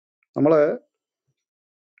നമ്മൾ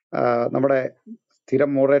നമ്മുടെ സ്ഥിരം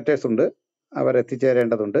മോഡറേറ്റേഴ്സ് ഉണ്ട്,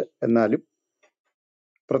 അവരെത്തിച്ചേരേണ്ടതുണ്ട്. എന്നാലും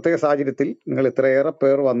പ്രത്യേക സാഹചര്യത്തിൽ നിങ്ങൾ ഇത്രയേറെ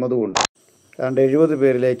പേർ വന്നതുകൊണ്ട് 70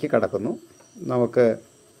 പേരിലേക്ക് കടക്കുന്നു. നമുക്ക്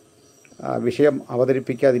വിഷയം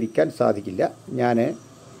അവതരിപ്പിക്കാതിരിക്കാൻ സാധിക്കില്ല. ഞാൻ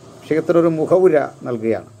വിഷയത്തിനൊരു മുഖവുര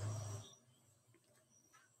നൽകുകയാണ്.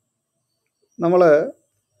 നമ്മൾ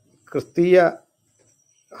ക്രിസ്തീയ,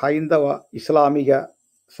 ഹൈന്ദവ, ഇസ്ലാമിക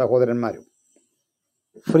സഹോദരന്മാരും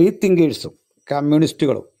ഫ്രീ തിങ്കേഴ്സും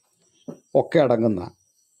കമ്മ്യൂണിസ്റ്റുകളും ഒക്കെ അടങ്ങുന്ന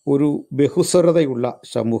ഒരു ബഹുസ്വരതയുള്ള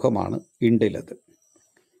സമൂഹമാണ് ഇന്ത്യയിലത്.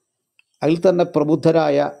 അതിൽ തന്നെ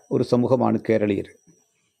പ്രബുദ്ധരായ ഒരു സമൂഹമാണ് കേരളീയർ.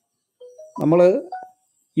 നമ്മൾ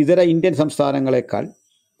ഇതര ഇന്ത്യൻ സംസ്ഥാനങ്ങളെക്കാൾ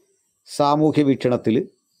സാമൂഹ്യ വീക്ഷണത്തിൽ,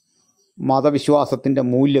 മതവിശ്വാസത്തിൻ്റെ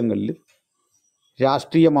മൂല്യങ്ങളിൽ,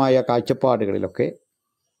 രാഷ്ട്രീയമായ കാഴ്ചപ്പാടുകളിലൊക്കെ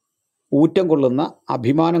ഊറ്റം കൊള്ളുന്ന,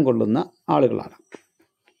 അഭിമാനം കൊള്ളുന്ന ആളുകളാണ്.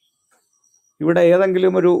 ഇവിടെ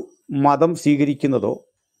ഏതെങ്കിലും ഒരു മതം സ്വീകരിക്കുന്നതോ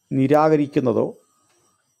നിരാകരിക്കുന്നതോ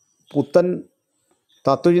പുത്തൻ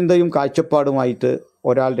തത്വചിന്തയും കാഴ്ചപ്പാടുമായിട്ട്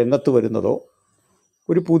ഒരാൾ രംഗത്ത് വരുന്നതോ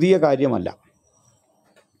ഒരു പുതിയ കാര്യമല്ല.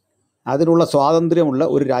 അതിനുള്ള സ്വാതന്ത്ര്യമുള്ള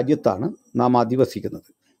ഒരു രാജ്യത്താണ് നാം അധിവസിക്കുന്നത്.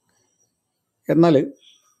 എന്നാൽ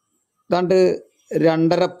ഏതാണ്ട്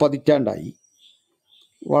 2.5 പതിറ്റാണ്ടായി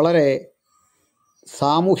വളരെ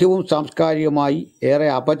സാമൂഹ്യവും സാംസ്കാരികമായി ഏറെ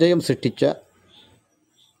അപജയം സൃഷ്ടിച്ച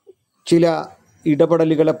ചില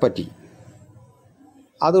ഇടപെടലുകളെപ്പറ്റി,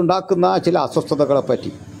 അതുണ്ടാക്കുന്ന ചില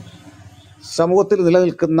അസ്വസ്ഥതകളെപ്പറ്റി, സമൂഹത്തിൽ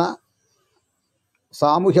നിലനിൽക്കുന്ന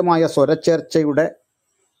സാമൂഹ്യമായ സ്വരച്ചേർച്ചയുടെ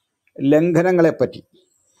ലംഘനങ്ങളെപ്പറ്റി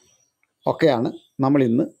ഒക്കെയാണ് നമ്മൾ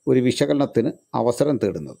ഇന്ന് ഒരു വിശകലനത്തിന് അവസരം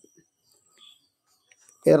തേടുന്നത്.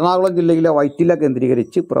 എറണാകുളം ജില്ലയിലെ വൈറ്റില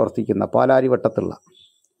കേന്ദ്രീകരിച്ച് പ്രവർത്തിക്കുന്ന, പാലാരിവട്ടത്തുള്ള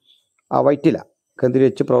ആ വൈറ്റില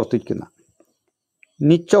കേന്ദ്രീകരിച്ച് പ്രവർത്തിക്കുന്ന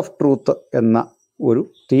നിച്ച് ഓഫ് ട്രൂത്ത് എന്ന ഒരു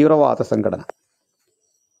തീവ്രവാദ സംഘടന,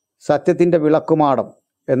 സത്യത്തിൻ്റെ വിളക്കുമാടം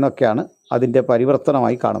എന്നൊക്കെയാണ് അതിൻ്റെ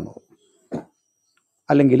പരിവർത്തനമായി കാണുന്നത്,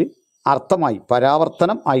 അല്ലെങ്കിൽ അർത്ഥമായി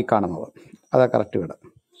പരാവർത്തനം ആയി കാണുന്നത്. അതാ കറക്റ്റ് വീട്.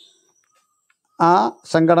 ആ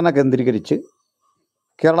സംഘടന കേന്ദ്രീകരിച്ച്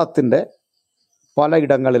കേരളത്തിൻ്റെ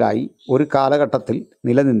പലയിടങ്ങളിലായി ഒരു കാലഘട്ടത്തിൽ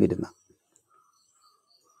നിലനിന്നിരുന്ന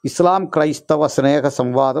ഇസ്ലാം ക്രൈസ്തവ സ്നേഹ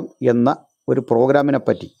സംവാദം എന്ന ഒരു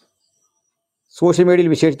പ്രോഗ്രാമിനെപ്പറ്റി സോഷ്യൽ മീഡിയയിൽ,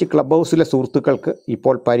 വിശേഷിച്ച് ക്ലബ് ഹൗസിലെ സുഹൃത്തുക്കൾക്ക്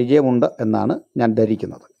ഇപ്പോൾ പരിചയമുണ്ട് എന്നാണ് ഞാൻ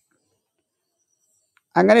ധരിക്കുന്നത്.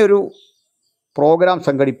 അങ്ങനെ ഒരു പ്രോഗ്രാം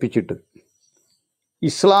സംഘടിപ്പിച്ചിട്ട്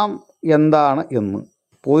ഇസ്ലാം എന്താണ് എന്ന്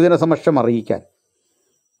പൊതുജനസമക്ഷം അറിയിക്കാൻ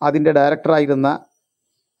അതിൻ്റെ ഡയറക്ടറായിരുന്ന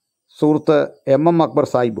സുഹൃത്ത് MM അക്ബർ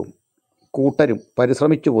സാഹിബും കൂട്ടരും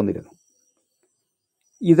പരിശ്രമിച്ചു പോന്നിരുന്നു.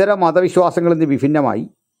 ഇതര മതവിശ്വാസങ്ങളിൽ നിന്ന് വിഭിന്നമായി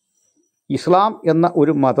ഇസ്ലാം എന്ന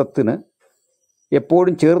ഒരു മതത്തിന്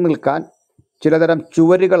എപ്പോഴും ചേർന്ന് നിൽക്കാൻ ചിലതരം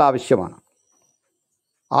ചുവരുകൾ ആവശ്യമാണ്.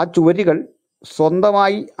 ആ ചുവരുകൾ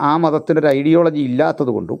സ്വന്തമായി ആ മതത്തിനൊരു ഐഡിയോളജി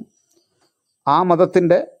ഇല്ലാത്തതുകൊണ്ടും ആ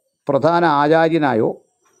മതത്തിൻ്റെ പ്രധാന ആചാര്യനായോ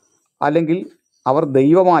അല്ലെങ്കിൽ അവർ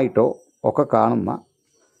ദൈവമായിട്ടോ ഒക്കെ കാണുന്ന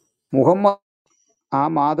മുഹമ്മദ്, ആ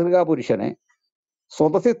മാതൃകാ പുരുഷനെ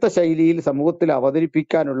സ്വതസിദ്ധ ശൈലിയിൽ സമൂഹത്തിൽ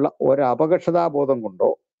അവതരിപ്പിക്കാനുള്ള ഒരു അപകർഷതാബോധം കൊണ്ടോ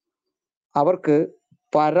അവർക്ക്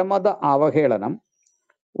പരമത അവഹേളനം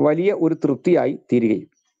വലിയ ഒരു തൃപ്തിയായി തീരുകയും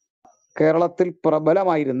കേരളത്തിൽ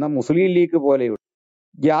പ്രബലമായിരുന്ന മുസ്ലിം ലീഗ് പോലെയുള്ള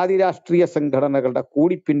ജാതി രാഷ്ട്രീയ സംഘടനകളുടെ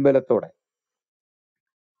കൂടി പിൻബലത്തോടെ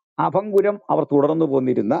അഭംഗുരം അവർ തുടർന്നു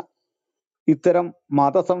പോന്നിരുന്ന ഇത്തരം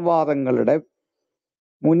മതസംവാദങ്ങളുടെ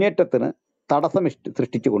മുന്നേറ്റത്തിന് തടസ്സം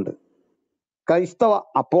സൃഷ്ടിച്ചുകൊണ്ട് ക്രൈസ്തവ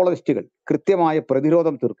അപ്പോളജിസ്റ്റുകൾ കൃത്യമായ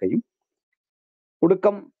പ്രതിരോധം തീർക്കുകയും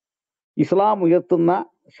ഒടുക്കം ഇസ്ലാം ഉയർത്തുന്ന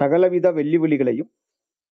സകലവിധ വെല്ലുവിളികളെയും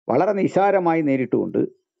വളരെ നിസ്സാരമായി നേരിട്ടുകൊണ്ട്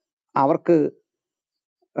അവർക്ക്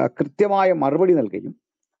കൃത്യമായ മറുപടി നൽകുകയും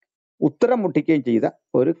ഉത്തരം മുട്ടിക്കുകയും ചെയ്ത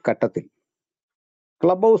ഒരു ഘട്ടത്തിൽ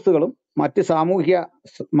ക്ലബ് ഹൗസുകളും മറ്റ് സാമൂഹ്യ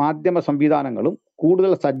മാധ്യമ സംവിധാനങ്ങളും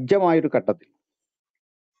കൂടുതൽ സജ്ജമായൊരു ഘട്ടത്തിൽ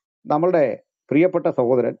നമ്മളുടെ പ്രിയപ്പെട്ട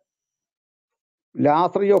സഹോദരൻ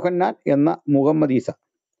ലാസർ യോഹന്നാൻ എന്ന മുഹമ്മദ് ഈസ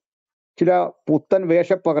ചില പുത്തൻ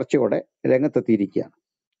വേഷപ്പകർച്ചയോടെ രംഗത്തെത്തിയിരിക്കുകയാണ്.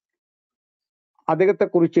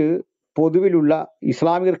 അദ്ദേഹത്തെക്കുറിച്ച് പൊതുവിലുള്ള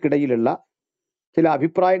ഇസ്ലാമികർക്കിടയിലുള്ള ചില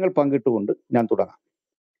അഭിപ്രായങ്ങൾ പങ്കിട്ടുകൊണ്ട് ഞാൻ തുടങ്ങാം.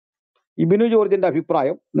 ഇബ്നു ജോർജിൻ്റെ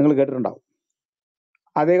അഭിപ്രായം നിങ്ങൾ കേട്ടിട്ടുണ്ടാവും.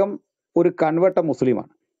 അദ്ദേഹം ഒരു കൺവേർട്ട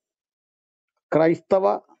മുസ്ലിമാണ്. ക്രൈസ്തവ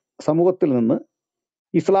സമൂഹത്തിൽ നിന്ന്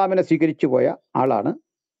ഇസ്ലാമിനെ സ്വീകരിച്ചു പോയ ആളാണ്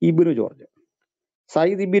ഇബ്നു ജോർജ്.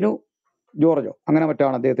 സയ്യിദ് ഇബ്നു ജോർജോ അങ്ങനെ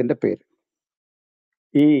മറ്റാണ് അദ്ദേഹത്തിൻ്റെ പേര്.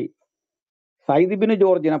 ഈ സയ്യിദ് ഇബ്നു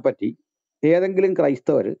ജോർജിനെ പറ്റി ഏതെങ്കിലും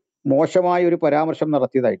ക്രൈസ്തവർ മോശമായ ഒരു പരാമർശം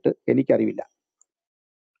നടത്തിയതായിട്ട് എനിക്കറിവില്ല.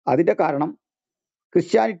 അതിൻ്റെ കാരണം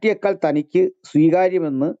ക്രിസ്ത്യാനിറ്റിയേക്കാൾ തനിക്ക്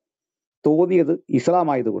സ്വീകാര്യമെന്ന് തോന്നിയത് ഇസ്ലാം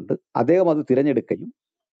ആയതുകൊണ്ട് അദ്ദേഹം അത് തിരഞ്ഞെടുക്കുകയും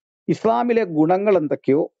ഇസ്ലാമിലെ ഗുണങ്ങൾ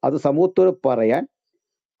എന്തൊക്കെയോ അത് സമൂഹത്തോട് പറയാൻ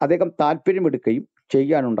അദ്ദേഹം താല്പര്യമെടുക്കുകയും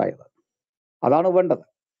ചെയ്യാനുണ്ടായത്. അതാണ് വേണ്ടത്.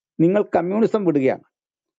 നിങ്ങൾ കമ്മ്യൂണിസം വിടുകയാണ്,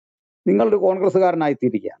 നിങ്ങളൊരു കോൺഗ്രസ്സുകാരനായി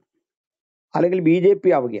തീരുകയാണ്, അല്ലെങ്കിൽ BJP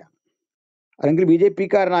ആവുകയാണ്, അല്ലെങ്കിൽ BJP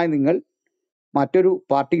കാരനായ നിങ്ങൾ മറ്റൊരു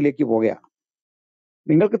പാർട്ടിയിലേക്ക് പോവുകയാണ്.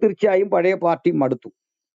 നിങ്ങൾക്ക് തീർച്ചയായും പഴയ പാർട്ടി മടുത്തു.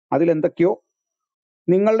 അതിലെന്തൊക്കെയോ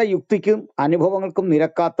നിങ്ങളുടെ യുക്തിക്കും അനുഭവങ്ങൾക്കും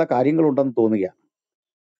നിരക്കാത്ത കാര്യങ്ങളുണ്ടെന്ന് തോന്നുകയാണ്.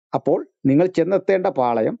 അപ്പോൾ നിങ്ങൾ ചെന്നെത്തേണ്ട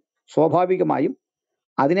പാളയം സ്വാഭാവികമായും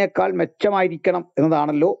അതിനേക്കാൾ മെച്ചമായിരിക്കണം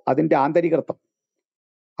എന്നതാണല്ലോ അതിൻ്റെ ആന്തരികർത്ഥം.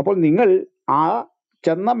 അപ്പോൾ നിങ്ങൾ ആ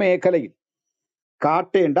ചെന്ന മേഖലയിൽ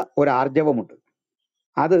കാട്ടേണ്ട ഒരാർജവമുണ്ട്.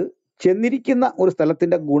 അത് ചെന്നിരിക്കുന്ന ഒരു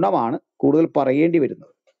സ്ഥലത്തിൻ്റെ ഗുണമാണ് കൂടുതൽ പറയേണ്ടി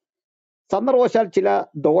വരുന്നത്. സന്ദർഭവശാൽ ചില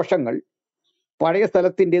ദോഷങ്ങൾ പഴയ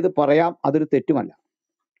സ്ഥലത്തിൻ്റേത് പറയാം, അതൊരു തെറ്റുമല്ല.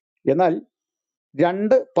 എന്നാൽ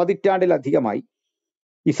 2 പതിറ്റാണ്ടിലധികമായി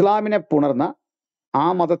ഇസ്ലാമിനെ പുണർന്ന, ആ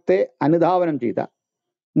മതത്തെ അനുധാവനം ചെയ്ത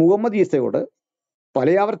മുഹമ്മദ് ഈസയോട്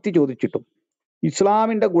പലയാവർത്തി ചോദിച്ചിട്ടും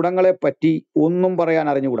ഇസ്ലാമിൻ്റെ ഗുണങ്ങളെപ്പറ്റി ഒന്നും പറയാൻ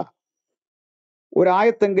അറിഞ്ഞുകൂടാ.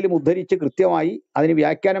 ഒരായത്തെങ്കിലും ഉദ്ധരിച്ച് കൃത്യമായി അതിന്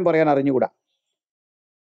വ്യാഖ്യാനം പറയാൻ അറിഞ്ഞുകൂടാ.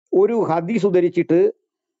 ഒരു ഹദീസ് ഉദ്ധരിച്ചിട്ട്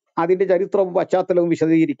അതിൻ്റെ ചരിത്രവും പശ്ചാത്തലവും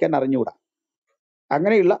വിശദീകരിക്കാൻ അറിഞ്ഞുകൂടാ.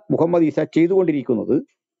 അങ്ങനെയുള്ള മുഹമ്മദ് ഈസ ചെയ്തുകൊണ്ടിരിക്കുന്നത്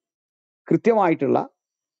കൃത്യമായിട്ടുള്ള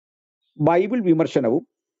ബൈബിൾ വിമർശനവും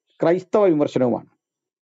ക്രൈസ്തവ വിമർശനവുമാണ്.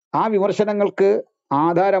 ആ വിമർശനങ്ങൾക്ക്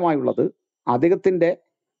ആധാരമായുള്ളത് അദ്ദേഹത്തിൻ്റെ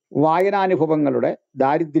വായനാനുഭവങ്ങളുടെ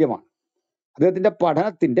ദാരിദ്ര്യമാണ്, അദ്ദേഹത്തിൻ്റെ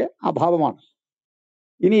പഠനത്തിൻ്റെ അഭാവമാണ്.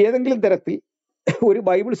 ഇനി ഏതെങ്കിലും തരത്തിൽ ഒരു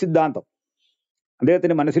ബൈബിൾ സിദ്ധാന്തം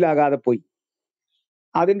അദ്ദേഹത്തിന് മനസ്സിലാകാതെ പോയി,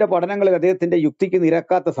 അതിൻ്റെ പഠനങ്ങളിൽ അദ്ദേഹത്തിൻ്റെ യുക്തിക്ക്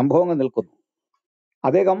നിരക്കാത്ത സംഭവങ്ങൾ നിൽക്കുന്നു,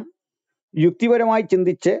 അദ്ദേഹം യുക്തിപരമായി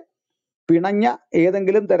ചിന്തിച്ച് പിണഞ്ഞ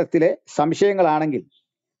ഏതെങ്കിലും തരത്തിലെ സംശയങ്ങളാണെങ്കിൽ,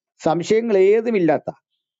 സംശയങ്ങൾ ഏതുമില്ലാത്ത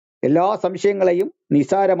എല്ലാ സംശയങ്ങളെയും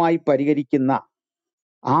നിസാരമായി പരിഹരിക്കുന്ന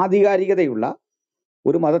ആധികാരികതയുള്ള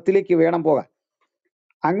ഒരു മതത്തിലേക്ക് വേണം പോകാൻ.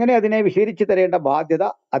 അങ്ങനെ അതിനെ വിശദീകരിച്ചു തരേണ്ട ബാധ്യത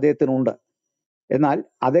അദ്ദേഹത്തിനുണ്ട്. എന്നാൽ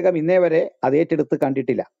അദ്ദേഹം ഇന്നേ വരെ അത് ഏറ്റെടുത്ത്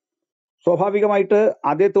കണ്ടിട്ടില്ല. സ്വാഭാവികമായിട്ട്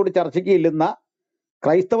അദ്ദേഹത്തോട് ചർച്ചയ്ക്ക് ഇല്ലുന്ന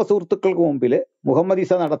ക്രൈസ്തവ സുഹൃത്തുക്കൾക്ക് മുമ്പിൽ മുഹമ്മദ്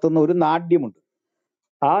ഈസ നടത്തുന്ന ഒരു നാട്യമുണ്ട്.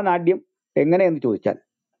 ആ നാട്യം എങ്ങനെയെന്ന് ചോദിച്ചാൽ,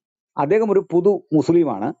 അദ്ദേഹം ഒരു പുതു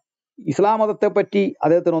മുസ്ലിമാണ്, ഇസ്ലാം മതത്തെ പറ്റി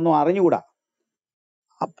അദ്ദേഹത്തിനൊന്നും അറിഞ്ഞുകൂടാ.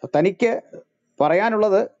 തനിക്ക്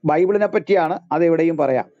പറയാനുള്ളത് ബൈബിളിനെ പറ്റിയാണ്, അത് എവിടെയും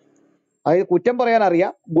പറയാം. അതായത് കുറ്റം പറയാൻ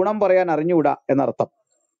അറിയാം, ഗുണം പറയാൻ അറിഞ്ഞുകൂടാ എന്നർത്ഥം.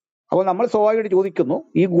 അപ്പോൾ നമ്മൾ സ്വാഭാവികമായിട്ട് ചോദിക്കുന്നു,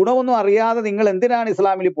 ഈ ഗുണമൊന്നും അറിയാതെ നിങ്ങൾ എന്തിനാണ്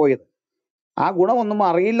ഇസ്ലാമിൽ പോയത്? ആ ഗുണമൊന്നും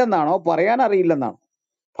അറിയില്ലെന്നാണോ, പറയാൻ അറിയില്ലെന്നാണോ,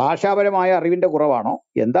 ഭാഷാപരമായ അറിവിൻ്റെ കുറവാണോ,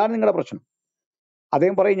 എന്താണ് നിങ്ങളുടെ പ്രശ്നം?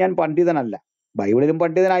 അദ്ദേഹം പറയും, ഞാൻ പണ്ഡിതനല്ല. ബൈബിളിലും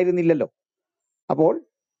പണ്ഡിതനായിരുന്നില്ലല്ലോ. അപ്പോൾ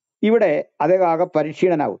ഇവിടെ അദ്ദേഹം ആകെ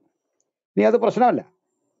പരിക്ഷീണനാകുന്നു. ഇനി അത് പ്രശ്നമല്ല.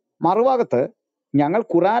 മറുഭാഗത്ത് ഞങ്ങൾ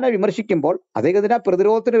ഖുറാനെ വിമർശിക്കുമ്പോൾ അദ്ദേഹത്തിന്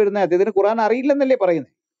പ്രതിരോധത്തിന് വരുന്ന, അദ്ദേഹത്തിന് ഖുറാൻ അറിയില്ലെന്നല്ലേ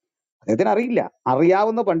പറയുന്നത്? അദ്ദേഹത്തിന് അറിയില്ല.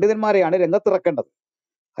 അറിയാവുന്ന പണ്ഡിതന്മാരെയാണ് രംഗത്തിറക്കേണ്ടത്.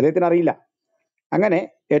 അദ്ദേഹത്തിന് അറിയില്ല. അങ്ങനെ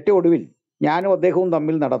ഏറ്റവും ഒടുവിൽ ഞാനും അദ്ദേഹവും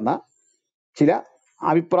തമ്മിൽ നടന്ന ചില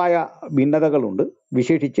അഭിപ്രായ ഭിന്നതകളുണ്ട്.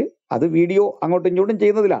 വിശേഷിച്ച് അത് വീഡിയോ അങ്ങോട്ടും ഇങ്ങോട്ടും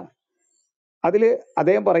ചെയ്യുന്നതിലാണ്. അതിൽ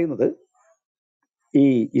അദ്ദേഹം പറയുന്നത്, ഈ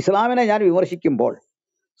ഇസ്ലാമിനെ ഞാൻ വിമർശിക്കുമ്പോൾ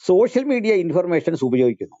സോഷ്യൽ മീഡിയ ഇൻഫർമേഷൻസ്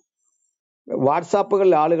ഉപയോഗിക്കുന്നു.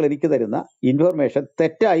 വാട്സാപ്പുകളിൽ ആളുകൾ എനിക്ക് തരുന്ന ഇൻഫർമേഷൻ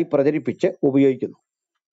തെറ്റായി പ്രചരിപ്പിച്ച് ഉപയോഗിക്കുന്നു.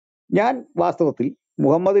 ഞാൻ വാസ്തവത്തിൽ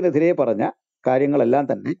മുഹമ്മദിനെതിരെ പറഞ്ഞ കാര്യങ്ങളെല്ലാം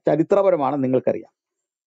തന്നെ ചരിത്രപരമാണെന്ന് നിങ്ങൾക്കറിയാം.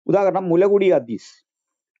 ഉദാഹരണം, മുലകുടി ഹദീസ്.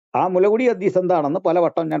 ആ മുലകുടി ഹദീസ് എന്താണെന്ന്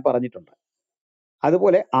പലവട്ടം ഞാൻ പറഞ്ഞിട്ടുണ്ട്.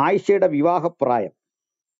 അതുപോലെ ആയിഷയുടെ വിവാഹപ്രായം,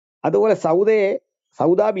 അതുപോലെ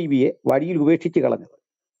സൗദാ ബീവിയെ വഴിയിൽ ഉപേക്ഷിച്ച് കളഞ്ഞത്,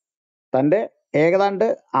 തൻ്റെ ഏതാണ്ട്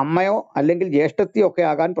അമ്മയോ അല്ലെങ്കിൽ ജ്യേഷ്ഠത്തിയോ ഒക്കെ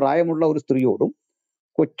ആകാൻ പ്രായമുള്ള ഒരു സ്ത്രീയോടും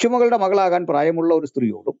കൊച്ചുമകളുടെ മകളാകാൻ പ്രായമുള്ള ഒരു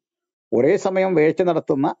സ്ത്രീയോടും ഒരേ സമയം വേഴ്ച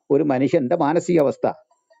നടത്തുന്ന ഒരു മനുഷ്യന്റെ മാനസികാവസ്ഥ,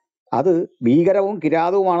 അത് ഭീകരവും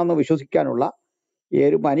കിരാതവുമാണെന്ന് വിശ്വസിക്കാനുള്ള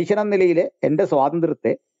ഒരു മനുഷ്യനെന്ന നിലയിലെ എൻ്റെ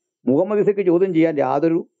സ്വാതന്ത്ര്യത്തെ മുഹമ്മദ് ഈസയ്ക്ക് ചോദ്യം ചെയ്യാൻ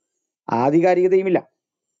യാതൊരു ആധികാരികതയുമില്ല.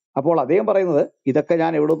 അപ്പോൾ അദ്ദേഹം പറയുന്നത്, ഇതൊക്കെ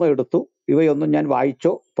ഞാൻ എവിടെ നിന്നോ എടുത്തു, ഇവയൊന്നും ഞാൻ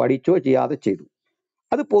വായിച്ചോ പഠിച്ചോ ചെയ്യാതെ ചെയ്തു.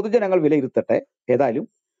 അത് പൊതുജനങ്ങൾ വിലയിരുത്തട്ടെ. ഏതായാലും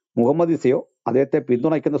മുഹമ്മദ് ഈസയോ അദ്ദേഹത്തെ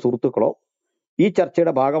പിന്തുണയ്ക്കുന്ന സുഹൃത്തുക്കളോ ഈ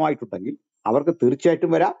ചർച്ചയുടെ ഭാഗമായിട്ടുണ്ടെങ്കിൽ അവർക്ക്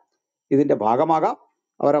തീർച്ചയായിട്ടും വരാം, ഇതിൻ്റെ ഭാഗമാകാം,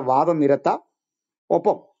 അവരുടെ വാദം നിരത്താം.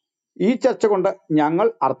 ഒപ്പം ഈ ചർച്ച കൊണ്ട് ഞങ്ങൾ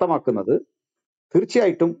അർത്ഥമാക്കുന്നത്,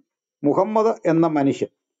 തീർച്ചയായിട്ടും മുഹമ്മദ് എന്ന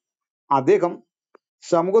മനുഷ്യൻ, അദ്ദേഹം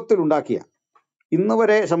സമൂഹത്തിലുണ്ടാക്കിയ, ഇന്ന്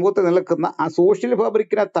വരെ സമൂഹത്തിൽ നിലനിൽക്കുന്ന ആ സോഷ്യൽ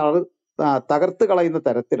ഫാബ്രിക്കിനെ തകർത്ത് കളയുന്ന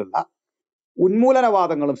തരത്തിലുള്ള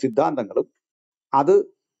ഉന്മൂലനവാദങ്ങളും സിദ്ധാന്തങ്ങളും അത്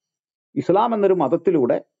ഇസ്ലാം എന്നൊരു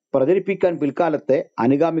മതത്തിലൂടെ പ്രചരിപ്പിക്കാൻ പിൽക്കാലത്തെ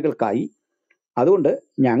അനുഗാമികൾക്കായി. അതുകൊണ്ട്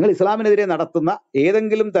ഞങ്ങൾ ഇസ്ലാമിനെതിരെ നടത്തുന്ന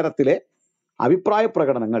ഏതെങ്കിലും തരത്തിലെ അഭിപ്രായ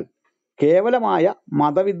പ്രകടനങ്ങൾ കേവലമായ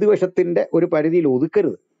മതവിദ്വേഷത്തിൻ്റെ ഒരു പരിധിയിൽ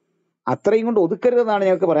ഒതുക്കരുത്. അത്രയും കൊണ്ട് ഒതുക്കരുതെന്നാണ്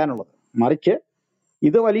ഞങ്ങൾക്ക് പറയാനുള്ളത്. മറിച്ച്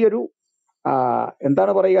ഇത് വലിയൊരു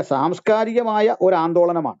എന്താണ് പറയുക, സാംസ്കാരികമായ ഒരു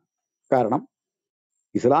ആന്തോളനമാണ്. കാരണം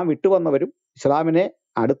ഇസ്ലാം വിട്ടുവന്നവരും ഇസ്ലാമിനെ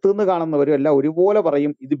അടുത്തുനിന്ന് കാണുന്നവരും എല്ലാം ഒരുപോലെ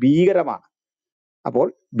പറയും ഇത് ഭീകരമാണ്. അപ്പോൾ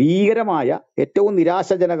ഭീകരമായ, ഏറ്റവും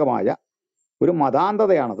നിരാശാജനകമായ ഒരു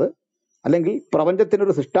മതാന്തതയാണത്. അല്ലെങ്കിൽ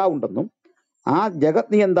പ്രപഞ്ചത്തിനൊരു സൃഷ്ടാവുണ്ടെന്നും ആ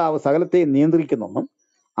ജഗത് നിയന്താവ് സകലത്തെയും നിയന്ത്രിക്കുന്നെന്നും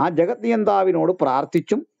ആ ജഗത് നിയന്താവിനോട്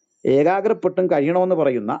പ്രാർത്ഥിച്ചും ഏകാഗ്രപ്പെട്ടും കഴിയണമെന്ന്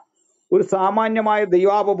പറയുന്ന ഒരു സാമാന്യമായ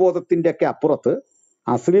ദൈവാവബോധത്തിൻ്റെ ഒക്കെ അപ്പുറത്ത്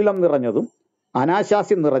അശ്ലീലം നിറഞ്ഞതും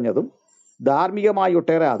അനാശാസ്യം നിറഞ്ഞതും ധാർമ്മികമായി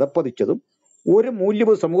ഒട്ടേറെ അധപ്പതിച്ചതും ഒരു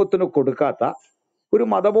മൂല്യവും സമൂഹത്തിന് കൊടുക്കാത്ത ഒരു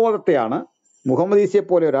മതബോധത്തെയാണ് മുഹമ്മദ് ഈസയെ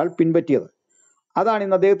പോലെ ഒരാൾ പിൻപറ്റിയത്. അതാണ്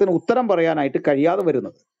ഇന്ന് അദ്ദേഹത്തിന് ഉത്തരം പറയാനായിട്ട് കഴിയാതെ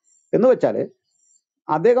വരുന്നത്. എന്ന് വെച്ചാൽ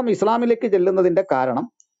അദ്ദേഹം ഇസ്ലാമിലേക്ക് ചെല്ലുന്നതിൻ്റെ കാരണം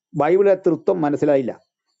ബൈബിളിലെ തൃത്വം മനസ്സിലായില്ല.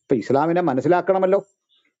 ഇപ്പം ഇസ്ലാമിനെ മനസ്സിലാക്കണമല്ലോ.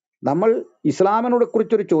 നമ്മൾ ഇസ്ലാമിനോട്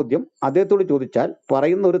കുറിച്ചൊരു ചോദ്യം അദ്ദേഹത്തോട് ചോദിച്ചാൽ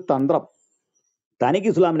പറയുന്ന ഒരു തന്ത്രം, തനിക്ക്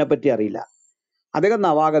ഇസ്ലാമിനെ പറ്റി അറിയില്ല, അദ്ദേഹം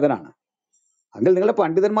നവാഗതനാണ്, അതിൽ നിങ്ങളെ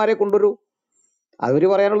പണ്ഡിതന്മാരെ കൊണ്ടൊരു അവർ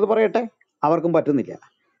പറയാനുള്ളത് പറയട്ടെ, അവർക്കും പറ്റുന്നില്ല.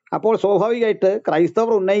 അപ്പോൾ സ്വാഭാവികമായിട്ട്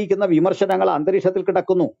ക്രൈസ്തവർ ഉന്നയിക്കുന്ന വിമർശനങ്ങൾ അന്തരീക്ഷത്തിൽ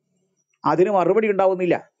കിടക്കുന്നു, അതിന് മറുപടി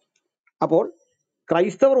ഉണ്ടാവുന്നില്ല. അപ്പോൾ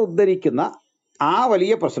ക്രൈസ്തവർ ഉദ്ധരിക്കുന്ന ആ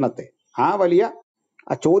വലിയ പ്രശ്നത്തെ, ആ വലിയ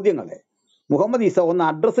ചോദ്യങ്ങളെ മുഹമ്മദ് ഈസ ഒന്ന്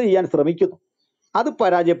അഡ്രസ്സ് ചെയ്യാൻ ശ്രമിക്കുന്നു, അത്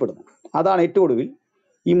പരാജയപ്പെടുന്നു. അതാണ് ഏറ്റവും ഒടുവിൽ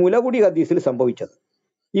ഈ മുലകുടി ഹദീസിൽ സംഭവിച്ചത്.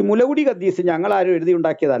 ഈ മുലകുടി ഹദീസ് ഞങ്ങളാരും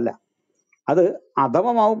എഴുതിയുണ്ടാക്കിയതല്ല, അത്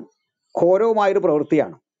അധമമാവും ഘോരവുമായൊരു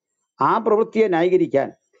പ്രവൃത്തിയാണ്. ആ പ്രവൃത്തിയെ ന്യായീകരിക്കാൻ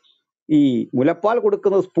ഈ മുലപ്പാൽ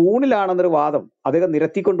കൊടുക്കുന്നത് സ്പൂണിലാണെന്നൊരു വാദം അദ്ദേഹം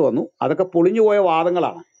നിരത്തിക്കൊണ്ട് വന്നു. അതൊക്കെ പൊളിഞ്ഞുപോയ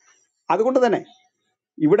വാദങ്ങളാണ്. അതുകൊണ്ട് തന്നെ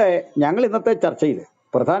ഇവിടെ ഞങ്ങൾ ഇന്നത്തെ ചർച്ചയിൽ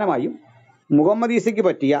പ്രധാനമായും മുഹമ്മദ് ഈസയ്ക്ക്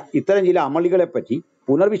പറ്റിയ ഇത്തരം ചില അമളികളെ പറ്റി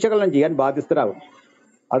പുനർവിശകലനം ചെയ്യാൻ ബാധ്യസ്ഥരാകും.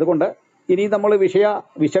 അതുകൊണ്ട് ഇനി നമ്മൾ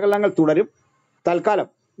വിശകലനങ്ങൾ തുടരും. തൽക്കാലം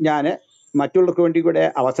ഞാൻ മറ്റുള്ളവർക്ക് വേണ്ടി കൂടെ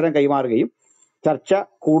അവസരം കൈമാറുകയും ചർച്ച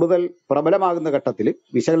കൂടുതൽ പ്രബലമാകുന്ന ഘട്ടത്തിൽ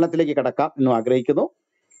വിശകലനത്തിലേക്ക് കടക്കാം എന്നും ആഗ്രഹിക്കുന്നു.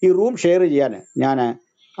 ഈ റൂം ഷെയർ ചെയ്യാൻ ഞാൻ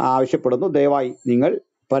ആവശ്യപ്പെടുന്നു. ദയവായി നിങ്ങൾ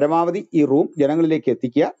പരമാവധി ഈ റൂം ജനങ്ങളിലേക്ക്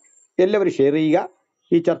എത്തിക്കുക. എല്ലാവരും ഷെയർ ചെയ്യുക.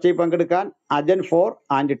 ഈ ചർച്ചയിൽ പങ്കെടുക്കാൻ Ajan four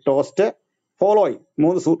and toast following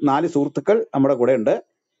 4 സുഹൃത്തുക്കൾ നമ്മുടെ കൂടെ ഉണ്ട്.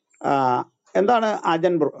 എന്താണ്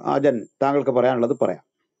അജൻ താങ്കൾക്ക് പറയാനുള്ളത്? പറയാം.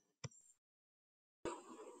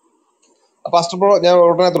 പാസ്റ്റർ ബ്രോ, ഞാൻ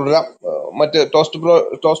ഉടനെ തുടരാം. മറ്റ്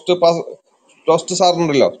ടോസ്റ്റ്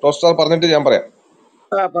സാറിനുണ്ടല്ലോ, ടോസ്റ്റ് സാർ പറഞ്ഞിട്ട് ഞാൻ പറയാം.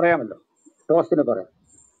 പറയാമല്ലോ, ടോസ്റ്റിന് പറയാം.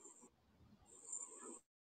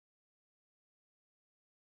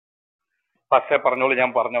 പക്ഷേ പറഞ്ഞോളൂ, ഞാൻ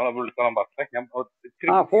വിളിച്ചോളാം പക്ഷേ ഞാൻ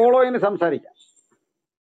ഫോളോയിന് സംസാരിക്കാം.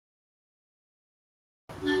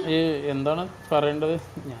 എന്താണ് പറയേണ്ടത്?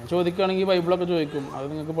 ഞാൻ ചോദിക്കുകയാണെങ്കിൽ ബൈബിളൊക്കെ ചോദിക്കും, അത്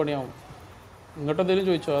നിങ്ങൾക്ക് പണിയാവും. ഇങ്ങോട്ട് എന്തെങ്കിലും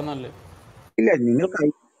ചോദിച്ചോ, അത് നല്ലത്. ഇല്ല, നിങ്ങൾക്ക്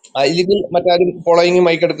ഇല്ലെങ്കിൽ മറ്റാരും ഫോളോയിങ്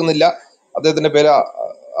മൈക്ക് എടുക്കുന്നില്ല, അദ്ദേഹത്തിന്റെ പേര്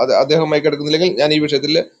അദ്ദേഹം മൈക്ക് എടുക്കുന്നില്ലെങ്കിൽ ഞാൻ ഈ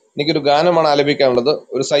വിഷയത്തിൽ എനിക്കൊരു ഗാനമാണ് ആലപിക്കാനുള്ളത്.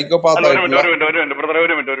 ഒരു സൈക്കോപാത്ത്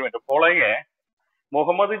ഫോളോയിങ്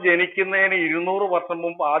മുഹമ്മദ് ജനിക്കുന്നതിന് 200 വർഷം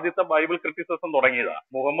മുമ്പ് ആദ്യത്തെ ബൈബിൾ ക്രിറ്റിസിസം തുടങ്ങിയതാ.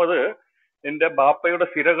 മുഹമ്മദിന്റെ ബാപ്പയുടെ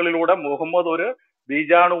സിരകളിലൂടെ മുഹമ്മദ് ഒരു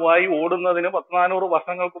ബീജാണുവായി ഓടുന്നതിന് 1400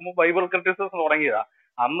 വർഷങ്ങൾക്ക് മുമ്പ് ബൈബിൾ ക്രിറ്റിസിസം തുടങ്ങിയതാ.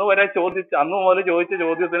 അന്ന് മുതൽ ചോദിച്ച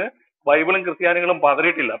ചോദ്യത്തിന് ബൈബിളും ക്രിസ്ത്യാനികളും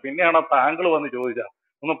പതറിയിട്ടില്ല. പിന്നെയാണ് താങ്കൾ വന്ന് ചോദിച്ച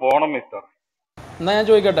ഒന്ന് പോണം മിസ്റ്റർ. എന്നാ ഞാൻ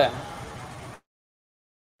ചോദിക്കട്ടെ.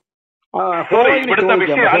 ഇവിടുത്തെ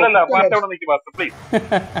വിഷയം അല്ലല്ല, പാർട്ടോടെ നിൽക്കുക പ്ലീസ്.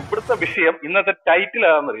 ഇവിടുത്തെ വിഷയം ഇന്നത്തെ ടൈറ്റിൽ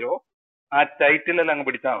ആണെന്നറിയോ? ആ ടൈറ്റിലെല്ലാം അങ്ങ്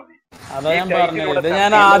പിടിച്ചാൽ മതി.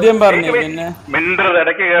 മിണ്ടരുത്,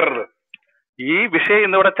 ഇടയ്ക്ക് കയറരുത്. ഈ വിഷയം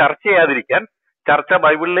ഇന്നിവിടെ ചർച്ച ചെയ്യാതിരിക്കാൻ ചർച്ച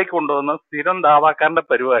ബൈബിളിലേക്ക് കൊണ്ടുവന്ന സ്ഥിരം ദാവാക്കാരന്റെ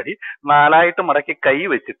പരിപാടി 4 മടക്കി കൈ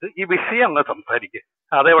വെച്ചിട്ട് ഈ വിഷയം അങ്ങ് സംസാരിക്കുക.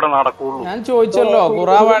 അതെവിടെ നടക്കുള്ളൂ. ഞാൻ ചോദിച്ചല്ലോ,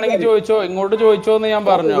 ഖുറാവാണെങ്കിൽ ചോദിച്ചോ, ഇങ്ങോട്ട് ചോദിച്ചോ എന്ന് ഞാൻ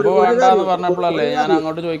പറഞ്ഞു. അപ്പൊ വേണ്ടാന്ന് പറഞ്ഞപ്പോഴല്ലേ ഞാൻ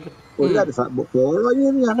അങ്ങോട്ട് ചോദിക്കും.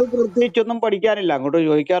 ഞങ്ങൾക്ക് പ്രത്യേകിച്ചൊന്നും പഠിക്കാനില്ല, അങ്ങോട്ട്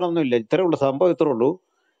ചോദിക്കാനൊന്നുമില്ല. ഇത്രേ ഉള്ളൂ, സംഭവം ഇത്രേ ഉള്ളൂ.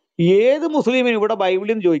 ഏത് മുസ്ലിമിനും ഇവിടെ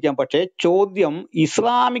ബൈബിളിൽ നിന്ന് ചോദിക്കാം. പക്ഷേ ചോദ്യം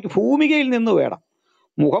ഇസ്ലാമിക് ഭൂമികയിൽ നിന്ന് വേണം.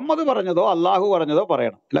 മുഹമ്മദ് പറഞ്ഞതോ അള്ളാഹു പറഞ്ഞതോ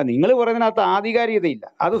പറയണം. അല്ല, നിങ്ങൾ പറയുന്നതിനകത്ത് ആധികാരികതയില്ല,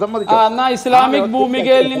 അത് സംബന്ധിച്ചു. എന്നാ ഇസ്ലാമിക്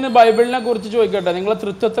ഭൂമികയിൽ നിന്ന് ബൈബിളിനെ കുറിച്ച് ചോദിക്കട്ടെ, നിങ്ങളെ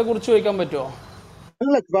തൃത്വത്തെ കുറിച്ച് ചോദിക്കാൻ പറ്റുമോ?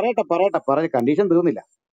 പറയട്ടെ, കണ്ടീഷൻ തീർന്നില്ല.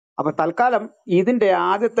 അപ്പൊ തൽക്കാലം ഇതിന്റെ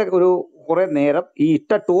ആദ്യത്തെ കുറെ നേരം ഈ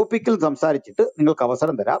ഇഷ്ട ടോപ്പിക്കിൽ സംസാരിച്ചിട്ട് നിങ്ങൾക്ക്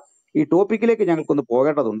അവസരം തരാം. ഈ ടോപ്പിക്കിലേക്ക് ഞങ്ങൾക്കൊന്ന്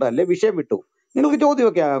പോകേണ്ടതുണ്ട്, അല്ലെ വിഷയം വിട്ടു. നിങ്ങൾക്ക്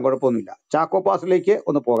ചോദ്യമൊക്കെ ആകാൻ കുഴപ്പമൊന്നുമില്ല. ചാക്കോ പാസിലേക്ക്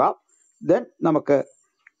ഒന്ന് പോകാം, ദെൻ നമുക്ക്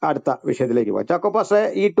അടുത്ത വിഷയത്തിലേക്ക് പോകാം. ചാക്കോ പാസ്,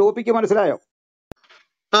 ഈ ടോപ്പിക്ക് മനസ്സിലായോ?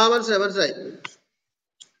 മനസ്സിലായി.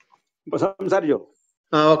 സംസാരിച്ചോ.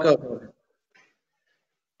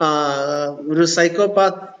 ഒരു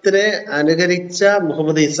സൈക്കോപാത്തിനെ അനുകരിച്ച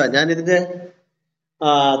മുഹമ്മദ് ഈസ, ഞാനിതിന്റെ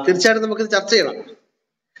തീർച്ചയായിട്ടും നമുക്കിത് ചർച്ച ചെയ്യണം.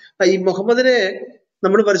 ഈ മുഹമ്മദിനെ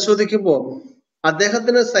നമ്മൾ പരിശോധിക്കുമ്പോൾ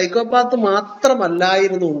അദ്ദേഹത്തിന് സൈക്കോപാത്ത്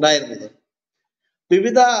മാത്രമല്ലായിരുന്നു ഉണ്ടായിരുന്നത്,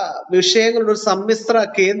 വിവിധ വിഷയങ്ങളുടെ ഒരു സമ്മിശ്ര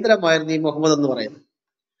കേന്ദ്രമായിരുന്നു ഈ മുഹമ്മദ് എന്ന് പറയുന്നത്.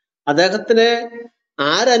 അദ്ദേഹത്തിനെ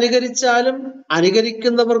ആരനുകരിച്ചാലും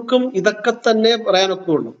അനുകരിക്കുന്നവർക്കും ഇതൊക്കെ തന്നെ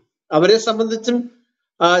പറയാനൊക്കെ ഉള്ളൂ. അവരെ സംബന്ധിച്ചും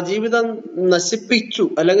ജീവിതം നശിപ്പിച്ചു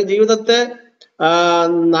അല്ലെങ്കിൽ ജീവിതത്തെ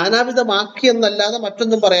നാനാവിധമാക്കി എന്നല്ലാതെ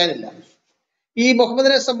മറ്റൊന്നും പറയാനില്ല. ഈ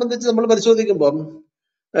മുഹമ്മദിനെ സംബന്ധിച്ച് നമ്മൾ പരിശോധിക്കുമ്പോൾ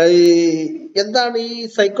എന്താണ് ഈ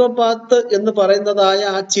സൈക്കോപാത്ത് എന്ന് പറയുന്നതായ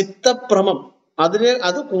ആ ചിത്തഭ്രമം,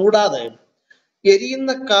 അത് കൂടാതെ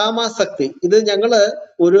എരിയുന്ന കാമാസക്തി, ഇത് ഞങ്ങള്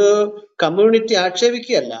ഒരു കമ്മ്യൂണിറ്റി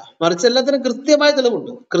ആക്ഷേപിക്കുകയല്ല, മറിച്ച് എല്ലാത്തിനും കൃത്യമായ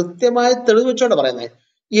തെളിവുണ്ട്. കൃത്യമായ തെളിവ് വെച്ചോണ്ട് പറയുന്നത്,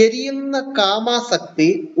 എരിയുന്ന കാമാസക്തി,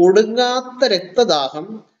 ഒടുങ്ങാത്ത രക്തദാഹം,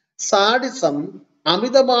 സാഡിസം,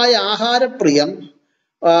 അമിതമായ ആഹാരപ്രിയം,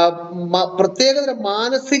 പ്രത്യേകതരം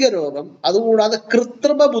മാനസിക രോഗം, അതുകൂടാതെ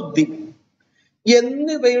കൃത്രിമ ബുദ്ധി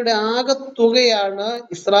എന്നിവയുടെ ആകത്തുകയാണ്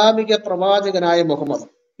ഇസ്ലാമിക പ്രവാചകനായ മുഹമ്മദ്.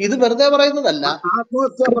 ഇത് വെറുതെ പറയുന്നതല്ല.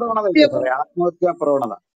 ആത്മഹത്യാ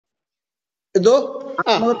പ്രവണത എന്തോ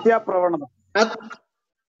ആത്മഹത്യാ പ്രവണത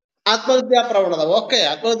ആത്മഹത്യാ പ്രവണത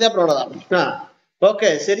ആത്മഹത്യാ പ്രവണത ഓക്കെ,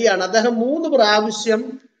 ശരിയാണ്. അദ്ദേഹം 3 പ്രാവശ്യം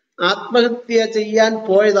ആത്മഹത്യ ചെയ്യാൻ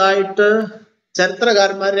പോയതായിട്ട്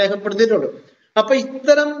ചരിത്രകാരന്മാർ രേഖപ്പെടുത്തിയിട്ടുണ്ട്. അപ്പൊ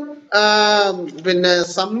ഇത്തരം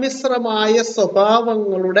സമ്മിശ്രമായ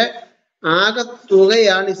സ്വഭാവങ്ങളുടെ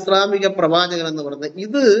ആകത്തുകയാണ് ഇസ്ലാമിക പ്രവാചകൻ എന്ന് പറയുന്നത്.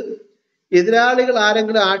 ഇത് എതിരാളികൾ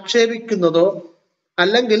ആരെങ്കിലും ആക്ഷേപിക്കുന്നതോ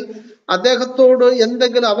അല്ലെങ്കിൽ അദ്ദേഹത്തോട്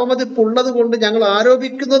എന്തെങ്കിലും അവമതിപ്പുള്ളത് കൊണ്ട് ഞങ്ങൾ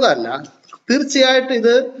ആരോപിക്കുന്നതല്ല. തീർച്ചയായിട്ടും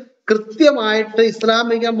ഇത് കൃത്യമായിട്ട്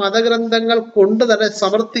ഇസ്ലാമിക മതഗ്രന്ഥങ്ങൾ കൊണ്ട് തന്നെ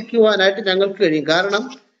സമർത്ഥിക്കുവാനായിട്ട് ഞങ്ങൾക്ക് കഴിയും. കാരണം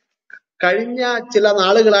കഴിഞ്ഞ ചില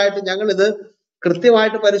നാളുകളായിട്ട് ഞങ്ങൾ ഇത്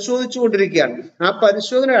കൃത്യമായിട്ട് പരിശോധിച്ചു കൊണ്ടിരിക്കുകയാണ്. ആ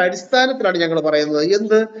പരിശോധനയുടെ അടിസ്ഥാനത്തിലാണ് ഞങ്ങൾ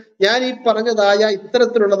പറയുന്നത്. ഞാൻ ഈ പറഞ്ഞതായ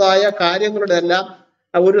ഇത്തരത്തിലുള്ളതായ കാര്യങ്ങളുടെ എല്ലാം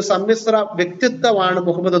ഒരു സമ്മിശ്ര വ്യക്തിത്വമാണ്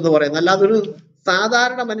മുഹമ്മദ് എന്ന് പറയുന്നത്, അല്ലാതെ ഒരു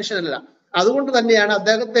സാധാരണ മനുഷ്യനല്ല. അതുകൊണ്ട് തന്നെയാണ്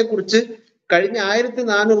അദ്ദേഹത്തെ കുറിച്ച് കഴിഞ്ഞ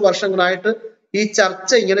 1400 വർഷങ്ങളായിട്ട് ഈ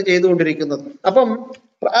ചർച്ച ഇങ്ങനെ ചെയ്തുകൊണ്ടിരിക്കുന്നത്. അപ്പം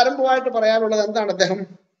പ്രാരംഭമായിട്ട് പറയാനുള്ളത് എന്താണ്?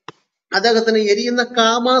 അദ്ദേഹത്തിന് എരിയുന്ന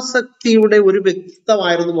കാമാസക്തിയുടെ ഒരു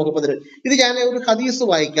വ്യക്തിത്വമായിരുന്നു മുഹമ്മദിന്. ഇത് ഞാൻ ഒരു ഹദീസ്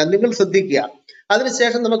വായിക്കാം, നിങ്ങൾ ശ്രദ്ധിക്കുക.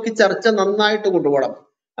 അതിനുശേഷം നമുക്ക് ഈ ചർച്ച നന്നായിട്ട് കൊണ്ടുപോകണം.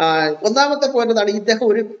 ഒന്നാമത്തെ പോയിന്റ് എന്താണ്? ഇദ്ദേഹം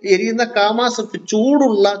ഒരു എരിയുന്ന കാമാസക്തി,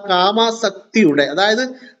 ചൂടുള്ള കാമാസക്തിയുടെ, അതായത്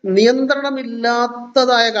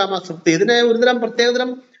നിയന്ത്രണമില്ലാത്തതായ കാമാസക്തി. ഇതിനെ ഒരുതരം പ്രത്യേകതരം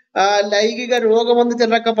ലൈംഗിക രോഗമെന്ന്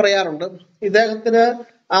ചിലരൊക്കെ പറയാറുണ്ട്. ഇദ്ദേഹത്തിന്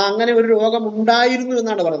അങ്ങനെ ഒരു രോഗം ഉണ്ടായിരുന്നു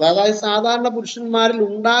എന്നാണ് പറയുന്നത്. അതായത് സാധാരണ പുരുഷന്മാരിൽ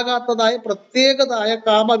ഉണ്ടാകാത്തതായ പ്രത്യേകതായ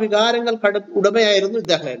കാമവികാരങ്ങൾ ഉടമയായിരുന്നു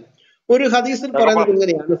ഇദ്ദേഹം. ഒരു ഹദീസിൽ പറയുന്നത്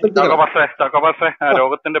ഇങ്ങനെയാണ്,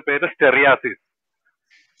 രോഗത്തിന്റെ പേര് സ്റ്റെറിയാസിസ്.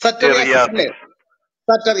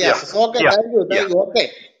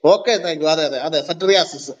 അതെ,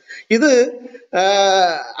 സറ്ററിയാസിസ്. ഇത്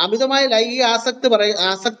അമിതമായ ലൈംഗിക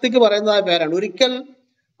ആസക്തിക്ക് പറയുന്നതായ പേരാണ്. ഒരിക്കൽ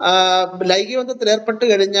ലൈംഗിക ബന്ധത്തിൽ ഏർപ്പെട്ട്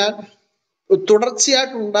കഴിഞ്ഞാൽ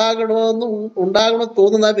തുടർച്ചയായിട്ട് ഉണ്ടാകണമെന്ന്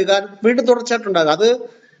തോന്നുന്ന വികാരം വീണ്ടും തുടർച്ചയായിട്ടുണ്ടാകും. അത്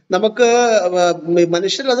നമുക്ക്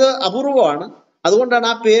മനുഷ്യരത് അപൂർവമാണ്. അതുകൊണ്ടാണ്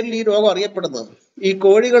ആ പേരിൽ ഈ രോഗം അറിയപ്പെടുന്നത്. ഈ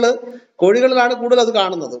കോഴികളിലാണ് കൂടുതൽ അത്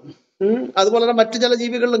കാണുന്നത്. അതുപോലെ തന്നെ മറ്റു ചില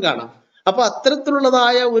ജീവികളിലും കാണാം. അപ്പൊ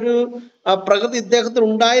അത്തരത്തിലുള്ളതായ ഒരു പ്രകൃതി ഇദ്ദേഹത്തിന്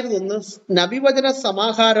ഉണ്ടായിരുന്നെന്ന് നബിവചന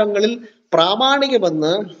സമാഹാരങ്ങളിൽ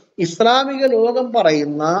പ്രാമാണികമെന്ന് ഇസ്ലാമിക ലോകം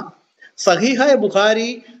പറയുന്ന സഹീഹ ബുഖാരി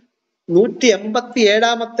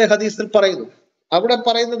 187 ഹദീസിൽ പറയുന്നു. അവിടെ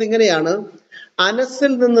പറയുന്നത് ഇങ്ങനെയാണ്: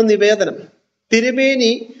 അനസിൽ നിന്ന് നിവേദനം,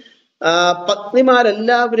 തിരുമേനി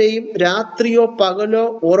പത്നിമാരെല്ലാവരെയും രാത്രിയോ പകലോ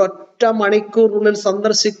ഒരൊറ്റ മണിക്കൂറിനുള്ളിൽ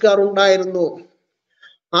സന്ദർശിക്കാറുണ്ടായിരുന്നു.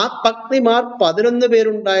 ആ പത്നിമാർ 11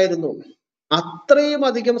 പേരുണ്ടായിരുന്നു. അത്രയും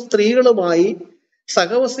അധികം സ്ത്രീകളുമായി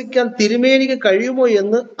സഹവസിക്കാൻ തിരുമേനിക്ക് കഴിയുമോ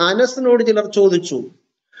എന്ന് അനസിനോട് ചിലർ ചോദിച്ചു.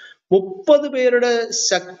 30 പേരുടെ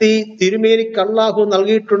ശക്തി തിരുമേനിക്ക് അല്ലാഹു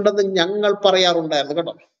നൽകിയിട്ടുണ്ടെന്ന് ഞങ്ങൾ പറയാറുണ്ടായിരുന്നു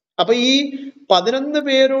കേട്ടോ. അപ്പൊ ഈ 11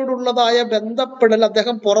 പേരോടുള്ളതായ ബന്ധപ്പെടൽ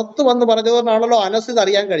അദ്ദേഹം പുറത്തു വന്ന് പറഞ്ഞതുകൊണ്ടാണല്ലോ അനസ് ഇത്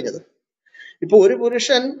അറിയാൻ കഴിഞ്ഞത്. ഇപ്പൊ ഒരു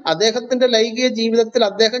പുരുഷൻ അദ്ദേഹത്തിന്റെ ലൈംഗിക ജീവിതത്തിൽ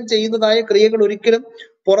അദ്ദേഹം ചെയ്യുന്നതായ ക്രിയകൾ ഒരിക്കലും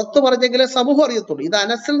പുറത്തു പറഞ്ഞെങ്കിലേ സമൂഹം അറിയത്തുള്ളൂ. ഇത്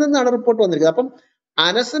അനസിൽ നിന്നാണ് റിപ്പോർട്ട് വന്നിരിക്കുന്നത്. അപ്പം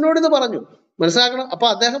അനസിനോട് ഇത് പറഞ്ഞു, മനസ്സിലാക്കണം. അപ്പൊ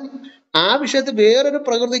അദ്ദേഹം ആ വിഷയത്തിൽ വേറൊരു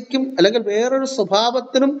പ്രകൃതിക്കും അല്ലെങ്കിൽ വേറൊരു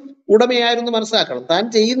സ്വഭാവത്തിനും ഉടമയായിരുന്നു മനസ്സിലാക്കണം. താൻ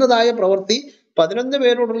ചെയ്യുന്നതായ പ്രവൃത്തി 11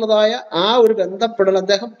 പേരോടുള്ളതായ ആ ഒരു ബന്ധപ്പെടൽ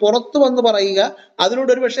അദ്ദേഹം പുറത്തു വന്ന് പറയുക,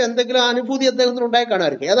 അതിനോട് ഒരു പക്ഷെ എന്തെങ്കിലും അനുഭൂതി അദ്ദേഹത്തിന് ഉണ്ടായി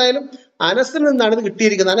കാണുമായിരിക്കും. ഏതായാലും അനസിൽ നിന്നാണ് ഇത്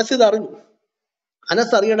കിട്ടിയിരിക്കുന്നത്. അനസ് ഇത് അറിഞ്ഞു.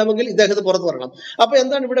 അനസ് അറിയണമെങ്കിൽ ഇദ്ദേഹത്തിന് പുറത്തു പറയണം. അപ്പൊ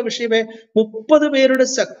എന്താണ് ഇവിടെ വിഷയമേ? 30 പേരുടെ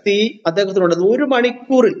ശക്തി അദ്ദേഹത്തിനുണ്ട്. 1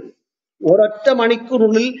 മണിക്കൂറിൽ ഒരൊറ്റ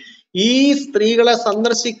മണിക്കൂറിനുള്ളിൽ ഈ സ്ത്രീകളെ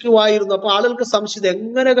സന്ദർശിക്കുമായിരുന്നു. അപ്പൊ ആളുകൾക്ക് സംശയം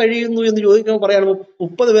എങ്ങനെ കഴിയുന്നു എന്ന് ചോദിക്കുമ്പോൾ പറയാണ്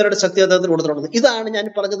 30 പേരുടെ ശക്തി അദ്ദേഹത്തിന് കൊടുത്തിട്ടുണ്ട്. ഇതാണ് ഞാൻ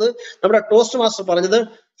പറഞ്ഞത്, നമ്മുടെ ടോസ്റ്റ് മാസ്റ്റർ പറഞ്ഞത്,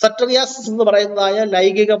 സറ്ററിയാസിസ് എന്ന് പറയുന്നതായ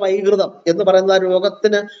ലൈംഗിക വൈകൃതം എന്ന് പറയുന്ന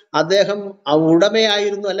രോഗത്തിന് അദ്ദേഹം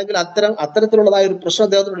ഉടമയായിരുന്നു, അല്ലെങ്കിൽ അത്തരത്തിലുള്ളതായ ഒരു പ്രശ്നം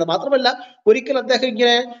അദ്ദേഹത്തിനുണ്ട്. മാത്രമല്ല ഒരിക്കൽ അദ്ദേഹം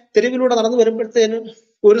ഇങ്ങനെ തെരുവിലൂടെ നടന്നു വരുമ്പോഴത്തേനും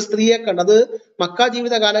ഒരു സ്ത്രീയെ കണ്ടത് മക്ക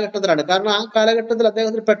ജീവിത കാലഘട്ടത്തിലാണ്. കാരണം ആ കാലഘട്ടത്തിൽ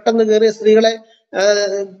അദ്ദേഹത്തിന് പെട്ടെന്ന് കയറിയ സ്ത്രീകളെ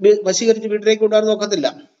വശീകരിച്ച് വീട്ടിലേക്ക് കൊണ്ടുവരാൻ നോക്കത്തില്ല.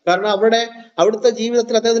 കാരണം അവിടുത്തെ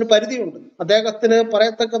ജീവിതത്തിൽ അദ്ദേഹത്തിന് പരിധിയുണ്ട്, അദ്ദേഹത്തിന്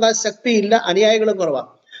പറയത്തക്കതായ ശക്തിയില്ല, അനുയായികളും കുറവാണ്.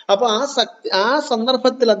 അപ്പൊ ആ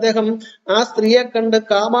സന്ദർഭത്തിൽ അദ്ദേഹം ആ സ്ത്രീയെ കണ്ട്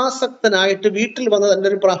കാമാസക്തനായിട്ട് വീട്ടിൽ വന്ന് തന്റെ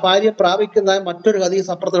ഒരു ഭാര്യ പ്രാപിക്കുന്ന മറ്റൊരു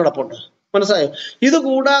ഹദീസ് അപ്പുറത്ത് കിടപ്പുണ്ട്. മനസ്സിലായോ? ഇത്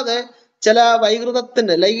കൂടാതെ ചില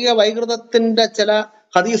ലൈംഗിക വൈകൃതത്തിന്റെ ചില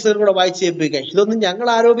ഹദീസുകൾ കൂടെ വായിച്ച് കേൾപ്പിക്കുക. ഇതൊന്നും ഞങ്ങൾ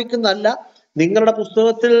ആരോപിക്കുന്നതല്ല, നിങ്ങളുടെ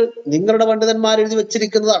പുസ്തകത്തിൽ നിങ്ങളുടെ പണ്ഡിതന്മാർ എഴുതി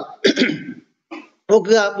വെച്ചിരിക്കുന്നതാണ്.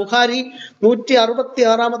 നോക്കുക, ബുഖാരി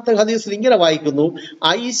 166 ഹദീസിൽ ഇങ്ങനെ വായിക്കുന്നു: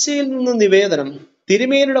 ഐശയിൽ നിന്ന് നിവേദനം,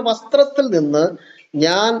 തിരുമേനിയുടെ വസ്ത്രത്തിൽ നിന്ന്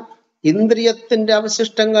ഞാൻ ഇന്ദ്രിയത്തിന്റെ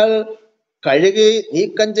അവശിഷ്ടങ്ങൾ കഴുകി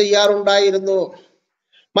നീക്കം ചെയ്യാറുണ്ടായിരുന്നു.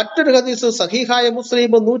 മറ്റൊരു ഹദീസ് സഹീഹായ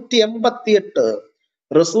മുസ്ലിം 188,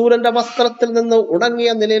 റസൂലിന്റെ വസ്ത്രത്തിൽ നിന്ന്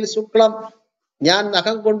ഉണങ്ങിയ നിലയിൽ ശുക്ലം ഞാൻ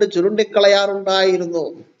നഖം കൊണ്ട് ചുരുണ്ടിക്കളയാറുണ്ടായിരുന്നു.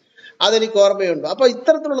 അതെനിക്ക് ഓർമ്മയുണ്ട്. അപ്പൊ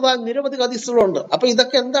ഇത്തരത്തിലുള്ളതായ നിരവധി ഹദീസുകളുണ്ട്. അപ്പൊ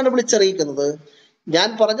ഇതൊക്കെ എന്താണ് വിളിച്ചറിയിക്കുന്നത്? ഞാൻ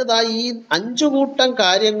പറഞ്ഞതായി ഈ 5 കൂട്ടം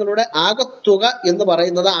കാര്യങ്ങളുടെ ആകത്തുക എന്ന്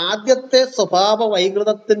പറയുന്നത് ആദ്യത്തെ സ്വഭാവ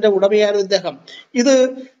വൈകൃതത്തിന്റെ ഉടമയായിരുന്നു ഇദ്ദേഹം. ഇത്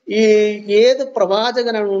ഏത്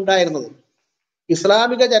പ്രവാചകനാണ് ഉണ്ടായിരുന്നത്?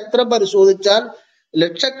 ഇസ്ലാമിക ചരിത്രം പരിശോധിച്ചാൽ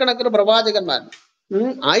ലക്ഷക്കണക്കിന് പ്രവാചകന്മാർ,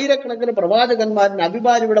 ആയിരക്കണക്കിന് പ്രവാചകന്മാർ,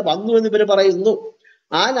 നബിമാർ ഇവിടെ വന്നു എന്ന് ഇവര് പറയുന്നു.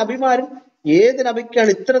 ആ നബിമാരിൽ ഏത് നബിക്കാണ്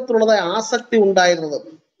ഇത്തരത്തിലുള്ളതായ ആസക്തി ഉണ്ടായിരുന്നത്?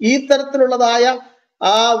 ഈ തരത്തിലുള്ളതായ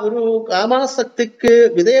ആ ഒരു കാമാസക്തിക്ക്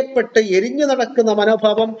വിധേയപ്പെട്ട് എരിഞ്ഞു നടക്കുന്ന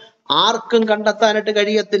മനോഭാവം ആർക്കും കണ്ടെത്താനായിട്ട്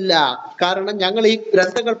കഴിയത്തില്ല. കാരണം ഞങ്ങൾ ഈ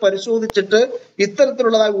ഗ്രന്ഥങ്ങൾ പരിശോധിച്ചിട്ട്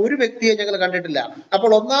ഇത്തരത്തിലുള്ളതായ ഒരു വ്യക്തിയെ ഞങ്ങൾ കണ്ടിട്ടില്ല. അപ്പോൾ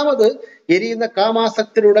ഒന്നാമത് എരിയുന്ന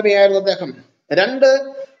കാമാസക്തിയുടെ ഉടമയായിരുന്നു അദ്ദേഹം. 2,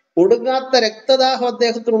 ഒടുങ്ങാത്ത രക്തദാഹം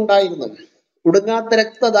അദ്ദേഹത്തിനുണ്ടായിരുന്നു. ഒടുങ്ങാത്ത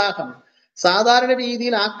രക്തദാഹം. സാധാരണ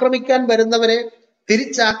രീതിയിൽ ആക്രമിക്കാൻ വരുന്നവരെ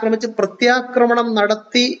തിരിച്ചാക്രമിച്ച് പ്രത്യാക്രമണം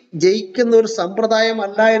നടത്തി ജയിക്കുന്ന ഒരു സമ്പ്രദായം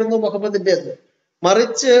അല്ലായിരുന്നു മുഹമ്മദിൻ്റെത്.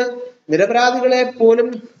 മറിച്ച് നിരപരാധികളെ പോലും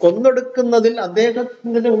കൊന്നൊടുക്കുന്നതിൽ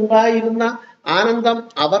അദ്ദേഹത്തിന് ഉണ്ടായിരുന്ന ആനന്ദം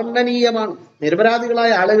അവർണ്ണനീയമാണ്.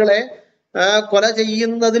 നിരപരാധികളായ ആളുകളെ കൊല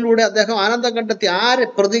ചെയ്യുന്നതിലൂടെ അദ്ദേഹം ആനന്ദം കണ്ടെത്തി. ആ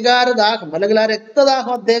പ്രതികാരദാഹം അല്ലെങ്കിൽ ആ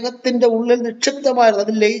രക്തദാഹം അദ്ദേഹത്തിന്റെ ഉള്ളിൽ നിക്ഷിപ്തമായിരുന്നു,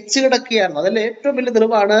 അതിൽ ലയിച്ചു കിടക്കുകയായിരുന്നു. അതിൽ ഏറ്റവും വലിയ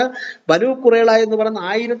തെളിവാണ് ബനൂ ഖുറൈള എന്ന് പറയുന്ന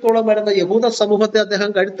 1000-ഓളം വരുന്ന യഹൂദ സമൂഹത്തെ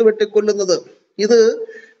അദ്ദേഹം കഴുത്തുവെട്ടിക്കൊല്ലുന്നത്. ഇത്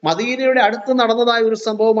മദീനയുടെ അടുത്ത് നടന്നതായ ഒരു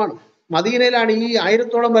സംഭവമാണ്. മദീനയിലാണ് ഈ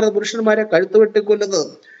 1000-ഓളം വരുന്ന പുരുഷന്മാരെ കഴുത്തുവെട്ടിക്കൊല്ലുന്നത്.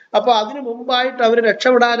 അപ്പൊ അതിനു മുമ്പായിട്ട് അവർ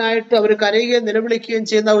രക്ഷപ്പെടാനായിട്ട് അവർ കരയുകയും നിലവിളിക്കുകയും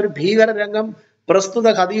ചെയ്യുന്ന ഒരു ഭീകര രംഗം പ്രസ്തുത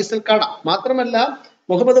ഹദീസിൽ കാണാം. മാത്രമല്ല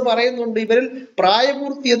മുഹമ്മദ് പറയുന്നുണ്ട്, ഇവരിൽ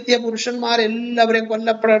പ്രായപൂർത്തിയെത്തിയ പുരുഷന്മാരെല്ലാവരെയും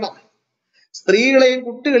കൊല്ലപ്പെടണം, സ്ത്രീകളെയും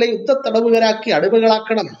കുട്ടികളെയും യുദ്ധത്തടവുകരാക്കി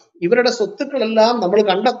അടിമകളാക്കണം, ഇവരുടെ സ്വത്തുക്കളെല്ലാം നമ്മൾ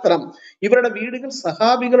കണ്ടെത്തണം, ഇവരുടെ വീടുകൾ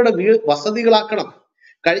സഹാബികളുടെ വസതികളാക്കണം.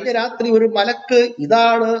 കഴിഞ്ഞ രാത്രി ഒരു മലക്ക്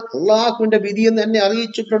ഇതാണ് അള്ളാഹുവിന്റെ വിധി എന്ന് എന്നെ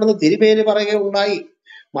അറിയിച്ചിട്ടുണ്ടെന്ന് തിരുമേനി പറയുകയുണ്ടായി.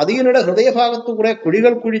 മദീനയുടെ ഹൃദയഭാഗത്ത് കുറെ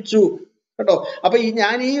കുഴികൾ കുഴിച്ചു കേട്ടോ. അപ്പൊ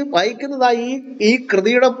ഞാൻ ഈ വായിക്കുന്നതായി ഈ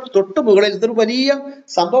കൃതിയുടെ തൊട്ടു മുകളിൽ ഇതൊരു വലിയ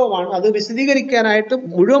സംഭവമാണ്. അത് വിശദീകരിക്കാനായിട്ട്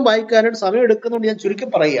മുഴുവൻ വായിക്കാനായിട്ട് സമയം എടുക്കുന്നതുകൊണ്ട് ഞാൻ ചുരുക്കി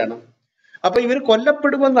പറയുകയാണ്. അപ്പൊ ഇവർ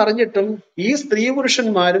കൊല്ലപ്പെടുമെന്ന് അറിഞ്ഞിട്ടും ഈ സ്ത്രീ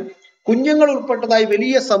പുരുഷന്മാരും കുഞ്ഞുങ്ങൾ ഉൾപ്പെട്ടതായി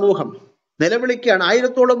വലിയ സമൂഹം നിലവിളിക്കുകയാണ്.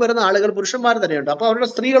 1000-ഓളം വരുന്ന ആളുകൾ പുരുഷന്മാർ തന്നെയുണ്ട്. അപ്പൊ അവരുടെ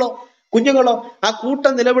സ്ത്രീകളോ കുഞ്ഞുങ്ങളോ ആ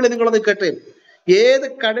കൂട്ടം നിലവിളി നിങ്ങളത് കേട്ടെ. ഏത്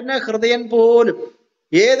കഠിന ഹൃദയം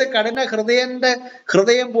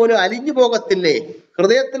പോലും അലിഞ്ഞു പോകത്തില്ലേ?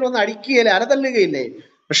 ഹൃദയത്തിൽ വന്ന് അടിക്കുകയില്ലേ, അരതല്ലുകയില്ലേ?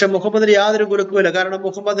 പക്ഷെ മുഹമ്മദിന് യാതൊരു കുലുക്കുമില്ല. കാരണം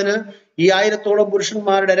മുഹമ്മദിന് ഈ 1000-ഓളം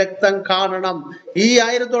പുരുഷന്മാരുടെ രക്തം കാണണം, ഈ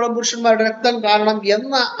 1000-ഓളം പുരുഷന്മാരുടെ രക്തം കാണണം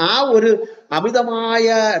എന്ന ആ ഒരു അമിതമായ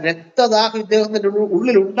രക്തദാഹം ഇദ്ദേഹത്തിന്റെ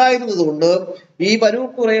ഉള്ളിൽ ഉണ്ടായിരുന്നത് കൊണ്ട് ഈ ബനൂ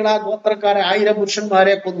ഖുറൈള ഗോത്രക്കാരെ 1000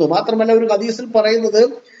 പുരുഷന്മാരെ കൊന്നു. മാത്രമല്ല ഒരു ഹദീസിൽ പറയുന്നത്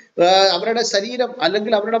അവരുടെ ശരീരം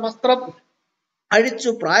അല്ലെങ്കിൽ അവരുടെ വസ്ത്രം അഴിച്ചു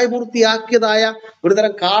പ്രായപൂർത്തിയാക്കിയതായ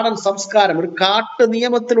ഒരുതരം കാടൻ സംസ്കാരം, ഒരു കാട്ട്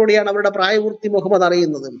നിയമത്തിലൂടെയാണ് അവരുടെ പ്രായപൂർത്തി മുഹമ്മദ്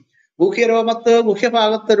അറിയുന്നത്.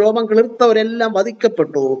 ഗുഹ്യഭാഗത്ത് രോമം കിളിർത്തവരെല്ലാം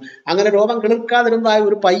വധിക്കപ്പെട്ടു. അങ്ങനെ രോമം കിളിർക്കാതിരുന്നതായ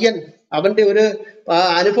ഒരു പയ്യൻ, അവന്റെ ഒരു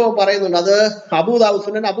അനുഭവം പറയുന്നുണ്ട്. അത്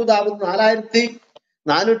സുനൻ അബൂദാവൂദ്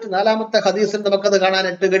 4404 ഹദീസിൽ നമുക്കത്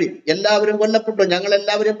കാണാനായിട്ട് കഴിയും. എല്ലാവരും കൊല്ലപ്പെട്ടു, ഞങ്ങൾ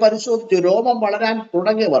എല്ലാവരും പരിശോധിച്ചു, രോമം വളരാൻ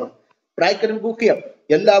തുടങ്ങിയവർ ബ്രാക്കറ്റിൽ ഗുഹ്യം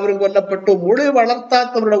എല്ലാവരും കൊല്ലപ്പെട്ടു. മുളി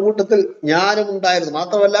വളർത്താത്തവരുടെ കൂട്ടത്തിൽ ഞാനും ഉണ്ടായിരുന്നു.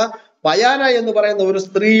 മാത്രമല്ല ബയാന എന്ന് പറയുന്ന ഒരു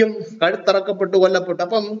സ്ത്രീയും കഴുത്തറക്കപ്പെട്ടു കൊല്ലപ്പെട്ടു.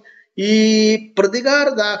 അപ്പം ഈ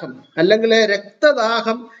പ്രതികാരദാഹം അല്ലെങ്കിൽ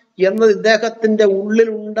രക്തദാഹം എന്നത് ഇദ്ദേഹത്തിന്റെ ഉള്ളിൽ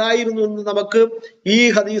ഉണ്ടായിരുന്നു എന്ന് നമുക്ക് ഈ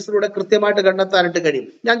ഹദീസിലൂടെ കൃത്യമായിട്ട് കണ്ടെത്താനായിട്ട് കഴിയും.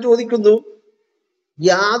 ഞാൻ ചോദിക്കുന്നു,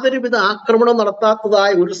 യാതൊരുവിധ ആക്രമണം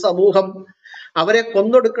നടത്താത്തതായ ഒരു സമൂഹം അവരെ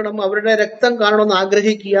കൊന്നൊടുക്കണം, അവരുടെ രക്തം കാണണമെന്ന്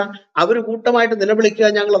ആഗ്രഹിക്കുക, അവർ കൂട്ടമായിട്ട് നിലവിളിക്കുക,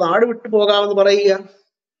 ഞങ്ങൾ നാട് വിട്ടു പോകാമെന്ന് പറയുക,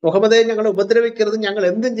 മുഹമ്മദെ ഞങ്ങളെ ഉപദ്രവിക്കരുത്, ഞങ്ങൾ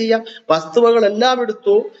എന്തും ചെയ്യാം, വസ്തുവകളെല്ലാം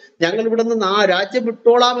എടുത്തു, ഞങ്ങൾ ഇവിടെ നിന്ന് രാജ്യം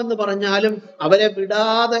വിട്ടോളാം എന്ന് പറഞ്ഞാലും അവരെ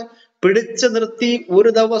വിടാതെ പിടിച്ചു നിർത്തി ഒരു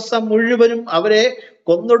ദിവസം മുഴുവനും അവരെ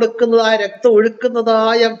കൊന്നൊടുക്കുന്നതായ, രക്തം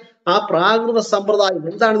ഒഴുക്കുന്നതായ ആ പ്രാകൃത സമ്പ്രദായം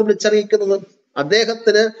എന്താണ് ഇത് വിളിച്ചറിയിക്കുന്നത്?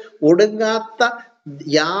 അദ്ദേഹത്തിന് ഒടുങ്ങാത്ത,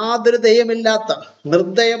 യാതൊരു ദയമില്ലാത്ത,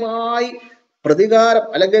 നിർദ്ദയമായി പ്രതികാരം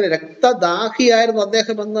അല്ലെങ്കിൽ രക്തദാഹിയായിരുന്നു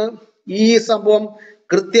അദ്ദേഹം എന്ന് ഈ സംഭവം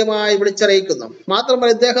കൃത്യമായി വിളിച്ചറിയിക്കുന്നു.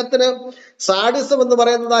 മാത്രമല്ല, ഇദ്ദേഹത്തിന് സാഡിസം എന്ന്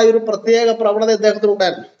പറയുന്നതായ ഒരു പ്രത്യേക പ്രവണത ഇദ്ദേഹത്തിന്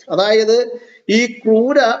ഉണ്ടായിരുന്നു. അതായത് ഈ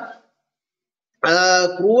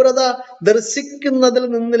ക്രൂരത ദർശിക്കുന്നതിൽ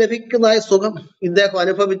നിന്ന് ലഭിക്കുന്നതായ സുഖം ഇദ്ദേഹം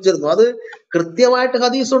അനുഭവിച്ചിരുന്നു. അത് കൃത്യമായിട്ട്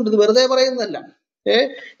ഹദീസുണ്ട്, ഇത് വെറുതെ പറയുന്നതല്ല.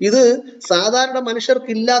 ഇത് സാധാരണ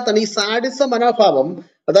മനുഷ്യർക്ക് ഇല്ലാത്ത ഈ സാഡിസ മനോഭാവം,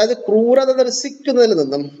 അതായത് ക്രൂരത ദർശിക്കുന്നതിൽ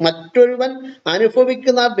നിന്നും മറ്റൊരുവൻ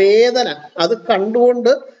അനുഭവിക്കുന്ന വേദന അത്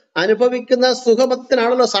കണ്ടുകൊണ്ട് അനുഭവിക്കുന്ന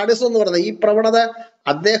സുഖമത്തിനാണല്ലോ സാഡിസം എന്ന് പറയുന്നത്. ഈ പ്രവണത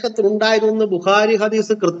അദ്ദേഹത്തിനുണ്ടായിരുന്നു. ബുഖാരി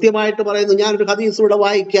ഹദീസ് കൃത്യമായിട്ട് പറയുന്നു. ഞാനൊരു ഹദീസ് ഇവിടെ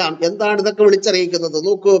വായിക്കാം, എന്താണ് ഇതൊക്കെ വിളിച്ചറിയിക്കുന്നത്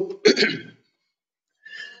നോക്കൂ.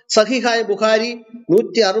 സഹിഹായ ബുഖാരി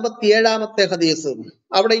 167 ഹദീസ്.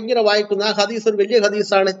 അവിടെ ഇങ്ങനെ വായിക്കുന്നു. ആ ഹദീസ് ഒരു വലിയ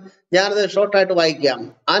ഹദീസാണ്, ഞാനത് ഷോർട്ടായിട്ട് വായിക്കാം.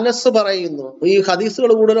 അനസ് പറയുന്നു, ഈ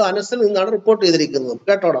ഹദീസുകൾ കൂടുതലും അനസിൽ നിന്നാണ് റിപ്പോർട്ട് ചെയ്തിരിക്കുന്നത്,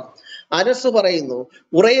 കേട്ടോടാം. അനസ് പറയുന്നു,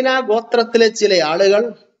 ഉറൈന ഗോത്രത്തിലെ ചില ആളുകൾ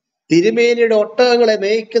തിരുമേനിയുടെ ഒട്ടകങ്ങളെ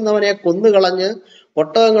മേയ്ക്കുന്നവനെ കൊന്നുകളഞ്ഞ്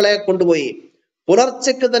ഒട്ടകങ്ങളെ കൊണ്ടുപോയി.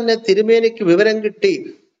 പുലർച്ചയ്ക്ക് തന്നെ തിരുമേനിക്ക് വിവരം കിട്ടി.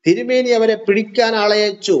 തിരുമേനി അവരെ പിടിക്കാൻ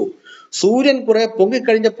ആളയച്ചു. സൂര്യൻ കുറെ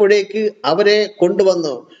പൊങ്ങിക്കഴിഞ്ഞപ്പോഴേക്ക് അവരെ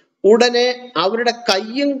കൊണ്ടുവന്നു. ഉടനെ അവരുടെ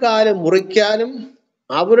കയ്യും കാലും മുറിക്കാനും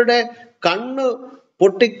അവരുടെ കണ്ണ്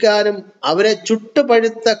പൊട്ടിക്കാനും അവരെ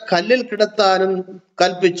ചുട്ടുപഴുത്ത കല്ലിൽ കിടത്താനും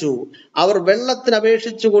കൽപ്പിച്ചു. അവർ വെള്ളത്തിന്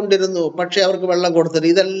അപേക്ഷിച്ചു കൊണ്ടിരുന്നു, പക്ഷെ അവർക്ക് വെള്ളം കൊടുത്തില്ല.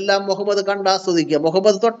 ഇതെല്ലാം മുഹമ്മദ് കണ്ടാസ്വദിക്കുക.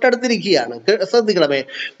 മുഹമ്മദ് തൊട്ടടുത്തിരിക്കുകയാണ്. ശ്രദ്ധിക്കണമേ,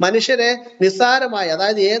 മനുഷ്യരെ നിസ്സാരമായി,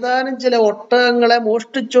 അതായത് ഏതാനും ചില ഒട്ടകങ്ങളെ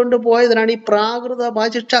മോഷ്ടിച്ചുകൊണ്ട് പോയതിനാണ് ഈ പ്രാകൃതമായ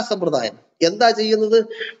ശിക്ഷാ സമ്പ്രദായം. എന്താ ചെയ്യുന്നത്?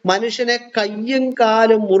 മനുഷ്യനെ കയ്യും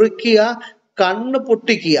കാലും മുറിക്കുക, കണ്ണ്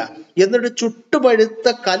പൊട്ടിക്കുക, എന്നിട്ട് ചുട്ടുപഴുത്ത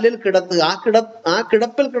കല്ലിൽ കിടത്തുക. ആ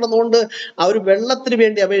കിടപ്പിൽ കിടന്നുകൊണ്ട് അവർ വെള്ളത്തിന്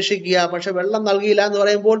വേണ്ടി അപേക്ഷിക്കുക, പക്ഷെ വെള്ളം നൽകിയില്ല എന്ന്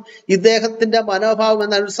പറയുമ്പോൾ ഇദ്ദേഹത്തിന്റെ മനോഭാവം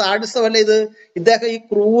എന്നാൽ ഒരു സാഡിസമല്ല ഇത്. ഇദ്ദേഹം ഈ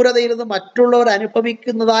ക്രൂരതയിൽ നിന്ന് മറ്റുള്ളവർ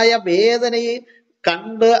അനുഭവിക്കുന്നതായ വേദനയെ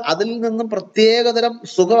കണ്ട് അതിൽ നിന്നും പ്രത്യേകതരം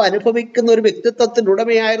സുഖം അനുഭവിക്കുന്ന ഒരു വ്യക്തിത്വത്തിന്റെ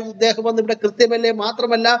ഉടമയായിരുന്നു ഇദ്ദേഹം എന്ന് ഇവിടെ കൃത്യമല്ലേ.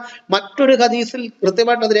 മാത്രമല്ല, മറ്റൊരു ഹദീസിൽ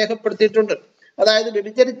കൃത്യമായിട്ട് അത് രേഖപ്പെടുത്തിയിട്ടുണ്ട്. അതായത്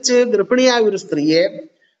വ്യഭിചരിച്ച് ഗർഭിണിയായ ഒരു സ്ത്രീയെ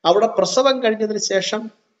അവിടെ പ്രസവം കഴിഞ്ഞതിന് ശേഷം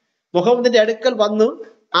മുഹമ്മദിന്റെ അടുക്കൽ വന്നു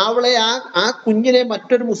അവളെ ആ കുഞ്ഞിനെ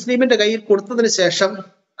മറ്റൊരു മുസ്ലിമിന്റെ കയ്യിൽ കൊടുത്തതിന് ശേഷം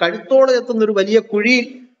കഴുത്തോളം എത്തുന്ന ഒരു വലിയ കുഴിയിൽ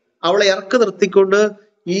അവളെ ഇറക്കി നിർത്തിക്കൊണ്ട്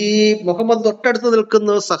ഈ മുഹമ്മദ് തൊട്ടടുത്ത്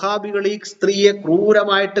നിൽക്കുന്ന സഹാബികൾ ഈ സ്ത്രീയെ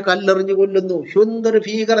ക്രൂരമായിട്ട് കല്ലെറിഞ്ഞു കൊല്ലുന്നു. എന്തൊരു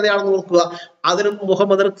ഭീകരതയാണെന്ന് നോക്കുക. അതിനും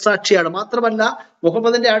മുഹമ്മദ് സാക്ഷിയാണ്. മാത്രമല്ല,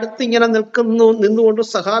 മുഹമ്മദിന്റെ അടുത്ത് ഇങ്ങനെ നിന്നുകൊണ്ട്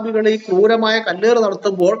സഹാബികൾ ഈ ക്രൂരമായ കല്ലേറ്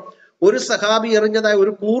നടത്തുമ്പോൾ ഒരു സഹാബി എറിഞ്ഞതായ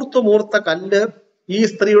ഒരു കൂർത്തുമൂർത്ത കല്ല് ഈ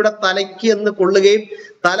സ്ത്രീയുടെ തലയ്ക്ക് എന്ന് കൊള്ളുകയും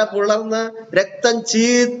തല പുളർന്ന് രക്തം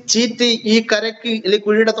ചീറ്റി ഈ കരയ്ക്ക് അല്ലെങ്കിൽ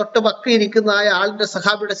കുഴിയുടെ തൊട്ട് പക്കയിരിക്കുന്ന ആളിന്റെ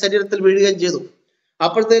സഹാബിയുടെ ശരീരത്തിൽ വീഴുകയും ചെയ്തു.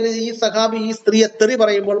 അപ്പോഴത്തേന് ഈ സഹാബി ഈ സ്ത്രീയെ തെറി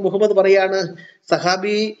പറയുമ്പോൾ മുഹമ്മദ് പറയാണ്,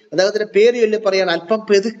 സഹാബി അദ്ദേഹത്തിന്റെ പേര് ചൊല്ലി പറയാണ്,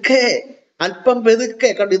 അല്പം പെതുക്കെ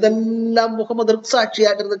കണ്ടു. ഇതെല്ലാം മുഹമ്മദ്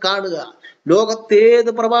ദൃക്സാക്ഷിയായിട്ടിരുന്ന് കാണുക. ലോകത്തേത്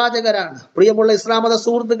പ്രവാചകരാണ്? പ്രിയമുള്ള ഇസ്ലാം മത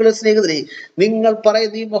സുഹൃത്തുക്കളെ, സ്നേഹിതരെ, നിങ്ങൾ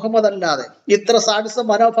പറയുന്ന ഈ മുഹമ്മദ് അല്ലാതെ ഇത്ര സാഡിസ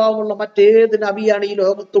മനോഭാവമുള്ള മറ്റേത് നബിയാണ് ഈ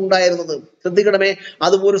ലോകത്തുണ്ടായിരുന്നത്? ശ്രദ്ധിക്കണമേ,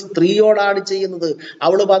 അതും ഒരു സ്ത്രീയോടാണ് ചെയ്യുന്നത്.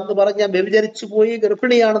 അവള് വന്ന് പറഞ്ഞ വ്യഭിചരിച്ചു പോയി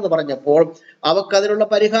ഗർഭിണിയാണെന്ന് പറഞ്ഞപ്പോൾ അവക്ക് അതിനുള്ള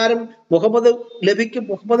പരിഹാരം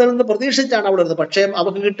മുഹമ്മദിൽ നിന്ന് പ്രതീക്ഷിച്ചാണ് അവൾ ഇരുന്നത്. പക്ഷേ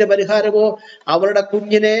അവക്ക് കിട്ടിയ പരിഹാരമോ അവളുടെ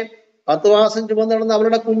കുഞ്ഞിനെ 10 മാസം ചുമന്ന് നടന്ന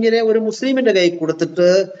അവളുടെ കുഞ്ഞിനെ ഒരു മുസ്ലിമിന്റെ കൈ കൊടുത്തിട്ട്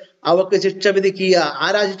അവക്ക് ശിക്ഷ വിധിക്കുക.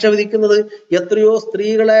 ആരാ ശിക്ഷ വിധിക്കുന്നത്? എത്രയോ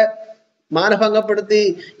സ്ത്രീകളെ മാനഭംഗപ്പെടുത്തി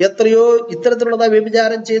എത്രയോ ഇത്തരത്തിലുള്ള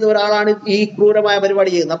വ്യഭിചാരം ചെയ്ത ഒരാളാണ് ഈ ക്രൂരമായ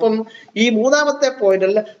പരിപാടി ചെയ്യുന്നത്. അപ്പം ഈ മൂന്നാമത്തെ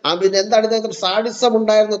പോയിന്റിൽ എന്താണ് ഇദ്ദേഹത്തിന് സാഡിസം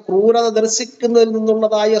ഉണ്ടായിരുന്ന ക്രൂരത ദർശിക്കുന്നതിൽ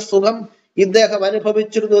നിന്നുള്ളതായ സുഖം ഇദ്ദേഹം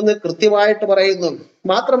അനുഭവിച്ചിരുന്നു എന്ന് കൃത്യമായിട്ട് പറയുന്നു.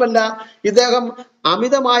 മാത്രമല്ല, ഇദ്ദേഹം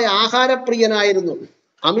അമിതമായ ആഹാരപ്രിയനായിരുന്നു.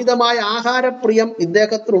 അമിതമായ ആഹാരപ്രിയം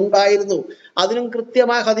ഇദ്ദേഹത്തിനുണ്ടായിരുന്നു. അതിനും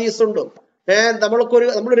കൃത്യമായ ഹദീസുണ്ട്.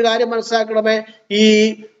 നമ്മളൊരു കാര്യം മനസ്സിലാക്കണമേ, ഈ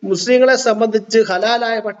മുസ്ലിങ്ങളെ സംബന്ധിച്ച്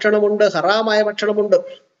ഹലാലായ ഭക്ഷണമുണ്ട്, ഹറാമായ ഭക്ഷണമുണ്ട്.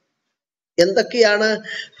 എന്തൊക്കെയാണ്?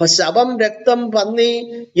 ശവം, രക്തം, പന്നി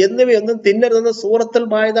എന്നിവയൊന്നും തിന്നരുതെന്ന് സൂറത്തുൽ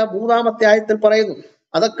മാഇദ 3-ാമത്തെ ആയത്തിൽ പറയുന്നു.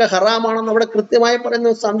 അതൊക്കെ ഹറാമാണെന്ന് അവിടെ കൃത്യമായി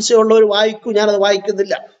പറയുന്ന സംശയമുള്ളവർ വായിക്കൂ. ഞാനത്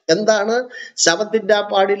വായിക്കുന്നില്ല. എന്താണ്? ശവം തിന്നാൻ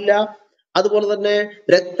പാടില്ല, അതുപോലെ തന്നെ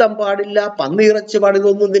രക്തം പാടില്ല, പന്നിയിറച്ചി പാടില്ല,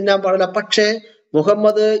 ഒന്നും തിന്നാൻ പാടില്ല. പക്ഷേ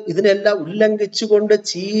മുഹമ്മദ് ഇതിനെല്ലാം ഉല്ലംഘിച്ചുകൊണ്ട്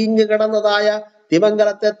ചീഞ്ഞു കിടന്നതായ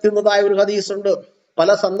തിമംഗലത്തെ തിന്നതായ ഒരു ഹദീസുണ്ട്. പല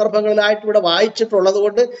സന്ദർഭങ്ങളിലായിട്ട് ഇവിടെ വായിച്ചിട്ടുള്ളത്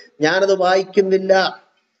കൊണ്ട് ഞാനത് വായിക്കുന്നില്ല.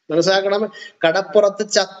 മനസ്സിലാക്കണം. കടപ്പുറത്ത്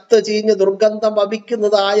ചത്ത് ചീഞ്ഞ് ദുർഗന്ധം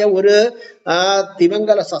വമിക്കുന്നതായ ഒരു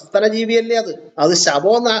തിമംഗല സസ്തന ജീവിയല്ലേ അത്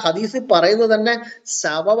ശവമെന്ന് ആ ഹദീസിൽ പറയുന്നത് തന്നെ.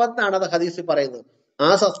 ശവമെന്നാണ് അത് ഹദീസിൽ പറയുന്നത്. ആ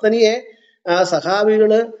സസ്തനിയെ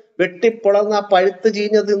സഹാബികള് വെട്ടിപ്പൊളർന്ന പഴുത്ത്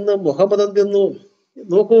ചീഞ്ഞ തിന്ന് മുഹമ്മദ് തിന്നു.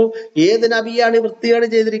 നോക്കൂ, ഏത് നബിയാണ് വൃത്തികേട്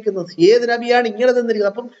ചെയ്തിരിക്കുന്നത്? ഏത് നബിയാണ് ഇങ്ങനെ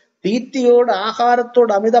തിന്നിരിക്കുന്നത്? അപ്പം തീറ്റയോട്,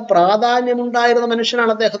 ആഹാരത്തോട് അമിത പ്രാധാന്യമുണ്ടായിരുന്ന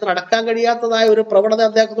മനുഷ്യനാണ്. അദ്ദേഹത്തിന് അടക്കാൻ കഴിയാത്തതായ ഒരു പ്രവണത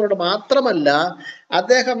അദ്ദേഹത്തിനോട്. മാത്രമല്ല,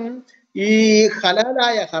 അദ്ദേഹം ഈ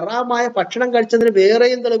ഹലാലായ ഹറാമായ ഭക്ഷണം കഴിച്ചതിന്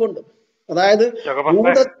വേറെയും തെളിവുണ്ട്. അതായത്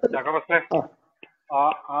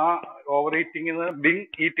over eating Bing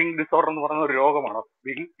eating disorder എന്ന് പറയുന്ന ഒരു രോഗമാണ്.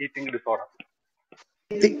 ബിങ് ഈറ്റിംഗ് ഡിസോർഡർ,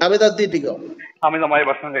 അമിത തീറ്റിക്കോ, അമിതമായ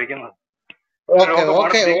ഭക്ഷണം കഴിക്കുന്നത്.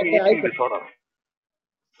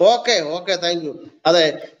 Okay thank you. അതെ,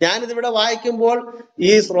 ഞാനിതിവിടെ വായിക്കുമ്പോൾ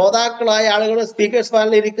ഈ ശ്രോതാക്കളായ ആളുകൾ, സ്പീക്കേഴ്സ്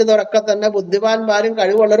പാനലിൽ ഇരിക്കുന്നവരൊക്കെ തന്നെ ബുദ്ധിമാന്മാരും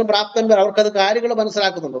കഴിവുള്ളവരും പ്രാപ്തന്മാരും, അവർക്കത് കാര്യങ്ങൾ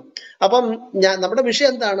മനസ്സിലാക്കുന്നുണ്ട്. അപ്പം നമ്മുടെ വിഷയം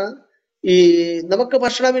എന്താണ്? ഈ നമുക്ക്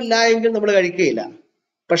ഭക്ഷണമില്ല എങ്കിൽ നമ്മൾ കഴിക്കുകയില്ല.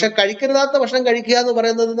 പക്ഷെ കഴിക്കരുതാത്ത ഭക്ഷണം കഴിക്കുക എന്ന്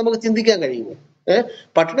പറയുന്നത് നമുക്ക് ചിന്തിക്കാൻ കഴിയുമോ?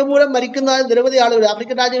 പട്ടിണി മൂലം മരിക്കുന്ന നിരവധി ആളുകൾ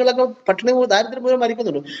ആഫ്രിക്കൻ രാജ്യങ്ങളൊക്കെ ദാരിദ്ര്യം മൂലം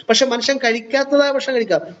മരിക്കുന്നുണ്ട്. പക്ഷെ മനുഷ്യൻ കഴിക്കാത്തതായ ഭക്ഷണം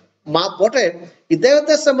കഴിക്കാം. പോട്ടെ,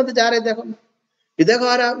 ഇദ്ദേഹത്തെ സംബന്ധിച്ച് ആരാ ഇദ്ദേഹം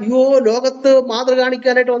ആരാ? അയ്യോ, ലോകത്ത് മാതൃ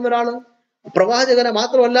കാണിക്കാനായിട്ട് വന്ന ഒരാള്, പ്രവാചകനെ.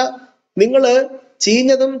 മാത്രമല്ല, നിങ്ങള്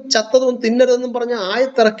ചീഞ്ഞതും ചത്തതും തിന്നരുതെന്നും പറഞ്ഞ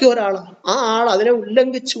ആയത്തിറക്കിയ ഒരാള്. ആ ആൾ അതിനെ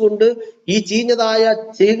ഉല്ലംഘിച്ചുകൊണ്ട് ഈ ചീഞ്ഞതായ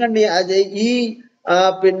ചീങ്കണ്ണി ഈ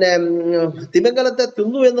തിമംഗലത്തെ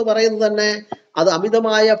തിന്നു എന്ന് പറയുന്നത് തന്നെ അത്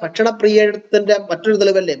അമിതമായ ഭക്ഷണപ്രിയത്തിന്റെ മറ്റൊരു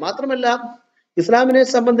തെളിവല്ലേ? മാത്രമല്ല, ഇസ്ലാമിനെ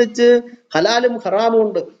സംബന്ധിച്ച് ഹലാലും ഹറാമും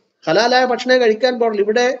ഉണ്ട്. ഹലാലായ ഭക്ഷണം കഴിക്കാൻ പാടില്ല.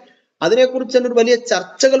 ഇവിടെ അതിനെക്കുറിച്ച് തന്നെ ഒരു വലിയ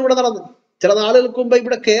ചർച്ചകൾ ഇവിടെ നടന്നു. ചില നാളുകൾക്ക് മുമ്പ്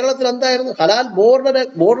ഇവിടെ കേരളത്തിൽ എന്തായിരുന്നു? ഹലാൽ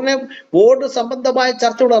ബോർഡ് സംബന്ധമായ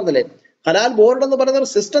ചർച്ച ഇവിടെ നടന്നില്ലേ? ഹലാൽ ബോർഡ് എന്ന് പറയുന്ന ഒരു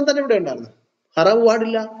സിസ്റ്റം തന്നെ ഇവിടെ ഉണ്ടായിരുന്നു. ഹറാം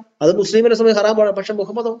പാടില്ല, അത് മുസ്ലിമിനെ സമയം ഹറാം പാടില്ല. പക്ഷെ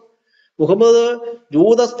മുഹമ്മദ്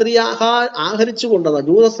ജൂത സ്ത്രീ ആഹരിച്ചു കൊണ്ടുവന്ന,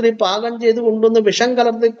 ജൂത സ്ത്രീ പാകം ചെയ്ത് കൊണ്ടുവന്ന് വിഷം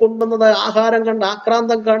കലർത്തി കൊണ്ടുവന്നത് ആഹാരം കണ്ട്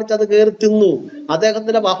ആക്രാന്തം കാണിച്ച് അത് കയറി തിന്നു.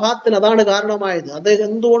 അദ്ദേഹത്തിന്റെ വഫാത്തിന് അതാണ് കാരണമായത്. അദ്ദേഹം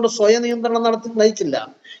എന്തുകൊണ്ട് സ്വയം നിയന്ത്രണം നയിച്ചില്ല?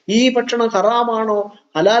 ഈ ഭക്ഷണം ഹറാമാണോ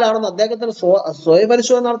ഹലാലാണെന്ന് അദ്ദേഹത്തിന്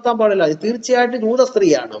സ്വയപരിശോധന നടത്താൻ പാടില്ല. തീർച്ചയായിട്ടും ജൂത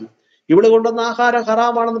സ്ത്രീയാണ്. ഇവിടെ കൊണ്ടുവന്ന ആഹാരം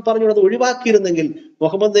ഹറാമാണെന്ന് പറഞ്ഞുകൊണ്ട് അത് ഒഴിവാക്കിയിരുന്നെങ്കിൽ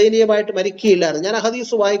മുഹമ്മദ് ദയനീയമായിട്ട് മരിക്കുകയില്ലായിരുന്നു. ഞാൻ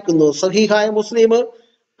ഹദീസ് വായിക്കുന്നു. സഹീഹായ മുസ്ലിം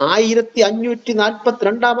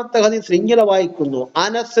 1542 ഹദീസ് ഇങ്ങനെ വായിക്കുന്നു.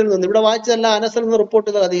 അനസിൽ നിന്ന്, ഇവിടെ വായിച്ചതല്ല, അനസിൽ നിന്ന് റിപ്പോർട്ട്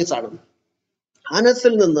ചെയ്ത ഹദീസാണ്.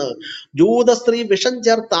 അനസിൽ നിന്ന്, ജൂത സ്ത്രീ വിഷം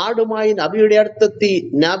ചേർത്ത് ആടുമായി നബിയുടെ അടുത്തെത്തി,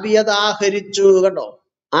 നബി അത് ആഹരിച്ചു. കണ്ടോ,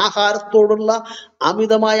 ആഹാരത്തോടുള്ള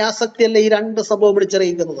അമിതമായ ആസക്തിയല്ലേ ഈ രണ്ട് സംഭവം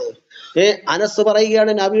വിളിച്ചറിയിക്കുന്നത്. അനസ്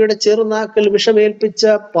പറയുകയാണ്, നബിയുടെ ചെറുനാക്കിൽ വിഷമേൽപ്പിച്ച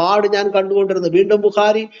പാട് ഞാൻ കണ്ടുകൊണ്ടിരുന്നു. വീണ്ടും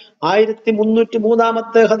ബുഖാരി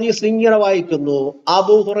 1303 ഹദീസ് ഇങ്ങനെ വായിക്കുന്നു.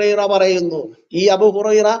 അബൂ ഹുറൈറ പറയുന്നു. ഈ അബൂ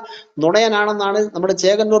ഹുറൈറ നുണയനാണെന്നാണ് നമ്മുടെ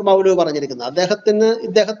ചേകന്നൂർ മൗലവി പറഞ്ഞിരിക്കുന്നത്.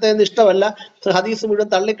 ഇദ്ദേഹത്തെ ഇഷ്ടമല്ല, ഹദീസ് മുഴുവൻ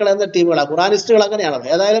തള്ളിക്കളയുന്ന ടീമുകളാണ് ഖുറാനിസ്റ്റുകൾ. അങ്ങനെയാണത്.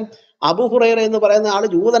 ഏതായാലും അബൂ ഹുറൈറ എന്ന് പറയുന്ന ആള്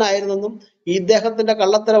ജൂതനായിരുന്നെന്നും ഇദ്ദേഹത്തിന്റെ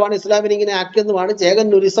കള്ളത്തരമാണ് ഇസ്ലാമിനെ ഇങ്ങനെ ആക്കിയെന്നുമാണ്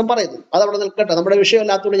ചേകന്നൂരിസം പറയുന്നത്. അതവിടെ നിൽക്കട്ടെ, നമ്മുടെ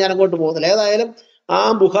വിഷയമല്ലാത്തതുകൊണ്ട് ഞാൻ അങ്ങോട്ട് പോകുന്നില്ല. ഏതായാലും ആ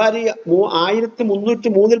ബുഖാരി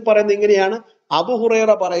 1303 പറയുന്നത് ഇങ്ങനെയാണ്. അബൂ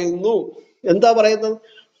ഹുറൈറ പറയുന്നു, എന്താ പറയുന്നത്?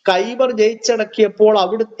 ഖൈബർ ജയിച്ചടക്കിയപ്പോൾ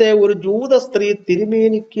അവിടുത്തെ ഒരു ജൂത സ്ത്രീ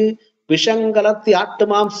തിരുമേനിക്ക് വിഷം കലർത്തി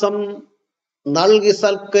ആട്ടുമാംസം നൽകി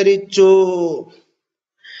സൽക്കരിച്ചു.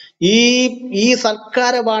 ഈ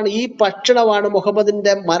സൽക്കാരമാണ്, ഈ ഭക്ഷണമാണ്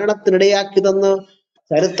മുഹമ്മദിന്റെ മരണത്തിനിടയാക്കിയതെന്ന്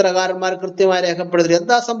ചരിത്രകാരന്മാർ കൃത്യമായി രേഖപ്പെടുത്തി.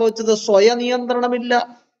 എന്താ സംഭവിച്ചത്?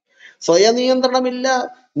 സ്വയനിയന്ത്രണമില്ല.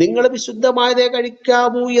 നിങ്ങൾ വിശുദ്ധമായതേ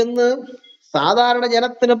കഴിക്കാവൂ എന്ന് സാധാരണ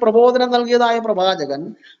ജനത്തിന് പ്രബോധനം നൽകിയതായ പ്രവാചകൻ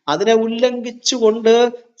അതിനെ ഉല്ലംഘിച്ചുകൊണ്ട്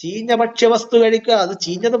ചീഞ്ഞ ഭക്ഷ്യവസ്തു കഴിക്കുക. അത്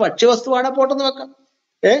ചീഞ്ഞത് ഭക്ഷ്യവസ്തുവാണ്, പോട്ടെന്ന് വെക്കാം.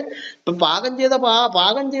 ഇപ്പൊ പാകം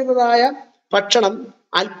ചെയ്തതായ ഭക്ഷണം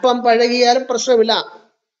അല്പം പഴകിയാലും പ്രശ്നമില്ല,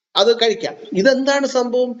 അത് കഴിക്കാം. ഇതെന്താണ്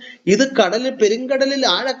സംഭവം? ഇത് പെരുങ്കടലിൽ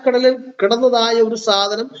ആഴക്കടലിൽ കിടന്നതായ ഒരു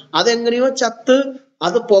സാധനം. അതെങ്ങനെയോ ചത്ത്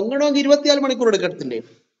അത് പൊങ്ങണമെങ്കിൽ 24 മണിക്കൂർ എടുക്കത്തില്ലേ?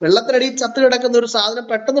 വെള്ളത്തിനടിയിൽ ചത്ത് കിടക്കുന്ന ഒരു സാധനം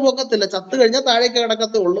പെട്ടെന്ന് പൊങ്ങത്തില്ല. ചത്ത് കഴിഞ്ഞാൽ താഴേക്ക്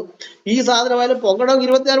കിടക്കത്തേ ഉള്ളൂ. ഈ സാധനമായാലും പൊങ്ങണമെങ്കിൽ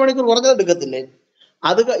 24 മണിക്കൂർ കുറഞ്ഞത് എടുക്കത്തില്ലേ?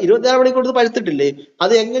 അത് 24 മണിക്കൂർ പഴുത്തിട്ടില്ലേ?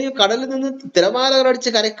 അത് എങ്ങനെയോ കടലിൽ നിന്ന് തിരമാലകൾ അടിച്ച്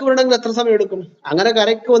കരയ്ക്ക് വരണമെങ്കിൽ എത്ര സമയം എടുക്കും? അങ്ങനെ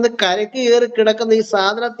കരയ്ക്ക് കയറി കിടക്കുന്ന ഈ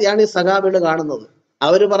സാധനത്തെയാണ് ഈ സഹാബികൾ കാണുന്നത്.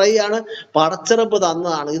 അവര് പറയുകയാണ് പടച്ചെറുപ്പ്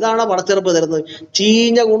തന്നതാണ്. ഇതാണ് പടച്ചെറുപ്പ് തരുന്നത്.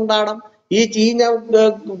 ചീഞ്ഞ കുണ്ടാടം ഈ ചീഞ്ഞ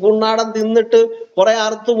കുണ്ണാടം തിന്നിട്ട് കുറെ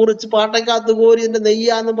അറുത്ത് മുറിച്ച് പാട്ടക്കകത്ത് കോരി ഇതിന്റെ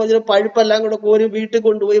നെയ്യാന്നും പറഞ്ഞ പഴുപ്പെല്ലാം കൂടെ കോരി വീട്ടിൽ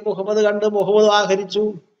കൊണ്ടുപോയി മുഹമ്മദ് കണ്ട് മുഹമ്മദ് ആഹരിച്ചു.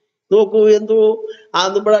 നോക്കൂ എന്തോ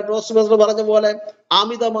നമ്മുടെ ടോസ്റ്റ് മാസ്റ്റർ പറഞ്ഞ പോലെ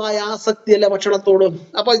അമിതമായ ആസക്തിയല്ല ഭക്ഷണത്തോട്.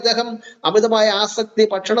 അപ്പൊ ഇദ്ദേഹം അമിതമായ ആസക്തി,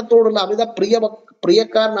 ഭക്ഷണത്തോടുള്ള അമിത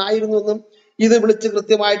പ്രിയക്കാരനായിരുന്നു എന്നും ഇത് വിളിച്ച്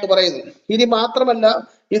കൃത്യമായിട്ട് പറയുന്നു. ഇനി മാത്രമല്ല,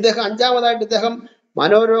 ഇദ്ദേഹം അഞ്ചാമതായിട്ട് ഇദ്ദേഹം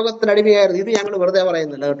മനോരോഗത്തിനടിമയായിരുന്നു. ഇത് ഞങ്ങൾ വെറുതെ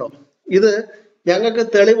പറയുന്നില്ല കേട്ടോ, ഇത് ഞങ്ങൾക്ക്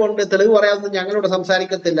തെളിവുണ്ട്. തെളിവ് പറയാമെന്ന് ഞങ്ങളോട്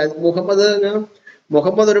സംസാരിക്കത്തില്ല.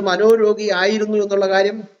 മുഹമ്മദ് ഒരു മനോരോഗി ആയിരുന്നു എന്നുള്ള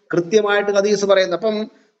കാര്യം കൃത്യമായിട്ട് ഹദീസ് പറയുന്നു. അപ്പം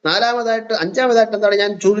അഞ്ചാമതായിട്ട് എന്താണ്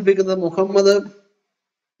ഞാൻ സൂചിപ്പിക്കുന്നത്? മുഹമ്മദ്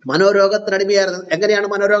മനോരോഗത്തിനടിമയായിരുന്നു. എങ്ങനെയാണ്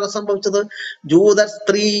മനോരോഗം സംഭവിച്ചത്? ജൂത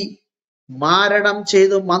സ്ത്രീ മാരണം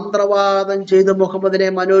ചെയ്ത് മന്ത്രവാദം ചെയ്ത് മുഹമ്മദിനെ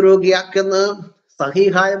മനോരോഗിയാക്കുന്ന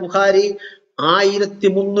സഹീഹായ ബുഖാരി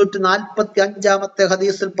 1345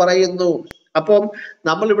 ഹദീസിൽ പറയുന്നു. അപ്പം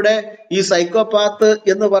നമ്മളിവിടെ ഈ സൈക്കോപാത്ത്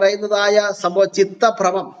എന്ന് പറയുന്നതായ സംഭവം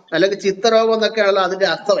ചിത്തഭ്രമം അല്ലെങ്കിൽ ചിത്തരോഗം എന്നൊക്കെയാണല്ലോ അതിന്റെ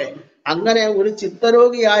അർത്ഥമേ. അങ്ങനെ ഒരു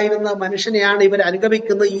ചിത്തരോഗിയായിരുന്ന മനുഷ്യനെയാണ് ഇവർ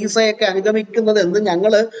അനുഗമിക്കുന്നത്, ഈസയൊക്കെ അനുഗമിക്കുന്നത് എന്ന്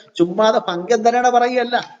ഞങ്ങള് ചുമ്മാതെ പങ്കെന്തരണ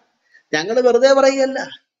പറയുകയല്ല, ഞങ്ങൾ വെറുതെ പറയുകയല്ല.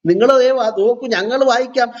 നിങ്ങൾ നോക്കൂ, ഞങ്ങൾ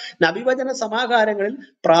വായിക്കാം നബിവചന സമാഹാരങ്ങളിൽ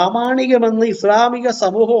പ്രാമാണികമെന്ന് ഇസ്ലാമിക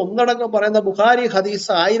സമൂഹം ഒന്നടങ്കം പറയുന്ന ബുഖാരി ഹദീസ്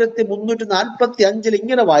 1345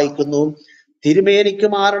 ഇങ്ങനെ വായിക്കുന്നു: തിരുമേനിക്ക്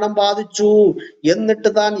മാരണം ബാധിച്ചു, എന്നിട്ട്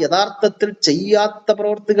താൻ യഥാർത്ഥത്തിൽ ചെയ്യാത്ത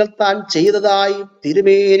പ്രവൃത്തികൾ താൻ ചെയ്തതായി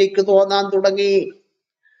തിരുമേനിക്ക് തോന്നാൻ തുടങ്ങി.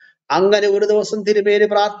 അങ്ങനെ ഒരു ദിവസം തിരുമേനി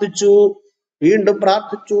പ്രാർത്ഥിച്ചു, വീണ്ടും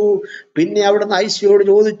പ്രാർത്ഥിച്ചു. പിന്നെ അവിടുന്ന് ഐശയോട്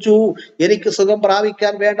ചോദിച്ചു, എനിക്ക് സുഖം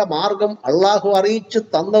പ്രാപിക്കാൻ വേണ്ട മാർഗം അള്ളാഹു അറിയിച്ചു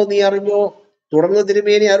തന്നത് നീ അറിഞ്ഞോ? തുടർന്ന്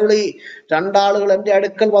തിരുമേനി അരുളി, 2 ആളുകൾ എന്റെ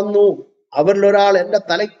അടുക്കൽ വന്നു. അവരിലൊരാൾ എന്റെ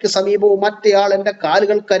തലയ്ക്ക് സമീപവും മറ്റേയാൾ എന്റെ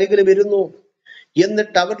കാലുകൾക്കരികിലും ഇരുന്നു.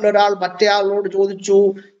 എന്നിട്ട് അവരിലൊരാൾ മറ്റേയാളോട് ചോദിച്ചു,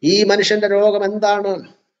 ഈ മനുഷ്യന്റെ രോഗം എന്താണ്?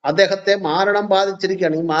 അദ്ദേഹത്തെ മാരണം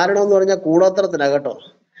ബാധിച്ചിരിക്കുകയാണ്. ഈ മാരണം എന്ന് പറഞ്ഞാൽ കൂടോത്രത്തിനാ കേട്ടോ.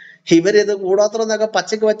 ഇവരിത് കൂടോത്രം എന്നൊക്കെ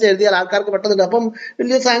പച്ചക്ക് വെച്ച് എഴുതിയാൽ ആൾക്കാർക്ക് പെട്ടെന്നില്ല. അപ്പം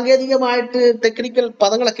വലിയ സാങ്കേതികമായിട്ട് ടെക്നിക്കൽ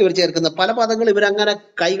പദങ്ങളൊക്കെ ഇവർ ചേർക്കുന്നത്. പല പദങ്ങൾ ഇവരങ്ങനെ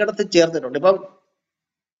കൈകടത്തി ചേർത്തിട്ടുണ്ട്. ഇപ്പം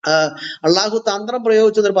അള്ളാഹു തന്ത്രം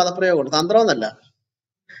പ്രയോഗിച്ചതൊരു പദപ്രയോഗമുണ്ട്. തന്ത്രം എന്നല്ല,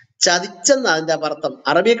 ചതിച്ചെന്ന അതിന്റെ അർത്ഥം.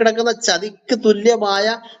 അറബി കിടക്കുന്ന ചതിക്ക് തുല്യമായ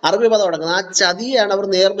അറബി പദം കിടക്കുന്നത്. ആ ചതിയാണ് അവർ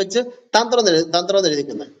നേർമിച്ച് തന്ത്രം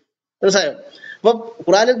എഴുതിക്കുന്നത്. മനസ്സിലായോ? അപ്പൊ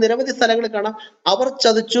ഖുറാനിൽ നിരവധി സ്ഥലങ്ങളിൽ കാണാം, അവർ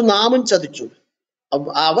ചതിച്ചു നാമും ചതിച്ചു.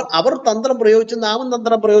 അവർ തന്ത്രം പ്രയോഗിച്ചു നാമും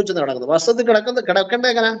തന്ത്രം പ്രയോഗിച്ചു കിടക്കുന്നത്. വസ്തുത്തിൽ കിടക്കേണ്ട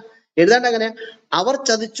എങ്ങനെ, എഴുതേണ്ട എങ്ങനെ? അവർ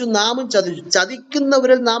ചതിച്ചു നാമും ചതിച്ചു.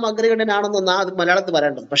 ചതിക്കുന്നവരിൽ നാം അഗ്രഗണ്യനാണെന്ന് അത് മലയാളത്തിൽ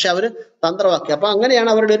പറയേണ്ടത്, പക്ഷെ അവര് തന്ത്രമാക്കി. അപ്പൊ അങ്ങനെയാണ്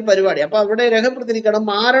അവരുടെ ഒരു പരിപാടി. അപ്പൊ അവരുടെ രേഖപ്പെടുത്തിയിരിക്കണം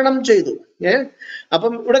മാരണം ചെയ്തു.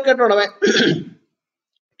 അപ്പം ഇവിടെ കേട്ടോണവേ,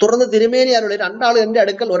 തുറന്ന് തിരുമേനി അരുളി, 2 ആൾ എന്റെ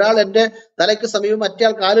അടുക്കൽ, ഒരാൾ എന്റെ തലയ്ക്ക് സമീപം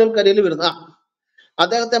മറ്റേയാൾ കാലുകൾക്കരിയിൽ വരുന്നു.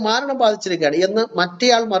 അദ്ദേഹത്തെ മാരണം ബാധിച്ചിരിക്കുകയാണ് എന്ന്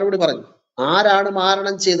മറ്റേയാൾ മറുപടി പറഞ്ഞു. ആരാണ്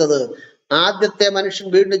മാരണം ചെയ്തത്? ആദ്യത്തെ മനുഷ്യൻ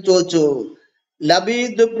വീണ്ടും ചോദിച്ചു.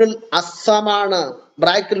 ലബീദ് ഇബ്നുൽ അസ്സമാണ്,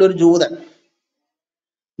 ബ്രാക്കിൽ ഒരു ജൂതൻ.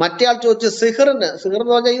 മറ്റേയാൾ ചോദിച്ചു സിഹിറിന്, സിഹിർ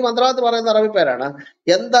എന്ന് പറഞ്ഞാൽ ഈ മന്ത്രവാദത്തിൽ പറയുന്ന അറബി പേരാണ്,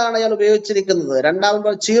 എന്താണ് അയാൾ ഉപയോഗിച്ചിരിക്കുന്നത്?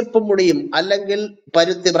 രണ്ടാമത് ചീർപ്പും മുടിയും അല്ലെങ്കിൽ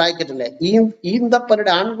പരുത്തി, ബ്രാക്കറ്റിലെ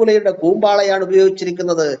ഈന്തപ്പനയുടെ ആൺകുലയുടെ കൂമ്പാളയാണ്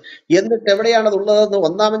ഉപയോഗിച്ചിരിക്കുന്നത്. എന്നിട്ട് എവിടെയാണത് ഉള്ളതെന്ന്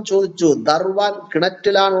ഒന്നാമൻ ചോദിച്ചു. ദർവാൻ,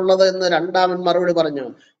 കിണറ്റിലാണുള്ളത് എന്ന് രണ്ടാമൻ മറുപടി പറഞ്ഞു.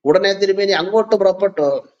 ഉടനെ തിരുമേനി അങ്ങോട്ട്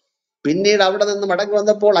പുറപ്പെട്ടു. പിന്നീട് അവിടെ നിന്ന് മടങ്ങി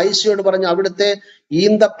വന്നപ്പോൾ ഐശയോട് പറഞ്ഞു, അവിടുത്തെ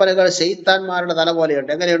ഈന്തപ്പനകൾ ശൈത്താന്മാരുടെ തല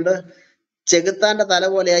പോലെയുണ്ട്. എങ്ങനെയുണ്ട്? ചെകുത്താന്റെ തല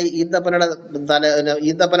പോലെയായി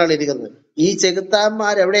ഈന്തപ്പനകൾ ഇരിക്കുന്നത്. ഈ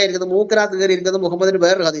ചെകുത്താന്മാർ എവിടെയായിരിക്കുന്നത്? മൂക്കിനകത്ത് കയറി ഇരിക്കുന്നത്. മുഹമ്മദിന്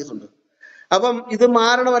വേറൊരു ഹദീസുണ്ട്. അപ്പം ഇത്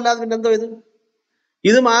മാരണമല്ലാതെ പിന്നെന്തോ ഇത്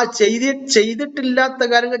ചെയ്തിട്ടില്ലാത്ത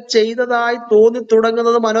കാര്യങ്ങൾ ചെയ്തതായി തോന്നി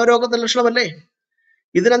തുടങ്ങുന്നത് മനോരോഗത്തിന്റെ ലക്ഷണമല്ലേ?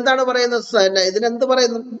 ഇതിനെന്താണ് പറയുന്നത്? ഇതിനെന്ത്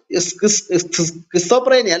പറയുന്നു?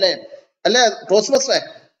 സ്കിസോപ്രേനിയ അല്ലേ? അല്ലേ ക്ലോസ്മസ്റ്റേ?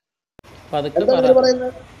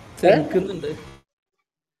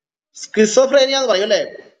 സ്കിസോഫ്രേനിയ എന്ന് പറയും അല്ലേ?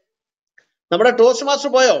 നമ്മുടെ ടോസ്റ്റ് മാസ്റ്റർ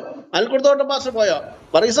പോയോ? അനിൽ കൊടുത്തോട്ടം മാസ്റ്റർ പോയോ?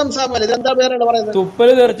 വർഗീസം സാമൽ, ഇതെന്താ പേരാണ് പറയുന്നത്?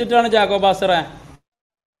 തുപ്പല് തെറിച്ചിട്ടാണ് ചാക്കോ പാസ്റ്ററെ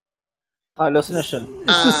ഹാലുസിനേഷൻ.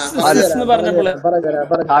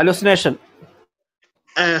 ഹാലുസിനേഷൻ.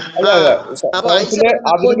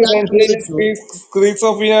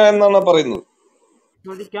 എന്നാണ് പറയുന്നത്.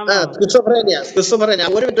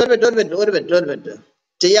 ഒരു മിനിറ്റ്.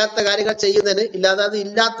 ചെയ്യാത്ത കാര്യങ്ങൾ ചെയ്യുന്നതിന് ഇല്ലാതെ അത്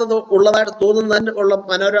ഇല്ലാത്തത് ഉള്ളതായിട്ട് തോന്നുന്നതിന് ഉള്ള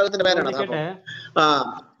മനോരോഗത്തിന്റെ പേരാണ്.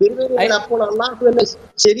 അപ്പോൾ അള്ളാഹു തന്നെ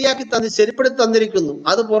ശരിയാക്കി ശരിപ്പെടുത്തി തന്നിരിക്കുന്നു.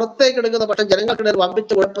 അത് പുറത്തേക്ക് എടുക്കുന്ന പക്ഷെ ജനങ്ങൾക്കിടയിൽ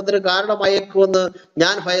വമ്പിച്ച കുഴപ്പത്തിന് കാരണമായേക്കുമെന്ന്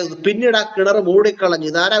ഞാൻ ഭയന്നു. പിന്നീട് ആ കിണർ മൂടിക്കളഞ്ഞു.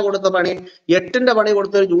 ഇതാരാ കൊടുത്ത പണി? 8ന്റെ പണി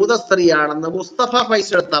കൊടുത്തൊരു ജൂത സ്ത്രീയാണെന്ന് മുസ്തഫ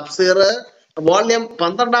ഫൈസൽ തഫ്സീർ വോള്യം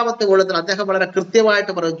 12ാമത്തെ വോള്യത്തിൽ അദ്ദേഹം വളരെ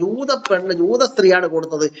കൃത്യമായിട്ട് പറയും. ജൂത സ്ത്രീയാണ്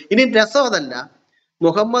കൊടുത്തത്. ഇനി രസം അതല്ല,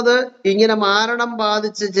 മുഹമ്മദ് ഇങ്ങനെ മാരണം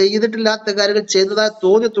ബാധിച്ച് ചെയ്തിട്ടില്ലാത്ത കാര്യങ്ങൾ ചെയ്തതായി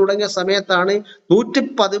തോന്നി തുടങ്ങിയ സമയത്താണ്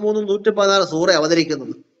 113, 114 സൂറ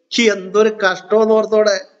അവതരിക്കുന്നത്. എന്തൊരു കഷ്ടമെന്ന്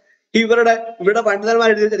ഓർത്തോടെ. ഇവിടെ പണ്ഡിതന്മാർ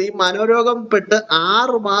എഴുതിയത് ഈ മനോരോഗം പെട്ട്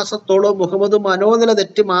 6 മാസത്തോളം മുഹമ്മദ് മനോനില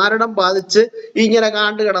തെറ്റി മാരണം ബാധിച്ച് ഇങ്ങനെ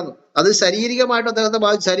കാണ്ടു കിടന്നു. അത് ശാരീരികമായിട്ട് അദ്ദേഹത്തെ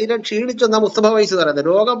ബാധിച്ചു, ശരീരം ക്ഷീണിച്ചെന്നാ മുസ്തഫ വൈസ് പറയുന്നത്.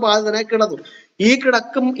 രോഗം ബാധിതനായി കിടന്നു.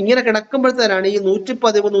 ഇങ്ങനെ കിടക്കുമ്പോഴത്തേനാണ് ഈ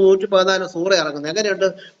 113, 114 സൂറ ഇറങ്ങുന്നത്. എങ്ങനെയുണ്ട്?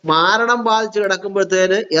 മാരണം ബാധിച്ച്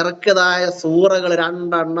കിടക്കുമ്പോഴത്തേന് ഇറക്കിയതായ സൂറകൾ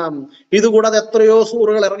 2 എണ്ണം. ഇതുകൂടാതെ എത്രയോ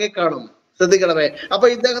സൂറകൾ ഇറങ്ങിക്കാണും. ശ്രദ്ധിക്കണമേ. അപ്പൊ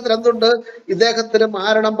ഇദ്ദേഹത്തിന് എന്തുണ്ട്? ഇദ്ദേഹത്തിന്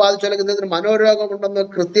മാരണം ബാധിച്ചു, അല്ലെങ്കിൽ ഇദ്ദേഹത്തിന് മനോരോഗമുണ്ടെന്ന്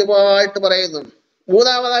കൃത്യമായിട്ട് പറയുന്നു.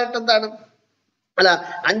 മൂന്നാമതായിട്ട് എന്താണ്?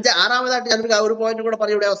 ആറാമതായിട്ട് ഞാൻ ഒരു പോയിന്റ് കൂടെ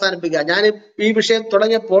പറഞ്ഞ് ഇവിടെ അവസാനിപ്പിക്കുക. ഞാൻ ഈ വിഷയം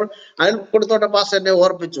തുടങ്ങിയപ്പോൾ അനിൽ കൊടുത്തോട്ടം പാസ്റ്റർ എന്നെ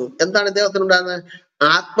ഓർപ്പിച്ചു. എന്താണ് ഇദ്ദേഹത്തിനുണ്ടായിരുന്നത്?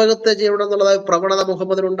 ആത്മഹത്യ ചെയ്യണം എന്നുള്ളത് പ്രവണത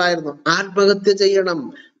മുഹമ്മദിനുണ്ടായിരുന്നു. ആത്മഹത്യ ചെയ്യണം.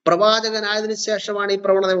 പ്രവാചകനായതിനു ശേഷമാണ് ഈ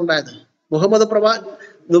പ്രവണത ഉണ്ടായത്. മുഹമ്മദ്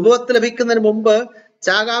നുബുവത്ത് ലഭിക്കുന്നതിന് മുമ്പ്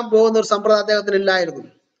ചാകാൻ പോകുന്ന ഒരു സമ്പ്രദായം അദ്ദേഹത്തിന് ഇല്ലായിരുന്നു.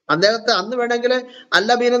 അദ്ദേഹത്തെ അന്ന് വേണമെങ്കിൽ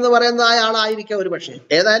അല്ലബീൻ എന്ന് പറയുന്നതായ ആളായിരിക്കാം ഒരു പക്ഷേ.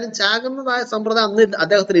 ഏതായാലും ചാകുന്നതായ സമ്പ്രദായം അന്ന്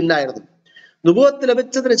അദ്ദേഹത്തിന് ഇല്ലായിരുന്നു. നുബുവത്ത്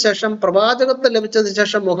ലഭിച്ചതിന് ശേഷം, പ്രവാചകത്വം ലഭിച്ചതിന്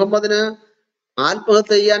ശേഷം മുഹമ്മദിന് ആത്മഹത്യ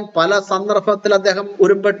ചെയ്യാൻ പല സന്ദർഭത്തിൽ അദ്ദേഹം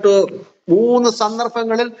ഉരുമ്പെട്ടു. 3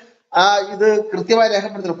 സന്ദർഭങ്ങളിൽ ഇത് കൃത്യമായി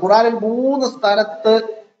രേഖപ്പെടുത്തുന്നു. ഖുറാനിൽ 3 സ്ഥലത്ത്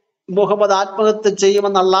മുഹമ്മദ് ആത്മഹത്യ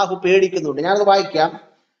ചെയ്യുമെന്ന് അള്ളാഹു പേടിക്കുന്നുണ്ട്. ഞാനത് വായിക്കാം.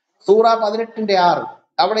 സൂറ 18:6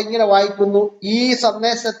 അവിടെ ഇങ്ങനെ വായിക്കുന്നു: ഈ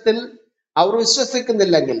സന്ദേശത്തിൽ അവർ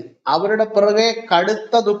വിശ്വസിക്കുന്നില്ലെങ്കിൽ അവരുടെ പിറകെ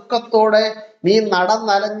കടുത്ത ദുഃഖത്തോടെ നീ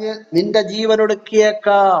നടന്നലഞ്ഞ് നിന്റെ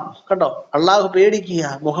ജീവനൊടുക്കിയേക്കാം. കണ്ടോ, അള്ളാഹു പേടിക്കുക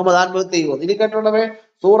മുഹമ്മദ് ആത്മഹത്യ ചെയ്യുമോ. ഇനി കേട്ടോണ്ടവേ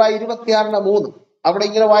സൂറ 26:3 അവിടെ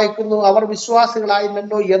ഇങ്ങനെ വായിക്കുന്നു: അവർ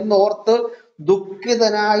വിശ്വാസികളായില്ലല്ലോ എന്നോർത്ത്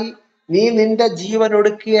ദുഃഖിതനായി നീ നിന്റെ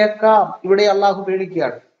ജീവനൊടുക്കിയേക്കാം. ഇവിടെ അള്ളാഹു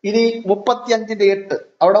പേടിക്കുകയാണ്. ഇനി 35:8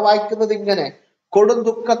 അവിടെ വായിക്കുന്നത് ഇങ്ങനെ: കൊടും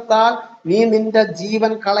ദുഃഖത്താൽ നീ നിന്റെ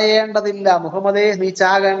ജീവൻ കളയേണ്ടതില്ല, മുഹമ്മദേ നീ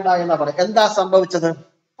ചാകേണ്ട എന്നാ പറയും. എന്താ സംഭവിച്ചത്?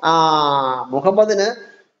 മുഹമ്മദിന്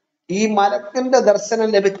ഈ മലക്കിന്റെ ദർശനം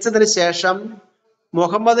ലഭിച്ചതിന് ശേഷം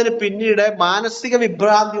മുഹമ്മദിന് പിന്നീട് മാനസിക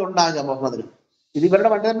വിഭ്രാന്തി ഉണ്ടാകുക. മുഹമ്മദിന് ഇത് ഇവരുടെ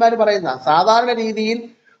പണ്ഡിതന്മാർ പറയുന്ന സാധാരണ രീതിയിൽ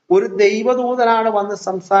ഒരു ദൈവദൂതനാണ് വന്ന്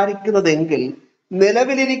സംസാരിക്കുന്നതെങ്കിൽ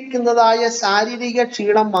നിലവിലിരിക്കുന്നതായ ശാരീരിക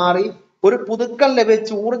ക്ഷീണം മാറി ഒരു പുതുക്കം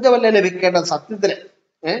ലഭിച്ച് ഊർജ്ജമല്ല ലഭിക്കേണ്ടത് സത്യത്തില്.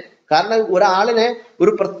 കാരണം ഒരാളിനെ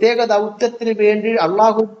ഒരു പ്രത്യേക ദൗത്യത്തിന് വേണ്ടി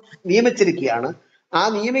അള്ളാഹു നിയമിച്ചിരിക്കുകയാണ്. ആ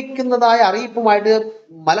നിയമിക്കുന്നതായ അറിയിപ്പുമായിട്ട്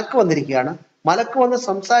മലക്ക് വന്നിരിക്കുകയാണ്. മലക്ക് വന്ന്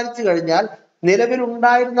സംസാരിച്ചു കഴിഞ്ഞാൽ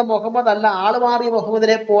നിലവിലുണ്ടായിരുന്ന മുഹമ്മദ് അല്ല, ആള് മാറിയ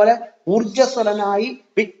മുഹമ്മദിനെ പോലെ ഊർജ്ജസ്വലനായി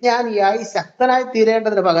വിജ്ഞാനിയായി ശക്തനായി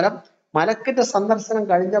തീരേണ്ടതിന് പകരം മലക്കിന്റെ സന്ദർശനം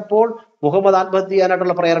കഴിഞ്ഞപ്പോൾ മുഹമ്മദ് ആത്മഹത്യ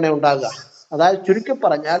ചെയ്യാനായിട്ടുള്ള പ്രേരണ ഉണ്ടാകുക. അതായത് ചുരുക്കി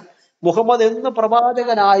പറഞ്ഞാൽ മുഹമ്മദ് എന്ന്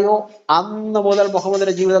പ്രവാചകനായോ അന്ന് മുതൽ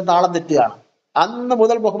മുഹമ്മദിന്റെ ജീവിതം താളം തെറ്റുകയാണ്. അന്ന്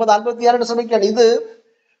മുതൽ മുഹമ്മദ് ആത്മഹത്യ ചെയ്യാനായിട്ട് ശ്രമിക്കുകയാണ്. ഇത്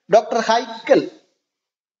ഡോക്ടർ ഹൈക്കൽ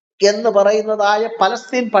എന്ന് പറയുന്നതായ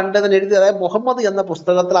പലസ്തീൻ പണ്ഡിതൻ എഴുതിയതായ മുഹമ്മദ് എന്ന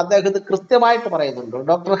പുസ്തകത്തിൽ അദ്ദേഹം ഇത് കൃത്യമായിട്ട് പറയുന്നുണ്ട്.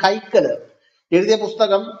 ഡോക്ടർ ഹൈക്കൽ എഴുതിയ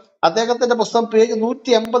പുസ്തകം, അദ്ദേഹത്തിന്റെ പുസ്തകം പേജ്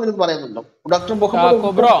 180 പറയുന്നുണ്ട്. ഡോക്ടർ മുഹമ്മദ്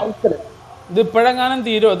ഇത് ഇപ്പോഴെങ്ങാനും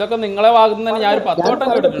തീരോ? ഇതൊക്കെ നിങ്ങളെ ഭാഗത്ത് ഞാൻ 10 വട്ടം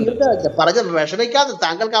കേട്ടിട്ടുണ്ട്. പറഞ്ഞ വിഷമിക്കാതെ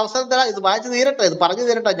താങ്കൾക്ക് അവസരം തരാം. ഇത് വായിച്ചു തീരട്ടെ, ഇത് പറഞ്ഞു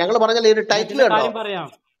തീരട്ടെ. ഞങ്ങൾ പറഞ്ഞാൽ ഈ ഒരു ടൈറ്റിൽ പറയാം.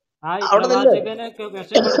 പ്രവാചകനെ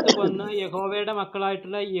വിഷമെടുത്ത് കൊന്ന് യഹോവയുടെ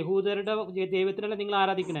മക്കളായിട്ടുള്ള യഹൂദരുടെ ദൈവത്തിനല്ലേ നിങ്ങൾ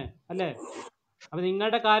ആരാധിക്കണേ അല്ലേ? അപ്പൊ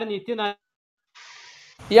നിങ്ങളുടെ കാര്യം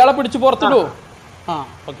ഇയാളെ പിടിച്ചു പുറത്തിടൂ.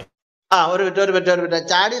 ഒരു മിനിറ്റ്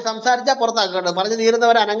ചാടി സംസാരിച്ചാ പുറത്താക്കട്ടെ. പറഞ്ഞു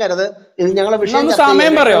തീരുന്നവരെ അനങ്ങരുത്. ഇത് ഞങ്ങളെ വിഷയം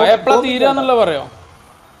സമയം പറയോ, എപ്പോഴാ തീരാന്നുള്ള പറയോ?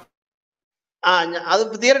 അത്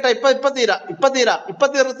തീരട്ടെ. ഇപ്പൊ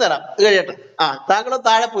തീർത്തു തരാം. ഇത് കഴിയട്ടെ. താങ്കൾ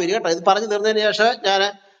താഴെ പോയി കേട്ടോ. ഇത് പറഞ്ഞു തീർന്നതിന് ശേഷം ഞാൻ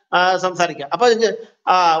സംസാരിക്കാം. അപ്പൊ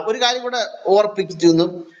ഒരു കാര്യം കൂടെ ഓർപ്പിക്കുന്നു.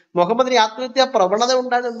 മുഹമ്മദിന് ആത്മഹത്യാ പ്രവണത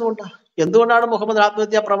ഉണ്ടായത് എന്തുകൊണ്ടാണ് മുഹമ്മദ്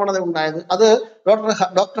ആത്മഹത്യാ പ്രവണത ഉണ്ടായത്? അത്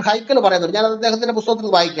ഡോക്ടർ ഹൈക്കൽ പറയുന്നുണ്ട്. ഞാൻ അദ്ദേഹത്തിന്റെ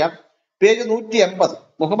പുസ്തകത്തിൽ വായിക്കാം. പേജ് 180,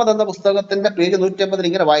 മുഹമ്മദ് എന്ന പുസ്തകത്തിന്റെ പേജ് 180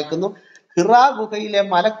 ഇങ്ങനെ വായിക്കുന്നു: ഹിറാ ഗുഹയിലെ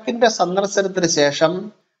മലക്കിന്റെ സന്ദർശനത്തിന് ശേഷം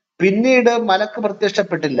പിന്നീട് മലക്ക്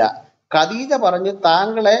പ്രത്യക്ഷപ്പെട്ടില്ല. ഖദീജ പറഞ്ഞു,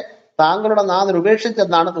 താങ്കളുടെ നാഥൻ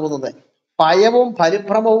ഉപേക്ഷിച്ചെന്നാണ് തോന്നുന്നത്. ഭയവും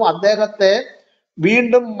പരിഭ്രമവും അദ്ദേഹത്തെ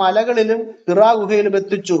വീണ്ടും മലകളിലും ഹിറാ ഗുഹയിലും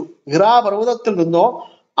എത്തിച്ചു. ഹിറാ പർവ്വതത്തിൽ നിന്നോ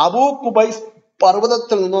അബൂ ഖുബൈസ്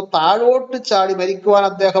പർവ്വതത്തിൽ നിന്നോ താഴോട്ട് ചാടി മരിക്കുവാൻ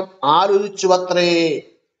അദ്ദേഹം ആലോചിച്ചുവത്രേ.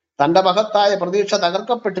 തന്റെ മഹത്തായ പ്രതീക്ഷ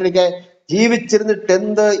തകർക്കപ്പെട്ടിരിക്കെ ജീവിച്ചിരുന്നിട്ട്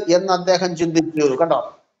എന്ത് എന്ന് അദ്ദേഹം ചിന്തിച്ചു. കണ്ടോ,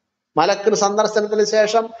 മലക്കിന് സന്ദർശനത്തിന്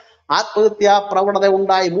ശേഷം ആത്മഹത്യാ പ്രവണത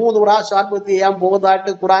ഉണ്ടായി. 3 പ്രാവശ്യം ആത്മഹത്യ ചെയ്യാൻ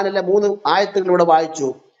പോകുന്നതായിട്ട് ഖുറാനിലെ 3 ആയത്തുകളിലൂടെ വായിച്ചു.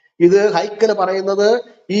 ഇത് ഹൈക്കൽ പറയുന്നത്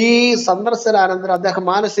ഈ സന്ദർശനാനന്തരം അദ്ദേഹം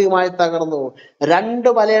മാനസികമായി തകർന്നു.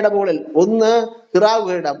 2 മലയുടെ മുകളിൽ, ഒന്ന് ഹിറാ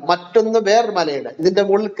ഗുഹയുടെ, മറ്റൊന്ന് വേറൊരു മലയുടെ, ഇതിന്റെ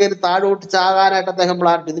മുകളിൽ കയറി താഴോട്ട് ചാകാനായിട്ട് അദ്ദേഹം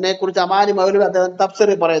പ്ലാൻ ഇട്ടു. ഇതിനെക്കുറിച്ച് അമാനി മൗലവി അദ്ദേഹം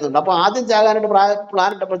തഫ്സീറിൽ പറയുന്നുണ്ട്. അപ്പൊ ആദ്യം ചാകാനായിട്ട്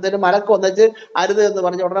പ്ലാൻ ഇട്ടപ്പോഴത്തേനും മലക്ക് വന്നിട്ട് അരുത് എന്ന്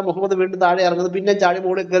പറഞ്ഞ ഉടനെ മുഹമ്മദ് വീണ്ടും താഴെ ഇറങ്ങുന്നത്, പിന്നെ ചാടി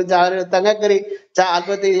മുകളിൽ കയറി തെങ്ങക്കറി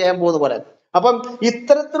ആത്മഹത്യ ചെയ്യാൻ പോകുന്ന പോലെ. അപ്പം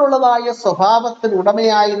ഇത്തരത്തിലുള്ളതായ സ്വഭാവത്തിന്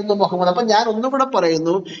ഉടമയായിരുന്നു മുഹമ്മദ്. അപ്പൊ ഞാൻ ഒന്നുകൂടെ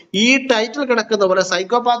പറയുന്നു, ഈ ടൈറ്റിൽ കിടക്കുന്ന പോലെ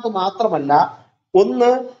സൈക്കോപാത്ത് മാത്രമല്ല, 1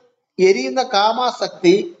 എരിയുന്ന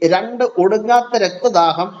കാമാസക്തി, 2 ഒടുങ്ങാത്ത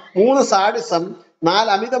രക്തദാഹം, 3 സാഡിസം,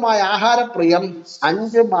 4 അമിതമായ ആഹാരപ്രിയം,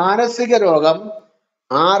 5 മാനസിക രോഗം,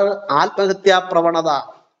 6 ആത്മഹത്യാ പ്രവണത.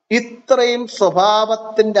 ഇത്രയും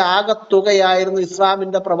സ്വഭാവത്തിന്റെ ആകത്തുകയായിരുന്നു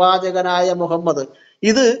ഇസ്ലാമിന്റെ പ്രവാചകനായ മുഹമ്മദ്.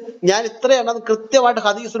 ഇത് ഞാൻ ഇത്രയാണ് കൃത്യമായിട്ട്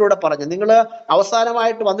ഹദീസിലൂടെ പറഞ്ഞു. നിങ്ങൾ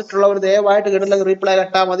അവസാനമായിട്ട് വന്നിട്ടുള്ളവർ ദയവായിട്ട് കേട്ടില്ലെങ്കിൽ റീപ്ലൈ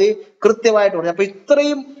കെട്ടാൽ മതി, കൃത്യമായിട്ട് പറഞ്ഞു. അപ്പൊ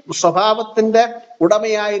ഇത്രയും സ്വഭാവത്തിന്റെ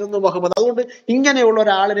ഉടമയായിരുന്നു മുഹമ്മദ്. അതുകൊണ്ട് ഇങ്ങനെയുള്ള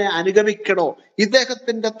ഒരാളിനെ അനുഗമിക്കണോ,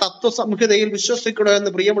 ഇദ്ദേഹത്തിന്റെ തത്വസംഹിതയിൽ വിശ്വസിക്കണോ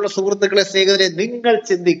എന്ന് പ്രിയമുള്ള സുഹൃത്തുക്കളെ, സ്നേഹിതരെ, നിങ്ങൾ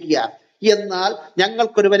ചിന്തിക്കുക. എന്നാൽ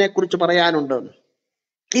ഞങ്ങൾക്കൊരുവനെ കുറിച്ച് പറയാനുണ്ട്.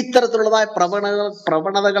 ഇത്തരത്തിലുള്ളതായ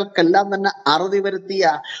പ്രവണതകൾക്കെല്ലാം തന്നെ അറുതി വരുത്തിയ,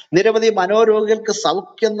 നിരവധി മനോരോഗികൾക്ക്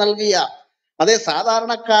സൗഖ്യം നൽകിയ, അതേ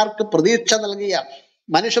സാധാരണക്കാർക്ക് പ്രതീക്ഷ നൽകിയ,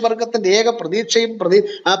 മനുഷ്യവർഗത്തിന്റെ ഏക പ്രതീക്ഷയും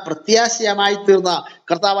പ്രത്യാശയമായി തീർന്ന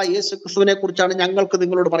കർത്താവായ യേശു ക്രിസ്തുവിനെ കുറിച്ചാണ് ഞങ്ങൾക്ക്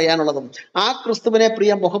നിങ്ങളോട് പറയാനുള്ളതും. ആ ക്രിസ്തുവിനെ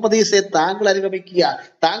പ്രിയ മുഹമ്മദീസെ താങ്കൾ അനുഗമിക്കുക.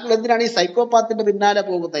 താങ്കൾ എന്തിനാണ് ഈ സൈക്കോപാത്തിന്റെ പിന്നാലെ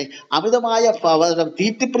പോകുന്നത്? അമിതമായ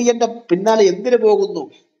തീറ്റിപ്രിയന്റെ പിന്നാലെ എന്തിനു പോകുന്നു?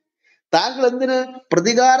 താങ്കൾ എന്തിന്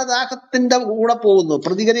പ്രതികാരദാഹത്തിന്റെ കൂടെ പോകുന്നു?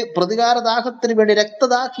 പ്രതികാരദാഹത്തിന് വേണ്ടി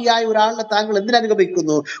രക്തദാഹിയായ ഒരാളിനെ താങ്കൾ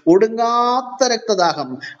എന്തിനനുഗമിക്കുന്നു? ഒടുങ്ങാത്ത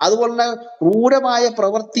രക്തദാഹം, അതുപോലെ ക്രൂരമായ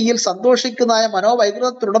പ്രവൃത്തിയിൽ സന്തോഷിക്കുന്നതായ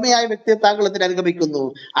മനോവൈകൃതത്തിനുടമയായ വ്യക്തിയെ താങ്കൾ എന്തിനനുഗമിക്കുന്നു?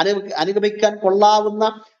 അനുഗമിക്കാൻ കൊള്ളാവുന്ന,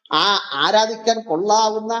 ആരാധിക്കാൻ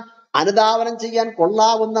കൊള്ളാവുന്ന, അനുധാവനം ചെയ്യാൻ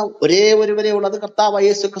കൊള്ളാവുന്ന ഒരേ ഒരുവരെ ഉള്ളത് കർത്താവായ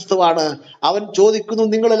യേശു ക്രിസ്തുവാണ്. അവൻ ചോദിക്കുന്നു,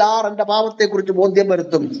 നിങ്ങളിൽ ആർ എന്റെ പാപത്തെ കുറിച്ച് ബോധ്യം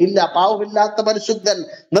വരുത്തും? ഇല്ല. പാവമില്ലാത്ത പരിശുദ്ധൻ,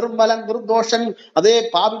 നിർമ്മലൻ, നിർദോഷൻ, അതേ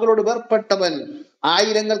പാപികളോട് വേർപ്പെട്ടവൻ,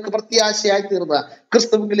 ആയിരങ്ങൾക്ക് പ്രത്യാശയായി തീർന്ന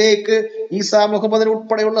ക്രിസ്തുവിലേക്ക് ഈസാ മുഹമ്മദിന്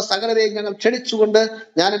ഉൾപ്പെടെയുള്ള സകലരെയും ഞങ്ങൾ ക്ഷണിച്ചുകൊണ്ട്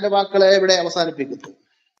ഞാൻ എന്റെ വാക്കുകളെ ഇവിടെ അവസാനിപ്പിക്കുന്നു.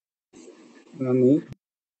 നന്ദി.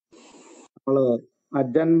 നമ്മള്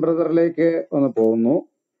അജൻ ബ്രദറിലേക്ക് ഒന്ന് പോകുന്നു.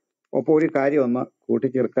 ഒപ്പം ഒരു കാര്യം ഒന്ന്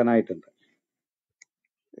കൂട്ടിച്ചേർക്കാനായിട്ടുണ്ട്.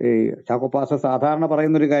 ഈ ചാക്കോ പാസ്റ്റർ സാധാരണ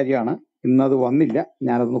പറയുന്നൊരു കാര്യമാണ്, ഇന്നത് വന്നില്ല,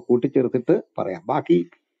 ഞാനതൊന്ന് കൂട്ടിച്ചേർത്തിട്ട് പറയാം. ബാക്കി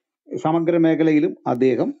സമഗ്ര മേഖലയിലും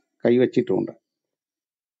അദ്ദേഹം കൈവച്ചിട്ടുമുണ്ട്.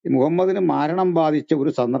 മുഹമ്മദിന് മരണം ബാധിച്ച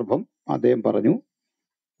ഒരു സന്ദർഭം അദ്ദേഹം പറഞ്ഞു.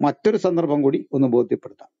 മറ്റൊരു സന്ദർഭം കൂടി ഒന്ന്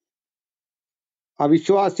ബോധ്യപ്പെടുത്താം.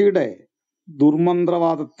 അവിശ്വാസിയുടെ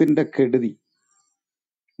ദുർമന്ത്രവാദത്തിന്റെ കെടുതി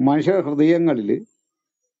മനുഷ്യ ഹൃദയങ്ങളിൽ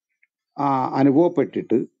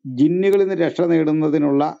അനുഭവപ്പെട്ടിട്ട് ജിന്നുകളിൽ നിന്ന് രക്ഷ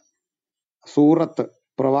നേടുന്നതിനുള്ള സൂറത്ത്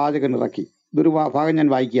പ്രവാചകൻ ഇറക്കി. ഇതൊരു ഭാഗം ഞാൻ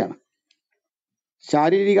വായിക്കുകയാണ്.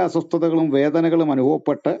 ശാരീരിക അസ്വസ്ഥതകളും വേദനകളും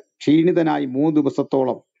അനുഭവപ്പെട്ട് ക്ഷീണിതനായി 3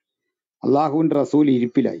 ദിവസത്തോളം അള്ളാഹുവിൻ്റെ റസൂൽ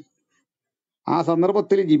ഇരിപ്പിലായി. ആ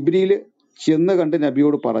സന്ദർഭത്തിൽ ജിബ്രീൽ ചെന്ന് കണ്ട്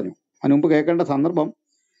നബിയോട് പറഞ്ഞു. അതിന് മുമ്പ് കേൾക്കേണ്ട സന്ദർഭം,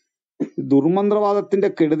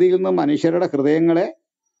 ദുർമന്ത്രവാദത്തിന്റെ കെടുതിയിൽ നിന്ന് മനുഷ്യരുടെ ഹൃദയങ്ങളെ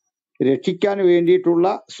രക്ഷിക്കാൻ വേണ്ടിയിട്ടുള്ള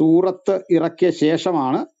സൂറത്ത് ഇറക്കിയ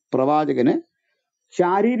ശേഷമാണ് പ്രവാചകന്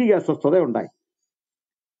ശാരീരിക അസ്വസ്ഥത ഉണ്ടായി.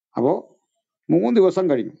 അപ്പോ 3 ദിവസം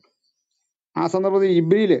കഴിഞ്ഞു. ആ സന്ദർഭത്തിൽ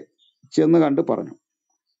ജിബ്രീൽ ചെന്ന് കണ്ട് പറഞ്ഞു,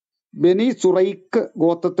 ബനി സുറൈക്ക്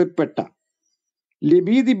ഗോത്രത്തിൽപ്പെട്ട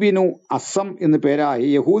ലബീദ് ബിനു അസം എന്നു പേരായ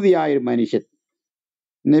യഹൂദിയായ ഒരു മനുഷ്യൻ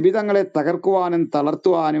നബി തങ്ങളെ തകർക്കുവാനും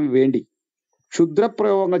തളർത്തുവാനും വേണ്ടി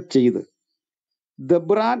ക്ഷുദ്രപ്രയോഗങ്ങൾ ചെയ്ത്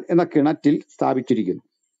ദബ്രാൻ എന്ന കിണറ്റിൽ സ്ഥാപിച്ചിരിക്കുന്നു.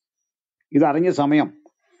 ഇതറിഞ്ഞ സമയം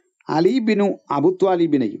അലി ബിനു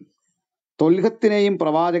അബുത്വാലിബിനെയും തൊൽഹത്തിനെയും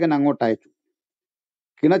പ്രവാചകൻ അങ്ങോട്ടയച്ചു.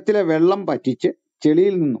 കിണറ്റിലെ വെള്ളം പറ്റിച്ച്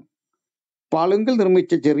ചെളിയിൽ നിന്നും പളുങ്കിൽ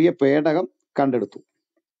നിർമ്മിച്ച ചെറിയ പേടകം കണ്ടെടുത്തു.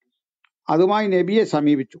 അതുമായി നബിയെ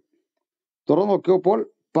സമീപിച്ചു. തുറന്നു നോക്കിയപ്പോൾ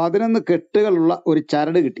 11 കെട്ടുകളുള്ള ഒരു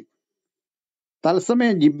ചരട് കിട്ടി.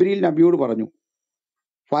 തത്സമയം ജിബ്രീൽ നബിയോട് പറഞ്ഞു,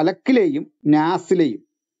 ഫലക്കിലെയും നാസിലെയും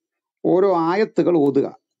ഓരോ ആയത്തുകൾ ഓതുക.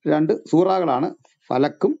 2 സൂറകളാണ്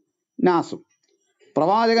ഫലക്കും നാസും.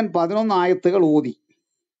 പ്രവാചകൻ 11 ആയത്തുകൾ ഓതി.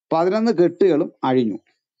 11 കെട്ടുകളും അഴിഞ്ഞു.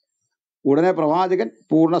 ഉടനെ പ്രവാചകൻ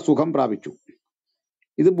പൂർണ്ണ സുഖം പ്രാപിച്ചു.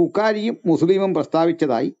 ഇത് ബുഖാരിയും മുസ്ലിമും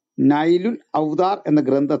പ്രസ്താവിച്ചതായി നൈലുൽ ഔദാർ എന്ന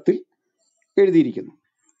ഗ്രന്ഥത്തിൽ എഴുതിയിരിക്കുന്നു.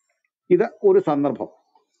 ഇത് ഒരു സന്ദർഭം.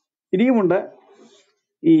 ഇനിയുമുണ്ട്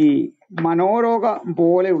ഈ മനോരോഗം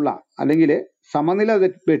പോലെയുള്ള അല്ലെങ്കിൽ സമനില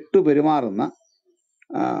വെട്ടു പെരുമാറുന്ന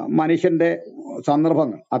മനുഷ്യന്റെ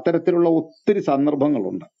സന്ദർഭങ്ങൾ. അത്തരത്തിലുള്ള ഒത്തിരി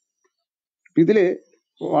സന്ദർഭങ്ങളുണ്ട്. ഇതില്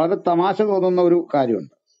വളരെ തമാശ തോന്നുന്ന ഒരു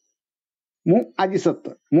കാര്യമുണ്ട്.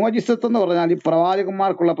 മുഅജിസത്ത് എന്ന് പറഞ്ഞാൽ ഈ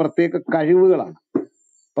പ്രവാചകന്മാർക്കുള്ള പ്രത്യേക കഴിവുകളാണ്.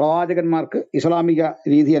 പ്രവാചകന്മാർക്ക് ഇസ്ലാമിക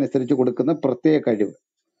രീതി അനുസരിച്ച് കൊടുക്കുന്ന പ്രത്യേക കഴിവ്.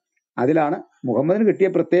 അതിലാണ് മുഹമ്മദിന് കിട്ടിയ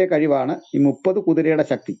പ്രത്യേക കഴിവാണ് ഈ 30 കുതിരയുടെ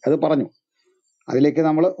ശക്തി. അത് പറഞ്ഞു, അതിലേക്ക്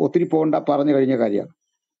നമ്മൾ ഒത്തിരി പോകണ്ട, പറഞ്ഞു കഴിഞ്ഞ കാര്യമാണ്.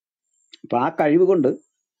 അപ്പൊ ആ കഴിവ് കൊണ്ട്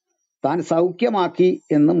താൻ സൗഖ്യമാക്കി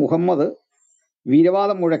എന്ന് മുഹമ്മദ്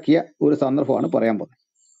വീരവാദം മുഴക്കിയ ഒരു സന്ദർഭമാണ് പറയാൻ പോകുന്നത്.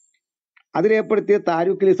 അതിലേർപ്പെടുത്തിയ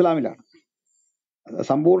താരിഖുൽ ഇസ്ലാമിലാണ്,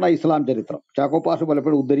 സമ്പൂർണ്ണ ഇസ്ലാം ചരിത്രം. ചാക്കോ പാഷ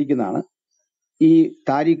പലപ്പോഴും ഉദ്ധരിക്കുന്നതാണ് ഈ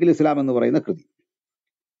താരിഖുൽ ഇസ്ലാം എന്ന് പറയുന്ന കൃതി.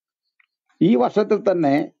 ഈ വർഷത്തിൽ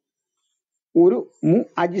തന്നെ ഒരു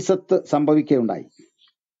അജിസത്ത് സംഭവിക്കുകയുണ്ടായി.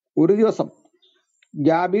 ഒരു ദിവസം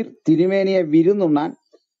ജാബിർ തിരുമേനിയെ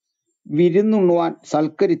വിരുന്നുണ്ണുവാൻ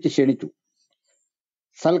സൽക്കരിച്ച് ക്ഷണിച്ചു.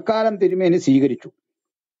 സൽക്കാരം തിരുമേനി സ്വീകരിച്ചു.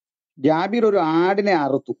 ജാബിർ ഒരു ആടിനെ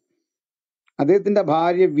അറുത്തു. അദ്ദേഹത്തിന്റെ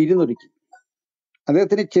ഭാര്യ വിരുന്നൊരുക്കി.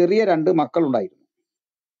 അദ്ദേഹത്തിന് ചെറിയ 2 മക്കളുണ്ടായിരുന്നു.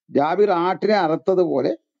 ജാബിർ ആട്ടിനെ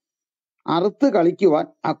അറുത്തതുപോലെ അറുത്ത് കളിക്കുവാൻ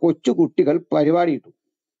ആ കൊച്ചു കുട്ടികൾ പരിപാടിയിട്ടു.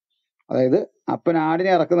 അതായത് അപ്പൻ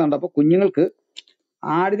ആടിനെ അറക്കുന്ന കണ്ടപ്പോൾ കുഞ്ഞുങ്ങൾക്ക്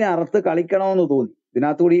ആടിനെ അറുത്ത് കളിക്കണമെന്ന് തോന്നി.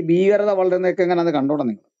 ഇതിനകത്തുകൂടി ഈ ഭീകരത വളരുന്നതൊക്കെ എങ്ങനെയാണെന്ന് കണ്ടോണം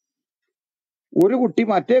നിങ്ങൾ. ഒരു കുട്ടി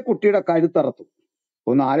മറ്റേ കുട്ടിയുടെ കഴുത്തറത്തു.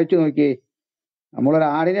 ഒന്ന് ആലോചിച്ച് നോക്കിയേ, നമ്മളൊരു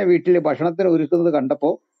ആടിനെ വീട്ടിൽ ഭക്ഷണത്തിന് ഒരുക്കുന്നത്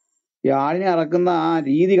കണ്ടപ്പോൾ, ഈ ആടിനെ അറക്കുന്ന ആ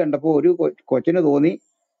രീതി കണ്ടപ്പോൾ ഒരു കൊച്ചിന് തോന്നി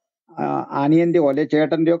അനിയന്റെയോ അല്ലെ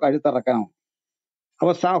ചേട്ടന്റെയോ കഴുത്തറക്കണം.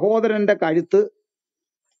 അപ്പൊ സഹോദരന്റെ കഴുത്ത്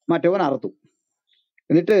മറ്റവൻ അറുത്തു.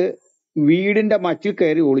 എന്നിട്ട് വീടിന്റെ മച്ചിൽ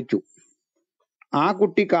കയറി ഒളിച്ചു. ആ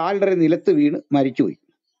കുട്ടി കാലിടറി നിലത്ത് വീണ് മരിച്ചുപോയി.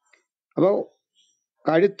 അപ്പോൾ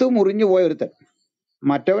കഴുത്ത് മുറിഞ്ഞു പോയ ഒരുത്തൻ,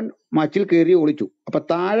 മറ്റവൻ മച്ചിൽ കയറി ഒളിച്ചു. അപ്പൊ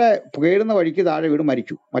താഴെ കയറുന്ന വഴിക്ക് താഴെ വീട്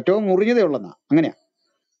മരിച്ചു. മറ്റവൻ മുറിഞ്ഞതേ ഉള്ളെന്നാ. അങ്ങനെയാ.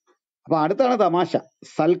 അപ്പൊ അടുത്താണ് തമാശ.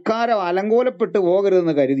 സൽക്കാരം അലങ്കോലപ്പെട്ട്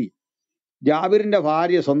പോകരുതെന്ന് കരുതി ജാബിറിന്റെ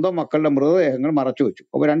ഭാര്യ സ്വന്തം മക്കളുടെ മൃതദേഹങ്ങൾ മറച്ചു വെച്ചു.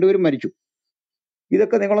 അപ്പൊ രണ്ടുപേരും മരിച്ചു.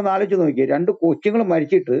 ഇതൊക്കെ നിങ്ങളൊന്ന് ആലോചിച്ച് നോക്കിയേ. 2 കൊച്ചുങ്ങൾ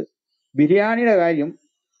മരിച്ചിട്ട് ബിരിയാണിയുടെ കാര്യം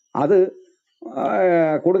അത്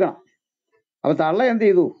കൊടുക്കണം. അപ്പൊ തള്ള എന്ത്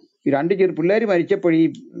ചെയ്തു? ഈ 2 ചെറു പിള്ളേര് മരിച്ചപ്പോൾ ഈ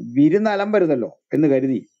വിരുന്ന് അലമ്പരുതല്ലോ എന്ന്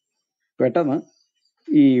കരുതി പെട്ടെന്ന്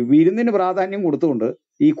ഈ വിരുന്നിന് പ്രാധാന്യം കൊടുത്തുകൊണ്ട്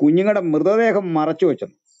ഈ കുഞ്ഞുങ്ങളുടെ മൃതദേഹം മറച്ചു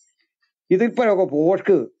വെച്ചെന്നു. ഇതിപ്പോഴൊക്കെ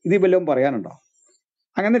പോഷ്ക്ക് ഇത് വല്ലതും പറയാനുണ്ടോ?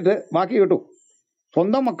 അങ്ങന്നിട്ട് ബാക്കി കേട്ടു.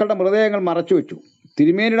 സ്വന്തം മക്കളുടെ മൃതദേഹങ്ങൾ മറച്ചു വെച്ചു.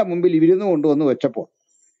 തിരുമേനിയുടെ മുമ്പിൽ വിരുന്ന് കൊണ്ടുവന്ന് വെച്ചപ്പോൾ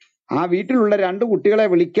ആ വീട്ടിലുള്ള 2 കുട്ടികളെ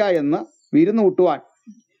വിളിക്ക എന്ന് വിരുന്ന് കൂട്ടുവാൻ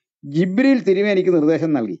ജിബ്രീൽ തിരുമേനിക്ക്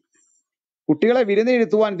നിർദ്ദേശം നൽകി. കുട്ടികളെ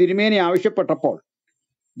വിരുന്നിരുത്തുവാൻ തിരുമേനി ആവശ്യപ്പെട്ടപ്പോൾ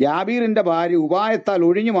ജാബീറിന്റെ ഭാര്യ ഉപായത്താൽ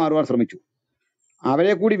ഒഴിഞ്ഞു മാറുവാൻ ശ്രമിച്ചു.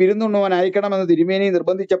 അവരെ കൂടി വിരുന്നുണ്ണുവാൻ അയക്കണമെന്ന് തിരുമേനി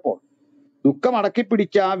നിർബന്ധിച്ചപ്പോൾ ദുഃഖം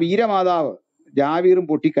അടക്കിപ്പിടിച്ച ആ വീരമാതാവ് ജാബീറും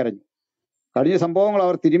പൊട്ടിക്കരഞ്ഞു. കഴിഞ്ഞ സംഭവങ്ങൾ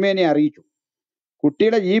അവർ തിരുമേനിയെ അറിയിച്ചു.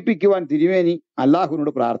 കുട്ടികളെ ജീവിപ്പിക്കുവാൻ തിരുമേനി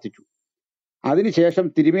അല്ലാഹുവിനോട് പ്രാർത്ഥിച്ചു. അതിനുശേഷം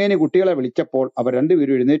തിരുമേനി കുട്ടികളെ വിളിച്ചപ്പോൾ അവർ 2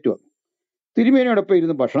 പേരും എഴുന്നേറ്റ് വന്നു. തിരുമേനിയോടൊപ്പം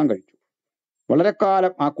ഇരുന്ന് ഭക്ഷണം കഴിച്ചു. വളരെ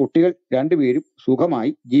കാലം ആ കുട്ടികൾ 2 പേരും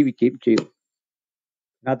സുഖമായി ജീവിക്കുകയും ചെയ്തു.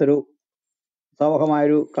 അതിനകത്തൊരു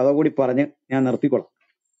സൗഹമായൊരു കഥ കൂടി പറഞ്ഞ് ഞാൻ നിർത്തിക്കൊള്ളാം.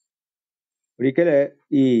 ഒരിക്കല്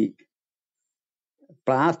ഈ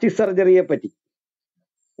പ്ലാസ്റ്റിക് സർജറിയെ പറ്റി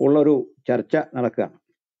ഉള്ളൊരു ചർച്ച നടക്കുകയാണ്.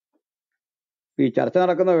 ഈ ചർച്ച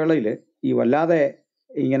നടക്കുന്ന വേളയിൽ ഈ വല്ലാതെ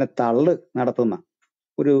ഇങ്ങനെ തള്ള് നടത്തുന്ന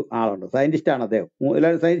ഒരു ആളുണ്ട്. സയന്റിസ്റ്റാണ് അദ്ദേഹം.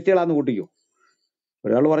 എല്ലാവരും സയന്റിസ്റ്റുകളാന്ന് കൂട്ടിക്കോ.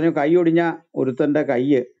 ഒരാൾ പറഞ്ഞു, കൈ ഒടിഞ്ഞ ഒരുത്തൻ്റെ കൈ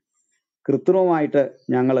കൃത്രിമമായിട്ട്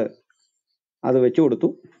ഞങ്ങൾ അത് വെച്ചു കൊടുത്തു.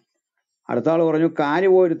 അടുത്ത ആൾ പറഞ്ഞു, കാല്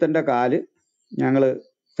പോയൊരുത്തൻ്റെ കാല് ഞങ്ങൾ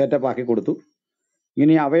സെറ്റപ്പ് ആക്കി കൊടുത്തു.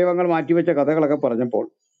 ഇങ്ങനെ അവയവങ്ങൾ മാറ്റിവെച്ച കഥകളൊക്കെ പറഞ്ഞപ്പോൾ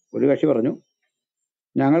ഒരു കക്ഷി പറഞ്ഞു,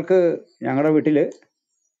 ഞങ്ങൾക്ക് ഞങ്ങളുടെ വീട്ടിൽ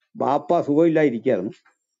ബാപ്പ സുഖമില്ലാതിരിക്കുകയായിരുന്നു.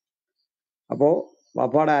 അപ്പോൾ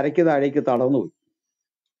ബാപ്പയുടെ അരയ്ക്ക് താഴേക്ക് തളർന്നു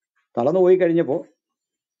പോയി കഴിഞ്ഞപ്പോൾ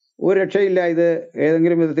ഒരു രക്ഷയില്ല. ഇത്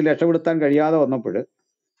ഏതെങ്കിലും വിധത്തിൽ രക്ഷപ്പെടുത്താൻ കഴിയാതെ വന്നപ്പോൾ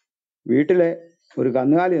വീട്ടിലെ ഒരു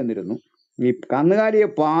കന്നുകാലി വന്നിരുന്നു. ഈ കന്നുകാലിയെ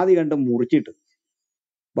പാതി കണ്ട് മുറിച്ചിട്ട്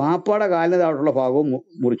ബാപ്പയുടെ കാലിന് താഴെയുള്ള ഭാഗവും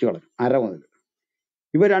മുറിച്ചു കളഞ്ഞു, അര മുതൽ.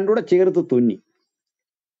 ഇവ രണ്ടും കൂടെ ചേർത്ത് തുന്നി.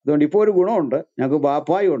 അതുകൊണ്ട് ഇപ്പോൾ ഒരു ഗുണമുണ്ട്, ഞങ്ങൾക്ക്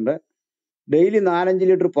ബാപ്പായും ഉണ്ട്, ഡെയിലി 4-5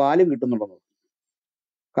 ലിറ്റർ പാലും കിട്ടുന്നുണ്ടെന്ന്.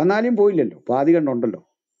 കന്നാലിയും പോയില്ലല്ലോ, പാതി കണ്ടുണ്ടല്ലോ.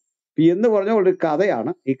 എന്ന് പറഞ്ഞ ഒരു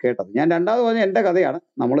കഥയാണ് ഈ കേട്ടത്. ഞാൻ രണ്ടാമത് പറഞ്ഞ എൻ്റെ കഥയാണ്.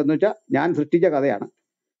 നമ്മളെന്ന് വെച്ചാൽ ഞാൻ സൃഷ്ടിച്ച കഥയാണ്,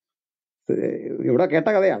 ഇവിടെ കേട്ട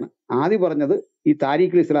കഥയാണ്. ആദ്യം പറഞ്ഞത് ഈ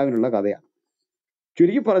താരിഖുൽ ഇസ്ലാമിനുള്ള കഥയാണ്.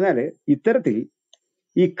 ചുരുക്കി പറഞ്ഞാൽ ഇത്തരത്തിൽ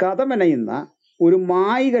ഈ കഥ മെനയുന്ന ഒരു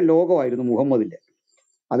മായിക ലോകമായിരുന്നു മുഹമ്മദിന്റെ.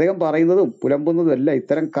 അദ്ദേഹം പറയുന്നതും പുലമ്പുന്നതും എല്ലാം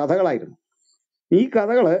ഇത്തരം കഥകളായിരുന്നു. ഈ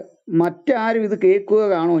കഥകള് മറ്റാരും ഇത് കേൾക്കുക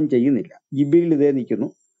കാണുകയും ചെയ്യുന്നില്ല. ജിബ്രീൽ ഇതേ നിൽക്കുന്നു.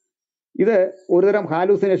 ഇത് ഒരുതരം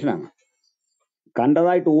ഹാലൂസിനേഷനാണ്.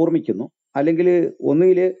 കണ്ടതായിട്ട് ഓർമ്മിക്കുന്നു, അല്ലെങ്കിൽ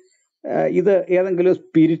ഒന്നുകിൽ ഇത് ഏതെങ്കിലും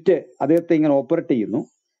സ്പിരിറ്റ് അദ്ദേഹത്തെ ഇങ്ങനെ ഓപ്പറേറ്റ് ചെയ്യുന്നു.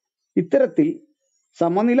 ഇത്തരത്തിൽ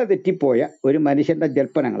സമനില തെറ്റിപ്പോയ ഒരു മനുഷ്യന്റെ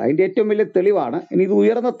ജൽപ്പനങ്ങൾ. അതിന്റെ ഏറ്റവും വലിയ തെളിവാണ്, ഇനി ഇത്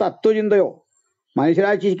ഉയർന്ന തത്വചിന്തയോ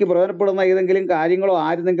മനുഷ്യരാശിക്ക് പ്രയോജനപ്പെടുന്ന ഏതെങ്കിലും കാര്യങ്ങളോ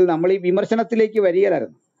ആയിരുന്നെങ്കിൽ നമ്മൾ ഈ വിമർശനത്തിലേക്ക്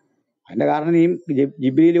വരികയായിരുന്നു. അതിന്റെ കാരണം ഈ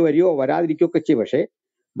ജിബ്രീൽ വരികയോ വരാതിരിക്കുകയൊക്കെ ചെയ്യും. പക്ഷെ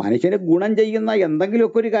മനുഷ്യന് ഗുണം ചെയ്യുന്ന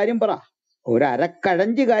എന്തെങ്കിലുമൊക്കെ ഒരു കാര്യം പറ. ഒരു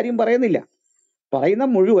അരക്കഴഞ്ച് കാര്യം പറയുന്നില്ല. പറയുന്ന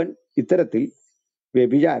മുഴുവൻ ഇത്തരത്തിൽ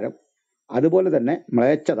വ്യഭിചാരം, അതുപോലെ തന്നെ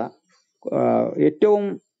മ്ലേച്ഛത, ഏറ്റവും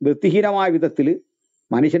വൃത്തിഹീനമായ വിധത്തിൽ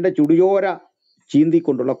മനുഷ്യന്റെ ചുടുചോര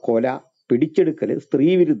ചീന്തിക്കൊണ്ടുള്ള കൊല, പിടിച്ചെടുക്കൽ,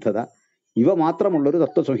 സ്ത്രീവിരുദ്ധത, ഇവ മാത്രമുള്ളൊരു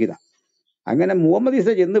തത്വസംഹിത. അങ്ങനെ മുഹമ്മദ് ഈസ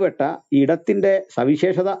ചെന്നുപെട്ട ഇടത്തിന്റെ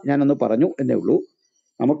സവിശേഷത ഞാനൊന്ന് പറഞ്ഞു എന്നേ ഉള്ളൂ.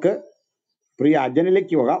 നമുക്ക് പ്രിയ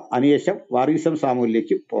അജനിലേക്ക് പോകാം, അതിനുശേഷം വാറീസം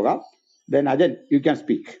സാമുവിലേക്ക് പോകാം. Then Ajan, you can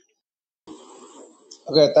speak.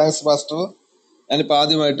 Okay, thanks pastor. ഞാനിപ്പോൾ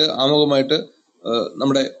ആദ്യമായിട്ട് ആമുഖമായിട്ട്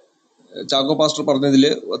നമ്മുടെ ചാക്കോ പാസ്റ്റർ പറഞ്ഞതിൽ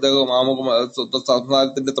അദ്ദേഹം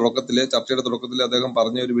സംസാരത്തിന്റെ തുടക്കത്തില്, ചർച്ചയുടെ തുടക്കത്തിൽ അദ്ദേഹം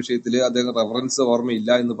പറഞ്ഞ ഒരു വിഷയത്തിൽ അദ്ദേഹം റെഫറൻസ്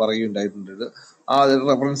ഓർമ്മയില്ല എന്ന് പറയുകയുണ്ടായിട്ടുണ്ട്. ആ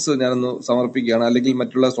റെഫറൻസ് ഞാനൊന്ന് സമർപ്പിക്കുകയാണ്. അല്ലെങ്കിൽ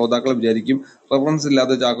മറ്റുള്ള ശ്രോതാക്കൾ വിചാരിക്കും റെഫറൻസ്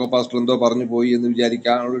ഇല്ലാതെ ചാക്കോ പാസ്റ്റർ എന്തോ പറഞ്ഞു പോയി എന്ന്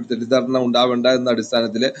വിചാരിക്കാനുള്ള ഒരു തെറ്റിദ്ധാരണ ഉണ്ടാവേണ്ട എന്ന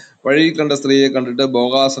അടിസ്ഥാനത്തിൽ വഴിയിൽ കണ്ട സ്ത്രീയെ കണ്ടിട്ട്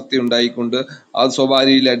ഭോഗാസക്തി ഉണ്ടായിക്കൊണ്ട് അത്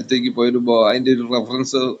സ്വഭാര്യയിൽ അടുത്തേക്ക് പോയൊരു അതിന്റെ ഒരു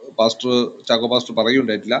റെഫറൻസ് ചാക്കോ പാസ്റ്റർ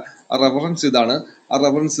പറയുകയുണ്ടായിട്ടില്ല. ആ റെഫറൻസ് ഇതാണ്. ആ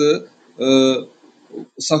റെഫറൻസ്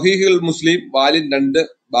സഹീഹുൽ മുസ്ലിം വാല്യം 2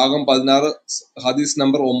 ഭാഗം 16 ഹദീസ്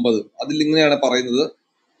നമ്പർ 9. അതിൽ ഇങ്ങനെയാണ് പറയുന്നത്: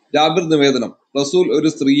 ജാബിർ നിവേദനം, റസൂൽ ഒരു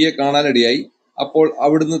സ്ത്രീയെ കാണാനിടയായി. അപ്പോൾ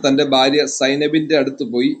അവിടുന്ന് തന്റെ ഭാര്യ സൈനബിന്റെ അടുത്ത്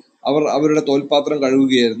പോയി. അവർ അവരുടെ തോൽപാത്രം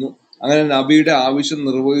കഴുകുകയായിരുന്നു. അങ്ങനെ നബിയുടെ ആവശ്യം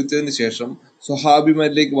നിർവഹിച്ചതിന് ശേഷം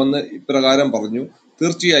സ്വഹാബിമാരിലേക്ക് വന്ന് ഇപ്രകാരം പറഞ്ഞു: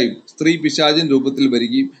 തീർച്ചയായും സ്ത്രീ പിശാചിൻ രൂപത്തിൽ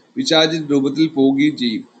വരികയും പിശാചിൻ രൂപത്തിൽ പോവുകയും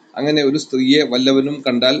ചെയ്യും. അങ്ങനെ ഒരു സ്ത്രീയെ വല്ലവനും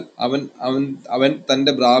കണ്ടാൽ അവൻ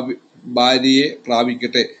തന്റെ ഭാര്യയെ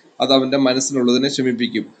പ്രാപിക്കട്ടെ, അത് അവന്റെ മനസ്സിനുള്ളതിനെ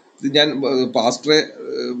ശമിപ്പിക്കും. ഇത് ഞാൻ പാസ്റ്ററെ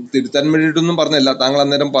തിരുത്താൻ വേണ്ടിയിട്ടൊന്നും പറഞ്ഞല്ല. താങ്കൾ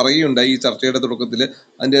അന്നേരം പറയുകയുണ്ടായി, ഈ ചർച്ചയുടെ തുടക്കത്തിൽ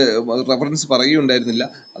അതിന്റെ റെഫറൻസ് പറയുകയുണ്ടായിരുന്നില്ല.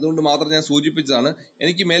 അതുകൊണ്ട് മാത്രം ഞാൻ സൂചിപ്പിച്ചതാണ്.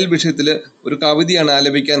 എനിക്ക് മേൽ വിഷയത്തിൽ ഒരു കവിതയാണ്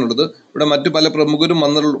ആലപിക്കാനുള്ളത്. ഇവിടെ മറ്റു പല പ്രമുഖരും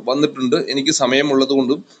വന്നിട്ടുണ്ട്. എനിക്ക് സമയമുള്ളത്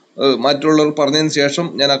കൊണ്ടും മറ്റുള്ളവർ പറഞ്ഞതിന് ശേഷം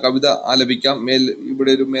ഞാൻ ആ കവിത ആലപിക്കാം.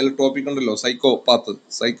 ഇവിടെ ഒരു മേൽ ടോപ്പിക് ഉണ്ടല്ലോ,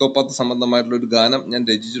 സൈക്കോപാത്ത് സംബന്ധമായിട്ടുള്ള ഒരു ഗാനം ഞാൻ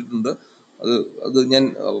രചിച്ചിട്ടുണ്ട്. അത് ഞാൻ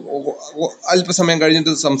അല്പസമയം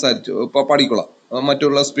കഴിഞ്ഞിട്ട് പാടിക്കൊള്ളാം.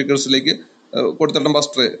 മറ്റുള്ള സ്പീക്കേഴ്സിലേക്ക് കൊടുത്തിട്ടും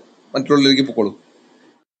പാസ്റ്ററെ മറ്റുള്ളവരിലേക്ക് പൊക്കോളൂ.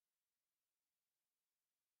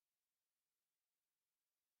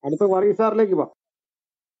 അടുത്ത വാറീസാറിലേക്ക് പോവാം.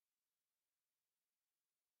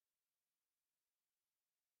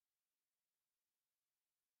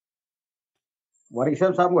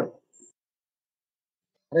 വാറീസം സാമുവൽ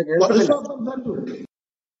കേൾക്കുന്നില്ല.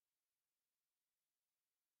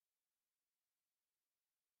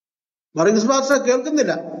 വർഗീസ് പാസ്റ്റർ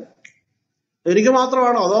കേൾക്കുന്നില്ല. എനിക്ക്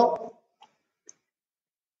മാത്രമാണോ അതോ?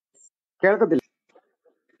 കേൾക്കത്തില്ല.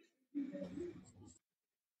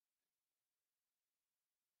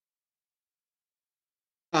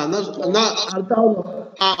 എന്നാ അടുത്ത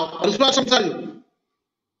വർഗീസ് പാസ്റ്റർ സംസാരിക്കും.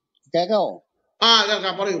 കേക്കാവോ?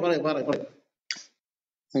 കേൾക്കാം. പറയൂ.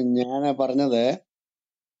 ഞാൻ പറഞ്ഞത്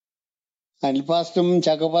അനിൽപാസ്റ്റും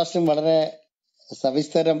ചാക്കോപാസ്റ്റും വളരെ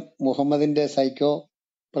സവിസ്തരം മുഹമ്മദിന്റെ സൈക്കോ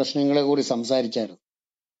പ്രശ്നങ്ങളെ കൂടി സംസാരിച്ചായിരുന്നു.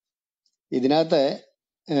 ഇതിനകത്ത്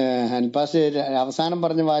അനിൽപാസ്റ്റ് അവസാനം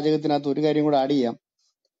പറഞ്ഞ വാചകത്തിനകത്ത് ഒരു കാര്യം കൂടെ ആഡ് ചെയ്യാം.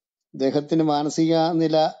 അദ്ദേഹത്തിന് മാനസിക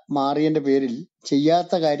നില മാറിയതിന്റെ പേരിൽ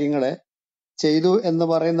ചെയ്യാത്ത കാര്യങ്ങളെ ചെയ്തു എന്ന്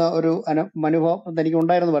പറയുന്ന ഒരു അനുഭവം തനിക്ക്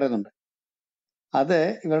ഉണ്ടായിരുന്നു പറയുന്നുണ്ട്. അത്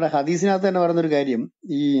ഇവരുടെ ഹദീസിനകത്ത് തന്നെ പറയുന്നൊരു കാര്യം,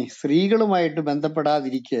 ഈ സ്ത്രീകളുമായിട്ട്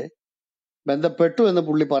ബന്ധപ്പെട്ടു എന്ന്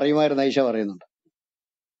പുള്ളി പറയുമായിരുന്നു, ഐഷ പറയുന്നുണ്ട്.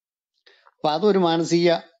 അപ്പൊ അതൊരു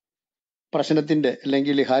മാനസിക പ്രശ്നത്തിന്റെ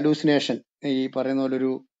അല്ലെങ്കിൽ ഹാലൂസിനേഷൻ, ഈ പറയുന്ന പോലെ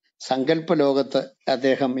ഒരു സങ്കല്പ ലോകത്ത്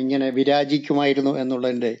അദ്ദേഹം ഇങ്ങനെ വിരാജിക്കുമായിരുന്നു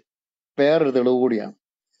എന്നുള്ളതിന്റെ വേറൊരു തെളിവ് കൂടിയാണ്.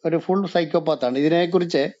 ഒരു ഫുൾ സൈക്കോപാത്താണ്.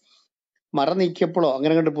 ഇതിനെക്കുറിച്ച് മറനീക്കിയപ്പോഴോ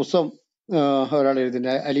അങ്ങനെ കണ്ട് പുസ്തകം ഒരാൾ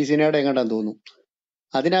എഴുതുന്ന അലീസിനയുടെ എങ്ങാണ്ടാന്ന് തോന്നുന്നു.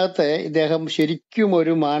 അതിനകത്ത് ഇദ്ദേഹം ശരിക്കും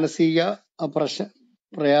ഒരു മാനസിക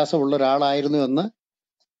പ്രയാസമുള്ള ഒരാളായിരുന്നു എന്ന്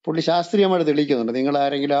പുള്ളി ശാസ്ത്രീയമായിട്ട് തെളിയിക്കുന്നുണ്ട്. നിങ്ങൾ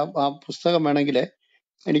ആരെങ്കിലും ആ പുസ്തകം വേണമെങ്കിൽ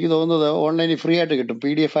എനിക്ക് തോന്നുന്നത് ഓൺലൈനിൽ ഫ്രീ ആയിട്ട് കിട്ടും,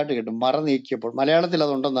 PDF ആയിട്ട് കിട്ടും. മറനീക്കിയപ്പോൾ മലയാളത്തിൽ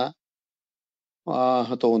അതുണ്ടെന്നാ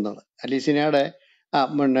തോന്നുന്നത്. അലീസിനയുടെ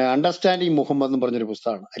അണ്ടർസ്റ്റാൻഡിങ് മുഹമ്മദ് എന്ന് പറഞ്ഞൊരു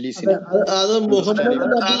പുസ്തകമാണ് അലീസിന. അത്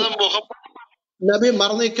നബി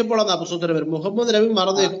മറന്നേക്കപ്പോഴാണ് ആ പുസ്തകത്തിന് വരും. മുഹമ്മദ് നബി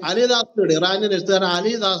അലിദാസ്തിയുടെ ഇറാനിയൻ എഴുത്തുകാരൻ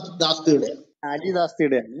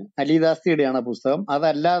അലിദാസ്തിയുടെയാണ് ആ പുസ്തകം.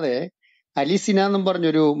 അതല്ലാതെ അലിസിന എന്നും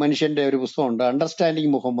പറഞ്ഞൊരു മനുഷ്യന്റെ ഒരു പുസ്തകമുണ്ട്,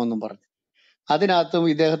 അണ്ടർസ്റ്റാൻഡിങ് മുഹമ്മദ് എന്നും പറഞ്ഞു. അതിനകത്തും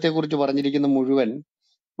ഇദ്ദേഹത്തെ കുറിച്ച് പറഞ്ഞിരിക്കുന്ന മുഴുവൻ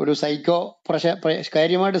ഒരു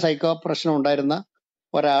കാര്യമായിട്ട് സൈക്കോ പ്രശ്നം ഉണ്ടായിരുന്ന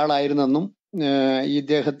ഒരാളായിരുന്നെന്നും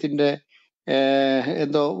ഇദ്ദേഹത്തിന്റെ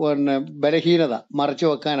എന്തോ ബലഹീനത മറച്ചു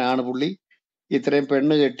വെക്കാനാണ് പുള്ളി ഇത്രയും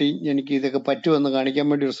പെണ്ണ് കെട്ടി എനിക്ക് ഇതൊക്കെ പറ്റുമെന്ന് കാണിക്കാൻ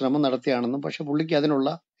വേണ്ടി ഒരു ശ്രമം നടത്തിയാണെന്നും, പക്ഷെ പുള്ളിക്ക് അതിനുള്ള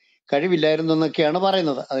കഴിവില്ലായിരുന്നു എന്നൊക്കെയാണ്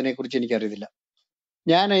പറയുന്നത്. അതിനെക്കുറിച്ച് എനിക്കറിയത്തില്ല.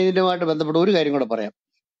 ഞാൻ ഇതിനുമായിട്ട് ബന്ധപ്പെട്ട ഒരു കാര്യം കൂടെ പറയാം.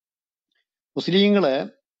 മുസ്ലിങ്ങള്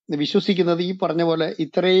വിശ്വസിക്കുന്നത് ഈ പറഞ്ഞ പോലെ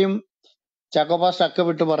ഇത്രയും ചാക്കോപാസ് അക്ക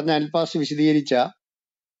വിട്ട് പറഞ്ഞ അൽപാസ് വിശദീകരിച്ച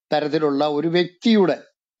തരത്തിലുള്ള ഒരു വ്യക്തിയുടെ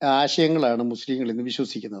ആശയങ്ങളാണ് മുസ്ലിങ്ങൾ ഇന്ന്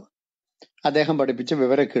വിശ്വസിക്കുന്നത്. അദ്ദേഹം പഠിപ്പിച്ച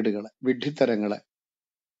വിവരക്കേടുകള്, വിഡ്ഢിത്തരങ്ങള്,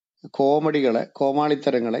 കോമഡികള്,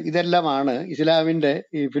 കോമാളിത്തരങ്ങള്, ഇതെല്ലാമാണ് ഇസ്ലാമിന്റെ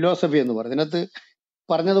ഈ ഫിലോസഫി എന്ന് പറയുന്നത്. ഇതിനകത്ത്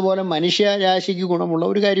പറഞ്ഞതുപോലെ മനുഷ്യരാശിക്ക് ഗുണമുള്ള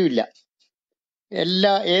ഒരു കാര്യമില്ല.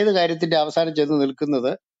 ഏത് കാര്യത്തിന്റെ അവസാനം ചെന്ന്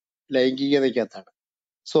നിൽക്കുന്നത് ലൈംഗികതയ്ക്കകത്താണ്,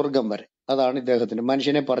 സ്വർഗം വരെ. അതാണ് ഇദ്ദേഹത്തിന്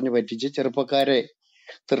മനുഷ്യനെ പറഞ്ഞു പറ്റിച്ച് ചെറുപ്പക്കാരെ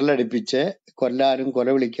ത്രില്ലടിപ്പിച്ച് കൊല്ലാനും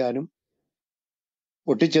കൊലവിളിക്കാനും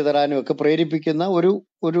ഒട്ടിച്ചിതറാനും ഒക്കെ പ്രേരിപ്പിക്കുന്ന ഒരു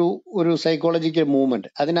ഒരു ഒരു സൈക്കോളജിക്കൽ മൂവ്മെന്റ്.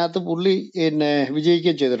 അതിനകത്ത് പുള്ളി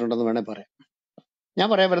വിജയിക്കുകയും ചെയ്തിട്ടുണ്ടെന്ന് വേണേൽ പറയാം. ഞാൻ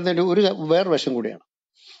പറയാൻ വരുന്ന ഒരു വേറെ വശം കൂടിയാണ്.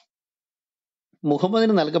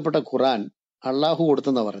 മുഹമ്മദിന് നൽകപ്പെട്ട ഖുറാൻ അള്ളാഹു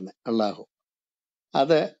കൊടുത്തെന്നാ പറയുന്നത്.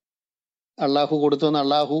 അത് അള്ളാഹു കൊടുത്തെന്ന്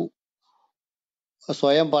അള്ളാഹു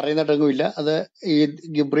സ്വയം പറയുന്നിട്ടെങ്കുമില്ല. അത് ഈ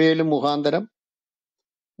ഗിബ്രിയേലും മുഖാന്തരം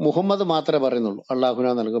മുഹമ്മദ് മാത്രമേ പറയുന്നുള്ളൂ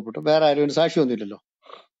അള്ളാഹുവിനാ നൽകപ്പെട്ടു. വേറെ ആരും സാക്ഷിയൊന്നുമില്ലല്ലോ.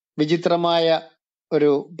 വിചിത്രമായ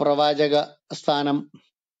ഒരു പ്രവാചക സ്ഥാനം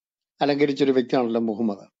അലങ്കരിച്ചൊരു വ്യക്തിയാണല്ലോ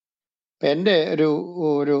മുഹമ്മദ്. എന്റെ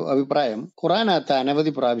ഒരു അഭിപ്രായം, ഖുറാനകത്ത്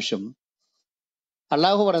അനവധി പ്രാവശ്യം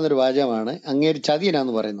അള്ളാഹു പറയുന്നൊരു വാചകമാണ് അങ്ങേര്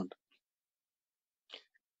ചതിയനാന്ന് പറയുന്നുണ്ട്.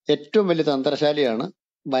 ഏറ്റവും വലിയ തന്ത്രശാലിയാണ്,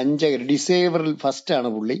 വഞ്ചകർ, ഡിസീവറിൽ ഫസ്റ്റ് ആണ്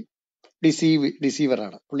പുള്ളി.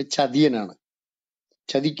 ഡിസീവറാണ് പുള്ളി, ചതിയനാണ്.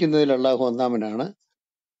 ചതിക്കുന്നതിൽ അള്ളാഹു ഒന്നാമനാണ്.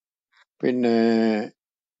 പിന്നെ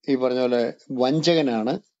ഈ പറഞ്ഞ പോലെ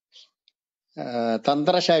വഞ്ചകനാണ്,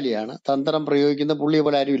 തന്ത്രശാലിയാണ്. തന്ത്രം പ്രയോഗിക്കുന്ന പുള്ളിയെ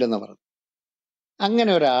പോലെ ആരുമില്ലെന്നാ പറഞ്ഞു.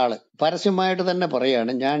 അങ്ങനെ ഒരാള് പരസ്യമായിട്ട് തന്നെ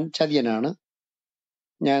പറയാണ് ഞാൻ ചതിയനാണ്,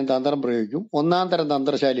 ഞാൻ തന്ത്രം പ്രയോഗിക്കും, ഒന്നാം തരം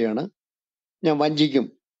തന്ത്രശാലിയാണ്, ഞാൻ വഞ്ചിക്കും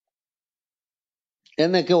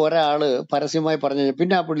എന്നൊക്കെ ഒരാള് പരസ്യമായി പറഞ്ഞു കഴിഞ്ഞാൽ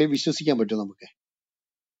പിന്നെ ആ പുള്ളി വിശ്വസിക്കാൻ പറ്റും നമുക്ക്?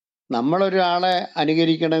 നമ്മളൊരാളെ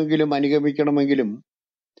അനുകരിക്കണമെങ്കിലും അനുഗമിക്കണമെങ്കിലും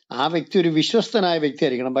ആ വ്യക്തി ഒരു വിശ്വസ്തനായ വ്യക്തി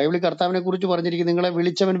ആയിരിക്കണം. ബൈബിളിൽ കർത്താവിനെ കുറിച്ച് പറഞ്ഞിരിക്കുന്നത് നിങ്ങളെ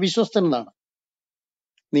വിളിച്ചവൻ വിശ്വസ്തൻ എന്നാണ്.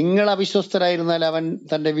 നിങ്ങൾ അവിശ്വസ്തരായിരുന്നാൽ അവൻ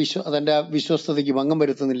തന്റെ വിശ്വസ്തതയ്ക്ക് ഭംഗം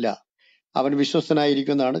വരുത്തുന്നില്ല, അവൻ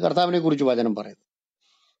വിശ്വസ്തനായിരിക്കുന്നതാണ് കർത്താവിനെ കുറിച്ച് വചനം പറയുന്നത്.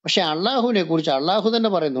 പക്ഷെ അള്ളാഹുവിനെ കുറിച്ച് അള്ളാഹു തന്നെ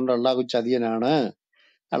പറയുന്നുണ്ട്, അള്ളാഹു ചതിയനാണ്,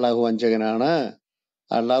 അള്ളാഹു വഞ്ചകനാണ്,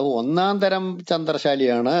 അള്ളാഹു ഒന്നാം തരം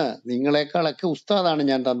തന്ത്രശാലിയാണ്, നിങ്ങളെക്കാളൊക്കെ ഉസ്താദാണ്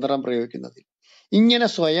ഞാൻ തന്ത്രം പ്രയോഗിക്കുന്നത്. ഇങ്ങനെ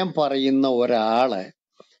സ്വയം പറയുന്ന ഒരാളെ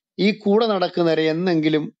ഈ കൂടെ നടക്കുന്നവരെ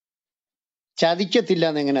എന്നെങ്കിലും ചതിക്കത്തില്ല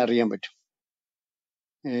എന്ന് എങ്ങനെ അറിയാൻ പറ്റും?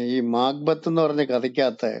 ഈ മാഗ്ബത്ത് എന്ന് പറഞ്ഞ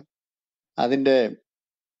കഥയ്ക്കകത്ത്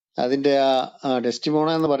അതിന്റെ ആ ഡെസ്റ്റിമോണ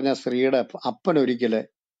എന്ന് പറഞ്ഞ സ്ത്രീയുടെ അപ്പൻ ഒരിക്കല്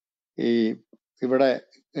ഇവിടെ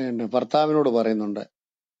ഭർത്താവിനോട് പറയുന്നുണ്ട്,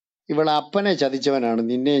 ഇവളെ അപ്പനെ ചതിച്ചവനാണ്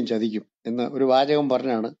നിന്നെയും ചതിക്കും എന്ന് ഒരു വാചകം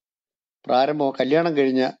പറഞ്ഞാണ് കല്യാണം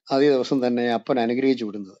കഴിഞ്ഞ അതേ ദിവസം തന്നെ അപ്പൻ അനുഗ്രഹിച്ചു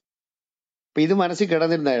വിടുന്നത്. അപ്പൊ ഇത് മനസ്സിൽ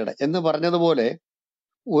കിടന്നിരുന്ന അയാളെ എന്ന് പറഞ്ഞതുപോലെ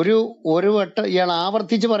ഒരു വട്ടം ഇയാൾ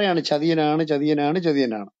ആവർത്തിച്ച് പറയാണ് ചതിയനാണ് ചതിയനാണ്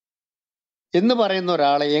ചതിയനാണ് എന്ന് പറയുന്ന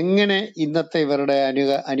ഒരാളെ എങ്ങനെ ഇന്നത്തെ ഇവരുടെ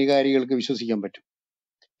അനുകാരികൾക്ക് വിശ്വസിക്കാൻ പറ്റും?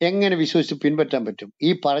 എങ്ങനെ വിശ്വസിച്ച് പിൻപറ്റാൻ പറ്റും? ഈ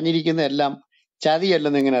പറഞ്ഞിരിക്കുന്ന എല്ലാം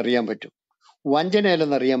ചതിയല്ലെന്ന് എങ്ങനെ അറിയാൻ പറ്റും?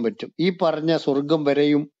 വഞ്ചനയല്ലെന്ന് അറിയാൻ പറ്റും? ഈ പറഞ്ഞ സ്വർഗം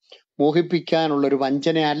വരെയും മോഹിപ്പിക്കാനുള്ള ഒരു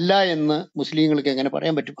വഞ്ചന അല്ല എന്ന് മുസ്ലിങ്ങൾക്ക് എങ്ങനെ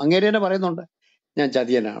പറയാൻ പറ്റും? അങ്ങേര് തന്നെ പറയുന്നുണ്ട് ഞാൻ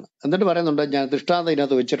ചതിയനാണ്, എന്നിട്ട് പറയുന്നുണ്ട് ഞാൻ ദൃഷ്ടാന്തം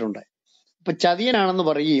ഇതിനകത്ത് വെച്ചിട്ടുണ്ട്. അപ്പൊ ചതിയനാണെന്ന്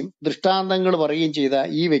പറയുകയും ദൃഷ്ടാന്തങ്ങൾ പറയുകയും ചെയ്ത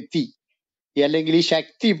ഈ വ്യക്തി അല്ലെങ്കിൽ ഈ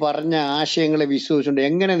ശക്തി പറഞ്ഞ ആശയങ്ങളെ വിശ്വസിച്ചുകൊണ്ട്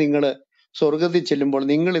എങ്ങനെ നിങ്ങൾ സ്വർഗത്തിൽ ചെല്ലുമ്പോൾ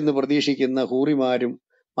നിങ്ങൾ ഇന്ന് പ്രതീക്ഷിക്കുന്ന ഹൂറിമാരും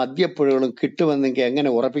മദ്യപ്പുഴകളും കിട്ടുമെന്നെങ്കിൽ എങ്ങനെ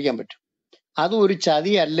ഉറപ്പിക്കാൻ പറ്റും? അതും ഒരു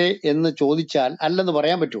ചതിയല്ലേ എന്ന് ചോദിച്ചാൽ അല്ലെന്ന്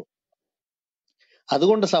പറയാൻ പറ്റുമോ?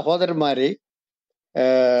 അതുകൊണ്ട് സഹോദരന്മാരെ,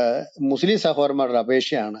 മുസ്ലിം സഹോദരന്മാരുടെ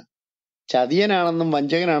അപേക്ഷയാണ്, ചതിയനാണെന്നും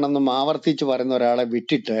വഞ്ചകനാണെന്നും ആവർത്തിച്ച് പറയുന്ന ഒരാളെ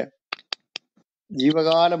വിട്ടിട്ട്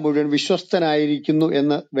ജീവകാലം മുഴുവൻ വിശ്വസ്തനായിരിക്കുന്നു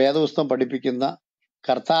എന്ന് വേദപുസ്തകം പഠിപ്പിക്കുന്ന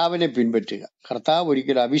കർത്താവിനെ പിൻപറ്റുക. കർത്താവ്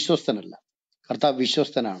ഒരിക്കലും അവിശ്വസ്തനല്ല, കർത്താവ്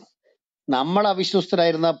വിശ്വസ്തനാണ്. നമ്മൾ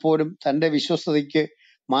അവിശ്വസ്തരായിരുന്നാൽ പോലും തന്റെ വിശ്വസ്തതയ്ക്ക്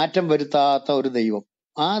മാറ്റം വരുത്താത്ത ഒരു ദൈവം,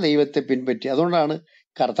 ആ ദൈവത്തെ പിൻപറ്റി. അതുകൊണ്ടാണ്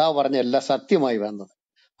കർത്താവ് പറഞ്ഞ എല്ലാം സത്യമായി വന്നത്,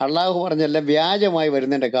 അള്ളാഹു പറഞ്ഞെല്ലാം വ്യാജമായി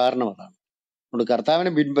വരുന്നതിന്റെ കാരണം അതാണ്. അതുകൊണ്ട്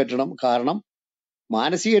കർത്താവിനെ പിൻപറ്റണം. കാരണം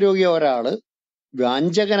മാനസിക രോഗിയ ഒരാള്,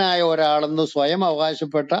 വഞ്ചകനായ ഒരാളെന്ന് സ്വയം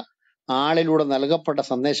അവകാശപ്പെട്ട ആളിലൂടെ നൽകപ്പെട്ട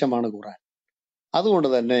സന്ദേശമാണ് ഖുർആൻ. അതുകൊണ്ട്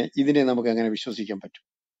തന്നെ ഇതിനെ നമുക്ക് എങ്ങനെ വിശ്വസിക്കാൻ പറ്റും?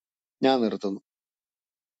 ഞാൻ നിർത്തുന്നു.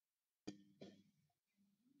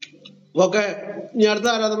 ഓക്കെ, ഇനി അടുത്ത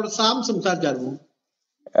ആരാ? നമ്മുടെ സാം സംസാരിച്ചായിരുന്നു.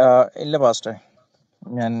 ഇല്ല പാസ്റ്റർ,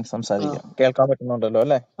 ഞാൻ സംസാരിക്കാം. കേൾക്കാൻ പറ്റുന്നുണ്ടല്ലോ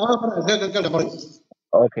അല്ലേ?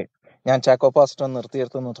 ഓക്കെ, ഞാൻ ചാക്കോ പാസ്റ്റർ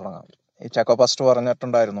നിർത്തിയെടുത്തുനിന്ന് തുടങ്ങാം. ഈ ചാക്കോ പാസ്റ്റർ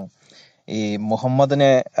പറഞ്ഞിട്ടുണ്ടായിരുന്നു ഈ മുഹമ്മദിന്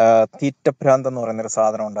തീറ്റഭ്രാന്ത് എന്ന് പറയുന്നൊരു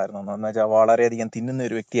സാധനം ഉണ്ടായിരുന്നു. എന്ന് വെച്ചാൽ വളരെയധികം തിന്നുന്ന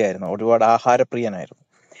ഒരു വ്യക്തിയായിരുന്നു, ഒരുപാട് ആഹാരപ്രിയനായിരുന്നു.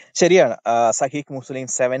 ശരിയാണ്. സഹീഹ് മുസ്ലിം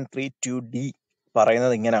 732D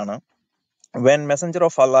പറയുന്നത് ഇങ്ങനെയാണ്, when messenger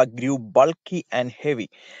of Allah grew bulky and heavy,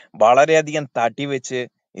 വളരെയധികം തടി വെച്ച്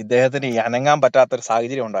ഇദ്ദേഹത്തിന് അനങ്ങാൻ പറ്റാത്തൊരു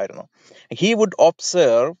സാഹചര്യം ഉണ്ടായിരുന്നു. He would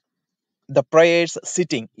observe the prayers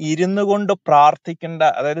sitting, ഇരുന്നു കൊണ്ട് പ്രാർത്ഥിക്കേണ്ട,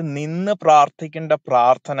 അതായത് നിന്ന് പ്രാർത്ഥിക്കേണ്ട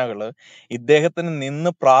പ്രാർത്ഥനകള് ഇദ്ദേഹത്തിന്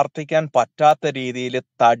നിന്ന് പ്രാർത്ഥിക്കാൻ പറ്റാത്ത രീതിയിൽ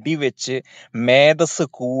തടി വെച്ച് മേധസ്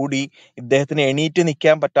കൂടി ഇദ്ദേഹത്തിന് എണീറ്റ്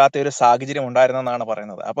നിൽക്കാൻ പറ്റാത്ത ഒരു സാഹചര്യം ഉണ്ടായിരുന്നെന്നാണ്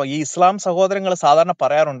പറയുന്നത്. അപ്പൊ ഈ ഇസ്ലാം സഹോദരങ്ങൾ സാധാരണ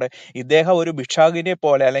പറയാറുണ്ട് ഇദ്ദേഹം ഒരു ഭിക്ഷാകിനെ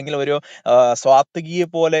പോലെ അല്ലെങ്കിൽ ഒരു സ്വാത്വികിയെ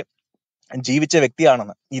പോലെ ജീവിച്ച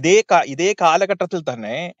വ്യക്തിയാണെന്ന്. ഇതേ കാലഘട്ടത്തിൽ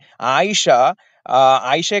തന്നെ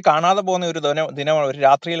ആയിഷയെ കാണാതെ പോകുന്ന ഒരു ദിനം ഒരു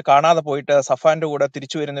രാത്രിയിൽ കാണാതെ പോയിട്ട് സഫാന്റെ കൂടെ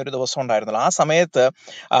തിരിച്ചു വരുന്ന ഒരു ദിവസം ഉണ്ടായിരുന്നല്ലോ. ആ സമയത്ത്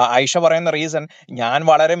ആയിഷ പറയുന്ന റീസൺ, ഞാൻ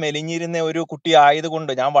വളരെ മെലിഞ്ഞിരുന്ന ഒരു കുട്ടി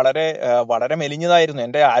ആയതുകൊണ്ട് ഞാൻ വളരെ മെലിഞ്ഞതായിരുന്നു,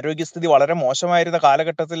 എൻ്റെ ആരോഗ്യസ്ഥിതി വളരെ മോശമായിരുന്ന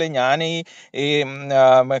കാലഘട്ടത്തിൽ ഞാൻ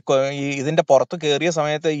ഇതിന്റെ പുറത്ത് കയറിയ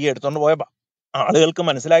സമയത്ത് ഈ എടുത്തുകൊണ്ട് പോയ ആളുകൾക്ക്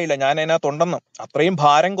മനസ്സിലായില്ല ഞാൻ അതിനകത്തുണ്ടെന്ന്. അത്രയും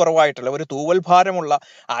ഭാരം കുറവായിട്ടുള്ള ഒരു തൂവൽ ഭാരമുള്ള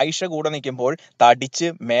ആയിഷ കൂടെ നിൽക്കുമ്പോൾ തടിച്ച്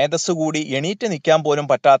മേധസ് കൂടി എണീറ്റ് നിൽക്കാൻ പോലും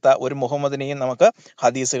പറ്റാത്ത ഒരു മുഹമ്മദിനെയും നമുക്ക്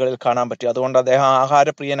ഹദീസുകളിൽ കാണാൻ പറ്റും. അതുകൊണ്ട് അദ്ദേഹം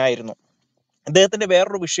ആഹാരപ്രിയനായിരുന്നു. ഇദ്ദേഹത്തിന്റെ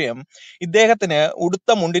വേറൊരു വിഷയം, ഇദ്ദേഹത്തിന്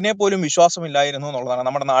ഉടുത്ത മുണ്ടിനെ പോലും വിശ്വാസമില്ലായിരുന്നു എന്നുള്ളതാണ്.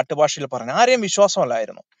 നമ്മുടെ നാട്ടുഭാഷയിൽ പറഞ്ഞ ആരെയും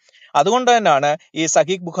വിശ്വാസമല്ലായിരുന്നു. അതുകൊണ്ട് തന്നെയാണ് ഈ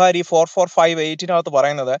സഹീഹ് ബുഖാരി 4458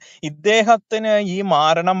 പറയുന്നത് ഇദ്ദേഹത്തിന് ഈ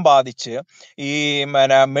മാരണം ബാധിച്ച് ഈ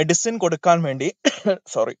മെഡിസിൻ കൊടുക്കാൻ വേണ്ടി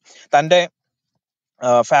തന്റെ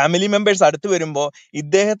ഫാമിലി മെമ്പേഴ്സ് അടുത്ത് വരുമ്പോൾ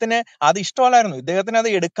ഇദ്ദേഹത്തിന് അത് ഇഷ്ടമല്ലായിരുന്നു, ഇദ്ദേഹത്തിന് അത്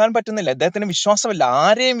എടുക്കാൻ പറ്റുന്നില്ല, ഇദ്ദേഹത്തിന് വിശ്വാസമില്ല,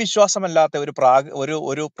 ആരെയും വിശ്വാസമല്ലാത്ത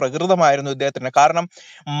ഒരു പ്രകൃതമായിരുന്നു ഇദ്ദേഹത്തിന്. കാരണം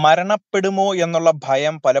മരണപ്പെടുമോ എന്നുള്ള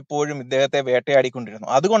ഭയം പലപ്പോഴും ഇദ്ദേഹത്തെ വേട്ടയാടിക്കൊണ്ടിരുന്നു.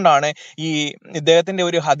 അതുകൊണ്ടാണ് ഈ ഇദ്ദേഹത്തിന്റെ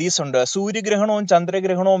ഒരു ഹദീസ് ഉണ്ട്, സൂര്യഗ്രഹണവും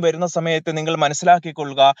ചന്ദ്രഗ്രഹണവും വരുന്ന സമയത്ത് നിങ്ങൾ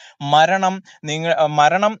മനസ്സിലാക്കിക്കൊള്ളുക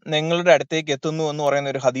മരണം നിങ്ങളുടെ അടുത്തേക്ക് എത്തുന്നു എന്ന്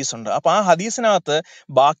പറയുന്ന ഒരു ഹദീസ് ഉണ്ട്. അപ്പൊ ആ ഹദീസിനകത്ത്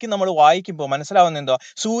ബാക്കി നമ്മൾ വായിക്കുമ്പോൾ മനസ്സിലാവുന്ന എന്തോ,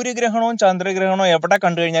 സൂര്യഗ്രഹണവും ചന്ദ്രഗ്രഹണവും എവിടെ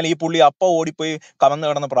കണ്ടു കഴിഞ്ഞാൽ ഈ പുള്ളി അപ്പ ഓടിപ്പോയി കമന്ന്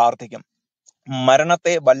കിടന്ന് പ്രാർത്ഥിക്കും.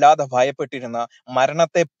 മരണത്തെ വല്ലാതെ ഭയപ്പെട്ടിരുന്ന,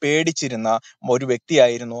 മരണത്തെ പേടിച്ചിരുന്ന ഒരു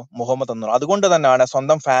വ്യക്തിയായിരുന്നു മുഹമ്മദ് എന്ന്. അതുകൊണ്ട് തന്നെയാണ്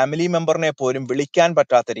സ്വന്തം ഫാമിലി മെമ്പറിനെ പോലും വിളിക്കാൻ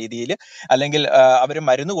പറ്റാത്ത രീതിയിൽ, അല്ലെങ്കിൽ അവർ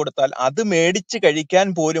മരുന്ന് കൊടുത്താൽ അത് മേടിച്ച്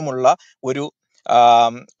കഴിക്കാൻ പോലുമുള്ള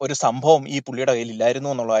ഒരു സംഭവം ഈ പുള്ളിയുടെ കയ്യിൽ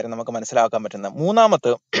ഇല്ലായിരുന്നു എന്നുള്ള കാര്യം നമുക്ക് മനസ്സിലാക്കാൻ പറ്റുന്നത്.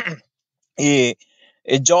 മൂന്നാമത്, ഈ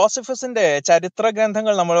ജോസഫസിന്റെ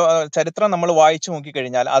ചരിത്രം നമ്മൾ വായിച്ചു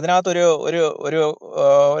നോക്കിക്കഴിഞ്ഞാൽ അതിനകത്ത്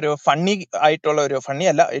ഒരു ഫണ്ണി ആയിട്ടുള്ള ഫണ്ണി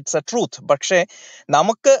അല്ല, ഇറ്റ്സ് എ ട്രൂത്ത്. പക്ഷെ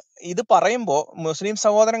നമുക്ക് ഇത് പറയുമ്പോൾ മുസ്ലിം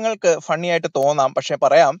സഹോദരങ്ങൾക്ക് ഫണ്ണി ആയിട്ട് തോന്നാം, പക്ഷെ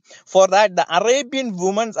പറയാം, for that the Arabian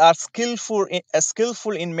women's R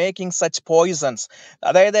skilful in making such poisons.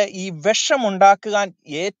 അതായത് ഈ വിഷം ഉണ്ടാക്കാൻ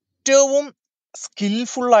ഏറ്റവും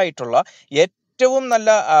സ്കിൽഫുൾ ആയിട്ടുള്ള, ഏറ്റവും നല്ല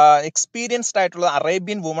എക്സ്പീരിയൻസ്ഡ് ആയിട്ടുള്ള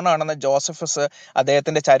അറേബ്യൻ വുമൺ ആണെന്ന് ജോസഫസ്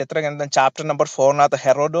അദ്ദേഹത്തിന്റെ ചരിത്ര ഗ്രന്ഥം ചാപ്റ്റർ നമ്പർ 4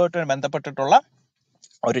 ഹെറോഡോട്ടുമായി ബന്ധപ്പെട്ടിട്ടുള്ള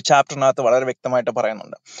ഒരു ചാപ്റ്ററിനകത്ത് വളരെ വ്യക്തമായിട്ട്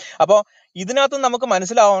പറയുന്നുണ്ട്. അപ്പോൾ ഇതിനകത്ത് നമുക്ക്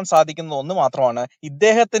മനസ്സിലാവാൻ സാധിക്കുന്ന ഒന്ന് മാത്രമാണ്,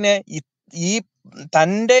 ഇദ്ദേഹത്തിന് ഈ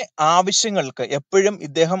തൻ്റെ ആവശ്യങ്ങൾക്ക് എപ്പോഴും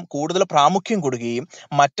ഇദ്ദേഹം കൂടുതൽ പ്രാമുഖ്യം കൊടുക്കുകയും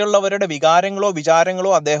മറ്റുള്ളവരുടെ വികാരങ്ങളോ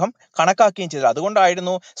അദ്ദേഹം കണക്കാക്കുകയും ചെയ്തത്.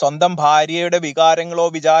 അതുകൊണ്ടായിരുന്നു സ്വന്തം ഭാര്യയുടെ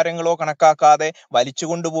വികാരങ്ങളോ കണക്കാക്കാതെ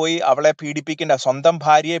വലിച്ചുകൊണ്ടുപോയി അവളെ പീഡിപ്പിക്കേണ്ട. സ്വന്തം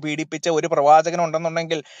ഭാര്യയെ പീഡിപ്പിച്ച ഒരു പ്രവാചകൻ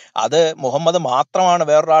ഉണ്ടെന്നുണ്ടെങ്കിൽ അത് മുഹമ്മദ് മാത്രമാണ്,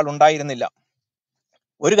 വേറൊരാൾ ഉണ്ടായിരുന്നില്ല.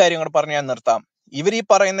 ഒരു കാര്യം കൂടെ പറഞ്ഞ് ഞാൻ നിർത്താം. ഇവർ ഈ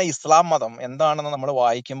പറയുന്ന ഇസ്ലാം മതം എന്താണെന്ന് നമ്മൾ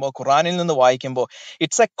വായിക്കുമ്പോൾ, ഖുറാനിൽ നിന്ന് വായിക്കുമ്പോൾ,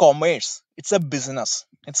 it's A commerce, it's A business,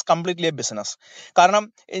 it's completely A business. കാരണം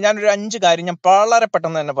ഞാനൊരു 5 കാര്യം ഞാൻ വളരെ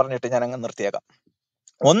പെട്ടെന്ന് തന്നെ പറഞ്ഞിട്ട് ഞാൻ അങ്ങ് നിർത്തിയേക്കാം.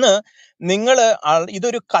 ഒന്ന്,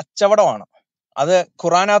 ഇതൊരു കച്ചവടമാണ്. അത്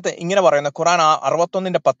ഖുറാനകത്ത് ഇങ്ങനെ പറയുന്നത്, ഖുറാൻ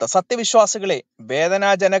 61:10, സത്യവിശ്വാസികളെ,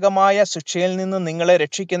 വേദനാജനകമായ ശിക്ഷയിൽ നിന്ന് നിങ്ങളെ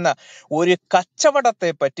രക്ഷിക്കുന്ന ഒരു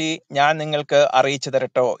കച്ചവടത്തെ പറ്റി ഞാൻ നിങ്ങൾക്ക് അറിയിച്ചു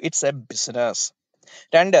തരട്ടോ, it's A business.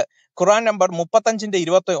 2, Quran number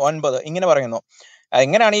 35:29 ഇങ്ങനെ പറയുന്നു,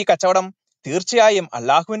 എങ്ങനെയാണ് ഈ കച്ചവടം? തീർച്ചയായും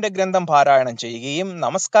അള്ളാഹുവിന്റെ ഗ്രന്ഥം പാരായണം ചെയ്യുകയും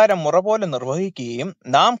നമസ്കാരം മുറ പോലെ നിർവഹിക്കുകയും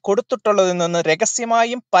നാം കൊടുത്തിട്ടുള്ളതിൽ നിന്ന്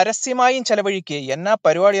രഹസ്യമായും പരസ്യമായും ചെലവഴിക്കുകയും. എന്നാ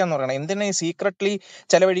പരിപാടിയാന്ന് പറയണം. എന്തിനാ ഈ സീക്രട്ട്ലി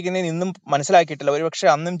ചെലവഴിക്കുന്നതിന് ഇന്നും മനസ്സിലാക്കിയിട്ടില്ല. ഒരുപക്ഷെ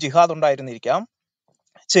അന്നും ജിഹാദ് ഉണ്ടായിരുന്നിരിക്കാം.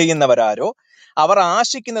 ചെയ്യുന്നവരാരോ അവർ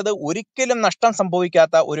ആശിക്കുന്നത് ഒരിക്കലും നഷ്ടം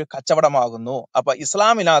സംഭവിക്കാത്ത ഒരു കച്ചവടമാകുന്നു. അപ്പൊ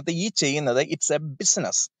ഇസ്ലാമിനകത്ത് ഈ ചെയ്യുന്നത് ഇറ്റ്സ് എ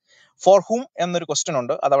ബിസിനസ്. ഫോർ ഹൂം എന്നൊരു ക്വസ്റ്റ്യൻ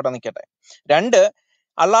ഉണ്ട്, അതവിടെ നിൽക്കട്ടെ. 2,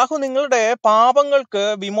 അള്ളാഹു നിങ്ങളുടെ പാപങ്ങൾക്ക്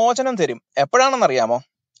വിമോചനം തരും. എപ്പോഴാണെന്നറിയാമോ?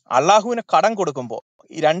 അള്ളാഹുവിന് കടം കൊടുക്കുമ്പോൾ.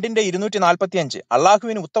 2:245,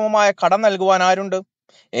 അള്ളാഹുവിന് ഉത്തമമായ കടം നൽകുവാൻ ആരുണ്ട്?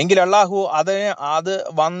 എങ്കിൽ അള്ളാഹു അത്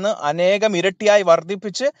വന്ന് അനേകം ഇരട്ടിയായി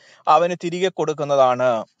വർദ്ധിപ്പിച്ച് അവന് തിരികെ കൊടുക്കുന്നതാണ്.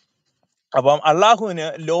 അപ്പം അള്ളാഹുവിന്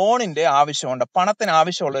ലോണിന്റെ ആവശ്യമുണ്ട്, പണത്തിന്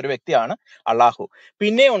ആവശ്യമുള്ള ഒരു വ്യക്തിയാണ് അള്ളാഹു.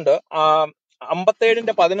 പിന്നെയുണ്ട്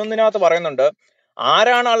 57:11 പറയുന്നുണ്ട്,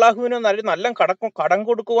 ആരാണ് അള്ളാഹുവിന് നല്ല കടം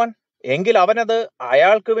കൊടുക്കുവാൻ? എങ്കിൽ അവനത്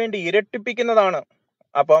അയാൾക്ക് വേണ്ടി ഇരട്ടിപ്പിക്കുന്നതാണ്.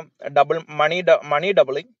 അപ്പം മണി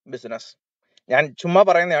ഡബിളിങ് ബിസിനസ്. ഞാൻ ചുമ്മാ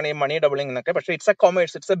പറയുന്നതാണ് ഈ മണി ഡബിളിംഗ് എന്നൊക്കെ, പക്ഷെ it's A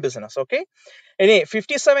commerce, it's A business. Okay, ഇനി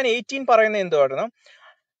 57:18 പറയുന്നത് എന്തുവായിരുന്നു?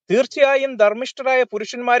 തീർച്ചയായും ധർമ്മിഷ്ഠരായ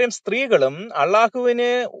പുരുഷന്മാരും സ്ത്രീകളും അള്ളാഹുവിന്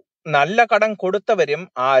നല്ല കടം കൊടുത്തവരും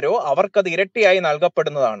ആരോ അവർക്കത് ഇരട്ടിയായി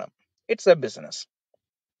നൽകപ്പെടുന്നതാണ്. It's A business.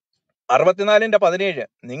 64:17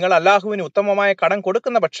 നിങ്ങൾ അല്ലാഹുവിന് ഉത്തമമായ കടം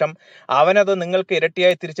കൊടുക്കുന്ന പക്ഷം അവനത് നിങ്ങൾക്ക്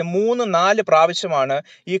ഇരട്ടിയായി തിരിച്ച് 3-4 പ്രാവശ്യമാണ്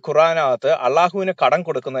ഈ ഖുറാനകത്ത് അള്ളാഹുവിന് കടം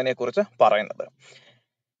കൊടുക്കുന്നതിനെ കുറിച്ച് പറയുന്നത്.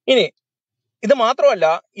 ഇനി ഇത് മാത്രമല്ല,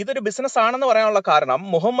 ഇതൊരു ബിസിനസ് ആണെന്ന് പറയാനുള്ള കാരണം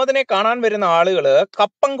മുഹമ്മദിനെ കാണാൻ വരുന്ന ആളുകള്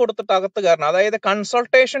കപ്പം കൊടുത്തിട്ട് അകത്ത് കയറണം, അതായത്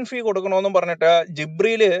കൺസൾട്ടേഷൻ ഫീ കൊടുക്കണമെന്നും പറഞ്ഞിട്ട്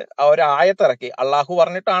ജിബ്രീല് ഒരു ആയത്തിറക്കി. അള്ളാഹു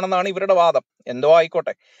പറഞ്ഞിട്ടാണെന്നാണ് ഇവരുടെ വാദം. എന്തോ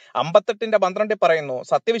ആയിക്കോട്ടെ. 58:12 പറയുന്നു,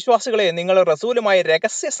 സത്യവിശ്വാസികളെ നിങ്ങൾ റസൂലുമായി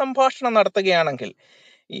രഹസ്യ സംഭാഷണം നടത്തുകയാണെങ്കിൽ.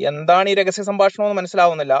 എന്താണ് ഈ രഹസ്യ സംഭാഷണം എന്ന്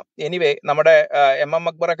മനസ്സിലാവുന്നില്ല. എനിവേ, നമ്മുടെ MM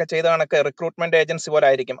അക്ബറൊക്കെ ചെയ്ത കണക്ക് റിക്രൂട്ട്മെന്റ് ഏജൻസി പോലെ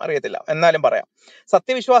ആയിരിക്കും, അറിയത്തില്ല, എന്നാലും പറയാം.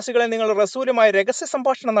 സത്യവിശ്വാസികളെ നിങ്ങൾ റസൂലുമായി രഹസ്യ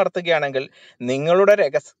സംഭാഷണം നടത്തുകയാണെങ്കിൽ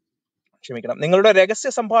നിങ്ങളുടെ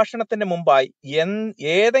രഹസ്യ സംഭാഷണത്തിന്റെ മുമ്പായി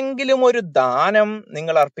ഏതെങ്കിലും ഒരു ദാനം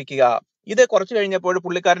നിങ്ങൾ അർപ്പിക്കുക. ഇത് കുറച്ചു കഴിഞ്ഞപ്പോൾ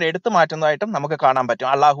പുള്ളിക്കാരൻ എടുത്തു മാറ്റുന്നതായിട്ടും നമുക്ക് കാണാൻ പറ്റും.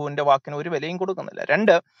 അള്ളാഹുവിന്റെ വാക്കിന് ഒരു വിലയും കൊടുക്കുന്നില്ല.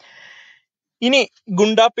 2, ഇനി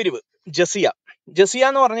ഗുണ്ടാപ്പിരിവ്, ജസിയ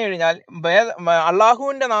എന്ന് പറഞ്ഞു കഴിഞ്ഞാൽ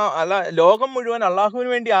അള്ളാഹുവിന്റെ ലോകം മുഴുവൻ അള്ളാഹുവിന്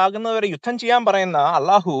വേണ്ടി ആകുന്നവരെ യുദ്ധം ചെയ്യാൻ പറയുന്ന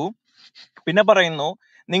അള്ളാഹു പിന്നെ പറയുന്നു,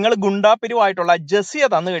 നിങ്ങൾ ഗുണ്ടാപ്പിരിവായിട്ടുള്ള ജസിയ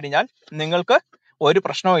തന്നു കഴിഞ്ഞാൽ നിങ്ങൾക്ക് ഒരു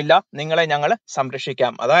പ്രശ്നവും ഇല്ല, നിങ്ങളെ ഞങ്ങൾ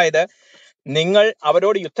സംരക്ഷിക്കാം. അതായത് നിങ്ങൾ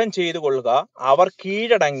അവരോട് യുദ്ധം ചെയ്തു കൊള്ളുക, അവർ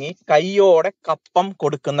കീഴടങ്ങി കയ്യോടെ കപ്പം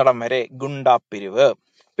കൊടുക്കുന്നിടം വരെ ഗുണ്ടാപ്പിരിവ്.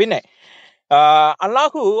 പിന്നെ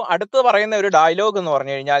അള്ളാഹു അടുത്ത് പറയുന്ന ഒരു ഡയലോഗ് എന്ന്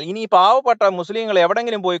പറഞ്ഞു കഴിഞ്ഞാൽ, ഇനി പാവപ്പെട്ട മുസ്ലിങ്ങൾ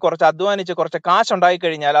എവിടെങ്കിലും പോയി കുറച്ച് അധ്വാനിച്ച് കുറച്ച് കാശുണ്ടായി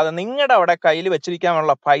കഴിഞ്ഞാൽ അത് നിങ്ങളുടെ അവിടെ കയ്യിൽ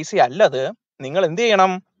വെച്ചിരിക്കാനുള്ള പൈസ അല്ലത്. നിങ്ങൾ എന്ത്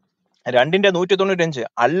ചെയ്യണം? 2:195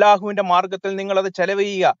 അള്ളാഹുവിന്റെ മാർഗത്തിൽ നിങ്ങൾ അത് ചെലവ്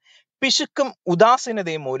ചെയ്യുക. പിശുക്കും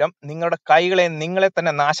ഉദാസീനതയും മൂലം നിങ്ങളുടെ കൈകളെ നിങ്ങളെ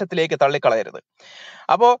തന്നെ നാശത്തിലേക്ക് തള്ളിക്കളയരുത്.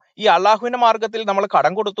 അപ്പോ ഈ അള്ളാഹുവിന്റെ മാർഗത്തിൽ നമ്മൾ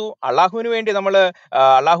കടം കൊടുത്തു, അള്ളാഹുവിന് വേണ്ടി നമ്മൾ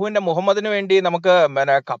അള്ളാഹുവിന്റെ മുഹമ്മദിന് വേണ്ടി നമുക്ക്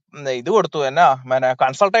ഇത് കൊടുത്തു,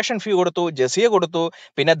 കൺസൾട്ടേഷൻ ഫീ കൊടുത്തു, ജസിയ കൊടുത്തു,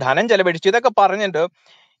 പിന്നെ ധനം ചെലവഴിച്ചു. ഇതൊക്കെ പറഞ്ഞിട്ട്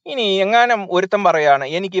ഇനി എങ്ങാനും ഒരുത്തം പറയാണ്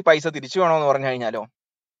എനിക്ക് ഈ പൈസ തിരിച്ചു വേണമെന്ന് പറഞ്ഞു കഴിഞ്ഞാലോ,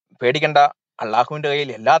 പേടിക്കണ്ട, അള്ളാഹുവിന്റെ കയ്യിൽ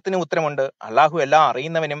എല്ലാത്തിനും ഉത്തരമുണ്ട്. അള്ളാഹു എല്ലാം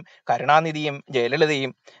അറിയുന്നവനും കരുണാനിധിയും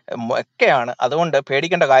ജയലളിതയും ഒക്കെയാണ്. അതുകൊണ്ട്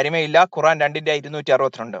പേടിക്കേണ്ട കാര്യമേ ഇല്ല. ഖുറാൻ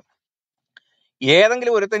 2:262.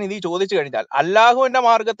 ഏതെങ്കിലും ഒരുത്തൻ ഇത് ചോദിച്ചു കഴിഞ്ഞാൽ അള്ളാഹുവിന്റെ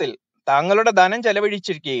മാർഗത്തിൽ തങ്ങളുടെ ധനം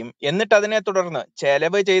ചെലവഴിച്ചിരിക്കുകയും എന്നിട്ട് അതിനെ തുടർന്ന്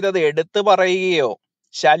ചെലവ് ചെയ്തത് എടുത്തു പറയുകയോ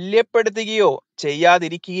ശല്യപ്പെടുത്തുകയോ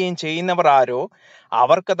ചെയ്യാതിരിക്കുകയും ചെയ്യുന്നവർ ആരോ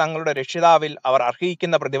അവർക്ക് തങ്ങളുടെ രക്ഷിതാവിൽ അവർ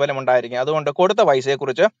അർഹിക്കുന്ന പ്രതിഫലം ഉണ്ടായിരിക്കും. അതുകൊണ്ട് കൊടുത്ത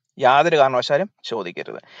പൈസയെക്കുറിച്ച് യാതൊരു കാരണവശാലും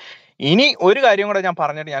ചോദിക്കരുത്. ഇനി ഒരു കാര്യം കൂടെ ഞാൻ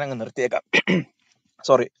പറഞ്ഞിട്ട് ഞാനങ്ങ് നിർത്തിയേക്കാം.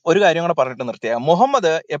 ഒരു കാര്യം കൂടെ പറഞ്ഞിട്ട് നിർത്തിയേക്കാം.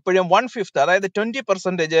 മുഹമ്മദ് എപ്പോഴും 1/5, അതായത്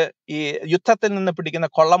 20% ഈ യുദ്ധത്തിൽ നിന്ന് പിടിക്കുന്ന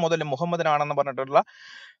കൊള്ള മുതൽ മുഹമ്മദിനാണെന്ന് പറഞ്ഞിട്ടുള്ള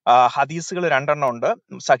ഹദീസുകൾ 2 ഉണ്ട്.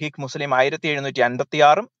 സഹീഹ് മുസ്ലിം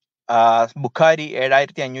 1756, ബുഖാരി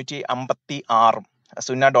 7556,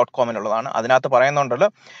 sunna.com-നുള്ളതാണ്. അതിനകത്ത് പറയുന്നുണ്ടല്ലോ,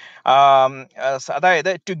 അതായത്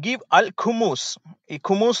ടു ഗീവ് അൽ ഖുമൂസ്. ഈ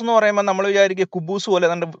ഖുമൂസ് എന്ന് പറയുമ്പോൾ നമ്മൾ വിചാരിക്കും കുബൂസ് പോലെ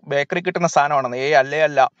ബേക്കറി കിട്ടുന്ന സാധനമാണെന്ന്.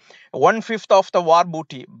 അല്ല. 1/5 ഓഫ് ദ വാർ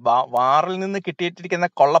ബൂട്ടി. വാറിൽ നിന്ന് കിട്ടിയിട്ടിരിക്കുന്ന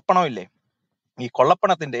കൊള്ളപ്പണം ഇല്ലേ, ഈ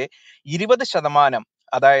കൊള്ളപ്പണത്തിന്റെ 20%,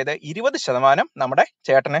 അതായത് 20% നമ്മുടെ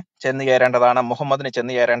ചേട്ടന് ചെന്ന് ചേരേണ്ടതാണ്, മുഹമ്മദിന്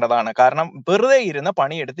ചെന്ന് ചേരേണ്ടതാണ്. കാരണം വെറുതെ ഇരുന്ന്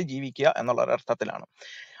പണിയെടുത്ത് ജീവിക്കുക എന്നുള്ള ഒരർത്ഥത്തിലാണ്.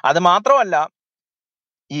 അത് മാത്രമല്ല,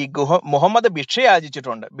 ഈ മുഹമ്മദ് ഭിക്ഷ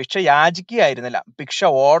യാചിച്ചിട്ടുണ്ട്. ഭിക്ഷ യാചിക്കുകയായിരുന്നില്ല, ഭിക്ഷ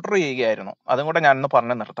ഓർഡർ ചെയ്യുകയായിരുന്നു. അതും കൂടെ ഞാനൊന്ന്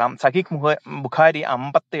പറഞ്ഞു നിർത്താം. സഹീഹ് ബുഖാരി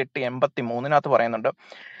 58:83 പറയുന്നുണ്ട്,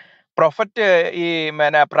 പ്രൊഫറ്റ് ഈ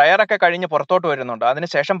പ്രയറൊക്കെ കഴിഞ്ഞ് പുറത്തോട്ട് വരുന്നുണ്ട്.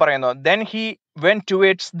 അതിനുശേഷം പറയുന്നു, then he went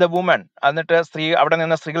towards the woman. എന്നിട്ട് അവിടെ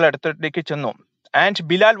നിന്ന് സ്ത്രീകൾ അടുത്തേക്ക് ചെന്നു. And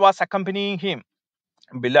Bilal was അക്കംപനിയിങ് him.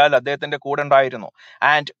 Bilal അദ്ദേഹത്തിന്റെ കൂടെ ഉണ്ടായിരുന്നു.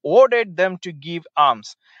 And ordered them to give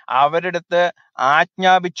arms. അവരുടെ അടുത്ത്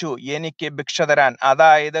ആജ്ഞാപിച്ചു എനിക്ക് ഭിക്ഷ തരാൻ.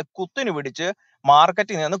 അതായത് കുത്തിനു പിടിച്ച്,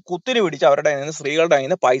 മാർക്കറ്റിൽ നിന്ന് കുത്തിനു പിടിച്ച് അവരുടെ നിന്ന് സ്ത്രീകളുടെ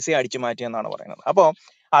നിന്ന് പൈസ അടിച്ചു മാറ്റിയെന്നാണ് പറയുന്നത്. അപ്പോ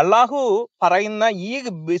അള്ളാഹു പറയുന്ന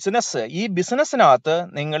ഈ ബിസിനസ്സിനകത്ത്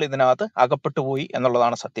നിങ്ങൾ ഇതിനകത്ത് അകപ്പെട്ടു പോയി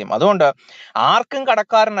എന്നുള്ളതാണ് സത്യം. അതുകൊണ്ട് ആർക്കും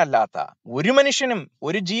കടക്കാരനല്ലാത്ത, ഒരു മനുഷ്യനും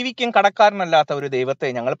ഒരു ജീവിക്കും കടക്കാരനല്ലാത്ത ഒരു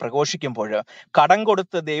ദൈവത്തെ ഞങ്ങൾ പ്രഘോഷിക്കുമ്പോൾ കടം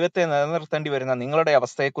കൊടുത്ത് ദൈവത്തെ നിലനിർത്തേണ്ടി വരുന്ന നിങ്ങളുടെ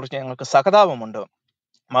അവസ്ഥയെക്കുറിച്ച് ഞങ്ങൾക്ക് സഹതാപമുണ്ട്.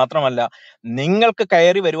 മാത്രമല്ല, നിങ്ങൾക്ക്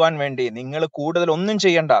കയറി വരുവാൻ വേണ്ടി നിങ്ങൾ കൂടുതൽ ഒന്നും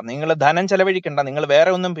ചെയ്യണ്ട, നിങ്ങൾ ധനം ചെലവഴിക്കണ്ട, നിങ്ങൾ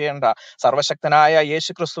വേറെ ഒന്നും ചെയ്യണ്ട. സർവശക്തനായ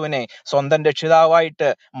യേശു ക്രിസ്തുവിനെ സ്വന്തം രക്ഷിതാവായിട്ട്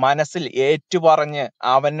മനസ്സിൽ ഏറ്റുപറഞ്ഞ്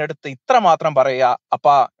അവൻ്റെ അടുത്ത് ഇത്ര മാത്രം പറയുക,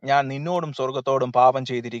 അപ്പാ ഞാൻ നിന്നോടും സ്വർഗത്തോടും പാപം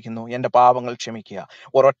ചെയ്തിരിക്കുന്നു, എൻ്റെ പാപങ്ങൾ ക്ഷമിക്കുക.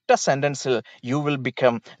 ഒരൊറ്റ സെന്റൻസിൽ you will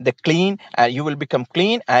become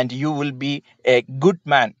clean and you will be A good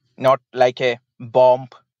man, not like A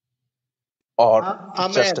bomb or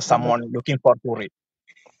amen just someone looking for to read?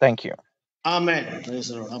 Thank you. ആമേൻ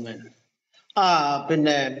ആമേൻ.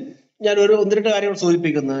 പിന്നെ ഞാൻ ഒന്ന് രണ്ട് കാര്യങ്ങൾ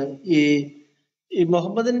സൂചിപ്പിക്കുന്നത്, ഈ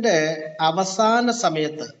മുഹമ്മദിന്റെ അവസാന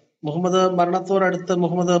സമയത്ത്, മുഹമ്മദ് മരണത്തോടടുത്ത്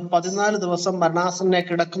മുഹമ്മദ് 14 ദിവസം മരണാസന്നെ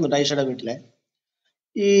കിടക്കുന്നുണ്ട് ഐഷയുടെ വീട്ടിലെ.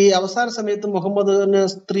 ഈ അവസാന സമയത്ത് മുഹമ്മദിന്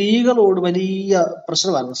സ്ത്രീകളോട് വലിയ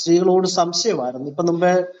പ്രശ്നമായിരുന്നു, സ്ത്രീകളോട് സംശയമായിരുന്നു. ഇപ്പൊ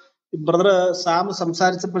മുമ്പേ ബ്രദർ സാം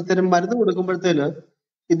സംസാരിച്ചപ്പോഴത്തേനും മരുന്ന് കൊടുക്കുമ്പോഴത്തേന്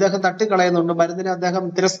ഇദ്ദേഹം തട്ടിക്കളയുന്നുണ്ട്, മരുന്നിനെ അദ്ദേഹം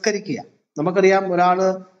തിരസ്കരിക്കുക. നമുക്കറിയാം, ഒരാള്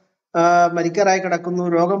മരിക്കാറായി കിടക്കുന്നു,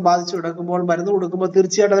 രോഗം ബാധിച്ചു കിടക്കുമ്പോൾ മരുന്ന് കൊടുക്കുമ്പോൾ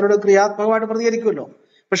തീർച്ചയായിട്ടും അതിനോട് ക്രിയാത്മകമായിട്ട് പ്രതികരിക്കുമല്ലോ.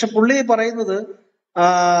 പക്ഷെ പുള്ളി പറയുന്നത്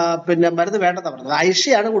പിന്നെ മരുന്ന് വേണ്ടെന്നാ പറഞ്ഞത്.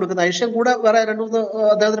 ഐഷയാണ് കൊടുക്കുന്നത്. ഐഷയും കൂടെ വേറെ 2-3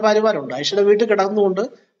 അദ്ദേഹത്തിന് ഭാര്യമാരുണ്ട്. ഐഷയുടെ വീട്ടിൽ കിടന്നുകൊണ്ട്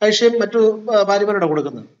ഐഷയും മറ്റു ഭാര്യമാരോടെ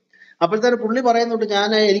കൊടുക്കുന്നത്. അപ്പോഴത്തേന് പുള്ളി പറയുന്നുണ്ട്,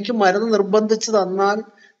 എനിക്ക് മരുന്ന് നിർബന്ധിച്ച് തന്നാൽ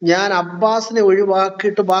ഞാൻ അബ്ബാസിനെ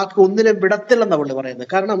ഒഴിവാക്കിയിട്ട് ബാക്കി ഒന്നിനെ വിടത്തില്ലെന്നാ പുള്ളി പറയുന്നത്.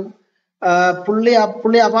 കാരണം പുള്ളി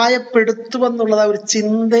അപായപ്പെടുത്തുമെന്നുള്ള ഒരു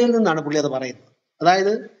ചിന്തയിൽ നിന്നാണ് പുള്ളി അത് പറയുന്നത്.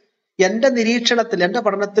 അതായത് എന്റെ നിരീക്ഷണത്തിൽ, എന്റെ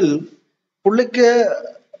പഠനത്തിൽ പുള്ളിക്ക്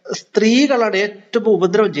സ്ത്രീകളാണ് ഏറ്റവും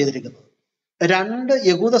ഉപദ്രവം ചെയ്തിരിക്കുന്നത്. 2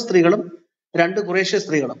 യഹൂദ സ്ത്രീകളും 2 ഖുറേഷ്യ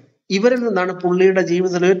സ്ത്രീകളും. ഇവരിൽ നിന്നാണ് പുള്ളിയുടെ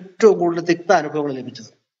ജീവിതത്തിൽ ഏറ്റവും കൂടുതൽ തിക്ത അനുഭവങ്ങൾ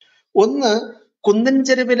ലഭിച്ചത്. ഒന്ന്, കുന്നിൻ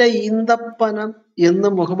ചെരുവിലെ ഈന്തപ്പനം എന്ന്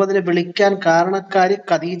മുഹമ്മദിനെ വിളിക്കാൻ കാരണക്കാരി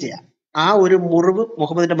ഖദീജയാണ്. ആ ഒരു മുറിവ്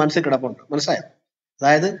മുഹമ്മദിന്റെ മനസ്സിൽ കിടപ്പുണ്ട്. മനസ്സിലായോ?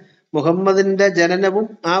 അതായത് മുഹമ്മദിന്റെ ജനനവും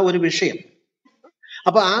ആ ഒരു വിഷയം.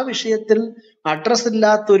 അപ്പൊ ആ വിഷയത്തിൽ അഡ്രസ്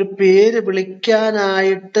ഇല്ലാത്ത ഒരു പേര്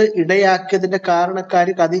വിളിക്കാനായിട്ട് ഇടയാക്കിയതിന്റെ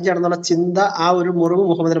കാരണക്കാരി ഖദീജയാണെന്നുള്ള ചിന്ത, ആ ഒരു മുറിവ്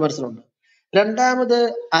മുഹമ്മദിന്റെ മനസ്സിലുണ്ട്. രണ്ടാമത്,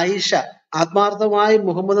 ഐഷ, ആത്മാർത്ഥമായി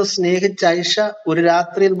മുഹമ്മദ് സ്നേഹിച്ച ഐഷ ഒരു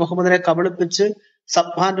രാത്രിയിൽ മുഹമ്മദിനെ കബളിപ്പിച്ച്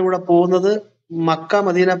സബ്ഹാന്റെ കൂടെ പോകുന്നത് മക്ക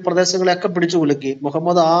മദീന പ്രദേശങ്ങളെയൊക്കെ പിടിച്ചു കുലുക്കി.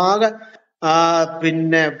 മുഹമ്മദ് ആകെ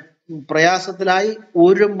പിന്നെ പ്രയാസത്തിലായി.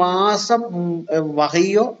 1 മാസം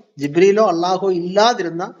വഹയ്യോ ജിബ്രീലോ അള്ളാഹോ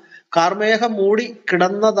ഇല്ലാതിരുന്ന കാർമേഘം മൂടി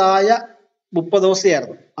കിടന്നതായ 30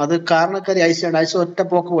 ദിവസമായിരുന്നു. അത് കാരണക്കാരി ഐഷയാണ്. ഐഷ ഒറ്റ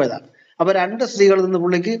പോക്ക് പോയതാണ്. അപ്പൊ 2 സ്ത്രീകളിൽ നിന്ന്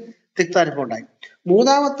പുള്ളിക്ക് തിക്താനുഭവം ഉണ്ടായി.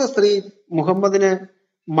 3-മത്തെ സ്ത്രീ മുഹമ്മദിന്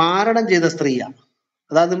മാരണം ചെയ്ത സ്ത്രീയാണ്.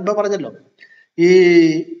 അതായത് മുമ്പ് പറഞ്ഞല്ലോ, ഈ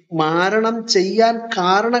മാരണം ചെയ്യാൻ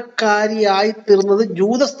കാരണക്കാരിയായി തീർന്നത്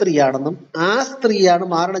ജൂത സ്ത്രീയാണെന്നും ആ സ്ത്രീയാണ്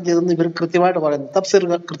മാരണം ചെയ്തതെന്ന് ഇവർ കൃത്യമായിട്ട് പറയുന്നത്, തഫ്സീർ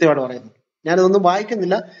കൃത്യമായിട്ട് പറയുന്നത്. ഞാനിതൊന്നും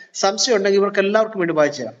വായിക്കുന്നില്ല, സംശയം ഉണ്ടെങ്കിൽ ഇവർക്ക് എല്ലാവർക്കും വേണ്ടി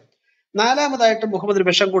വായിച്ചു തരാം. 4-മതായിട്ട് മുഹമ്മദിന്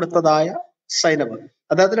വിഷം കൊടുത്തതായ സൈനബ്,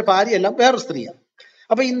 അദ്ദേഹത്തിന്റെ ഭാര്യയെല്ലാം വേറൊരു സ്ത്രീയാണ്.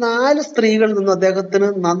 അപ്പൊ ഈ 4 സ്ത്രീകളിൽ നിന്ന് അദ്ദേഹത്തിന്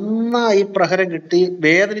നന്നായി പ്രഹരം കിട്ടി,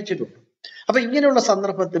 വേദനിച്ചിട്ടുണ്ട്. അപ്പൊ ഇങ്ങനെയുള്ള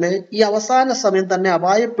സന്ദർഭത്തില് ഈ അവസാന സമയം തന്നെ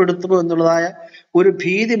അപായപ്പെടുത്തുമോ എന്നുള്ളതായ ഒരു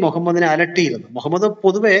ഭീതി മുഹമ്മദിനെ അലട്ടിയിരുന്നു. മുഹമ്മദ്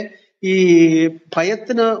പൊതുവെ ഈ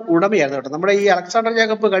ഭയത്തിന് ഉടമയായിരുന്നു കേട്ടോ. നമ്മുടെ ഈ അലക്സാണ്ടർ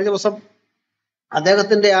ജേക്കബ് കഴിഞ്ഞ ദിവസം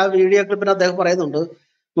അദ്ദേഹത്തിന്റെ ആ വീഡിയോ ക്ലിപ്പിന് അദ്ദേഹം പറയുന്നുണ്ട്,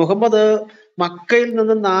 മുഹമ്മദ് മക്കയിൽ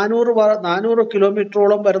നിന്ന് 400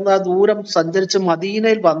 കിലോമീറ്ററോളം വരുന്ന ദൂരം സഞ്ചരിച്ച്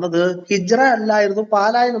മദീനയിൽ വന്നത് ഹിജ്റ അല്ലായിരുന്നു,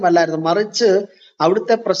 പാലായനമല്ലായിരുന്നു, മറിച്ച്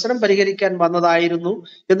അവിടുത്തെ പ്രശ്നം പരിഹരിക്കാൻ വന്നതായിരുന്നു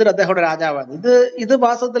എന്നിട്ട് അദ്ദേഹം രാജാവാണ്. ഇത്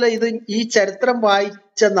വാസ്തവത്തില് ഈ ചരിത്രം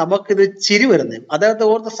വായിച്ച നമുക്കിത് ചിരി വരുന്നത്. അദ്ദേഹത്തെ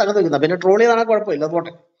ഓർത്ത സംഗതി വെക്കുന്ന, പിന്നെ ട്രോളി ചെയ്താൽ കുഴപ്പമില്ല,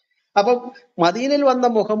 പോട്ടെ. അപ്പം മദീനയിൽ വന്ന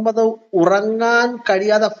മുഹമ്മദ് ഉറങ്ങാൻ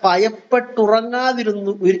കഴിയാതെ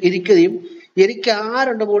ഇരിക്കുകയും എനിക്ക്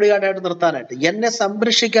ആരുണ്ട് ബോഡിഗാർഡായിട്ട് നിർത്താനായിട്ട്, എന്നെ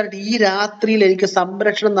സംരക്ഷിക്കാനായിട്ട്, ഈ രാത്രിയിൽ എനിക്ക്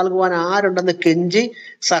സംരക്ഷണം നൽകുവാൻ ആരുണ്ടെന്ന് കെഞ്ചി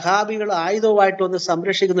സഹാബികൾ ആയുധവുമായിട്ട് വന്ന്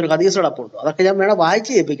സംരക്ഷിക്കുന്ന ഒരു ഹദീസ് കിടപ്പുണ്ട്. അതൊക്കെ ഞാൻ വേണം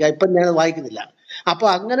വായിച്ചു കേൾപ്പിക്കാം, ഇപ്പം ഞാൻ വായിക്കുന്നില്ല. അപ്പൊ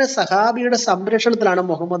അങ്ങനെ സഹാബിയുടെ സംരക്ഷണത്തിലാണ്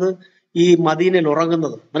മുഹമ്മദ് ഈ മദീനയിൽ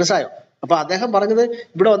ഉറങ്ങുന്നത്. മനസ്സിലായോ? അപ്പൊ അദ്ദേഹം പറഞ്ഞത്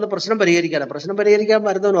ഇവിടെ വന്ന് പ്രശ്നം പരിഹരിക്കാൻ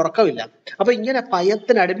വരുന്നവന് ഉറക്കമില്ല. അപ്പൊ ഇങ്ങനെ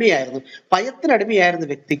ഭയത്തിനടിമയായിരുന്ന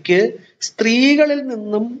വ്യക്തിക്ക് സ്ത്രീകളിൽ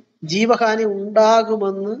നിന്നും ജീവഹാനി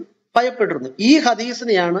ഉണ്ടാകുമെന്ന് ഭയപ്പെട്ടിരുന്നു. ഈ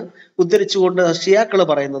ഹദീസിനെയാണ് ഉദ്ധരിച്ചുകൊണ്ട് ഷിയാക്കള്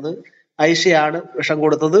പറയുന്നത് ഐഷയാണ് വിഷം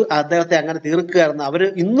കൊടുത്തത്, അദ്ദേഹത്തെ അങ്ങനെ തീർക്കുകയായിരുന്നു. അവര്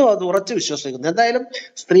ഇന്നും അത് ഉറച്ചു വിശ്വസിക്കുന്നു. എന്തായാലും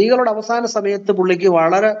സ്ത്രീകളുടെ അവസാന സമയത്ത് പുള്ളിക്ക്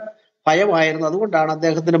വളരെ ഭയമായിരുന്നു. അതുകൊണ്ടാണ്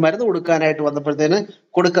അദ്ദേഹത്തിന് മരുന്ന് കൊടുക്കാനായിട്ട് വന്നപ്പോഴത്തേന്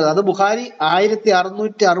കൊടുക്കുന്നത്. അത് ബുഖാരി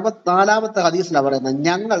 1664-ാമത്തെ ഹദീസിലാണ്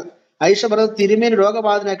പറയുന്നത്. ഐഷ പറയുന്നത്, തിരുമേനി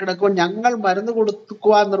രോഗബാധിതനായി കിടക്കുമ്പോൾ ഞങ്ങൾ മരുന്ന്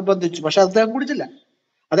കൊടുക്കുവാൻ നിർബന്ധിച്ചു, പക്ഷെ അദ്ദേഹം കുടിച്ചില്ല.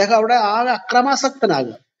 അദ്ദേഹം അവിടെ ആകെ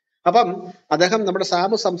അക്രമാസക്തനാകുക. അപ്പം അദ്ദേഹം നമ്മുടെ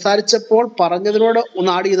സാബ് സംസാരിച്ചപ്പോൾ പറഞ്ഞതിനോട് ഒന്ന്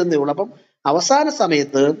ആഡ് ചെയ്തതേ ഉള്ളൂ. അപ്പം അവസാന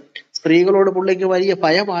സമയത്ത് സ്ത്രീകളോട് പുള്ളിക്ക് വലിയ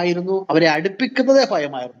ഭയമായിരുന്നു, അവരെ അടുപ്പിക്കുന്നതേ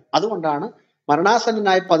ഭയമായിരുന്നു. അതുകൊണ്ടാണ്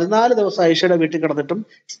മരണാസന്നനായി 14 ദിവസം ഐഷയുടെ വീട്ടിൽ കിടന്നിട്ടും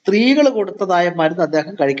സ്ത്രീകൾ കൊടുത്തതായ മരുന്ന്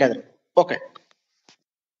അദ്ദേഹം കഴിക്കാതിരുന്നു. ഓക്കെ,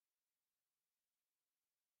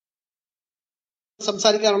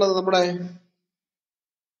 സംസാരിക്കാനുള്ളത് നമ്മുടെ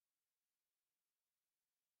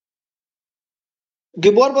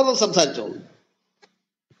ഗിബോർ ബ്രദർ സംസാരിച്ചോളൂ.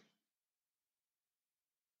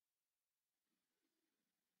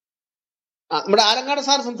 നമ്മുടെ ആലങ്ങാട്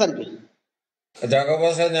സാർ സംസാരിക്കും. ചാക്കോ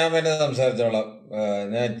പാസ്റ്റർ, ഞാൻ പിന്നെ സംസാരിച്ചോളാം,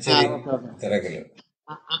 ഞാൻ ഇച്ചിരി തിരക്കില്.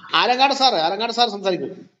 ആലങ്കാട് സാർ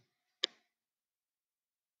സംസാരിക്കും.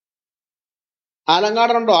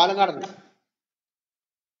 ആലങ്കാടനുണ്ടോ? ആലങ്കാടൻ.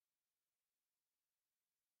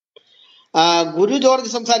 ഗുരു ജോർജ്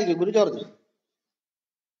സംസാരിക്കും. ഗുരു ജോർജ്.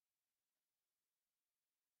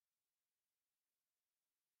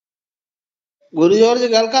 ഗുരു ജോർജ്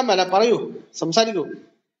കേൾക്കാൻ മേല, പറയൂ, സംസാരിക്കൂ.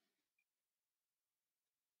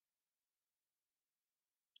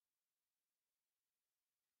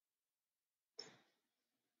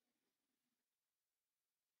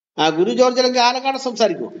 ഗുരു ജോർജ് അല്ലെങ്കിൽ ആലങ്കാടൻ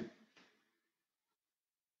സംസാരിക്കൂ.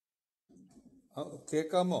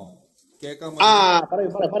 കേക്കാമോ?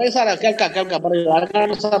 പറയൂ സാറേ, കേൾക്കാം. പറയൂ,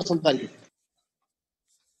 ആലങ്കാടൻ സാർ സംസാരിക്കും.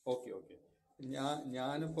 ഓക്കെ.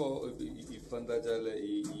 ഞാനിപ്പോ ഇപ്പൊ എന്താ വെച്ചാല്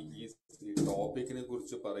ഈ ടോപ്പിക്കിനെ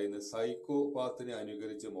കുറിച്ച് പറയുന്നത് സൈക്കോപാത്തിനെ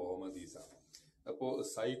അനുകരിച്ച് മുഹമ്മദ് ഈസ. അപ്പോ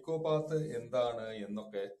സൈക്കോപാത്ത് എന്താണ്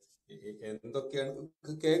എന്നൊക്കെ എന്തൊക്കെയാണ്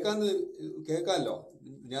കേൾക്കാമല്ലോ.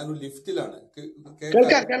 ഞാനൊരു ലിഫ്റ്റിലാണ്.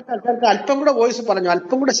 കേൾക്കാം. അല്പം കൂടെ വോയിസ് പറഞ്ഞു,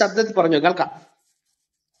 അല്പം കൂടെ ശബ്ദത്തിൽ പറഞ്ഞു, കേൾക്കാം.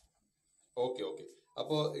 ഓക്കെ.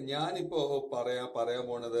 അപ്പോ ഞാനിപ്പോ പറയാൻ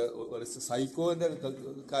പോണത് ഒരു സൈക്കോന്റെ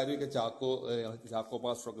കാര്യമൊക്കെ ചാക്കോ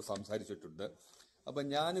പാസ്റ്ററൊക്കെ സംസാരിച്ചിട്ടുണ്ട്. അപ്പൊ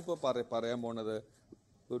ഞാനിപ്പോ പറയാൻ പോണത്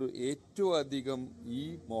ഒരു ഏറ്റവും അധികം ഈ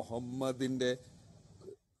മുഹമ്മദിന്റെ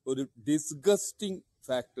ഒരു ഡിസ്ഗസ്റ്റിംഗ്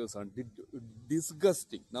ഫാക്ടേഴ്സ് ആണ്.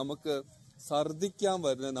 ഡിസ്ഗസ്റ്റിംഗ്, നമുക്ക് ഛർദിക്കാൻ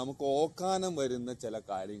വരുന്ന, നമുക്ക് ഓക്കാനം വരുന്ന ചില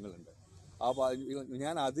കാര്യങ്ങളുണ്ട്. അപ്പൊ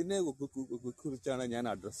ഞാൻ അതിനെ കുറിച്ചാണ് ഞാൻ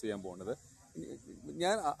അഡ്രസ് ചെയ്യാൻ പോണത്.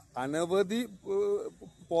 ഞാൻ അനവധി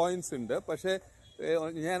പോയിന്റ്സ് ഉണ്ട്, പക്ഷെ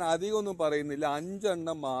ഞാൻ അധികം ഒന്നും പറയുന്നില്ല. 5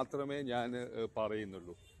 എണ്ണം മാത്രമേ ഞാൻ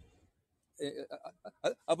പറയുന്നുള്ളൂ.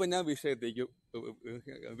 അപ്പൊ ഞാൻ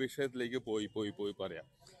വിഷയത്തിലേക്ക് പോയി പറയാം.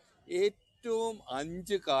 ഏറ്റവും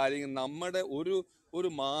 5 കാര്യങ്ങൾ നമ്മുടെ ഒരു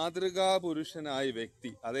മാതൃകാ പുരുഷനായ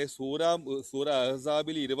വ്യക്തി, അതായത് സൂറ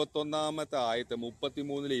അഹ്സാബിൽ 21-ാമത്തെ ആയത്ത്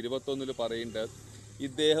 33-21 പറയുന്നുണ്ട്,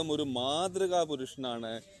 ഇദ്ദേഹം ഒരു മാതൃകാ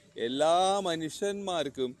പുരുഷനാണ്, എല്ലാ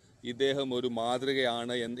മനുഷ്യന്മാർക്കും ഇദ്ദേഹം ഒരു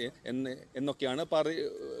മാതൃകയാണ് എന്നൊക്കെയാണ്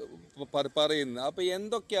പറയുന്നത്. അപ്പൊ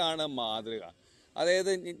എന്തൊക്കെയാണ് മാതൃക?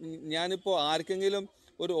 അതായത് ഞാനിപ്പോ ആർക്കെങ്കിലും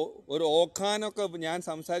ഒരു ഓക്കാനൊക്കെ, ഞാൻ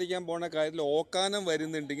സംസാരിക്കാൻ പോണ കാര്യത്തിൽ ഓക്കാനം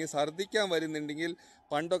വരുന്നുണ്ടെങ്കിൽ, ഛർദിക്കാൻ വരുന്നുണ്ടെങ്കിൽ,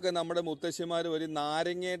 പണ്ടൊക്കെ നമ്മുടെ മുത്തശ്ശിമാർ ഒരു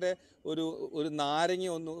നാരങ്ങയുടെ ഒരു നാരങ്ങ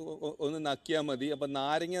ഒന്ന് നക്കിയാൽ മതി. അപ്പൊ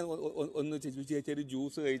നാരങ്ങ ഒന്ന് ചെറിയ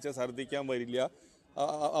ജ്യൂസ് കഴിച്ചാൽ ഛർദിക്കാൻ വരില്ല.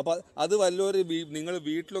 അപ്പൊ അത് വല്ലവരും നിങ്ങൾ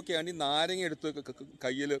വീട്ടിലൊക്കെ ആണെങ്കിൽ നാരങ്ങ എടുത്ത്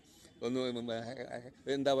കയ്യിൽ ഒന്ന്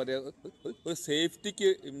എന്താ പറയുക, ഒരു സേഫ്റ്റിക്ക്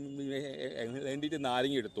വേണ്ടിയിട്ട്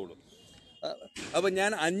നാരങ്ങ എടുത്തോളൂ. അപ്പൊ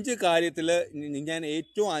ഞാൻ 5 കാര്യത്തിൽ ഞാൻ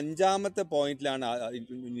ഏറ്റവും 5-ാമത്തെ പോയിന്റിലാണ്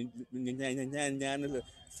ഞാൻ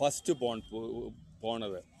ഫസ്റ്റ്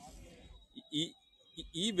പോണത്.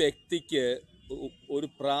 ഈ വ്യക്തിക്ക് ഒരു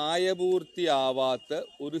പ്രായപൂർത്തിയാവാത്ത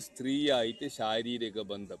ഒരു സ്ത്രീയായിട്ട് ശാരീരിക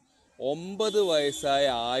ബന്ധം. 9 വയസ്സായ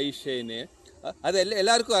ആയിഷനെ,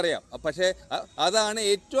 എല്ലാവർക്കും അറിയാം. പക്ഷെ അതാണ്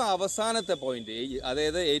ഏറ്റവും അവസാനത്തെ പോയിന്റ്.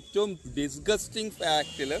 അതായത് ഏറ്റവും ഡിസ്ഗസ്റ്റിംഗ്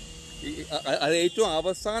ഫാക്റ്റിൽ അത് ഏറ്റവും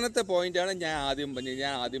അവസാനത്തെ പോയിന്റാണ് ഞാൻ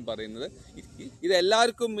ആദ്യം പറയുന്നത്.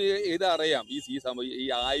 ഇതെല്ലാവർക്കും ഇതറിയാം. ഈ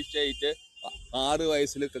ആയിഷയായിട്ട് 6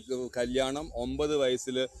 വയസ്സിൽ കല്യാണം, 9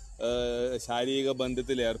 വയസ്സിൽ ശാരീരിക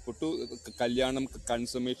ബന്ധത്തിൽ ഏർപ്പെട്ടു, കല്യാണം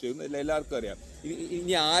കൺസമ്മേറ്റ് ചെയ്യുന്നു, എല്ലാവർക്കും അറിയാം.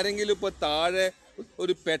 ഇനി ആരെങ്കിലും ഇപ്പോൾ താഴെ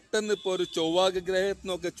പെട്ടെന്ന് ഇപ്പോൾ ഒരു ചൊവ്വ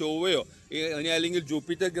ഗ്രഹത്തിനൊക്കെ ചൊവ്വയോ അല്ലെങ്കിൽ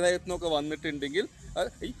ജൂപ്പിറ്റർ ഗ്രഹത്തിനൊക്കെ വന്നിട്ടുണ്ടെങ്കിൽ,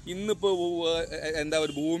 ഇന്നിപ്പോൾ എന്താ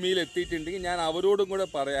ഒരു ഭൂമിയിൽ എത്തിയിട്ടുണ്ടെങ്കിൽ, ഞാൻ അവരോടും കൂടെ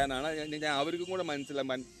പറയാനാണ്, ഞാൻ അവർക്കും കൂടെ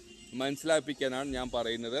മനസ്സിലാപ്പിക്കാനാണ് ഞാൻ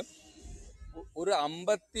പറയുന്നത്. ഒരു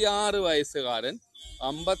 56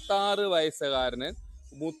 വയസ്സുകാരന്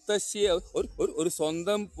മുത്തശ്ശിയെ, ഒരു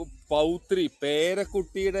സ്വന്തം പൗത്രി,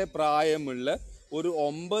 പേരക്കുട്ടിയുടെ പ്രായമുള്ള ഒരു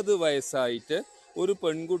 9 വയസ്സായിട്ട് ഒരു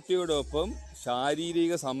പെൺകുട്ടിയോടൊപ്പം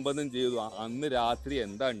ശാരീരിക സംബന്ധം ചെയ്തു. അന്ന് രാത്രി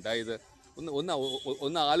എന്താ ഉണ്ടായത്?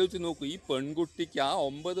 ഒന്ന് ആലോചിച്ച് നോക്കൂ. ഈ പെൺകുട്ടിക്ക്, ആ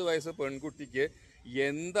 9 വയസ്സ് പെൺകുട്ടിക്ക്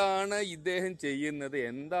എന്താണ് ഇദ്ദേഹം ചെയ്യുന്നത്,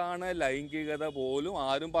 എന്താണ് ലൈംഗികത പോലും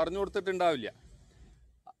ആരും പറഞ്ഞു കൊടുത്തിട്ടുണ്ടാവില്ല,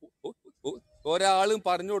 ഒരാളും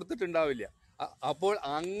പറഞ്ഞു കൊടുത്തിട്ടുണ്ടാവില്ല. അപ്പോൾ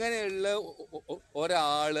അങ്ങനെയുള്ള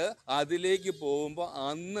ഒരാള് അതിലേക്ക് പോകുമ്പോൾ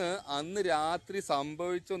അന്ന് രാത്രി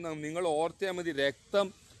സംഭവിച്ചൊന്നും നിങ്ങൾ ഓർത്തിയാൽ മതി. രക്തം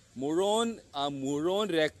മുഴുവൻ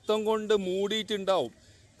രക്തം കൊണ്ട് മൂടിയിട്ടുണ്ടാവും.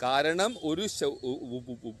 കാരണം ഒരു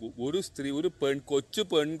സ്ത്രീ, കൊച്ചു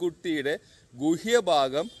പെൺകുട്ടിയുടെ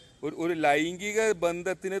ഗുഹ്യഭാഗം ഒരു ലൈംഗിക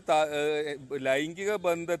ബന്ധത്തിന്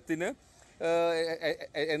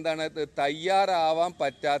എന്താണ് തയ്യാറാവാൻ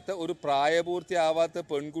പറ്റാത്ത, ഒരു പ്രായപൂർത്തിയാവാത്ത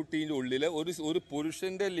പെൺകുട്ടീൻ്റെ ഉള്ളിൽ ഒരു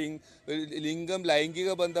പുരുഷന്റെ ലിംഗം ലൈംഗിക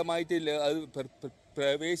ബന്ധമായിട്ട് അത്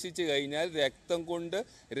പ്രവേശിച്ചു കഴിഞ്ഞാൽ രക്തം കൊണ്ട്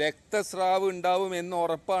രക്തസ്രാവം ഉണ്ടാവും എന്ന്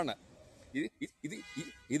ഉറപ്പാണ്. ഇത് ഇത്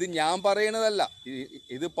ഇത് ഞാൻ പറയണതല്ല,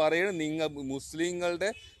 ഇത് പറയണത് നിങ്ങൾ മുസ്ലിങ്ങളുടെ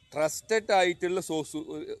ട്രസ്റ്റഡ് ആയിട്ടുള്ള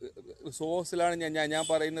സോഴ്സിലാണ് ഞാൻ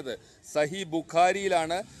പറയുന്നത്. സഹി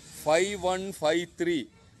ബുഖാരിയിലാണ് 5153.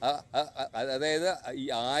 അതായത് ഈ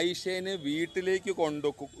ആയിഷേനെ വീട്ടിലേക്ക്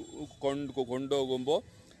കൊണ്ടുപോകുമ്പോൾ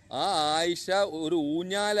ആ ആയിഷ ഒരു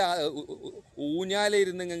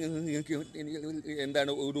ഊഞ്ഞാലയിരുന്ന്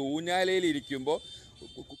എന്താണ് ഒരു ഊഞ്ഞാലയിൽ ഇരിക്കുമ്പോൾ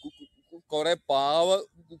കുറെ പാവ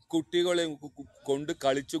കുട്ടികളെ കൊണ്ട്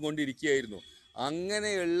കളിച്ചുകൊണ്ടിരിക്കുകയായിരുന്നു.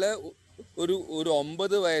 അങ്ങനെയുള്ള ഒരു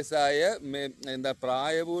 9 വയസ്സായ എന്താ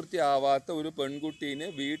പ്രായപൂർത്തിയാവാത്ത ഒരു പെൺകുട്ടീനെ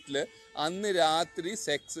വീട്ടില് അന്ന് രാത്രി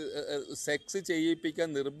സെക്സ് ചെയ്യിപ്പിക്കാൻ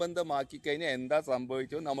നിർബന്ധമാക്കി കഴിഞ്ഞാൽ എന്താ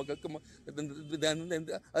സംഭവിച്ചത്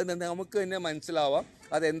നമുക്ക് തന്നെ മനസ്സിലാവാം.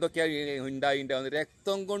 അതെന്തൊക്കെയാണ് ഉണ്ടാവുന്നത്.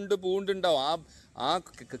 രക്തം കൊണ്ട് പൂണ്ടുണ്ടാവും. ആ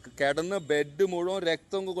കിടന്ന ബെഡ് മുഴുവൻ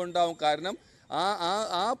രക്തം കൊണ്ടാവും. കാരണം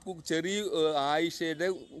ആ ചെറിയ ആയിഷയുടെ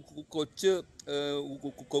കൊച്ചു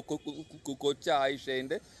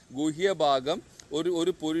ആയിഷയുടെ ഗുഹ്യഭാഗം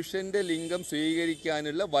ഒരു പുരുഷന്റെ ലിംഗം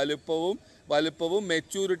സ്വീകരിക്കാനുള്ള വലുപ്പവും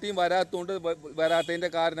മെച്യൂരിറ്റിയും വരാത്തതിന്റെ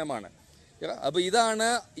കാരണമാണ്. അപ്പൊ ഇതാണ്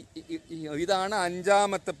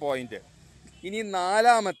 5ാമത്തെ പോയിന്റ്. ഇനി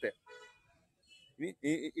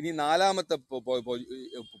നാലാമത്തെ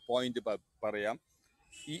പോയിന്റ് പറയാം.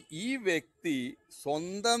 ഈ വ്യക്തി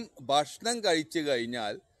സ്വന്തം ഭക്ഷണം കഴിച്ചു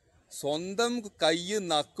കഴിഞ്ഞാൽ സ്വന്തം കൈ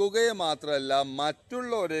നക്കുകയെ മാത്രമല്ല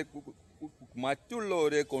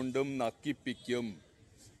മറ്റുള്ളവരെ കൊണ്ടും നക്കിപ്പിക്കും.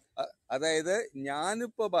 അതായത്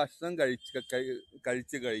ഞാനിപ്പോ ഭക്ഷണം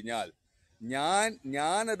കഴിച്ചു കഴിഞ്ഞാൽ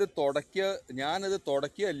ഞാനത്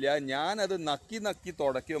തുടക്കുകയല്ല, ഞാനത് നക്കി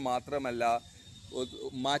തുടക്കുക മാത്രമല്ല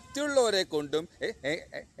മറ്റുള്ളവരെ കൊണ്ടും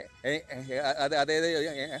അതായത്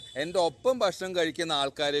എൻ്റെ ഒപ്പം ഭക്ഷണം കഴിക്കുന്ന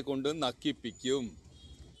ആൾക്കാരെ കൊണ്ടും നക്കിപ്പിക്കും.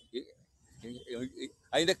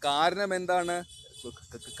 അതിന്റെ കാരണം എന്താണ്?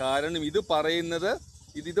 കാരണം ഇത് പറയുന്നത്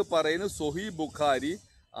സൊഹി ബുഖാരി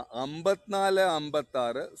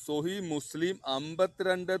 5456, സൊഹി മുസ്ലിം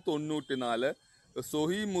 5294,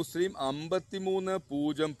 സൊഹി മുസ്ലിം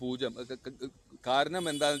 5300. കാരണം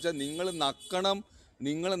എന്താണെന്ന് വെച്ചാൽ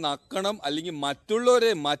നിങ്ങൾ നക്കണം അല്ലെങ്കിൽ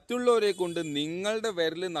മറ്റുള്ളവരെ കൊണ്ട് നിങ്ങളുടെ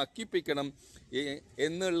വിരൽ നക്കിപ്പിക്കണം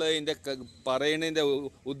എന്നുള്ളതിൻ്റെ പറയുന്നതിൻ്റെ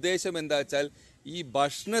ഉദ്ദേശം എന്താ വെച്ചാൽ ഈ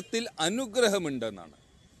ഭക്ഷണത്തിൽ അനുഗ്രഹമുണ്ടെന്നാണ്.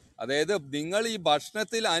 അതായത് നിങ്ങൾ ഈ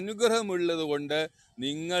ഭക്ഷണത്തിൽ അനുഗ്രഹമുള്ളത് കൊണ്ട്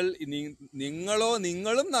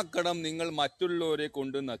നിങ്ങളും നക്കണം, നിങ്ങൾ മറ്റുള്ളവരെ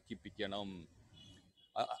കൊണ്ട് നക്കിപ്പിക്കണം.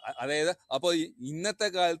 അതായത് അപ്പോൾ ഇന്നത്തെ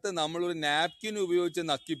കാലത്ത് നമ്മളൊരു നാപ്കിൻ ഉപയോഗിച്ച്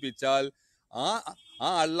നക്കിപ്പിച്ചാൽ ആ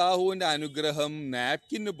അള്ളാഹുവിന്റെ അനുഗ്രഹം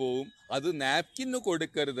നാപ്കിന് പോവും. അത് നാപ്കിന്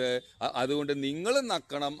കൊടുക്കരുത്. അതുകൊണ്ട് നിങ്ങൾ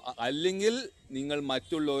നക്കണം, അല്ലെങ്കിൽ നിങ്ങൾ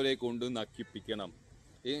മറ്റുള്ളവരെ കൊണ്ട് നക്കിപ്പിക്കണം.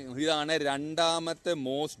 ഇതാണ് 2ാമത്തെ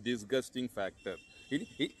മോസ്റ്റ് ഡിസ്ഗസ്റ്റിംഗ് ഫാക്ടർ.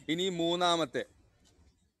 ഇനി 3ാമത്തെ,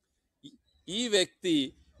 ഈ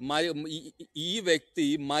വ്യക്തി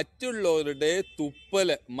മറ്റുള്ളവരുടെ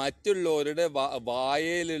തുപ്പല്, മറ്റുള്ളവരുടെ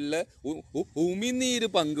വായയിലുള്ള ഉമിനീര്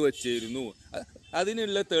പങ്കുവച്ചിരുന്നു.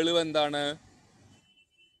 അതിനുള്ള തെളിവ് എന്താണ്?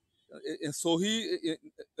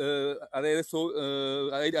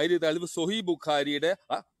 സൊഹി ബുഖാരിയുടെ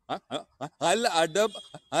അൽ അഡബ്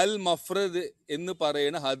അൽ മഫ്രദ് എന്ന്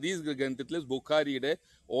പറയുന്ന ഹദീസ് ഗ്രന്ഥത്തിലെ ബുഖാരിയുടെ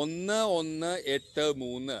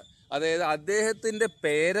 1183. അതായത് അദ്ദേഹത്തിന്റെ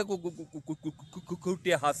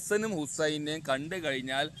കുട്ടിയ ഹസനും ഹുസൈനെയും കണ്ടു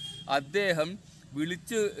കഴിഞ്ഞാൽ അദ്ദേഹം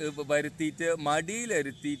വിളിച്ചു വരുത്തിയിട്ട്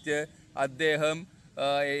മടിയിലിരുത്തിയിട്ട് അദ്ദേഹം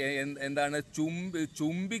എന്താണ്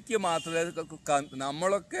ചുംബിക്ക് മാത്രമേ,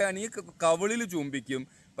 നമ്മളൊക്കെ ആണെങ്കിൽ കവിളിൽ ചുംബിക്കും.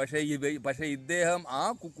 പക്ഷെ ഇദ്ദേഹം ആ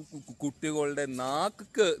കുട്ടികളുടെ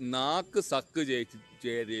നാക്ക് സക്ക്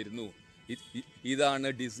ചെയ്തിരുന്നു. ഇതാണ്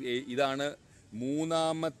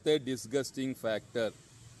 3ാമത്തെ ഡിസ്ഗസ്റ്റിംഗ് ഫാക്ടർ.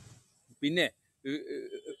 പിന്നെ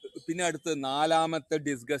അടുത്ത് 4ാമത്തെ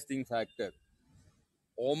ഡിസ്ഗസ്റ്റിംഗ് ഫാക്ടർ,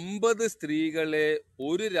 9 സ്ത്രീകളെ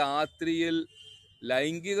ഒരു രാത്രിയിൽ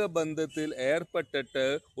ലൈംഗിക ബന്ധത്തിൽ ഏർപ്പെട്ടിട്ട്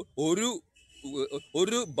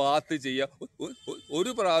ഒരു ബാത്ത് ചെയ്യുക,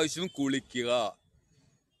 ഒരു പ്രാവശ്യം കുളിക്കുക.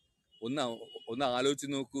 ഒന്ന് ആലോചിച്ച്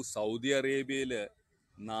നോക്കൂ. സൗദി അറേബ്യയില്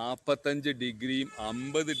 45 ഡിഗ്രിയും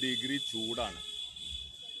 50 ഡിഗ്രി ചൂടാണ്.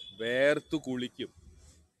 വേർത്തു കുളിക്കും.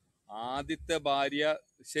 ആദ്യത്തെ ഭാര്യ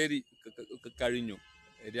ശരി കഴിഞ്ഞു,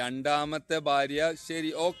 2ാമത്തെ ഭാര്യ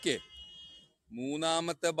ശരി ഓക്കെ,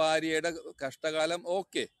 3ാമത്തെ ഭാര്യയുടെ കഷ്ടകാലം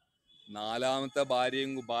ഓക്കെ, 4ാമത്തെ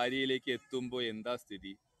ഭാര്യയിലേക്ക് എത്തുമ്പോ എന്താ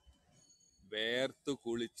സ്ഥിതി? വേർത്തു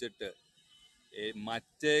കുളിച്ചിട്ട്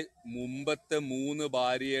മുമ്പത്തെ 3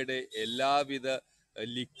 ഭാര്യയുടെ എല്ലാവിധ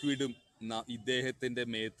ലിക്വിഡും ഇദ്ദേഹത്തിന്റെ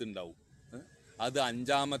മേത്തുണ്ടാവും. അത്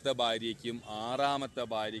 5ാമത്തെ ഭാര്യയ്ക്കും 6ാമത്തെ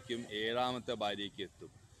ഭാര്യയ്ക്കും 7ാമത്തെ ഭാര്യയ്ക്കും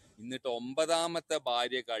എത്തും. എന്നിട്ട് 9ാമത്തെ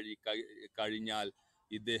ഭാര്യ കഴിഞ്ഞാൽ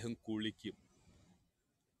ഇദ്ദേഹം കുളിക്കും.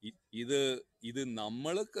 ഇത് ഇത്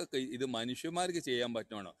നമ്മൾക്ക് ഇത് മനുഷ്യന്മാർക്ക് ചെയ്യാൻ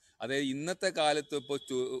പറ്റുവാണോ? അതായത് ഇന്നത്തെ കാലത്ത് ഇപ്പോൾ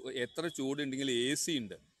എത്ര ചൂടുണ്ടെങ്കിൽ AC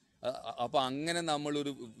ഉണ്ട്. അപ്പൊ അങ്ങനെ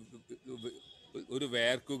നമ്മളൊരു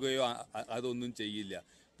വേർക്കുകയോ അതൊന്നും ചെയ്യില്ല.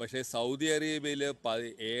 പക്ഷേ സൗദി അറേബ്യയിൽ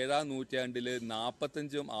 7-ാം നൂറ്റാണ്ടിൽ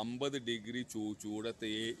 45-50 ഡിഗ്രി ചൂടത്ത്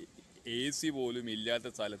AC പോലും ഇല്ലാത്ത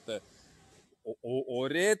സ്ഥലത്ത്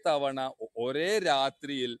ഒരേ തവണ ഒരേ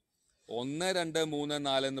രാത്രിയിൽ 1, 2, 3,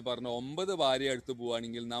 4 എന്ന് പറഞ്ഞ 9 ഭാര്യ എടുത്ത്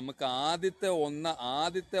പോവുകയാണെങ്കിൽ നമുക്ക് ആദ്യത്തെ 1,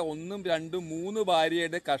 2, 3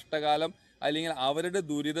 ഭാര്യയുടെ കഷ്ടകാലം അല്ലെങ്കിൽ അവരുടെ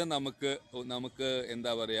ദുരിതം നമുക്ക്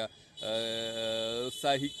എന്താ പറയുക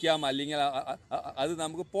സഹിക്കാം, അല്ലെങ്കിൽ അത്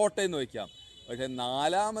നമുക്ക് പോട്ടെ എന്ന് വയ്ക്കാം. പക്ഷെ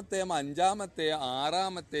 4-മത്തെയും 5-മത്തെയും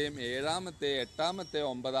 6-മത്തെയും 7-മത്തെയും 8-മത്തെയും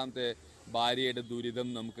 9-മത്തെ ഭാര്യയുടെ ദുരിതം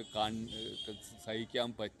നമുക്ക് സഹിക്കാൻ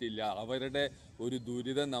പറ്റില്ല. അവരുടെ ഒരു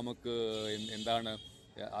ദുരിതം നമുക്ക് എന്താണ്,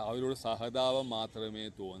 അവരോട് സഹതാപം മാത്രമേ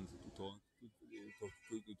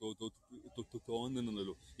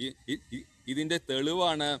തോന്നുന്നുള്ളൂ. ഇതിന്റെ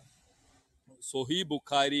തെളിവാണ് സൊഹീഹ്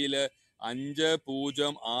ബുഖാരിയിൽ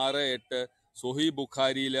 5068, സൊഹീഹ്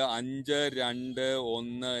ബുഖാരിയിൽ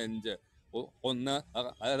 5215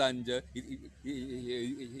 അതായത് 5.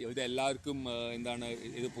 ഇതെല്ലാവർക്കും എന്താണ്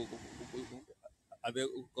ഇത് അത്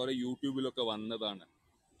കുറെ യൂട്യൂബിലൊക്കെ വന്നതാണ്.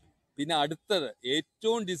 പിന്നെ അടുത്തത്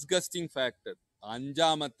ഏറ്റവും ഡിസ്ഗസ്റ്റിംഗ് ഫാക്ടർ,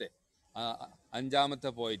 അഞ്ചാമത്തെ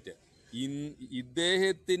പോയിന്റ്,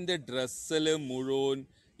 ഇദ്ദേഹത്തിന്റെ ഡ്രസ്സിൽ മുഴുവൻ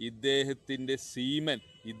ഇദ്ദേഹത്തിന്റെ സീമൻ,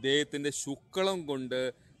 ഇദ്ദേഹത്തിന്റെ ശുക്ലം കൊണ്ട്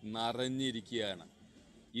നിറഞ്ഞിരിക്കുകയാണ്.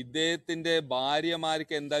 ഇദ്ദേഹത്തിന്റെ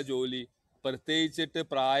ഭാര്യമാർക്ക് എന്താ ജോലി? പ്രത്യേകിച്ചിട്ട്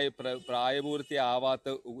പ്രായപൂർത്തിയാവാത്ത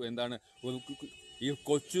എന്താണ് ഈ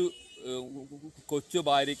കൊച്ചു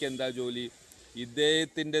ഭാര്യയ്ക്ക് എന്താ ജോലി?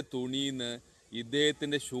 ഇദ്ദേഹത്തിന്റെ തുണിന്ന്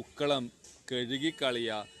ഇദ്ദേഹത്തിന്റെ ശുക്ലം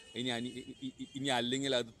കഴുകിക്കളിയുക, ഇനി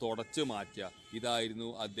അല്ലെങ്കിൽ അത് തുടച്ചു മാറ്റുക. ഇതായിരുന്നു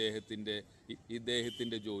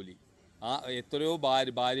ഇദ്ദേഹത്തിന്റെ ജോലി. എത്രയോ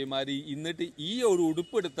ഭാര്യമാർ എന്നിട്ട് ഈ ഒരു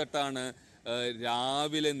ഉടുപ്പെടുത്തിട്ടാണ്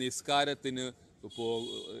രാവിലെ നിസ്കാരത്തിന്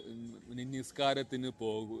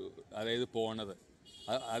അതായത് പോണത്.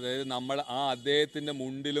 അതായത് നമ്മൾ അദ്ദേഹത്തിന്റെ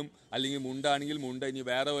മുണ്ടിലും, അല്ലെങ്കിൽ മുണ്ടാണെങ്കിൽ മുണ്ട്, ഇനി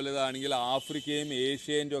വേറെ വലുതാണെങ്കിൽ ആഫ്രിക്കയും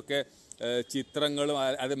ഏഷ്യൻ്റെ ഒക്കെ ചിത്രങ്ങളും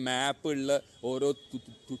അത് മാപ്പുള്ള ഓരോ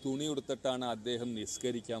തുണി കൊടുത്തിട്ടാണ് അദ്ദേഹം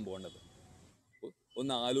നിസ്കരിക്കാൻ പോണത്.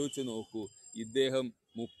 ഒന്ന് ആലോചിച്ച് നോക്കൂ. ഇദ്ദേഹം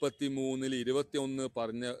 33-21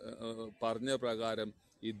 പറഞ്ഞ പ്രകാരം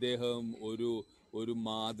ഇദ്ദേഹം ഒരു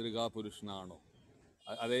മാതൃകാ പുരുഷനാണോ?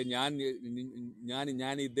 അതായത്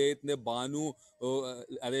ഞാൻ ഇദ്ദേഹത്തിന്റെ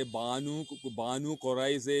ബാനു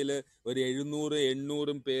കൊറൈസയിൽ ഒരു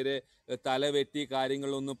 700-800 പേരെ തലവെട്ടി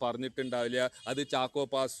കാര്യങ്ങളൊന്നും പറഞ്ഞിട്ടുണ്ടാവില്ല. അത് ചാക്കോ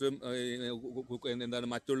പാസ്റ്ററും എന്താണ്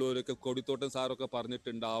മറ്റുള്ളവരൊക്കെ കൊടിത്തോട്ടം സാറൊക്കെ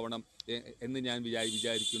പറഞ്ഞിട്ടുണ്ടാവണം എന്ന് ഞാൻ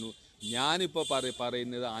വിചാരിക്കുന്നു. ഞാനിപ്പോൾ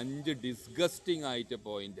പറയുന്നത് 5 ഡിസ്ഗസ്റ്റിംഗ് ആയിട്ട്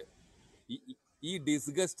പോയിന്റ്. ഈ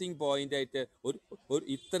ഡിസ്ഗസ്റ്റിംഗ് പോയിന്റ് ആയിട്ട് ഒരു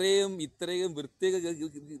ഇത്രയും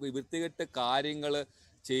വൃത്തികെട്ട കാര്യങ്ങൾ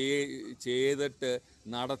ചെയ്തിട്ട്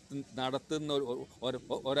നടത്തുന്ന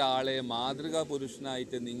ഒരാളെ മാതൃകാ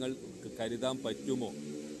പുരുഷനായിട്ട് നിങ്ങൾ കരുതാൻ പറ്റുമോ?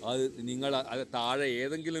 അത് നിങ്ങൾ താഴെ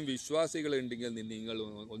ഏതെങ്കിലും വിശ്വാസികൾ ഉണ്ടെങ്കിൽ നിങ്ങൾ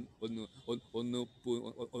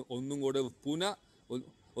ഒന്നും കൂടെ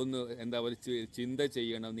ഒന്ന് എന്താ പറയുക ചിന്ത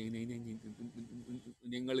ചെയ്യണം.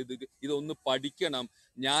 നിങ്ങൾ ഇതൊന്ന് പഠിക്കണം.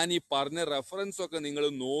 ഞാൻ ഈ പറഞ്ഞ റെഫറൻസ് ഒക്കെ നിങ്ങൾ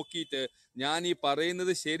നോക്കിയിട്ട് ഞാൻ ഈ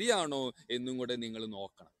പറയുന്നത് ശരിയാണോ എന്നും കൂടെ നിങ്ങൾ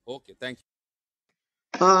നോക്കണം. Okay, thank you.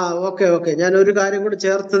 ഓക്കെ. ഞാൻ ഒരു കാര്യം കൂടി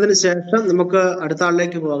ചേർത്തതിന് ശേഷം നമുക്ക് അടുത്ത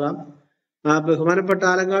ആളിലേക്ക് പോകാം. ബഹുമാനപ്പെട്ട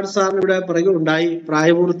ആലങ്കാട് സാറിന് ഇവിടെ പറയുകയുണ്ടായി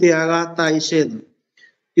പ്രായപൂർത്തിയാകാത്ത ആയിഷയെന്ന്.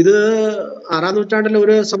 ഇത് 6-ാം നൂറ്റാണ്ടിലെ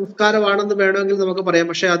ഒരു സംസ്കാരമാണെന്ന് വേണമെങ്കിൽ നമുക്ക് പറയാം.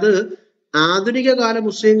 പക്ഷെ അത് ആധുനിക കാല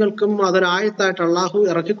മുസ്ലിങ്ങൾക്കും അതൊരായത്തായിട്ട് അള്ളാഹു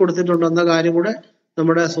ഇറക്കി കൊടുത്തിട്ടുണ്ടെന്ന കാര്യം കൂടെ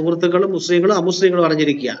നമ്മുടെ സുഹൃത്തുക്കളും മുസ്ലിങ്ങളും അമുസ്ലിങ്ങളും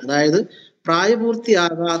അറിഞ്ഞിരിക്കുക. അതായത്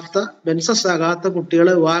പ്രായപൂർത്തിയാകാത്ത മെൻസസ് ആകാത്ത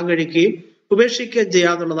കുട്ടികളെ വിവാഹം കഴിക്കുകയും ഉപേക്ഷിക്കുകയും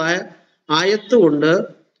ചെയ്യാന്നുള്ളതായ ആയത്ത് കൊണ്ട്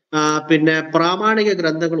പിന്നെ പ്രാമാണിക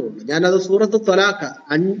ഗ്രന്ഥങ്ങളുമുണ്ട്. ഞാനത് സൂറത്ത് ത്വലാഖ്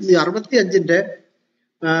 65-ന്റെ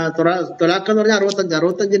ത്വലാഖ് എന്ന് പറഞ്ഞാൽ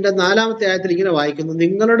 65-ന്റെ 4-ാമത്തെ ആയത്തിൽ ഇങ്ങനെ വായിക്കുന്നു: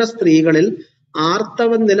 നിങ്ങളുടെ സ്ത്രീകളിൽ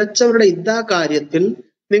ആർത്തവം നിലച്ചവരുടെ ഇദ്ദാകാര്യത്തിൽ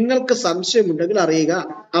നിങ്ങൾക്ക് സംശയമുണ്ടെങ്കിൽ അറിയുക,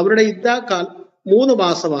 അവരുടെ ഇദ്ദാക്കാൽ 3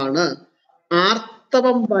 മാസമാണ്.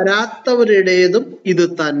 ആർത്തവം വരാത്തവരുടേതും ഇത്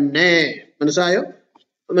തന്നെ. മനസ്സിലായോ?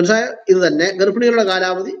 ഇത് തന്നെ. ഗർഭിണികളുടെ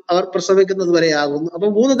കാലാവധി അവർ പ്രസവിക്കുന്നത് വരെയാകുന്നു. അപ്പൊ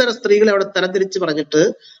 3 തരം സ്ത്രീകളെ അവിടെ തരംതിരിച്ച് പറഞ്ഞിട്ട്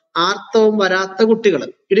ആർത്തവം വരാത്ത കുട്ടികൾ.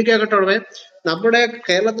 ഇനി കേൾക്കട്ടെ, നമ്മുടെ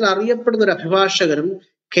കേരളത്തിൽ അറിയപ്പെടുന്ന ഒരു അഭിഭാഷകനും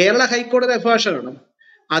കേരള ഹൈക്കോടതി അഭിഭാഷകനാണ്.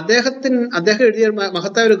 അദ്ദേഹം എഴുതിയ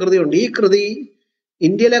മഹത്തായ ഒരു കൃതിയുണ്ട്. ഈ കൃതി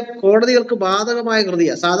ഇന്ത്യയിലെ കോടതികൾക്ക് ബാധകമായ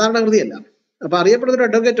കൃതിയാണ്, സാധാരണ കൃതിയല്ല. അപ്പൊ അറിയപ്പെടുന്ന ഒരു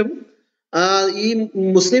അഡ്വക്കേറ്റും ഈ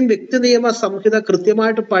മുസ്ലിം വ്യക്തി നിയമ സംഹിത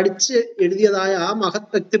കൃത്യമായിട്ട് പഠിച്ച് എഴുതിയതായ ആ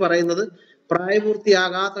മഹത് വ്യക്തി പറയുന്നത്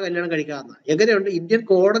പ്രായപൂർത്തിയാകാത്ത കല്യാണം കഴിക്കാമെന്ന. എങ്ങനെയുണ്ട്? ഇന്ത്യൻ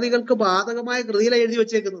കോടതികൾക്ക് ബാധകമായ കൃതിയിലാണ് എഴുതി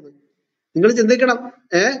വെച്ചേക്കുന്നത്. നിങ്ങൾ ചിന്തിക്കണം.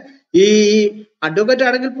 ഈ അഡ്വക്കേറ്റ്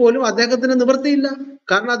ആണെങ്കിൽ പോലും അദ്ദേഹത്തിന് നിവൃത്തിയില്ല.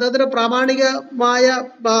 കാരണം അദ്ദേഹത്തിന് പ്രാമാണികമായ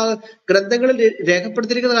ഗ്രന്ഥങ്ങളിൽ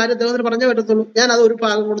രേഖപ്പെടുത്തിയിരിക്കുന്ന കാര്യം അദ്ദേഹത്തിന് പറഞ്ഞേ പറ്റത്തുള്ളൂ. ഞാൻ അത് ഒരു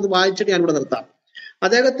ഭാഗം കൊണ്ട് വായിച്ചിട്ട് ഞാൻ ഇവിടെ നിർത്താം.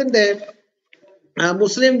 അദ്ദേഹത്തിന്റെ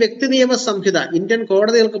മുസ്ലിം വ്യക്തി നിയമ സംഹിത Indian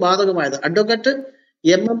കോടതികൾക്ക് ബാധകമായത് advocate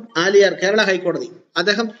MM Aliyar, Kerala ഹൈക്കോടതി,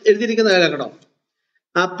 അദ്ദേഹം എഴുതിയിരിക്കുന്ന കേട്ടോ.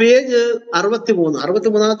 ആ പേജ്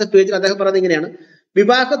 63-ാമത്തെ പേജിൽ അദ്ദേഹം പറയുന്നത് ഇങ്ങനെയാണ്: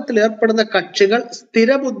 വിവാഹത്തിൽ ഏർപ്പെടുന്ന കക്ഷികൾ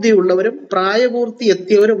സ്ഥിരബുദ്ധി ഉള്ളവരും പ്രായപൂർത്തി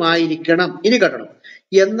എത്തിയവരുമായിരിക്കണം. ഇനി കേട്ടണം.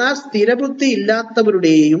 എന്നാൽ സ്ഥിരബുദ്ധി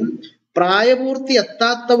ഇല്ലാത്തവരുടെയും പ്രായപൂർത്തി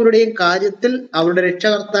എത്താത്തവരുടെയും കാര്യത്തിൽ അവരുടെ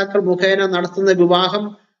രക്ഷകർത്താക്കൾ മുഖേന നടത്തുന്ന വിവാഹം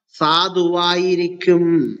സാധുവായിരിക്കും.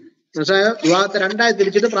 മനസ്സിലായോ? വിവാഹത്തെ രണ്ടായി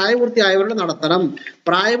തിരിച്ചിട്ട് പ്രായപൂർത്തിയായവരുടെ നടത്തണം.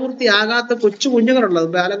 പ്രായപൂർത്തിയാകാത്ത കൊച്ചു കുഞ്ഞുങ്ങളുള്ളത്,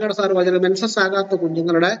 ബാലങ്കട സാർ പറഞ്ഞ മെൻസസ് ആകാത്ത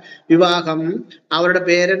കുഞ്ഞുങ്ങളുടെ വിവാഹം അവരുടെ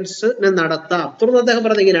പേരൻസിന് നടത്താം. തുടർന്ന് അദ്ദേഹം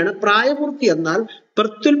പറഞ്ഞത് ഇങ്ങനെയാണ്: പ്രായപൂർത്തി എന്നാൽ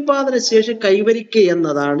പ്രത്യുൽപാദന ശേഷി കൈവരിക്കുക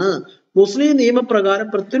എന്നതാണ്. മുസ്ലിം നിയമപ്രകാരം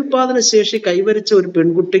പ്രത്യുൽപാദന ശേഷി കൈവരിച്ച ഒരു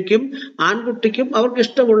പെൺകുട്ടിക്കും ആൺകുട്ടിക്കും അവർക്ക്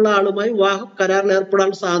ഇഷ്ടമുള്ള ആളുമായി വിവാഹ കരാറിൽ ഏർപ്പെടാൻ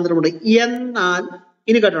സ്വാതന്ത്ര്യമുണ്ട്. എന്നാൽ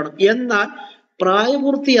ഇനി കേട്ടണം, എന്നാൽ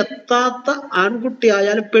പ്രായപൂർത്തി എത്താത്ത ആൺകുട്ടി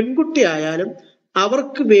ആയാലും പെൺകുട്ടി ആയാലും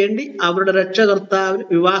അവർക്ക് വേണ്ടി അവരുടെ രക്ഷകർത്താവിന്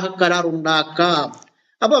വിവാഹ കരാർ ഉണ്ടാക്കാം.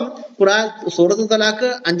 അപ്പം സൂറത്തുൽ തലാഖ്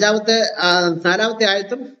 4-ാമത്തെ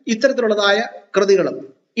ആയത്തും ഇത്തരത്തിലുള്ളതായ കൃതികളും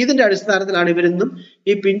ഇതിന്റെ അടിസ്ഥാനത്തിലാണ് ഇവരിന്നും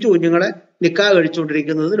ഈ പിഞ്ചു കുഞ്ഞുങ്ങളെ നിക്കാഹ്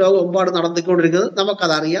കഴിച്ചുകൊണ്ടിരിക്കുന്നത്. ലോകമെമ്പാട് നടത്തിക്കൊണ്ടിരിക്കുന്നത്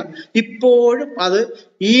നമുക്കതറിയാം. ഇപ്പോഴും അത്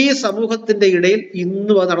ഈ സമൂഹത്തിന്റെ ഇടയിൽ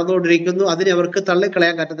ഇന്നും അത് നടന്നുകൊണ്ടിരിക്കുന്നു. അതിനെ അവർക്ക്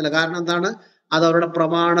തള്ളിക്കളയാൻ പറ്റത്തില്ല. കാരണം എന്താണ്? അത് അവരുടെ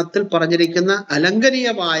പ്രമാണത്തിൽ പറഞ്ഞിരിക്കുന്ന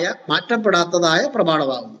അലംഘനീയമായ മാറ്റപ്പെടാത്തതായ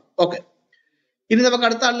പ്രമാണമാകുന്നു. ഓക്കെ, ഇനി നമുക്ക്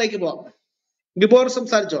അടുത്ത ആളിലേക്ക് പോവാം. ഗിബോർ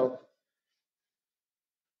സംസാരിച്ചോ?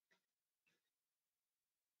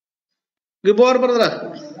 ഗിബോർ ബ്രദർ,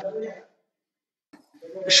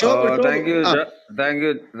 ഷോ വിട്ടു. Thank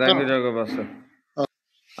you Joko pastor.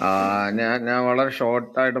 ഞാൻ വളരെ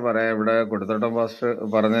ഷോർട്ടായിട്ട് പറയാം. ഇവിടെ കൊടുത്തോട്ടം പാസ്റ്റർ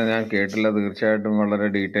പറഞ്ഞ ഞാൻ കേട്ടില്ല. തീർച്ചയായിട്ടും വളരെ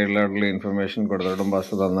ഡീറ്റെയിൽഡ് ആയിട്ടുള്ള ഇൻഫർമേഷൻ കൊടുത്തോട്ടം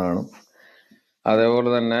പാസ്റ്റർ തന്നതാണ്. അതേപോലെ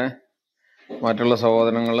തന്നെ മറ്റുള്ള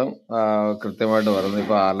സഹോദരങ്ങളും കൃത്യമായിട്ട് പറഞ്ഞു.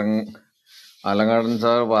 ഇപ്പൊ അലങ്കാടൻ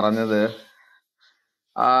സാർ പറഞ്ഞത്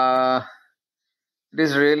ഇറ്റ്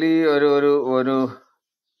ഈസ് റിയലി ഒരു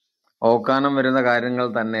ഓക്കാനം വരുന്ന കാര്യങ്ങൾ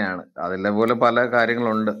തന്നെയാണ്. അതേപോലെ പല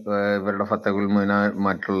കാര്യങ്ങളുണ്ട്. ഇവരുടെ ഫത്തഹുൽ മുന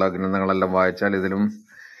മറ്റുള്ള ഗ്രന്ഥങ്ങളെല്ലാം വായിച്ചാൽ ഇതിലും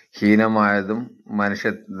ഹീനമായതും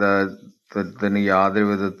മനുഷ്യത്വത്തിന് യാതൊരു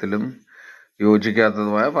വിധത്തിലും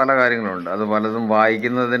യോജിക്കാത്തതുമായ പല കാര്യങ്ങളുണ്ട്. അത് പലതും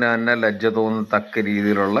വായിക്കുന്നതിന് തന്നെ ലജ്ജ തോന്നത്തക്ക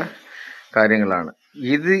രീതിയിലുള്ള കാര്യങ്ങളാണ്.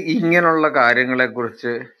 ഇത് ഇങ്ങനെയുള്ള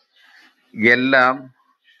കാര്യങ്ങളെക്കുറിച്ച് എല്ലാം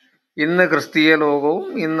ഇന്ന് ക്രിസ്തീയ ലോകവും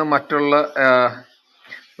ഇന്ന് മറ്റുള്ള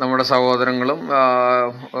നമ്മുടെ സഹോദരങ്ങളും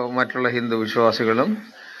മറ്റുള്ള ഹിന്ദു വിശ്വാസികളും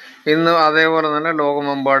ഇന്ന് അതേപോലെ തന്നെ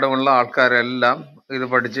ലോകമെമ്പാടുമുള്ള ആൾക്കാരെല്ലാം ഇത്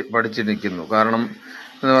പഠിച്ച് നിൽക്കുന്നു. കാരണം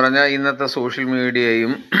എന്ന് പറഞ്ഞാൽ ഇന്നത്തെ സോഷ്യൽ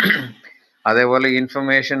മീഡിയയും അതേപോലെ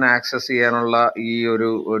ഇൻഫർമേഷൻ ആക്സസ് ചെയ്യാനുള്ള ഈ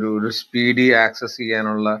ഒരു സ്പീഡി ആക്സസ്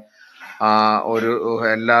ചെയ്യാനുള്ള ഒരു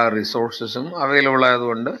എല്ലാ റിസോഴ്സസും അവൈലബിൾ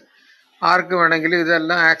ആയതുകൊണ്ട് ആർക്ക് വേണമെങ്കിലും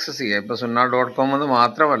ഇതെല്ലാം ആക്സസ് ചെയ്യാം. ഇപ്പൊ sunna.com എന്ന്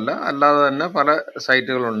മാത്രമല്ല, അല്ലാതെ തന്നെ പല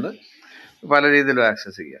സൈറ്റുകളുണ്ട്, പല രീതിയിലും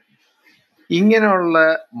ആക്സസ് ചെയ്യാം. ഇങ്ങനെയുള്ള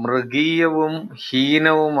മൃഗീയവും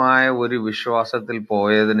ഹീനവുമായ ഒരു വിശ്വാസത്തിൽ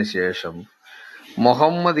പോയതിന് ശേഷം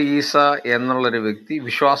മുഹമ്മദ് ഈസ എന്നുള്ളൊരു വ്യക്തി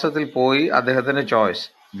വിശ്വാസത്തിൽ പോയി. അദ്ദേഹത്തിന്റെ ചോയ്സ്.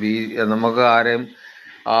 നമുക്ക് ആരെയും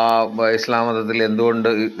ഇസ്ലാം മതത്തിൽ എന്തുകൊണ്ട്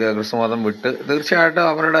ക്രിസ്തുമതം വിട്ട്, തീർച്ചയായിട്ടും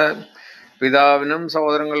അവരുടെ പിതാവിനും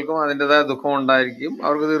സഹോദരങ്ങൾക്കും അതിൻ്റെതായ ദുഃഖം ഉണ്ടായിരിക്കും.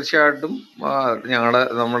 അവർക്ക് തീർച്ചയായിട്ടും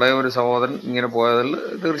നമ്മുടെ ഒരു സഹോദരൻ ഇങ്ങനെ പോയതിൽ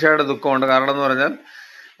തീർച്ചയായിട്ടും ദുഃഖമുണ്ട്. കാരണം എന്ന് പറഞ്ഞാൽ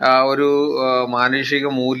ഒരു മാനുഷിക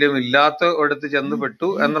മൂല്യമില്ലാത്ത എടുത്ത് ചെന്നുപെട്ടു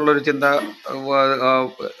എന്നുള്ളൊരു ചിന്ത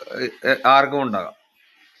ആർക്കും ഉണ്ടാകാം.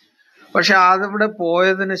 പക്ഷെ അതിവിടെ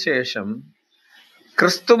പോയതിന് ശേഷം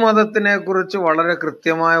ക്രിസ്തു മതത്തിനെ കുറിച്ച് വളരെ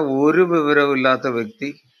കൃത്യമായ ഒരു വിവരവും ഇല്ലാത്ത വ്യക്തി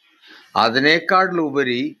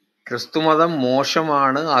അതിനേക്കാളുപരി ക്രിസ്തുമതം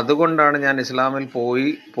മോശമാണ്, അതുകൊണ്ടാണ് ഞാൻ ഇസ്ലാമിൽ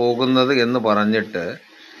പോകുന്നത് എന്ന് പറഞ്ഞിട്ട്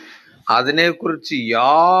അതിനെക്കുറിച്ച്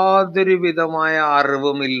യാതൊരു വിധമായ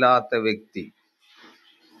അറിവുമില്ലാത്ത വ്യക്തി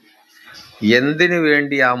എന്തിനു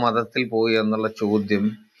വേണ്ടി ആ മതത്തിൽ പോയി എന്നുള്ള ചോദ്യം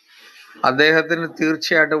അദ്ദേഹത്തിന്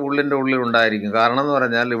തീർച്ചയായിട്ടും ഉള്ളിൻ്റെ ഉള്ളിൽ ഉണ്ടായിരിക്കും. കാരണം എന്ന്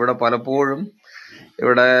പറഞ്ഞാൽ ഇവിടെ പലപ്പോഴും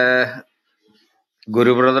ഇവിടെ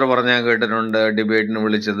ഗുരു ബ്രദർ പറഞ്ഞ ഞാൻ കേട്ടിട്ടുണ്ട്, ഡിബേറ്റിന്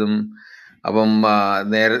വിളിച്ചതും. അപ്പം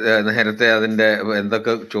നേരത്തെ അതിൻ്റെ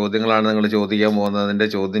എന്തൊക്കെ ചോദ്യങ്ങളാണ് നിങ്ങൾ ചോദിക്കാൻ പോകുന്നത്, അതിൻ്റെ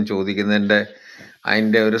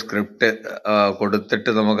അതിൻ്റെ ഒരു സ്ക്രിപ്റ്റ് കൊടുത്തിട്ട്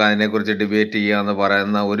നമുക്ക് അതിനെക്കുറിച്ച് ഡിബേറ്റ് ചെയ്യാമെന്ന്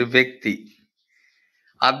പറയുന്ന ഒരു വ്യക്തി,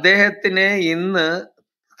 അദ്ദേഹത്തിനെ ഇന്ന്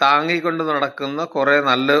താങ്ങിക്കൊണ്ട് നടക്കുന്ന കുറെ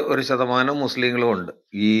നല്ല ഒരു ശതമാനം മുസ്ലിങ്ങളും ഉണ്ട്.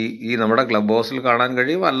 ഈ നമ്മുടെ ക്ലബ് ഹൗസിൽ കാണാൻ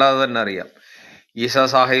കഴിയും, അല്ലാതെ തന്നെ അറിയാം. ഈസാ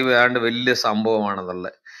സാഹിബ് ഏതാണ്ട് വലിയ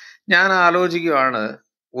സംഭവമാണെന്നുള്ളത്. ഞാൻ ആലോചിക്കുകയാണ്,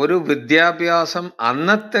 ഒരു വിദ്യാഭ്യാസം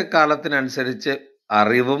അന്നത്തെ കാലത്തിനനുസരിച്ച്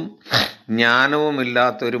അറിവും ജ്ഞാനവും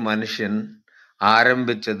ഇല്ലാത്ത ഒരു മനുഷ്യൻ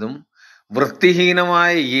ആരംഭിച്ചതും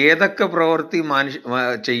വൃത്തിഹീനമായ ഏതൊക്കെ പ്രവൃത്തി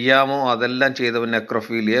ചെയ്യാമോ അതെല്ലാം ചെയ്തവൻ,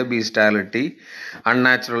 നെക്രോഫീലിയ, ബീസ്റ്റാലിറ്റി,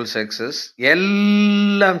 അൺനാച്ചുറൽ സെക്സസ്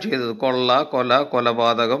എല്ലാം ചെയ്തത്,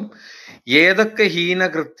 കൊലപാതകം, ഏതൊക്കെ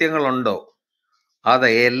ഹീനകൃത്യങ്ങളുണ്ടോ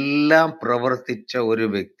അതെല്ലാം പ്രവർത്തിച്ച ഒരു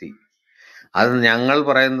വ്യക്തി. അത് ഞങ്ങൾ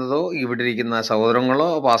പറയുന്നതോ ഇവിടെ ഇരിക്കുന്ന സഹോദരങ്ങളോ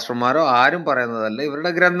പാസ്റ്റർമാരോ ആരും പറയുന്നതല്ല,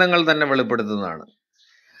 ഇവരുടെ ഗ്രന്ഥങ്ങൾ തന്നെ വെളിപ്പെടുത്തുന്നതാണ്.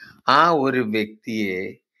 ആ ഒരു വ്യക്തിയെ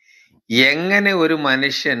എങ്ങനെ ഒരു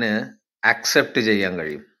മനുഷ്യന് അക്സെപ്റ്റ് ചെയ്യാൻ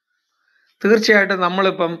കഴിയും? തീർച്ചയായിട്ടും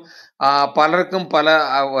നമ്മളിപ്പം പലർക്കും പല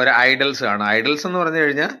ഒരു ഐഡൽസ് ആണ്. ഐഡൽസ് എന്ന് പറഞ്ഞു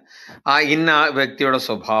കഴിഞ്ഞാൽ ഇന്ന വ്യക്തിയുടെ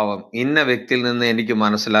സ്വഭാവം ഇന്ന വ്യക്തിയിൽ നിന്ന് എനിക്ക്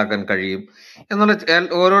മനസ്സിലാക്കാൻ കഴിയും എന്നുള്ള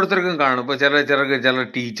ഓരോരുത്തർക്കും കാണും. ഇപ്പൊ ചില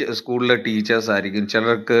സ്കൂളിലെ ടീച്ചേഴ്സ് ആയിരിക്കും,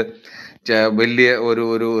 ചിലർക്ക് വലിയ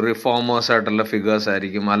ഒരു റിഫോമേഴ്സ് ആയിട്ടുള്ള ഫിഗേഴ്സ്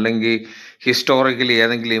ആയിരിക്കും, അല്ലെങ്കിൽ ഹിസ്റ്റോറിക്കലി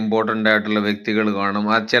ഏതെങ്കിലും ഇമ്പോർട്ടൻ്റ് ആയിട്ടുള്ള വ്യക്തികൾ കാണും.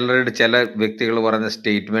 ചില വ്യക്തികൾ പറഞ്ഞ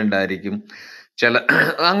സ്റ്റേറ്റ്മെന്റ് ആയിരിക്കും,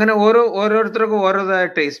 അങ്ങനെ ഓരോരുത്തർക്കും ഓരോതായ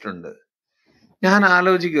ടേസ്റ്റ് ഉണ്ട്. ഞാൻ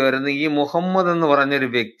ആലോചിക്കുമായിരുന്നു, ഈ മുഹമ്മദ് എന്ന് പറഞ്ഞൊരു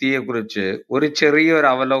വ്യക്തിയെ കുറിച്ച് ഒരു ചെറിയൊരു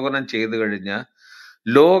അവലോകനം ചെയ്തു കഴിഞ്ഞാൽ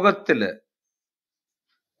ലോകത്തില്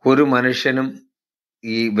ഒരു മനുഷ്യനും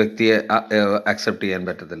ഈ വ്യക്തിയെ അക്സെപ്റ്റ് ചെയ്യാൻ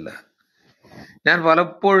പറ്റത്തില്ല. ഞാൻ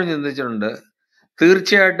പലപ്പോഴും ചിന്തിച്ചിട്ടുണ്ട്,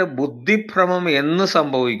 തീർച്ചയായിട്ടും ബുദ്ധിഭ്രമം എന്ന്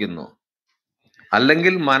സംഭവിക്കുന്നു,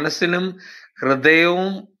 അല്ലെങ്കിൽ മനസ്സിനും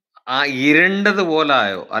ഹൃദയവും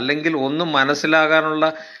ഇരുണ്ടതുപോലായോ, അല്ലെങ്കിൽ ഒന്നും മനസ്സിലാകാനുള്ള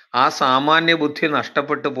ആ സാമാന്യ ബുദ്ധി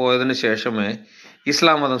നഷ്ടപ്പെട്ടു പോയതിനു ശേഷമേ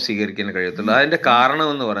ഇസ്ലാം മതം സ്വീകരിക്കാൻ കഴിയത്തുള്ളൂ. അതിന്റെ കാരണം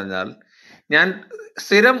എന്ന് പറഞ്ഞാൽ, ഞാൻ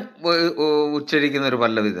സ്ഥിരം ഉച്ചരിക്കുന്ന ഒരു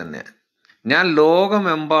പല്ലവി തന്നെ, ഞാൻ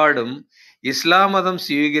ലോകമെമ്പാടും ഇസ്ലാം മതം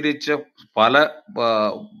സ്വീകരിച്ച പല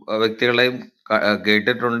വ്യക്തികളെയും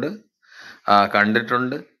കേട്ടിട്ടുണ്ട്,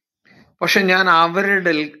 കണ്ടിട്ടുണ്ട്. പക്ഷെ ഞാൻ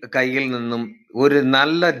അവരുടെ കയ്യിൽ നിന്നും ഒരു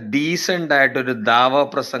നല്ല ഡീസൻ്റ് ആയിട്ടൊരു ദാവ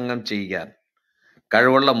പ്രസംഗം ചെയ്യാൻ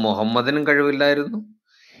കഴിവുള്ള മുഹമ്മദിനും കഴിവില്ലായിരുന്നു.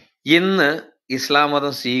 ഇന്ന് ഇസ്ലാം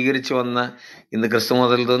മതം സ്വീകരിച്ചു വന്ന, ഇന്ന് ക്രിസ്തു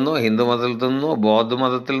മതത്തിൽ നിന്നോ ഹിന്ദു മതത്തിൽ നിന്നോ ബൗദ്ധ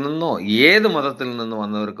മതത്തിൽ നിന്നോ ഏത് മതത്തിൽ നിന്നോ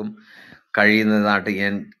വന്നവർക്കും കഴിയുന്നതായിട്ട്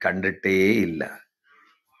ഞാൻ കണ്ടിട്ടേ ഇല്ല.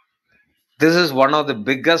 This is one of the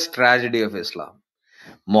biggest tragedy of Islam.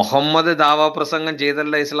 Muhammad Dawa പ്രസംഗം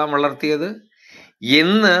ചെയ്തല്ല ഇസ്ലാം വളർത്തിയത്.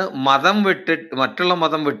 ഇന്ന് മറ്റുള്ള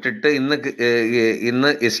മതം വിട്ടിട്ട് ഇന്ന്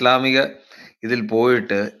ഇസ്ലാമിക ഇതിൽ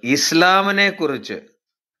പോയിട്ട് ഇസ്ലാമിനെ കുറിച്ച്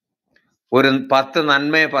ഒരു 10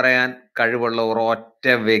 നന്മയെ പറയാൻ കഴിവുള്ള ഒരൊറ്റ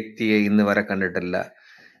വ്യക്തിയെ ഇന്ന് വരെ കണ്ടിട്ടില്ല.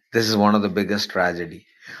 This is one of the biggest tragedy.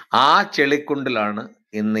 ആ ചെളിക്കുണ്ടിലാണ്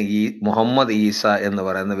ഇന്ന് ഈ മുഹമ്മദ് ഈസ എന്ന്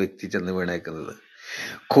പറയുന്ന വ്യക്തി ചെന്ന് വീണേക്കുന്നത്.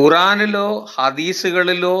 ഖുറാനിലോ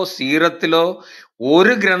ഹദീസുകളിലോ സീറത്തിലോ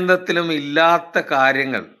ഒരു ഗ്രന്ഥത്തിലും ഇല്ലാത്ത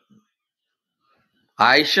കാര്യങ്ങൾ.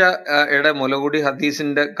 ആയിഷയുടെ മുലകുടി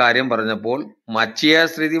ഹദീസിന്റെ കാര്യം പറഞ്ഞപ്പോൾ മച്ചിയ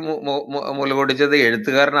സ്ത്രീ മുലകുടിച്ചത്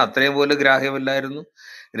എഴുത്തുകാരന് അത്രയും പോലും ഗ്രാഹ്യമില്ലായിരുന്നു.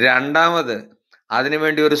 രണ്ടാമത്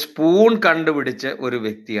അതിനുവേണ്ടി ഒരു സ്പൂൺ കണ്ടുപിടിച്ച ഒരു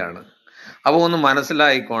വ്യക്തിയാണ്. അപ്പോൾ ഒന്ന്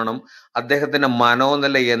മനസ്സിലായിക്കോണം അദ്ദേഹത്തിന്റെ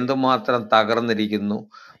മനോനില എന്തുമാത്രം തകർന്നിരിക്കുന്നു.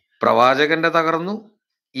 പ്രവാചകന്റെ തകർന്നു.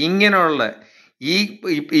 ഇങ്ങനെയുള്ള ഈ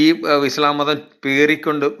ഇസ്ലാം മതം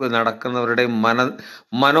പേറിക്കൊണ്ട് നടക്കുന്നവരുടെ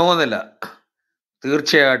മനോനില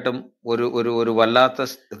തീർച്ചയായിട്ടും ഒരു വല്ലാത്ത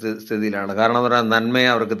സ്ഥിതിയിലാണ്. കാരണം എന്ന് പറഞ്ഞാൽ നന്മയെ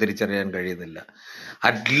അവർക്ക് തിരിച്ചറിയാൻ കഴിയുന്നില്ല.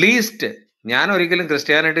 അറ്റ്ലീസ്റ്റ് ഞാൻ ഒരിക്കലും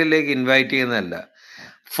ക്രിസ്ത്യാനിറ്റിയിലേക്ക് ഇൻവൈറ്റ് ചെയ്യുന്നതല്ല.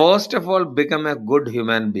 First of all become A good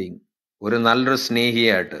human being. ഒരു നല്ലൊരു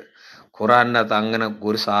സ്നേഹിയായിട്ട്. ഖുറാനകത്ത് അങ്ങനെ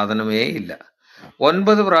ഒരു സാധനമേ ഇല്ല.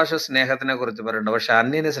 9 പ്രാവശ്യം സ്നേഹത്തിനെ കുറിച്ച് പറയണ്ട, പക്ഷെ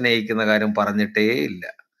അന്യനെ സ്നേഹിക്കുന്ന കാര്യം പറഞ്ഞിട്ടേ ഇല്ല.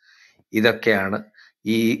 ഇതൊക്കെയാണ്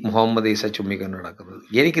ഈ മുഹമ്മദ് ഈസ ചുമ്മിക്കൊണ്ട് നടക്കുന്നത്.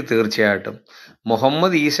 എനിക്ക് തീർച്ചയായിട്ടും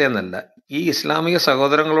മുഹമ്മദ് ഈസ എന്നല്ല, ഈ ഇസ്ലാമിക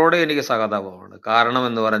സഹോദരങ്ങളോട് എനിക്ക് സഹതാപമാണ്. കാരണം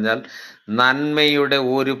എന്ന് പറഞ്ഞാൽ നന്മയുടെ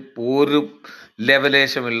ഒരു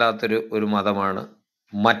ലെവലേശമില്ലാത്തൊരു മതമാണ്.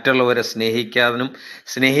 മറ്റുള്ളവരെ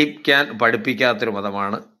സ്നേഹിക്കാൻ പഠിപ്പിക്കാത്തൊരു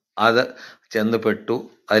മതമാണ്. അത് ചെന്ന് പെട്ടു.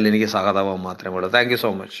 അതിലെനിക്ക് സഹതാപം മാത്രമേ ഉള്ളൂ. Thank you so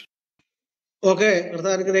much. Okay,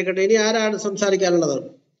 കർത്താവിനെ. ഇനി ആരാണ് സംസാരിക്കാനുള്ളത്?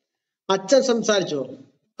 അച്ഛൻ സംസാരിച്ചോ?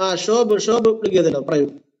 ഷോബ് വിളിക്കുന്നില്ലോ, പറയൂ.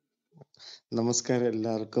 നമസ്കാരം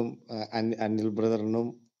എല്ലാവർക്കും. അനിൽ ബ്രദറിനും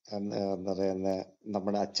എന്താ പറയുന്ന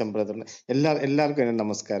നമ്മുടെ അച്ഛൻ ബ്രദറിനും എല്ലാവർക്കും എന്നെ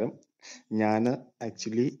നമസ്കാരം. ഞാൻ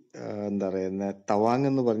ആക്ച്വലി എന്താ പറയുന്ന തവാങ്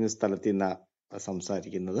എന്ന് പറഞ്ഞ സ്ഥലത്ത് നിന്നാണ്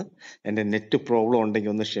സംസാരിക്കുന്നത്. എൻ്റെ നെറ്റ് പ്രോബ്ലം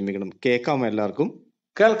ഉണ്ടെങ്കിൽ ഒന്ന് ക്ഷമിക്കണം. കേൾക്കാമോ എല്ലാവർക്കും?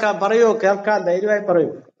 കേൾക്കാം, പറയൂ. കേൾക്കാം, ധൈര്യമായി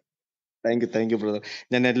പറയൂ. Thank you brother.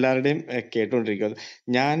 ഞാൻ എല്ലാവരുടെയും കേട്ടോണ്ടിരിക്കുക.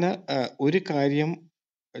 ഞാൻ ഒരു കാര്യം,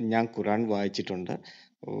 ഞാൻ ഖുറാൻ വായിച്ചിട്ടുണ്ട്.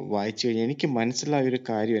 വായിച്ചു കഴിഞ്ഞാൽ എനിക്ക് മനസ്സിലായ ഒരു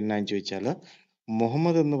കാര്യം എന്നാന്ന് ചോദിച്ചാൽ,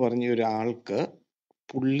 മുഹമ്മദ് എന്ന് പറഞ്ഞ ഒരാൾക്ക്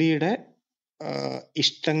പുള്ളിയുടെ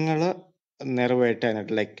ഇഷ്ടങ്ങള്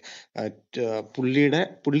നിറവേറ്റാനായിട്ട്,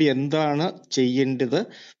 പുള്ളി എന്താണ് ചെയ്യേണ്ടത്,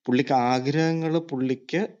 പുള്ളിക്ക് ആഗ്രഹങ്ങൾ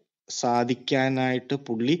പുള്ളിക്ക് സാധിക്കാനായിട്ട്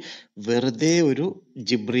പുള്ളി വെറുതെ ഒരു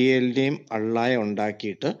ജിബ്രിയേലിനെയും അള്ളായെ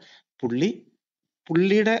ഉണ്ടാക്കിയിട്ട്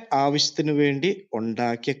പുള്ളിയുടെ ആവശ്യത്തിന് വേണ്ടി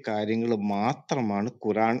ഉണ്ടാക്കിയ കാര്യങ്ങൾ മാത്രമാണ്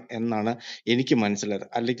ഖുറാൻ എന്നാണ് എനിക്ക് മനസ്സിലായത്.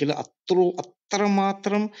 അല്ലെങ്കിൽ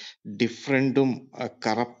അത്രമാത്രം ഡിഫറെൻറ്റും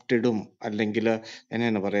കറപ്റ്റഡും, അല്ലെങ്കിൽ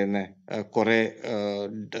എന്നാണ് പറയുന്നത്, കുറെ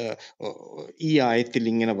ഈ ആയത്തിൽ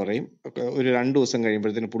ഇങ്ങനെ പറയും, ഒരു 2 ദിവസം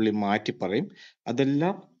കഴിയുമ്പോഴത്തേന് പുള്ളി മാറ്റി പറയും.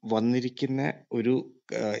 അതെല്ലാം വന്നിരിക്കുന്ന ഒരു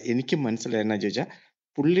എനിക്ക് മനസ്സിലായി എന്നാ ചോദിച്ചാൽ,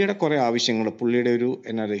 പുള്ളിയുടെ കുറെ ആവശ്യങ്ങൾ, പുള്ളിയുടെ ഒരു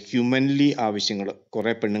എന്നാ പറയുക ഹ്യൂമൻലി ആവശ്യങ്ങൾ,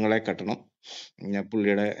 കുറെ പെണ്ണുങ്ങളെ കെട്ടണം,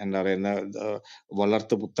 പുള്ളിയുടെ എന്താ പറയുന്ന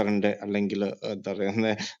വളർത്തുപുത്രന്റെ അല്ലെങ്കിൽ എന്താ പറയുന്ന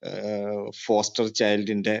ഫോസ്റ്റർ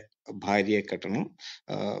ചൈൽഡിന്റെ ഭാര്യയെ കെട്ടണം,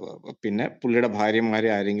 പിന്നെ പുള്ളിയുടെ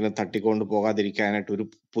ഭാര്യമാരെ ആരെങ്കിലും തട്ടിക്കൊണ്ട് പോകാതിരിക്കാനായിട്ട് ഒരു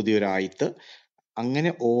പുതിയൊരു ആയത്ത്,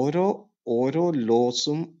 അങ്ങനെ ഓരോ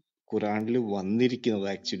ലോസും ഖുറാനിൽ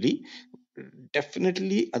വന്നിരിക്കുന്നത് ആക്ച്വലി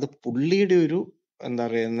ഡെഫിനറ്റ്ലി അത് പുള്ളിയുടെ ഒരു എന്താ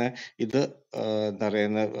പറയുന്ന ഇത് എന്താ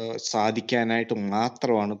പറയുന്ന സാധിക്കാനായിട്ട്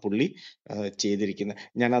മാത്രമാണ് പുള്ളി ചെയ്തിരിക്കുന്നത്.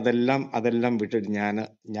 ഞാൻ അതെല്ലാം വിട്ടിട്ട്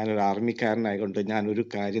ഞാനൊരു ആർമിക്കാരനായതുകൊണ്ട് ഞാനൊരു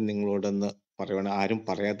കാര്യം നിങ്ങളോടൊന്ന് പറയുവാണ്, ആരും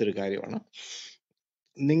പറയാത്തൊരു കാര്യമാണ്.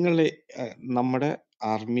 നമ്മുടെ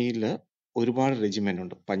ആർമിയിൽ ഒരുപാട് റെജിമെന്റ്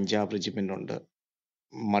ഉണ്ട്. പഞ്ചാബ് റെജിമെന്റ് ഉണ്ട്,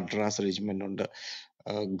 മദ്രാസ് റെജിമെന്റ് ഉണ്ട്,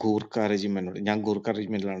 ഗൂർഖ റെജിമെന്റ് ഉണ്ട്. ഞാൻ ഗൂർഖ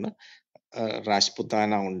റെജിമെന്റിലാണ്.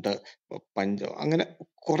 രാജ്പുത്താന ഉണ്ട്, അങ്ങനെ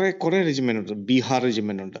കുറെ റെജിമെന്റ് ഉണ്ട്, ബീഹാർ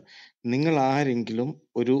റെജിമെന്റ് ഉണ്ട്. നിങ്ങൾ ആരെങ്കിലും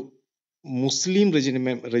ഒരു മുസ്ലിം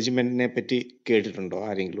റെജിമെന്റിനെ പറ്റി കേട്ടിട്ടുണ്ടോ?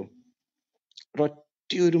 ആരെങ്കിലും?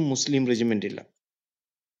 ഒരൊറ്റയൊരു മുസ്ലിം റെജിമെന്റ് ഇല്ല.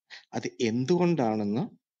 അത് എന്തുകൊണ്ടാണെന്ന്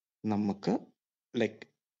നമുക്ക്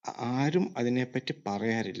ആരും അതിനെപ്പറ്റി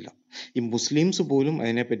പറയാറില്ല. ഈ മുസ്ലിംസ് പോലും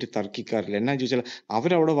അതിനെപ്പറ്റി തർക്കിക്കാറില്ല. എന്നാ ചോദിച്ചാൽ,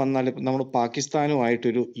 അവരവിടെ വന്നാൽ, നമ്മൾ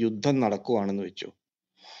പാകിസ്ഥാനുമായിട്ടൊരു യുദ്ധം നടക്കുവാണെന്ന് വെച്ചു,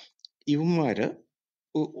 ഇവന്മാര്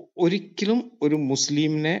ഒരിക്കലും ഒരു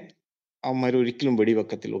മുസ്ലിമിനെ അവന്മാർ ഒരിക്കലും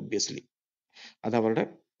വെടിവെക്കത്തില്ല. ഒബ്വിയസ്ലി അതവരുടെ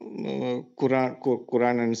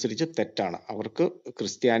ഖുറാൻ അനുസരിച്ച് തെറ്റാണ്. അവർക്ക്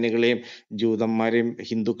ക്രിസ്ത്യാനികളെയും ജൂതന്മാരെയും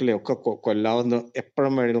ഹിന്ദുക്കളെയും ഒക്കെ കൊല്ലാവുന്ന,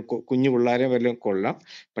 എപ്പോഴും വേണമെങ്കിലും കുഞ്ഞു പിള്ളേരെ വല്ലതും കൊല്ലാം.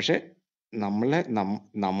 പക്ഷെ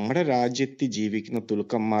നമ്മുടെ രാജ്യത്ത് ജീവിക്കുന്ന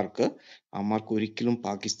തുലുക്കന്മാർക്ക് ഒരിക്കലും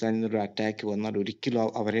പാകിസ്ഥാനിൽ നിന്നൊരു അറ്റാക്ക് വന്നാൽ ഒരിക്കലും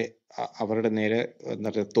അവരുടെ നേരെ എന്താ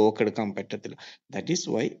പറയുക തോക്കെടുക്കാൻ പറ്റത്തില്ല. ദാറ്റ് ഈസ്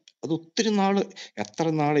വൈ അത് എത്ര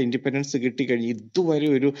നാള് ഇൻഡിപെൻഡൻസ് കിട്ടിക്കഴിഞ്ഞ് ഇതുവരെ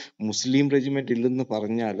ഒരു മുസ്ലിം റെജിമെന്റ് ഇല്ലെന്ന്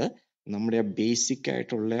പറഞ്ഞാൽ നമ്മുടെ ആ ബേസിക്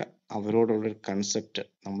ആയിട്ടുള്ള അവരോടുള്ള ഒരു കൺസെപ്റ്റ്,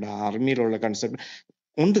 നമ്മുടെ ആർമിയിലുള്ള കൺസെപ്റ്റ്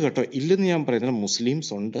ഉണ്ട് കേട്ടോ, ഇല്ലെന്ന് ഞാൻ പറയുന്നത്.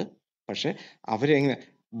 മുസ്ലിംസ് ഉണ്ട്, പക്ഷെ അവരെങ്ങനെ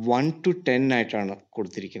 1 to 10 ആയിട്ടാണ്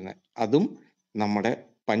കൊടുത്തിരിക്കുന്നത്. അതും നമ്മുടെ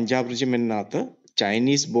പഞ്ചാബ് റെജിമെന്റിനകത്ത്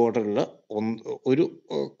ചൈനീസ് ബോർഡറിൽ ഒരു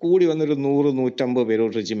കൂടി വന്നൊരു 100-150 പേര്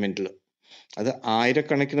ഒരു റെജിമെന്റിൽ. അത്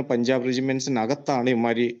ആയിരക്കണക്കിന് പഞ്ചാബ് റെജിമെന്റ്സിനകത്താണ്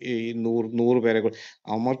ഇവന്മാര് ഈ 100 പേരെ.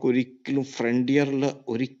 അവന്മാർക്ക് ഒരിക്കലും ഫ്രണ്ടിയറിൽ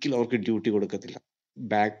ഒരിക്കലും അവർക്ക് ഡ്യൂട്ടി കൊടുക്കത്തില്ല,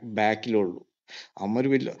 ബാക്കിലുള്ളൂ.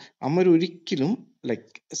 അവന്മാർ ഒരിക്കലും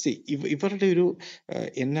ഇവരുടെ ഒരു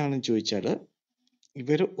എന്നാണെന്ന് ചോദിച്ചാല്,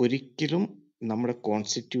 ഇവർ ഒരിക്കലും നമ്മുടെ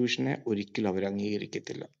കോൺസ്റ്റിറ്റ്യൂഷനെ ഒരിക്കലും അവർ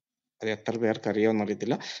അംഗീകരിക്കത്തില്ല. അത് എത്ര പേർക്ക് അറിയാമെന്ന്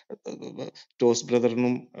അറിയത്തില്ല. ടോസ്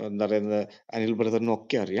ബ്രദറിനും എന്താ പറയുന്നത് അനിൽ ബ്രദറിനും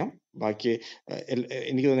ഒക്കെ അറിയാം. ബാക്കി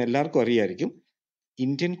എനിക്ക് തോന്നുന്നു എല്ലാവർക്കും അറിയായിരിക്കും.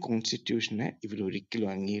 ഇന്ത്യൻ കോൺസ്റ്റിറ്റ്യൂഷനെ ഇവർ ഒരിക്കലും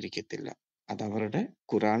അംഗീകരിക്കത്തില്ല. അത് അവരുടെ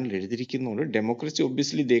ഖുറാനിൽ എഴുതിയിരിക്കുന്നുണ്ട്. Democracy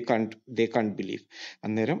obviously they can't believe.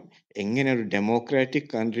 അന്നേരം എങ്ങനെ ഒരു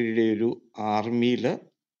ഡെമോക്രാറ്റിക് കൺട്രിയുടെ ഒരു ആർമിയിൽ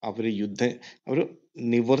അവർ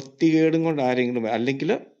നിവർത്തികേടും കൊണ്ട് ആരെങ്കിലും,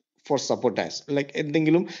 അല്ലെങ്കിൽ ഫോർ സപ്പോർട്ടേഴ്സ്,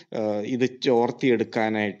 എന്തെങ്കിലും ഇത്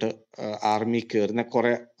ചോർത്തിയെടുക്കാനായിട്ട് ആർമി കയറുന്ന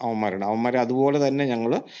കുറെ അവന്മാരുണ്ട്. അവന്മാരെ അതുപോലെ തന്നെ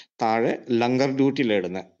ഞങ്ങൾ താഴെ ലങ്കർ ഡ്യൂട്ടിയിലാണ്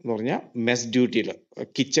ഇടുന്നത്, എന്ന് പറഞ്ഞാൽ മെസ് ഡ്യൂട്ടിയിൽ,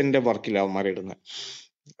 കിച്ചന്റെ വർക്കിൽ അവന്മാരെ ഇടുന്നത്.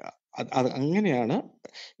 അത് അങ്ങനെയാണ്.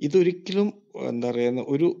 ഇതൊരിക്കലും എന്താ പറയുന്ന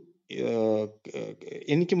ഒരു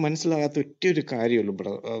എനിക്ക് മനസ്സിലാകാത്ത ഒറ്റയൊരു കാര്യമുള്ളൂ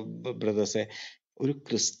ബ്രദേഴ്സെ. ഒരു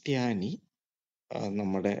ക്രിസ്ത്യാനി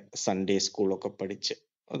നമ്മുടെ സൺഡേ സ്കൂളൊക്കെ പഠിച്ച്,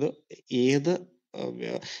 അത് ഏത്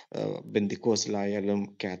ബെന്തിക്കോസിലായാലും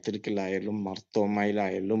കാത്തലിക്കിലായാലും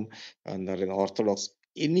മർത്തോമയിലായാലും എന്താ പറയുക ഓർത്തഡോക്സ്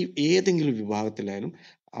ഏതെങ്കിലും വിഭാഗത്തിലായാലും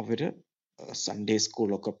അവര് സൺഡേ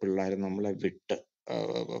സ്കൂളൊക്കെ പിള്ളേർ നമ്മളെ വിട്ട്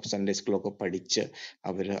സൺഡേ സ്കൂളൊക്കെ പഠിച്ച്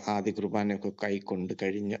അവര് ആദ്യ കുർബാനയൊക്കെ കൈക്കൊണ്ട്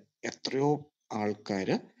കഴിഞ്ഞ് എത്രയോ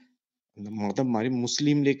ആൾക്കാര് മതം മാറി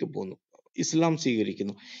മുസ്ലിമിലേക്ക് പോകുന്നു, ഇസ്ലാം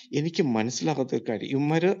സ്വീകരിക്കുന്നു. എനിക്ക് മനസ്സിലാകാത്ത ഒരു കാര്യം,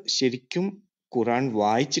 ഇവന്മാര് ശരിക്കും ഖുറാൻ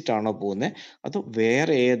വായിച്ചിട്ടാണോ പോകുന്നത്, അതോ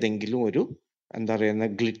വേറെ ഏതെങ്കിലും ഒരു എന്താ പറയുന്ന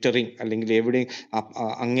ഗ്ലിറ്ററിങ് അല്ലെങ്കിൽ എവിടെയും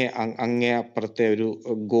അങ്ങേ അപ്പുറത്തെ ഒരു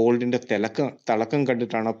ഗോൾഡിന്റെ തിളക്കം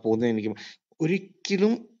കണ്ടിട്ടാണ് പോകുന്നത്. എനിക്ക്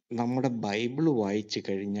ഒരിക്കലും നമ്മുടെ ബൈബിൾ വായിച്ചു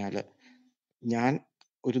കഴിഞ്ഞാൽ ഞാൻ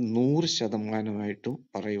ഒരു 100%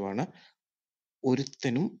 പറയുവാണ്,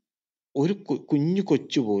 ഒരുത്തനും ഒരു കുഞ്ഞു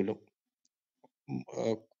കൊച്ചു പോലും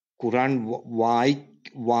ഖുറാൻ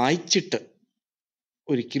വായിച്ചിട്ട്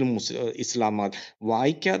ഒരിക്കലും ഇസ്ലാം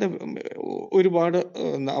വായിക്കാതെ ഒരുപാട്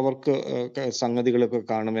അവർക്ക് സംഗതികളൊക്കെ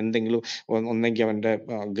കാണും. എന്തെങ്കിലും ഒന്നെങ്കിൽ അവൻ്റെ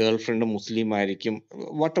ഗേൾ ഫ്രണ്ട് മുസ്ലിം ആയിരിക്കും,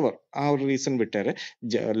 വാട്ടെവർ, ആ ഒരു റീസൺ വിട്ടേരെ,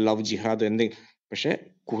 ലവ് ജിഹാദ് എന്തെങ്കിലും. പക്ഷെ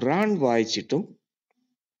ഖുറാൻ വായിച്ചിട്ടും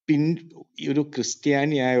ഒരു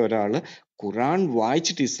ക്രിസ്ത്യാനിയായ ഒരാൾ ഖുറാൻ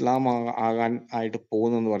വായിച്ചിട്ട് ഇസ്ലാം ആകാൻ ആയിട്ട്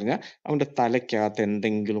പോകുന്നെന്ന് പറഞ്ഞാൽ അവൻ്റെ തലയ്ക്കകത്ത്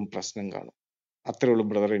എന്തെങ്കിലും പ്രശ്നം കാണും. അത്രേ ഉള്ളൂ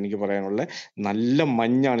ബ്രദർ എനിക്ക് പറയാനുള്ളത്. നല്ല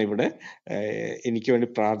മഞ്ഞാണ് ഇവിടെ. എനിക്ക് വേണ്ടി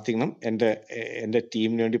പ്രാർത്ഥിക്കണം, എൻ്റെ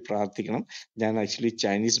ടീമിന് വേണ്ടി പ്രാർത്ഥിക്കണം. ഞാൻ ആക്ച്വലി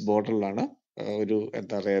ചൈനീസ് ബോർഡറിലാണ്. ഒരു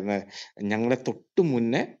എന്താ പറയുന്നത്, ഞങ്ങളെ തൊട്ട്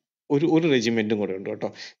മുന്നേ ഒരു റെജിമെന്റും കൂടെ ഉണ്ട് കേട്ടോ.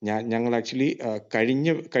 ഞങ്ങൾ ആക്ച്വലി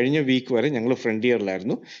കഴിഞ്ഞ വീക്ക് വരെ ഞങ്ങൾ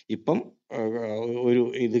ഫ്രണ്ടിയറിലായിരുന്നു. ഇപ്പം ഒരു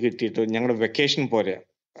ഇത് കിട്ടിയിട്ട് ഞങ്ങളുടെ വെക്കേഷൻ പോലെ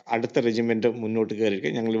അടുത്ത റെജിമെന്റ് മുന്നോട്ട്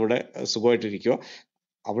കയറിയിരിക്കുക. ഞങ്ങളിവിടെ സുഖമായിട്ടിരിക്കുക.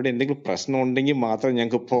 അവിടെ എന്തെങ്കിലും പ്രശ്നം ഉണ്ടെങ്കിൽ മാത്രമേ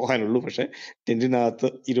ഞങ്ങൾക്ക് പോകാനുള്ളൂ. പക്ഷെ ടെന്റിനകത്ത്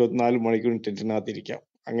 24 മണിക്കൂറും ടെന്റിനകത്ത് ഇരിക്കാം.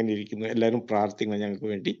 അങ്ങനെ ഇരിക്കുന്നു. എല്ലാവരും പ്രാർത്ഥിക്കണം ഞങ്ങൾക്ക്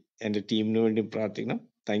വേണ്ടി, എൻ്റെ ടീമിന് വേണ്ടി പ്രാർത്ഥിക്കണം.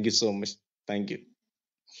 Thank you so much. Thank you.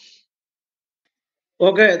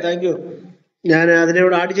 Okay, thank you. ഞാൻ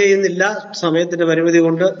അതിനോട് ആഡ് ചെയ്യുന്നില്ല, സമയത്തിന്റെ പരിമിതി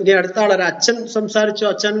കൊണ്ട്. ഇനി അടുത്ത ആളൊരു അച്ഛൻ സംസാരിച്ചു.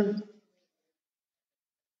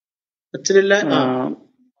 അച്ഛനില്ല.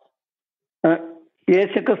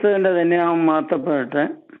 യേശുക്രിസ്തുവിന്റെ തന്നെ മാത്തപ്പെടട്ടെ.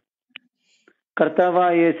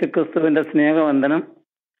 കർത്താവായ യേശുക്രിസ്തുവിന്റെ സ്നേഹവന്ദനം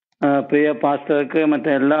പ്രിയ പാസ്റ്റർക്ക്,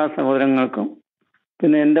 മറ്റെല്ലാ സഹോദരങ്ങൾക്കും,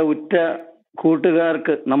 പിന്നെ എൻ്റെ ഉറ്റ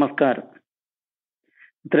കൂട്ടുകാർക്ക് നമസ്കാരം.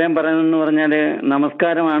 ഇത്രയും പറയുന്നതെന്ന് പറഞ്ഞാൽ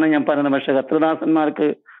നമസ്കാരമാണ് ഞാൻ പറയുന്നത്, പക്ഷെ കർത്തൃദാസന്മാർക്ക്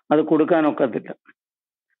അത് കൊടുക്കാനൊക്കത്തില്ല.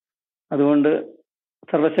 അതുകൊണ്ട്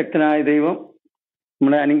സർവശക്തനായ ദൈവം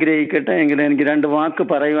നമ്മളെ അനുഗ്രഹിക്കട്ടെ. എങ്കിലും എനിക്ക് 2 വാക്ക്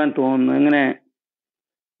പറയുവാൻ തോന്നുന്നു. ഇങ്ങനെ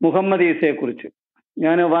മുഹമ്മദ് ഈസയെ കുറിച്ച്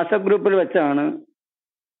ഞാൻ വാട്സപ്പ് ഗ്രൂപ്പിൽ വെച്ചാണ്,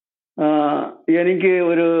 എനിക്ക്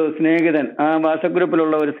ഒരു സ്നേഹിതൻ, ആ വാട്സപ്പ്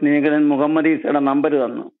ഗ്രൂപ്പിലുള്ള ഒരു സ്നേഹിതൻ മുഹമ്മദ് ഈസയുടെ നമ്പർ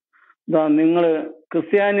തന്നു. നിങ്ങൾ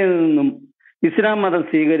ക്രിസ്ത്യാനിയിൽ നിന്നും ഇസ്ലാം മതം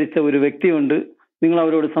സ്വീകരിച്ച ഒരു വ്യക്തിയുണ്ട്, നിങ്ങൾ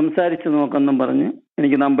അവരോട് സംസാരിച്ച് നോക്കെന്നും പറഞ്ഞ്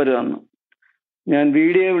എനിക്ക് നമ്പർ തന്നു. ഞാൻ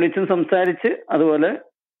വീഡിയോ വിളിച്ചും സംസാരിച്ച്, അതുപോലെ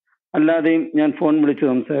അല്ലാതെയും ഞാൻ ഫോൺ വിളിച്ച്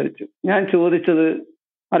സംസാരിച്ചു. ഞാൻ ചോദിച്ചത്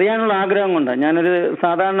അറിയാനുള്ള ആഗ്രഹം കൊണ്ടാണ്. ഞാനൊരു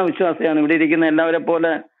സാധാരണ വിശ്വാസിയാണ്, ഇവിടെ ഇരിക്കുന്ന എല്ലാവരെ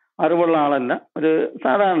പോലെ അറിവുള്ള ആളല്ല, ഒരു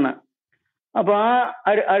സാധാരണ. അപ്പൊ ആ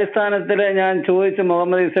അടിസ്ഥാനത്തിൽ ഞാൻ ചോദിച്ചു,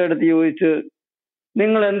 മുഹമ്മദ് ഈസ അടുത്ത് ചോദിച്ചു,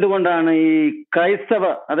 നിങ്ങൾ എന്തുകൊണ്ടാണ് ഈ ക്രൈസ്തവ,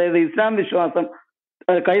 അതായത് ഇസ്ലാം വിശ്വാസം,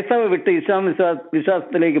 ക്രൈസ്തവ വിട്ട് ഇസ്ലാം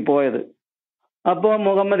വിശ്വാസത്തിലേക്ക് പോയത്? അപ്പോൾ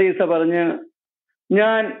മുഹമ്മദ് ഈസ പറഞ്ഞ്,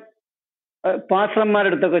 ഞാൻ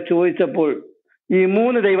പാസ്റ്റർമാരുടെ അടുത്തൊക്കെ ചോദിച്ചപ്പോൾ ഈ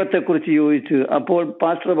 3 ദൈവത്തെക്കുറിച്ച് ചോദിച്ചു. അപ്പോൾ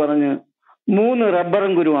പാസ്റ്റർ പറഞ്ഞ് 3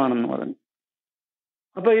 റബ്ബറും ഗുരുവാണെന്ന് പറഞ്ഞു.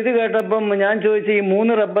 അപ്പൊ ഇത് കേട്ടപ്പം ഞാൻ ചോദിച്ചു, ഈ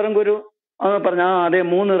 3 റബ്ബറും ഗുരു എന്ന് പറഞ്ഞു. അതെ,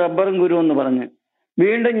 3 റബ്ബറും ഗുരു എന്ന് പറഞ്ഞ്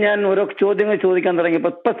വീണ്ടും ഞാൻ ഓരോ ചോദ്യങ്ങൾ ചോദിക്കാൻ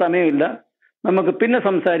തുടങ്ങിയപ്പോൾ ഇപ്പൊ സമയമില്ല, നമുക്ക് പിന്നെ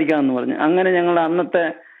സംസാരിക്കാമെന്ന് പറഞ്ഞു. അങ്ങനെ ഞങ്ങൾ അന്നത്തെ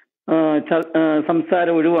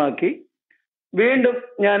സംസാരം ഒഴിവാക്കി. വീണ്ടും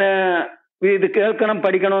ഞാൻ ഇത് കേൾക്കണം,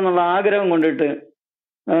 പഠിക്കണം എന്നുള്ള ആഗ്രഹം കൊണ്ടിട്ട്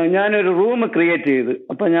ഞാനൊരു റൂം ക്രിയേറ്റ് ചെയ്തു.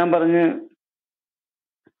 അപ്പൊ ഞാൻ പറഞ്ഞ്,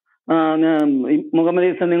 മുഹമ്മദ്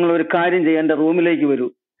ഈസ, നിങ്ങൾ ഒരു കാര്യം ചെയ്യാൻ എൻ്റെ റൂമിലേക്ക് വരൂ.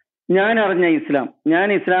 ഞാൻ അറിഞ്ഞ ഇസ്ലാം, ഞാൻ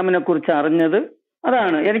ഇസ്ലാമിനെ കുറിച്ച് അറിഞ്ഞത്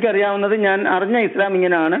അതാണ്, എനിക്കറിയാവുന്നത്. ഞാൻ അറിഞ്ഞ ഇസ്ലാം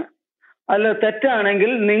ഇങ്ങനെയാണ്, അല്ല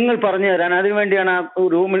തെറ്റാണെങ്കിൽ നിങ്ങൾ പറഞ്ഞു തരാൻ, അതിനുവേണ്ടിയാണ് ആ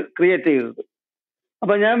റൂമിൽ ക്രിയേറ്റ് ചെയ്തത്.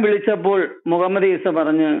 അപ്പൊ ഞാൻ വിളിച്ചപ്പോൾ മുഹമ്മദ് ഈസ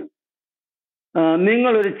പറഞ്ഞ്,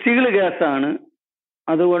 നിങ്ങളൊരു ചീള് കേസാണ്,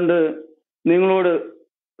 അതുകൊണ്ട് നിങ്ങളോട്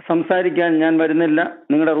സംസാരിക്കാൻ ഞാൻ വരുന്നില്ല,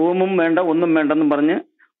 നിങ്ങളുടെ റൂമും വേണ്ട, ഒന്നും വേണ്ടെന്നും പറഞ്ഞ്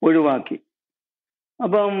ഒഴിവാക്കി.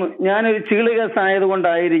 അപ്പം ഞാനൊരു ചീള് കേസ്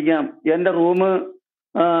ആയതുകൊണ്ടായിരിക്കാം എൻ്റെ റൂം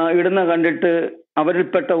ഇടുന്ന കണ്ടിട്ട്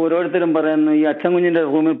അവരിൽപ്പെട്ട ഓരോരുത്തരും പറയുന്നു, ഈ അച്ചൻകുഞ്ഞിന്റെ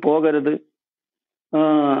റൂമിൽ പോകരുത്,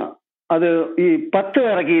 അത് ഈ 10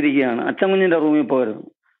 ഇറക്കിയിരിക്കുകയാണ്, അച്ചൻകുഞ്ഞിന്റെ റൂമിൽ പോകരുത്.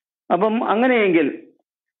 അപ്പം അങ്ങനെയെങ്കിൽ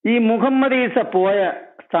ഈ മുഹമ്മദ് ഈസ പോയ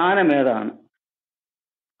സ്ഥാനം ഏതാണ്?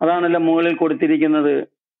 അതാണല്ലോ മുകളിൽ കൊടുത്തിരിക്കുന്നത്,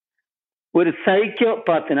 ഒരു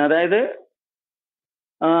സൈക്കോപാത്തിന്. അതായത്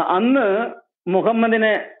അന്ന്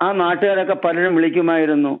മുഹമ്മദിനെ ആ നാട്ടുകാരൊക്കെ പലരും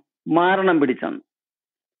വിളിക്കുമായിരുന്നു മാരണം പിടിച്ചെന്ന്.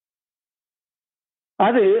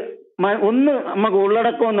 അത് ഒന്ന് നമുക്ക്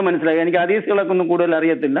ഉള്ളടക്കം ഒന്ന് മനസ്സിലായി. എനിക്ക് ഹദീസുകളൊക്കെ ഒന്നും കൂടുതൽ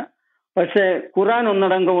അറിയത്തില്ല, പക്ഷെ ഖുർആൻ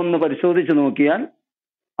ഒന്നടങ്കം ഒന്ന് പരിശോധിച്ച് നോക്കിയാൽ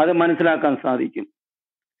അത് മനസ്സിലാക്കാൻ സാധിക്കും.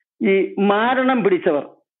 ഈ മാരണം പിടിച്ചവർ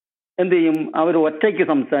എന്ത് ചെയ്യും? അവർ ഒറ്റയ്ക്ക്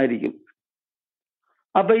സംസാരിക്കും.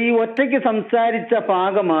 അപ്പൊ ഈ ഒറ്റയ്ക്ക് സംസാരിച്ച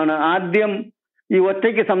ഭാഗമാണ് ആദ്യം ഈ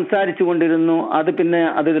ഒറ്റയ്ക്ക് സംസാരിച്ചു കൊണ്ടിരുന്നു, അത് പിന്നെ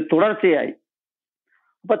അതൊരു തുടർച്ചയായി.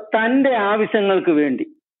 അപ്പൊ തന്റെ ആവശ്യങ്ങൾക്ക് വേണ്ടി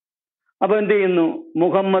അപ്പൊ എന്ത് ചെയ്യുന്നു?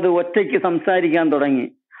 മുഹമ്മദ് ഒറ്റയ്ക്ക് സംസാരിക്കാൻ തുടങ്ങി.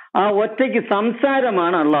 ആ ഒറ്റയ്ക്ക്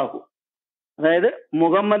സംസാരമാണ് അള്ളാഹു. അതായത്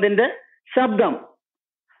മുഹമ്മദിന്റെ ശബ്ദം,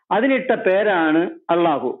 അതിനിട്ട പേരാണ്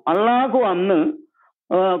അള്ളാഹു. അള്ളാഹു അന്ന്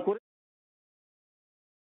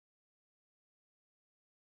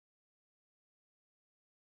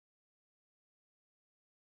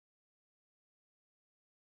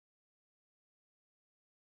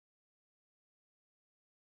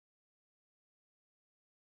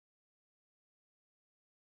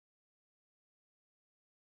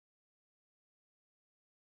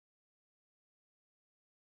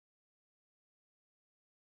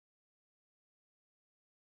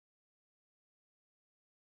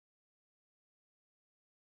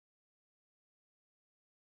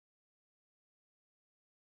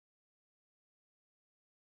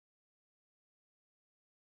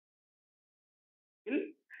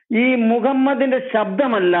ഈ മുഹമ്മദിന്റെ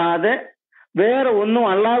ശബ്ദമല്ലാതെ വേറെ ഒന്നും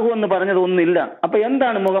അള്ളാഹു എന്ന് പറഞ്ഞത് ഒന്നില്ല. അപ്പൊ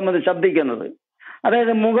എന്താണ് മുഹമ്മദ് ശബ്ദിക്കുന്നത്?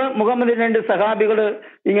 അതായത് മുഹമ്മദിന് രണ്ട് സഹാബികള്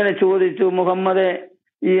ഇങ്ങനെ ചോദിച്ചു, മുഹമ്മദെ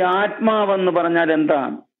ഈ ആത്മാവെന്ന് പറഞ്ഞാൽ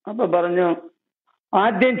എന്താണ്? അപ്പൊ പറഞ്ഞു,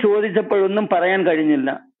 ആദ്യം ചോദിച്ചപ്പോഴൊന്നും പറയാൻ കഴിഞ്ഞില്ല.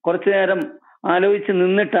 കുറച്ചു നേരം ആലോചിച്ച്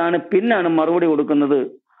നിന്നിട്ടാണ് പിന്നാണ് മറുപടി കൊടുക്കുന്നത്.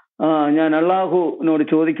 ഞാൻ അള്ളാഹുവിനോട്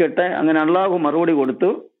ചോദിക്കട്ടെ. അങ്ങനെ അള്ളാഹു മറുപടി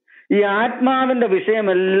കൊടുത്തു, ഈ ആത്മാവിന്റെ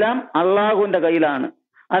വിഷയമെല്ലാം അള്ളാഹുവിന്റെ കയ്യിലാണ്,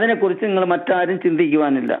 അതിനെക്കുറിച്ച് നിങ്ങൾ മറ്റാരും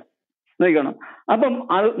ചിന്തിക്കുവാനില്ല. നോക്കണം. അപ്പം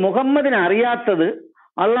മുഹമ്മദിനെ അറിയാത്തത്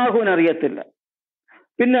അള്ളാഹുവിന് അറിയത്തില്ല.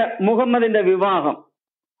 പിന്നെ മുഹമ്മദിന്റെ വിവാഹം,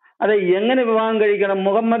 അത് എങ്ങനെ വിവാഹം കഴിക്കണം?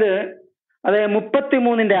 മുഹമ്മദ്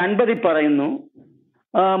 33:50 പറയുന്നു,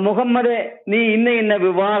 മുഹമ്മദെ നീ ഇന്ന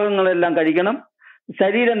വിവാഹങ്ങളെല്ലാം കഴിക്കണം,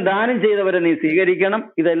 ശരീരം ദാനം ചെയ്തവരെ നീ സ്വീകരിക്കണം.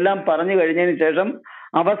 ഇതെല്ലാം പറഞ്ഞു കഴിഞ്ഞതിന് ശേഷം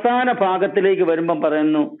അവസാന ഭാഗത്തിലേക്ക് വരുമ്പം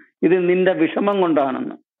പറയുന്നു, ഇത് നിന്റെ വിഷമം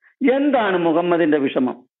കൊണ്ടാണെന്ന്. എന്താണ് മുഹമ്മദിന്റെ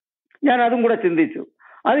വിഷമം? ഞാൻ അതും കൂടെ ചിന്തിച്ചു.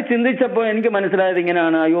 അത് ചിന്തിച്ചപ്പോൾ എനിക്ക് മനസ്സിലായത്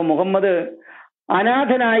ഇങ്ങനെയാണ്, അയ്യോ മുഹമ്മദ്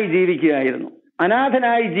അനാഥനായി ജീവിക്കുകയായിരുന്നു.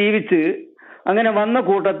 അനാഥനായി ജീവിച്ച് അങ്ങനെ വന്ന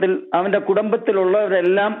കൂട്ടത്തിൽ അവന്റെ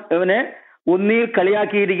കുടുംബത്തിലുള്ളവരെല്ലാം അവനെ ഒന്നിൽ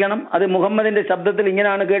കളിയാക്കിയിരിക്കണം. അത് മുഹമ്മദിന്റെ ശബ്ദത്തിൽ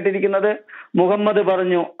ഇങ്ങനെയാണ് കേട്ടിരിക്കുന്നത്. മുഹമ്മദ്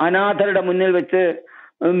പറഞ്ഞു, അനാഥരുടെ മുന്നിൽ വെച്ച്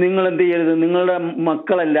നിങ്ങൾ എന്ത് ചെയ്യരുത്, നിങ്ങളുടെ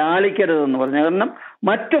മക്കളെ ലാളിക്കരുതെന്ന് പറഞ്ഞു. കാരണം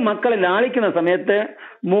മറ്റു മക്കളെ ലാളിക്കുന്ന സമയത്ത്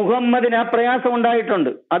മുഹമ്മദിന് ആ പ്രയാസം ഉണ്ടായിട്ടുണ്ട്.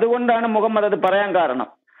 അതുകൊണ്ടാണ് മുഹമ്മദ് അത് പറയാൻ കാരണം.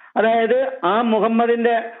 അതായത് ആ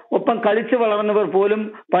മുഹമ്മദിന്റെ ഒപ്പം കളിച്ചു വളർന്നവർ പോലും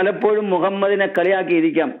പലപ്പോഴും മുഹമ്മദിനെ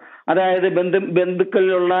കളിയാക്കിയിരിക്കാം. അതായത്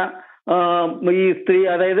ബന്ധുക്കളിലുള്ള ഈ സ്ത്രീ,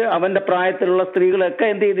 അതായത് അവന്റെ പ്രായത്തിലുള്ള സ്ത്രീകളൊക്കെ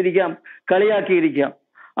എന്ത് ചെയ്തിരിക്കാം, കളിയാക്കിയിരിക്കാം.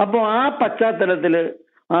 അപ്പൊ ആ പശ്ചാത്തലത്തില്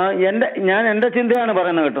ഞാൻ എന്റെ ചിന്തയാണ്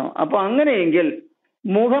പറയുന്നത് കേട്ടോ. അപ്പൊ അങ്ങനെയെങ്കിൽ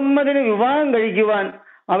മുഹമ്മദിന് വിവാഹം കഴിക്കുവാൻ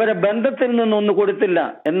അവരെ ബന്ധത്തിൽ നിന്നൊന്നും കൊടുത്തില്ല.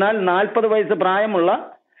 എന്നാൽ 40 വയസ്സ് പ്രായമുള്ള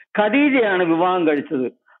ഖദീജയാണ് വിവാഹം കഴിച്ചത്.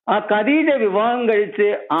 ആ ഖദീജ വിവാഹം കഴിച്ച്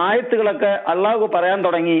ആയത്തുകളൊക്കെ അള്ളാഹു പറയാൻ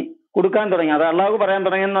തുടങ്ങി, കൊടുക്കാൻ തുടങ്ങി. അത് അള്ളാഹു പറയാൻ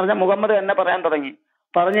തുടങ്ങി എന്ന് പറഞ്ഞാൽ മുഹമ്മദ് തന്നെ പറയാൻ തുടങ്ങി.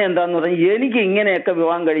 പറഞ്ഞ എന്താന്ന് പറഞ്ഞാൽ, എനിക്ക് ഇങ്ങനെയൊക്കെ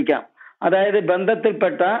വിവാഹം കഴിക്കാം. അതായത്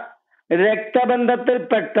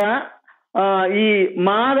രക്തബന്ധത്തിൽപ്പെട്ട ഈ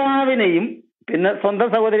മാതാവിനെയും പിന്നെ സ്വന്തം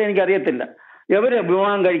സഹോദരി എനിക്കറിയത്തില്ല, എവരെ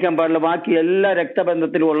വിവാഹം കഴിക്കാൻ പാടില്ല, ബാക്കി എല്ലാ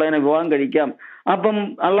രക്തബന്ധത്തിലും ഉള്ളതിനെ വിവാഹം കഴിക്കാം. അപ്പം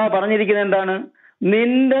അള്ളാഹ് പറഞ്ഞിരിക്കുന്നത് എന്താണ്?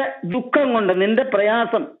 നിന്റെ ദുഃഖം കൊണ്ട്, നിന്റെ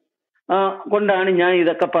പ്രയാസം കൊണ്ടാണ് ഞാൻ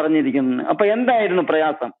ഇതൊക്കെ പറഞ്ഞിരിക്കുന്നത്. അപ്പൊ എന്തായിരുന്നു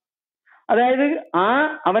പ്രയാസം? അതായത്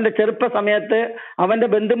അവന്റെ ചെറുപ്പ സമയത്ത് അവന്റെ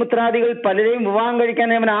ബന്ധുമിത്രാദികൾ പലരെയും വിവാഹം കഴിക്കാൻ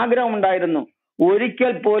അവന് ആഗ്രഹം ഉണ്ടായിരുന്നു.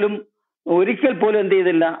 ഒരിക്കൽ പോലും എന്ത്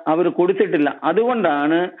ചെയ്തില്ല, അവർ കൊടുത്തിട്ടില്ല.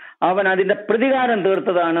 അതുകൊണ്ടാണ് അവൻ അതിന്റെ പ്രതികാരം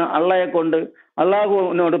തീർത്തതാണ് അള്ളാഹെ കൊണ്ട്.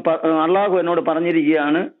 അള്ളാഹു എന്നോട്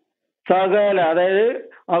പറഞ്ഞിരിക്കുകയാണ്, സകല, അതായത്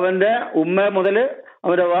അവന്റെ ഉമ്മ മുതല്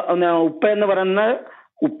അവന്റെ ഉപ്പ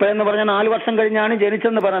എന്ന് പറഞ്ഞ 4 വർഷം കഴിഞ്ഞാണ്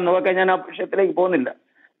ജനിച്ചെന്ന് പറയുന്നത്. ഓക്കെ, ഞാൻ ആ വിഷയത്തിലേക്ക് പോകുന്നില്ല.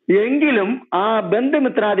 എങ്കിലും ആ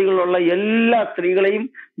ബന്ധുമിത്രാദികളുള്ള എല്ലാ സ്ത്രീകളെയും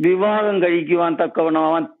വിവാഹം കഴിക്കുവാൻ തക്കവണ്ണം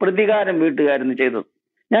അവൻ പ്രതികാരം വീട്ടുകയായിരുന്നു ചെയ്തത്.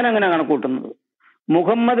 ഞാൻ അങ്ങനെ കണക്കൂട്ടുന്നത്.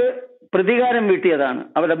 മുഹമ്മദ് പ്രതികാരം വീട്ടിയതാണ്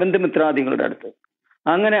അവരുടെ ബന്ധുമിത്രാദികളുടെ അടുത്ത്.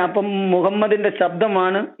 അങ്ങനെ അപ്പം മുഹമ്മദിന്റെ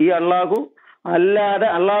ശബ്ദമാണ് ഈ അള്ളാഹു. അല്ലാതെ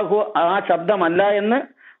അള്ളാഹു ആ ശബ്ദമല്ല എന്ന്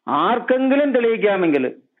ആർക്കെങ്കിലും തെളിയിക്കാമെങ്കിൽ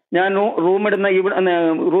ഞാൻ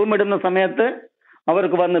റൂമിടുന്ന സമയത്ത്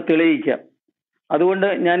അവർക്ക് വന്ന് തെളിയിക്കാം. അതുകൊണ്ട്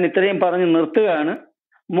ഞാൻ ഇത്രയും പറഞ്ഞ് നിർത്തുകയാണ്.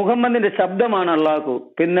 മുഹമ്മദിന്റെ ശബ്ദമാണ് അള്ളാഹു.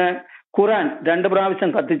 പിന്നെ ഖുറാൻ 2 പ്രാവശ്യം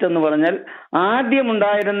കത്തിച്ചെന്ന് പറഞ്ഞാൽ ആദ്യം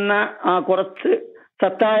ഉണ്ടായിരുന്ന ആ കുറച്ച്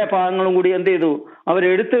സത്തായ ഭാഗങ്ങളും കൂടി എന്ത് ചെയ്തു,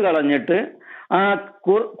 അവരെടുത്തു കളഞ്ഞിട്ട് ആ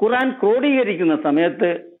ഖുറാൻ ക്രോഡീകരിക്കുന്ന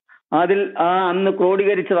സമയത്ത് അതിൽ അന്ന്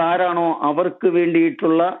ക്രോഡീകരിച്ചത് ആരാണോ അവർക്ക്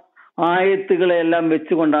വേണ്ടിയിട്ടുള്ള ആയത്തുകളെല്ലാം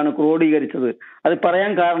വെച്ചുകൊണ്ടാണ് ക്രോഡീകരിച്ചത്. അത്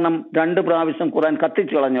പറയാൻ കാരണം 2 പ്രാവശ്യം ഖുറാൻ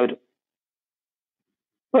കത്തിച്ചു കളഞ്ഞവർ.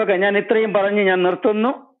 ഓക്കെ, ഞാൻ ഇത്രയും പറഞ്ഞ് ഞാൻ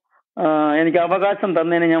നിർത്തുന്നു. എനിക്ക് അവകാശം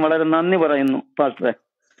തന്നതിന് ഞാൻ വളരെ നന്ദി പറയുന്നു പാസ്റ്ററെ.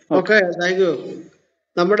 Okay, thank you.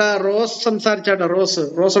 നമ്മുടെ റോസ് സംസാരിച്ചാട്ടോ.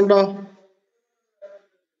 റോസ് ഉണ്ടോ?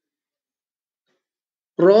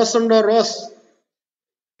 റോസ്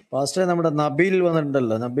പാസ്റ്ററെ നമ്മുടെ നബീൽ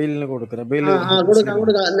വന്നിട്ടുണ്ടല്ലോ, നബീലിന് കൊടുക്കും. നബീൽ കൊടുക്കാം.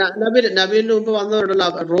 നബീലിന് മുമ്പ് വന്നവരുണ്ടല്ലോ.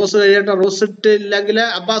 റോസ് കഴിയട്ടെ. റോസ് ഇട്ടില്ലെങ്കിൽ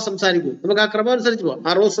അബ്ബാസ് സംസാരിക്കും. നമുക്ക് ആ ക്രമം അനുസരിച്ച് പോവാം.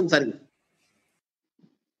 റോസ് സംസാരിക്കും.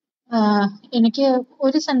 എനിക്ക്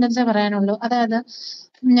ഒരു സെന്റൻസേ പറയാനുള്ളൂ. അതായത്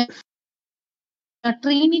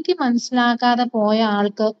ട്രീനിറ്റി മനസ്സിലാക്കാതെ പോയ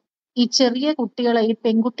ആൾക്ക് ഈ ചെറിയ കുട്ടികളെ, ഈ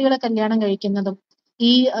പെൺകുട്ടികളെ കല്യാണം കഴിക്കുന്നതും,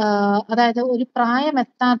 ഈ അതായത് ഒരു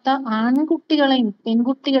പ്രായമെത്താത്ത ആൺകുട്ടികളെയും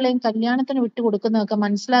പെൺകുട്ടികളെയും കല്യാണത്തിന് വിട്ടുകൊടുക്കുന്നതൊക്കെ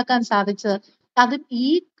മനസ്സിലാക്കാൻ സാധിച്ചത് അത് ഈ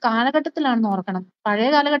കാലഘട്ടത്തിലാണെന്ന് ഓർക്കണം. പഴയ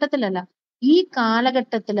കാലഘട്ടത്തിലല്ല. ഈ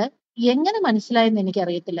കാലഘട്ടത്തില് എങ്ങനെ മനസ്സിലായെന്ന്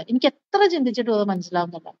എനിക്കറിയത്തില്ല. എനിക്ക് എത്ര ചിന്തിച്ചിട്ടും അത്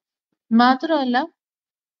മനസ്സിലാവുന്നില്ല. മാത്രമല്ല,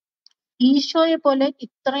 ഈശോയെ പോലെ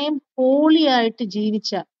ഇത്രയും ഹോളിയായിട്ട്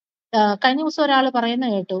ജീവിച്ച, കഴിഞ്ഞ ദിവസം ഒരാൾ പറയുന്ന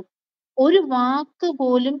കേട്ടു, ഒരു വാക്ക്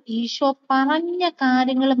പോലും ഈശോ പറഞ്ഞ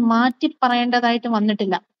കാര്യങ്ങൾ മാറ്റി പറയേണ്ടതായിട്ട്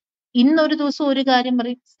വന്നിട്ടില്ല. ഇന്നൊരു ദിവസം ഒരു കാര്യം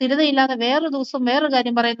പറയും, സ്ഥിരതയില്ലാതെ വേറൊരു ദിവസം വേറൊരു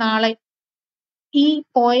കാര്യം പറയുന്ന ആളെ ഈ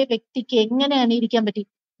പോയ വ്യക്തിക്ക് എങ്ങനെ അനുകരിക്കാൻ പറ്റി?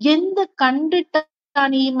 എന്ത്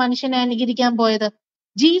കണ്ടിട്ടാണ് ഈ മനുഷ്യനെ അനുകരിക്കാൻ പോയത്?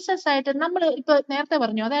 ജീസസ് ആയിട്ട് നമ്മൾ ഇപ്പൊ നേരത്തെ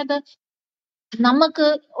പറഞ്ഞു, അതായത് നമുക്ക്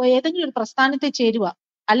ഏതെങ്കിലും ഒരു പ്രസ്ഥാനത്തെ ചേരുക,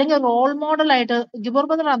 അല്ലെങ്കിൽ റോൾ മോഡലായിട്ട്, ഗിബോർ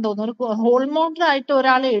ബദറാന്ന് തോന്നുന്നു, ഒരു റോൾ മോഡലായിട്ട്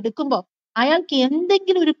ഒരാളെ എടുക്കുമ്പോ അയാൾക്ക്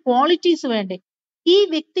എന്തെങ്കിലും ഒരു ക്വാളിറ്റീസ് വേണ്ടേ? ഈ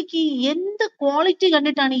വ്യക്തിക്ക് എന്ത് ക്വാളിറ്റി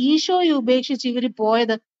കണ്ടിട്ടാണ് ഈശോയെ ഉപേക്ഷിച്ച് ഇവര്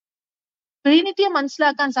പോയത്? ട്രിനിറ്റിയെ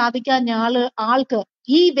മനസ്സിലാക്കാൻ സാധിക്കാഞ്ഞ ആൾക്ക്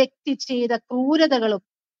ഈ വ്യക്തി ചെയ്ത ക്രൂരതകളും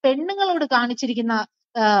പെണ്ണുങ്ങളോട് കാണിച്ചിരിക്കുന്ന,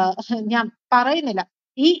 ഞാൻ പറയുന്നില്ല,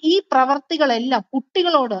 ഈ പ്രവർത്തികളെല്ലാം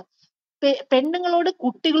കുട്ടികളോട്, പെണ്ണുങ്ങളോട്,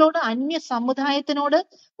 കുട്ടികളോട്, അന്യ സമുദായത്തിനോട്,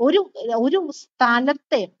 ഒരു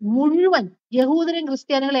സ്ഥലത്തെ മുഴുവൻ യഹൂദരും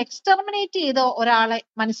ക്രിസ്ത്യാനികളെ എക്സ്റ്റർമിനേറ്റ് ചെയ്ത ഒരാളെ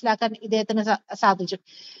മനസ്സിലാക്കാൻ ഇദ്ദേഹത്തിന് സാധിച്ചു.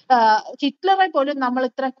 ഹിറ്റ്ലറെ പോലും നമ്മൾ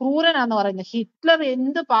ഇത്ര ക്രൂരനാന്ന് പറയുന്നത്. ഹിറ്റ്ലർ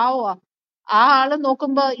എന്ത് പാവമാ! ആ ആള്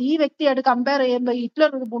നോക്കുമ്പോ ഈ വ്യക്തിയായിട്ട് കമ്പയർ ചെയ്യുമ്പോ ഹിറ്റ്ലർ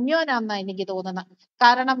ഒരു പുണ്യവനാന്നാ എനിക്ക് തോന്നുന്നത്.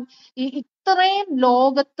 കാരണം ഇത്രയും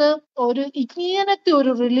ലോകത്ത് ഇങ്ങനത്തെ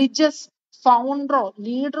ഒരു റിലീജിയസ് ഫൗണ്ടറോ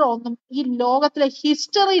ലീഡറോ ഒന്നും ഈ ലോകത്തിലെ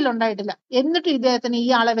ഹിസ്റ്ററിയിൽ ഉണ്ടായിട്ടില്ല. എന്നിട്ടും ഇദ്ദേഹത്തിന് ഈ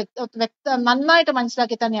ആളെ നന്നായിട്ട്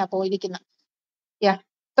മനസ്സിലാക്കി തന്നെയാ പോയിരിക്കുന്നത്.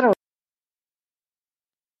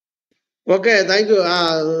 Okay, thank you.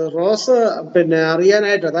 റോസ്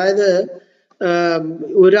അറിയാനായിട്ട്, അതായത്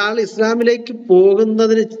ഒരാൾ ഇസ്ലാമിലേക്ക്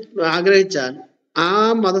പോകുന്നതിന് ആഗ്രഹിച്ചാൽ ആ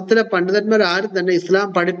മതത്തിലെ പണ്ഡിതന്മാർ ആരും തന്നെ ഇസ്ലാം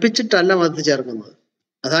പഠിപ്പിച്ചിട്ടല്ല മതത്തിൽ ചേർക്കുന്നത്.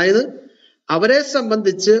 അതായത് അവരെ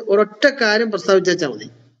സംബന്ധിച്ച് ഒരൊറ്റ കാര്യം പ്രസ്താവിച്ചാൽ മതി.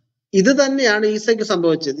 ഇത് തന്നെയാണ് ഈസയ്ക്ക്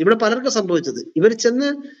സംഭവിച്ചത്, ഇവിടെ പലർക്കും സംഭവിച്ചത്. ഇവർ ചെന്ന്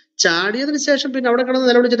ചാടിയതിനു ശേഷം പിന്നെ അവിടെ കിടന്ന്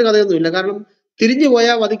നിലവിളിച്ചിട്ട് കഥയൊന്നുമില്ല. കാരണം തിരിഞ്ഞു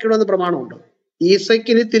പോയാൽ വധിക്കണമെന്ന് പ്രമാണമുണ്ട്.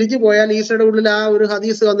 ഈസയ്ക്ക് ഇനി തിരിഞ്ഞു പോയാൽ, ഈസയുടെ ഉള്ളിൽ ആ ഒരു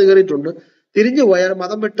ഹദീസ് വന്ന് കയറിയിട്ടുണ്ട്, തിരിഞ്ഞു പോയാൽ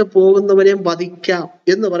മതം വിട്ട് പോകുന്നവരെയും വധിക്കാം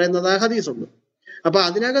എന്ന് പറയുന്നത് ആ ഹദീസുണ്ട്. അപ്പൊ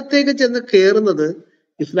അതിനകത്തേക്ക് ചെന്ന് കയറുന്നത്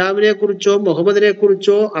ഇസ്ലാമിനെ കുറിച്ചോ മുഹമ്മദിനെ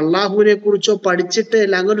കുറിച്ചോ അള്ളാഹുവിനെ കുറിച്ചോ പഠിച്ചിട്ടേ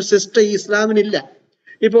ഇല്ല. അങ്ങനെ ഒരു സിസ്റ്റം ഈ ഇസ്ലാമിനില്ല.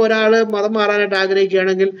 ഇപ്പൊ ഒരാള് മതം മാറാനായിട്ട്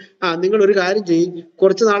ആഗ്രഹിക്കുകയാണെങ്കിൽ, നിങ്ങൾ ഒരു കാര്യം ചെയ്യും,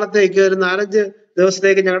 കുറച്ച് നാളത്തേക്ക് ഒരു 4-5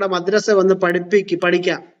 ദിവസത്തേക്ക് ഞങ്ങളുടെ മദ്രസ വന്ന്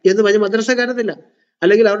പഠിക്കാം എന്ന് പറഞ്ഞ് മദ്രസ കയറത്തില്ല.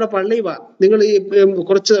 അല്ലെങ്കിൽ അവരുടെ പള്ളി നിങ്ങൾ ഈ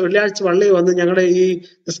കുറച്ച് വെള്ളിയാഴ്ച പള്ളി വന്ന് ഞങ്ങളുടെ ഈ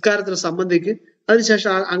നിസ്കാരത്തിൽ സംബന്ധിക്ക്.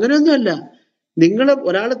 അതിനുശേഷം അങ്ങനെയൊന്നുമല്ല. നിങ്ങൾ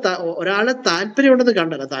ഒരാളെ താല്പര്യമുണ്ടെന്ന്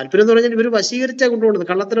കണ്ടല്ല. താല്പര്യം എന്ന് പറഞ്ഞാൽ ഇവര് വശീകരിച്ചാ കൊണ്ടുപോകുന്നത്,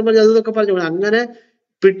 കള്ളത്തരം പറഞ്ഞ് അതൊക്കെ പറഞ്ഞു അങ്ങനെ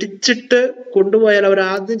പിടിച്ചിട്ട് കൊണ്ടുപോയാൽ അവർ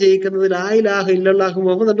ആദ്യം ജയിക്കുന്നത് ലാ ഇലാഹ ഇല്ലല്ലാഹു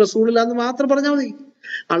മുഹമ്മദ് റസൂലുള്ളാഹി എന്ന് മാത്രം പറഞ്ഞാൽ മതി.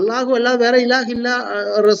 അള്ളാഹു അല്ലാതെ വേറെ ഇലാഹില്ല,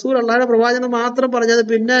 റസൂൽ അള്ളാഹിന്റെ പ്രവാചനം മാത്രം പറഞ്ഞത്.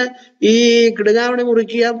 പിന്നെ ഈ കിടുകാവണി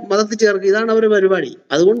മുറിക്കുക, മതത്തിൽ ചേർക്കുക, ഇതാണ് അവരുടെ പരിപാടി.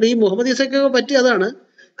 അതുകൊണ്ട് ഈ മുഹമ്മദ് ഈസയ്ക്കൊക്കെ പറ്റി അതാണ്.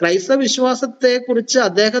 ക്രൈസ്തവ വിശ്വാസത്തെ കുറിച്ച്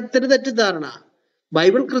അദ്ദേഹത്തിന് തെറ്റിദ്ധാരണ.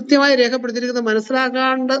 ബൈബിൾ കൃത്യമായി രേഖപ്പെടുത്തിയിരിക്കുന്നത്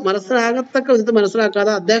മനസ്സിലാകത്തക്ക വിധത്തിൽ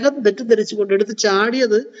മനസ്സിലാക്കാതെ അദ്ദേഹം തെറ്റിദ്ധരിച്ചുകൊണ്ട് എടുത്ത്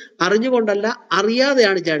ചാടിയത് അറിഞ്ഞുകൊണ്ടല്ല,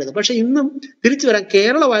 അറിയാതെയാണ് ചാടിയത്. പക്ഷെ ഇന്നും തിരിച്ചു വരാൻ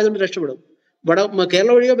കേരളമായതുകൊണ്ട് രക്ഷപ്പെടും. ഇവിടെ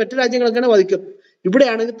കേരളം ഒഴികെ മറ്റു രാജ്യങ്ങളൊക്കെ വധിക്കും.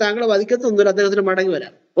 ഇവിടെയാണെങ്കിൽ താങ്കളെ വധിക്കത്തൊന്നുമില്ല, അദ്ദേഹത്തിന് മടങ്ങി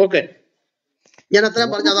വരാം. ഓക്കെ, ഞാൻ അത്രയും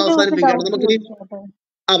പറഞ്ഞ് അത് അവസാനിപ്പിക്കുകയാണ്. നമുക്കിനി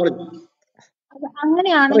പറഞ്ഞു.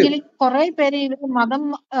 അങ്ങനെയാണെങ്കിൽ കുറെ പേര് ഇവര് മതം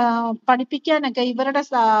പഠിപ്പിക്കാനൊക്കെ ഇവരുടെ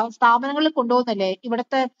സ്ഥാപനങ്ങളിൽ കൊണ്ടുപോകുന്നല്ലേ?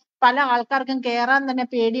 ഇവിടുത്തെ പല ആൾക്കാർക്കും കയറാൻ തന്നെ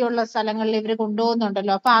പേടിയുള്ള സ്ഥലങ്ങളിൽ ഇവര്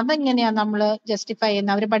കൊണ്ടുപോകുന്നുണ്ടല്ലോ. അപ്പൊ അതെങ്ങനെയാ നമ്മള് ജസ്റ്റിഫൈ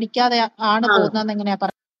ചെയ്യുന്നത്? അവര് പഠിക്കാതെ ആണ് പോകുന്നതെന്ന് എങ്ങനെയാ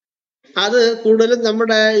പറയുന്നത്? അത് കൂടുതലും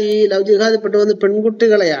നമ്മുടെ ഈ ലവ് ജിഹാദിൽപ്പെട്ടു വന്ന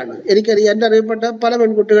പെൺകുട്ടികളെയാണ്. എനിക്കറിയാം, എന്റെ അറിയപ്പെട്ട പല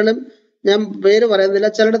പെൺകുട്ടികളും, ഞാൻ പേര് പറയുന്നില്ല,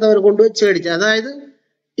 ചിലയിടത്ത് അവർ കൊണ്ടുപോയി ചേടിച്ച്, അതായത്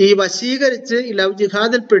ഈ വശീകരിച്ച് ഈ ലവ്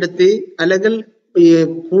ജിഹാദിൽപ്പെടുത്തി, അല്ലെങ്കിൽ ഈ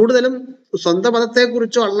കൂടുതലും സ്വന്തം മതത്തെ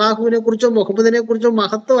കുറിച്ചോ അള്ളാഹുവിനെ കുറിച്ചോ മുഹമ്മദിനെ കുറിച്ചോ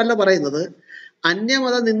മഹത്വമല്ല പറയുന്നത്,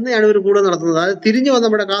 അന്യമത നിന്നയാണ് ഇവർ കൂടെ നടത്തുന്നത്. അതായത് തിരിഞ്ഞു വന്ന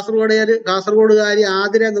നമ്മുടെ കാസർഗോഡുകാരി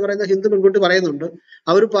ആതിര എന്ന് പറയുന്ന ഹിന്ദു പെൺകുട്ടി പറയുന്നുണ്ട്,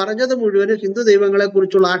 അവർ പറഞ്ഞത് മുഴുവനും ഹിന്ദു ദൈവങ്ങളെ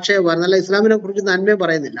കുറിച്ചുള്ള ആക്ഷേപമായിരുന്നു, അല്ല ഇസ്ലാമിനെ കുറിച്ച് നന്മയും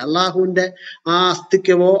പറയുന്നില്ല. അള്ളാഹുവിന്റെ ആ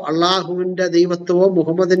അസ്തിത്വമോ അള്ളാഹുവിന്റെ ദൈവത്വമോ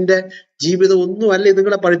മുഹമ്മദിന്റെ ജീവിതം ഒന്നുമല്ല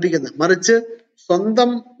ഇതുങ്ങളെ പഠിപ്പിക്കുന്നത്, മറിച്ച് സ്വന്തം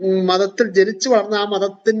മതത്തിൽ ജനിച്ചു വളർന്ന ആ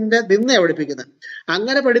മതത്തിന്റെ നിന്നയെ പഠിപ്പിക്കുന്നത്.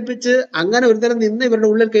 അങ്ങനെ പഠിപ്പിച്ച് അങ്ങനെ ഒരുതരം നിന്ന് ഇവരുടെ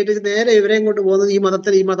ഉള്ളിൽ കയറ്റി നേരെ ഇവരെയും കൊണ്ട് പോകുന്നത്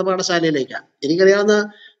ഈ മതപാഠശാലയിലേക്കാണ്. എനിക്കറിയാവുന്ന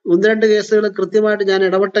 1-2 കേസുകൾ കൃത്യമായിട്ട് ഞാൻ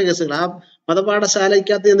ഇടപെട്ട കേസുകൾ. ആ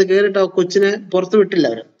മതപാഠശാലയ്ക്കകത്ത് നിന്ന് കയറിയിട്ട് ആ കൊച്ചിനെ പുറത്തു വിട്ടില്ല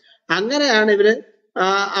അവര്. അങ്ങനെയാണ് ഇവര്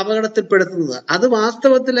അപകടത്തിൽപ്പെടുത്തുന്നത്. അത്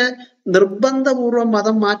വാസ്തവത്തില് നിർബന്ധപൂർവം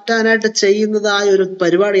മതം മാറ്റാനായിട്ട് ചെയ്യുന്നതായ ഒരു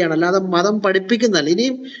പരിപാടിയാണ്, അല്ലാതെ മതം പഠിപ്പിക്കുന്നതല്ല.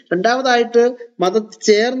 ഇനിയും രണ്ടാമതായിട്ട് മതത്തിൽ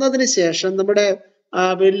ചേർന്നതിന് ശേഷം നമ്മുടെ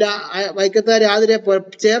വൈക്കത്താരി ആതിരെ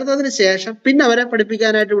ചേർന്നതിന് ശേഷം പിന്നെ അവരെ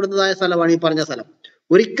പഠിപ്പിക്കാനായിട്ട് വിടുന്നതായ സ്ഥലമാണ് ഈ പറഞ്ഞ സ്ഥലം.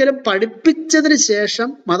 ഒരിക്കലും പഠിപ്പിച്ചതിന് ശേഷം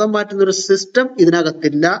മതം മാറ്റുന്ന ഒരു സിസ്റ്റം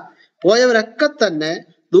ഇതിനകത്തില്ല. പോയവരൊക്കെ തന്നെ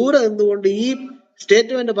ദൂരെ നിന്നുകൊണ്ട് ഈ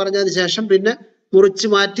സ്റ്റേറ്റ്മെന്റ് പറഞ്ഞതിന് ശേഷം പിന്നെ മുറിച്ചു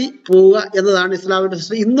മാറ്റി പോവുക എന്നതാണ് ഇസ്ലാമിന്റെ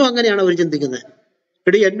സിസ്റ്റം. ഇന്നും അങ്ങനെയാണ് അവർ ചിന്തിക്കുന്നത്.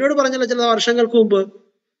 എടി എന്നോട് പറഞ്ഞല്ലോ ചില വർഷങ്ങൾക്ക് മുമ്പ്,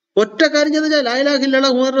 ഒറ്റ കാര്യം ചെയ്താൽ ലാ ഇലാഹ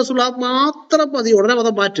ഇല്ലല്ലാഹ് മുഹമ്മദ് റസൂലുള്ളാഹ് മാത്രം മതി, ഉടനെ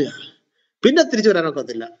മതം മാറ്റുക, പിന്നെ തിരിച്ചു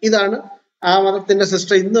വരാനൊക്കത്തില്ല. ഇതാണ് ആ മതത്തിന്റെ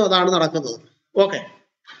സിസ്റ്റം. ഇന്നും അതാണ് നടക്കുന്നത്. ഓക്കെ,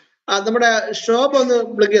 നമ്മുടെ ഷോപ്പ് ഒന്ന്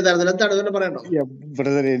ബ്ലിങ്ക് ചെയ്തായിരുന്നല്ലോ, എന്താണ് ഇതിനെ പറയണ്ടോ?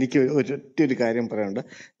 ബ്രദർ, എനിക്ക് ഒരൊറ്റൊരു കാര്യം പറയാനുണ്ട്.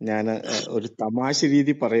 ഞാൻ ഒരു തമാശ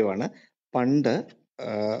രീതി പറയുവാണ്. പണ്ട്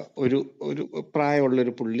ഒരു ഒരു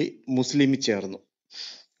പ്രായമുള്ളൊരു പുള്ളി മുസ്ലിമിൽ ചേർന്നു.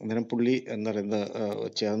 അന്നേരം പുള്ളി എന്താ പറയുന്നത്,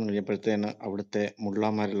 ചേർന്ന് കഴിഞ്ഞപ്പോഴത്തേന് അവിടുത്തെ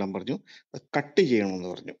മുള്ളാമാരെല്ലാം പറഞ്ഞു കട്ട് ചെയ്യണമെന്ന്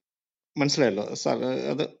പറഞ്ഞു. മനസ്സിലായല്ലോ സാർ,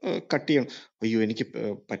 അത് കട്ട് ചെയ്യണം. അയ്യോ എനിക്ക്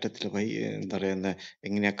പറ്റത്തില്ല ഭൈ, എന്താ പറയുന്നത്,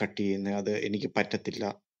 എങ്ങനെയാ കട്ട് ചെയ്യുന്നത്, അത് എനിക്ക് പറ്റത്തില്ല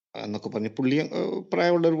എന്നൊക്കെ പറഞ്ഞ് പുള്ളി,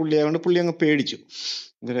 പ്രായമുള്ള ഒരു പുള്ളിയായതുകൊണ്ട് പുള്ളി അങ്ങ് പേടിച്ചു.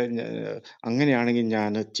 അങ്ങനെയാണെങ്കിൽ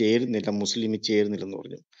ഞാൻ ചേരുന്നില്ല, മുസ്ലിമിൽ ചേരുന്നില്ലെന്ന്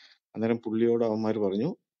പറഞ്ഞു. അന്നേരം പുള്ളിയോട് അവന്മാർ പറഞ്ഞു,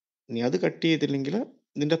 നീ അത് കട്ട് ചെയ്തില്ലെങ്കിൽ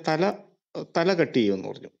നിന്റെ തല കട്ട് ചെയ്യുമെന്ന്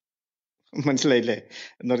പറഞ്ഞു. മനസ്സിലായില്ലേ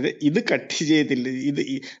എന്ന് പറഞ്ഞാൽ ഇത് കട്ട് ചെയ്തില്ല, ഇത്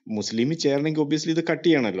ഈ മുസ്ലിമിൽ ചേരണമെങ്കിൽ ഒബ്വിയസ്ലി ഇത് കട്ട്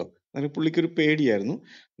ചെയ്യണമല്ലോ. അന്നേരം പുള്ളിക്കൊരു പേടിയായിരുന്നു.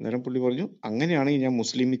 അന്നേരം പുള്ളി പറഞ്ഞു, അങ്ങനെയാണെങ്കിൽ ഞാൻ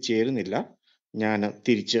മുസ്ലിമിൽ ചേരുന്നില്ല, ഞാൻ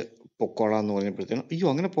തിരിച്ച് പൊക്കോളാന്ന് പറഞ്ഞപ്പോഴത്തേനും, അയ്യോ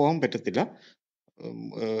അങ്ങനെ പോകാൻ പറ്റത്തില്ല,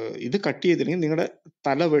 ഇത് കട്ട് ചെയ്തില്ലെങ്കിൽ നിങ്ങളുടെ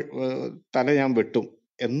തല ഞാൻ വെട്ടും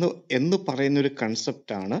എന്ന് പറയുന്നൊരു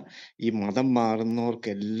കൺസെപ്റ്റാണ് ഈ മതം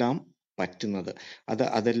മാറുന്നവർക്കെല്ലാം പറ്റുന്നത്.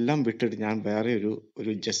 അതെല്ലാം വിട്ടിട്ട് ഞാൻ വേറെ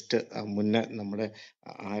ഒരു ജസ്റ്റ് മുന്നേ നമ്മുടെ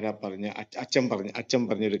ആരാ പറഞ്ഞ അച്ഛൻ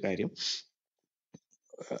പറഞ്ഞൊരു കാര്യം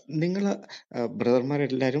നിങ്ങൾ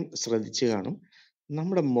ബ്രദർമാരെല്ലാവരും ശ്രദ്ധിച്ചു കാണും.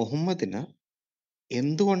 നമ്മുടെ മുഹമ്മദിന്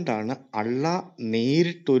എന്തുകൊണ്ടാണ് അള്ളാഹ്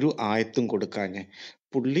നേരിട്ടൊരു ആയത്തും കൊടുക്കാഞ്ഞേ?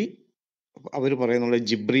 പുള്ളി അവർ പറയുന്നുള്ള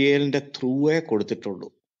ജിബ്രിയേലിന്റെ ത്രൂവേ കൊടുത്തിട്ടുള്ളൂ.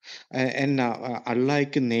 എന്നാ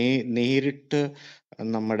അള്ളാഹ്ക്ക് നേരിട്ട്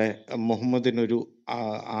നമ്മുടെ മുഹമ്മദിനൊരു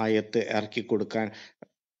ആയത്ത് ഇറക്കി കൊടുക്കാൻ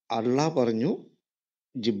അള്ളാഹ് പറഞ്ഞു,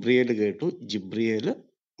 ജിബ്രിയേൽ കേട്ടു, ജിബ്രിയേൽ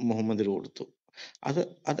മുഹമ്മദിന് കൊടുത്തു.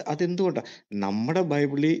 അതെന്തുകൊണ്ടാണ്? നമ്മുടെ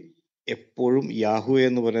ബൈബിളിൽ എപ്പോഴും യാഹുവേ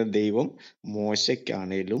എന്ന് പറയുന്ന ദൈവം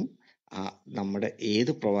മോശയ്ക്കാണേലും നമ്മുടെ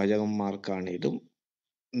ഏത് പ്രവാചകന്മാർക്കാണേലും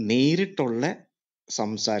നേരിട്ടുള്ള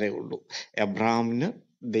സംസാരമേ ഉള്ളൂ. എബ്രഹാമിന്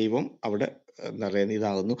ദൈവം അവിടെ എന്താ പറയുന്നത്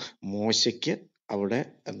ഇതാകുന്നു, മോശയ്ക്ക് അവിടെ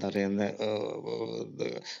എന്താ പറയുന്ന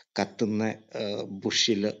കത്തുന്ന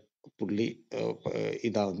ബുഷില് പുള്ളി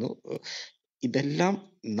ഇതാകുന്നു. ഇതെല്ലാം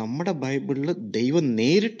നമ്മുടെ ബൈബിളിൽ ദൈവം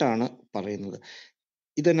നേരിട്ടാണ് പറയുന്നത്.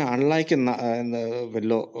 ഇതന്നെ അള്ളാഹ്ക്ക്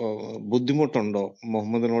വല്ല ബുദ്ധിമുട്ടുണ്ടോ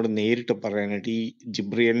മുഹമ്മദിനോട് നേരിട്ട് പറയാനായിട്ട് ഈ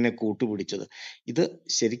ജിബ്രിയേലിനെ കൂട്ടുപിടിച്ചത്? ഇത്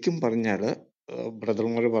ശരിക്കും പറഞ്ഞാൽ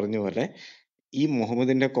ബ്രദർമാർ പറഞ്ഞ പോലെ ഈ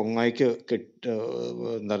മുഹമ്മദിന്റെ കൊങ്ങായിക്ക്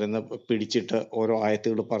എന്താ പറയുന്ന പിടിച്ചിട്ട് ഓരോ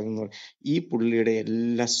ആയത്തുകൾ പറഞ്ഞു. ഈ പുള്ളിയുടെ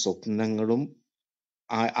എല്ലാ സ്വപ്നങ്ങളും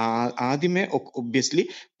ആദ്യമേ ഒബ്വിയസ്ലി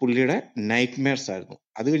പുള്ളിയുടെ നൈറ്റ് മെയർസ് ആയിരുന്നു.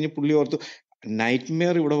 അത് കഴിഞ്ഞ് പുള്ളി ഓർത്തു നൈറ്റ്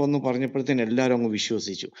മെയർ ഇവിടെ വന്ന് പറഞ്ഞപ്പോഴത്തേന് എല്ലാവരും അങ്ങ്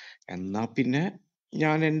വിശ്വസിച്ചു. എന്നാ പിന്നെ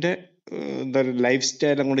ഞാൻ എൻ്റെ എന്താ പറയുക ലൈഫ്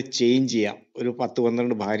സ്റ്റൈൽ അങ്ങോട്ട് ചേഞ്ച് ചെയ്യാം, ഒരു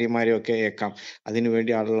 10-12 ഭാര്യമാരെയൊക്കെ ഏക്കാം,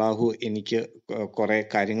 അതിനുവേണ്ടി അള്ളാഹു എനിക്ക് കുറെ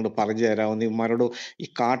കാര്യങ്ങൾ പറഞ്ഞു തരാമെന്ന് ഇവന്മാരോട് ഈ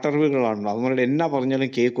കാട്ടറിവുകളാണല്ലോ, അവന്മാരോട് എന്നാ പറഞ്ഞാലും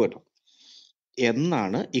കേൾക്കുമല്ലോ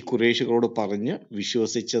എന്നാണ് ഈ ഖുറൈശികളോട് പറഞ്ഞ്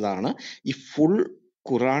വിശ്വസിച്ചതാണ്. ഈ ഫുൾ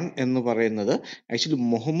ഖുറാൻ എന്ന് പറയുന്നത് ആക്ച്വലി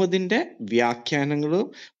മുഹമ്മദിന്റെ വ്യാഖ്യാനങ്ങളും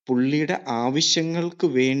പുള്ളിയുടെ ആവശ്യങ്ങൾക്ക്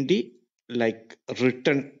വേണ്ടി ലൈക്ക്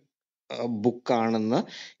റിട്ടൺ ബുക്കാണെന്ന്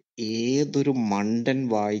ഏതൊരു മണ്ടൻ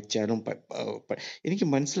വായിച്ചാലും എനിക്ക്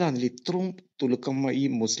മനസ്സിലാകുന്നില്ല. ഇത്രയും തുലുക്കമ്മ ഈ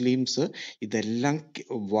മുസ്ലിംസ് ഇതെല്ലാം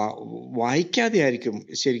വായിക്കാതെ ആയിരിക്കും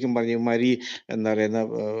ശരിക്കും പറഞ്ഞ ഇമാരി എന്താ പറയുന്ന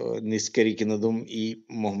നിസ്കരിക്കുന്നതും ഈ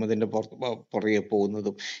മുഹമ്മദിന്റെ പുറകെ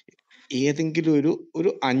പോകുന്നതും. ഏതെങ്കിലും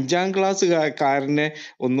ഒരു 5ാം ക്ലാസ്സുകാരനെ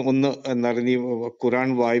ഒന്ന് എന്താ പറയുക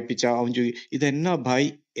ഖുറാൻ വായിപ്പിച്ച അവൻ ചോദിക്കും ഇതെന്നാ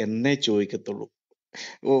ഭായ് എന്നേ ചോദിക്കത്തുള്ളൂ.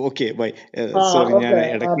 Okay bye. ആ സോറി, ഞാൻ ഓക്കെ.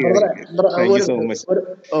 ഇടയ്ക്ക്. ബ്രദറെ താങ്ക് യു ഒരു so minute much.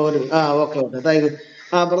 Okay okay thank you.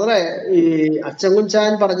 ബ്രദറെ, ഈ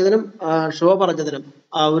അച്ചങ്കുഞ്ചാൻ പറഞ്ഞതിനും ഷോ പറഞ്ഞതിനും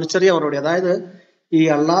ഒരു ചെറിയ മറുപടി. അതായത് ഈ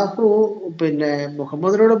അള്ളാഹു പിന്നെ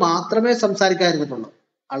മുഹമ്മദിനോട് മാത്രമേ സംസാരിക്കാതിരുന്നിട്ടുള്ളൂ.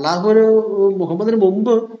 അള്ളാഹുവിന് മുഹമ്മദിന്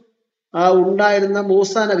മുമ്പ് ഉണ്ടായിരുന്ന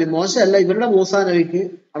മൂസാ നബി, മോശമല്ല, ഇവരുടെ മൂസാ നബിക്ക്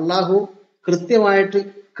അള്ളാഹു കൃത്യമായിട്ട്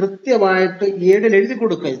കൃത്യമായിട്ട് ഏഴിൽ എഴുതി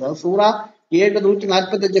കൊടുക്കുക. ഇത് സൂറ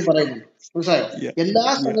 7:145 പറയുന്നുണ്ട്. മനസ്സിലായോ? എല്ലാ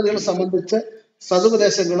സംഗതികളും സംബന്ധിച്ച്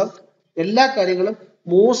സതുപദേശങ്ങളും എല്ലാ കാര്യങ്ങളും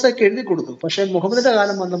മൂസയ്ക്ക് എഴുതി കൊടുത്തു. പക്ഷെ മുഹമ്മദിന്റെ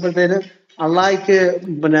കാലം വന്നപ്പോഴത്തേന് അള്ളാഹിക്ക്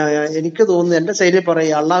പിന്നെ എനിക്ക് തോന്നുന്നു, എന്റെ ശൈലി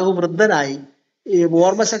പറയുക, അള്ളാഹു വൃദ്ധനായി, ഈ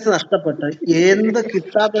ഓർമ്മശക്തി നഷ്ടപ്പെട്ട്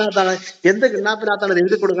എന്ത് കിണ്ണാപ്പിനകത്താണ്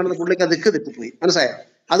എഴുതി കൊടുക്കണമെന്ന് പുള്ളിക്ക് ദിക്ക് തെറ്റിപ്പോയി. മനസ്സിലായോ?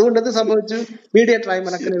 അതുകൊണ്ട് എന്ത് സംഭവിച്ചു? മീഡിയേറ്ററായി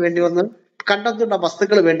മലക്കിന് വേണ്ടി വന്ന് കണ്ടെത്തുന്ന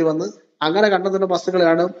വസ്തുക്കൾ വേണ്ടി വന്ന് അങ്ങനെ കണ്ടെത്തുന്ന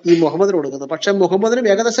വസ്തുക്കളാണ് ഈ മുഹമ്മദിന് കൊടുക്കുന്നത്. പക്ഷെ മുഹമ്മദിനും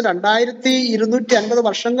ഏകദേശം 2250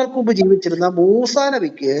 വർഷങ്ങൾക്ക് മുമ്പ് ജീവിച്ചിരുന്ന മൂസാ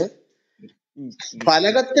നബിക്ക്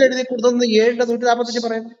ഫലകത്തിൽ എഴുതി കൊടുത്തതെന്ന് 7:145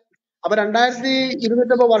 പറയുന്നു. അപ്പൊ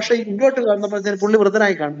 2250 വർഷം ഇങ്ങോട്ട് വന്നപ്പോഴത്തേന് പുള്ളി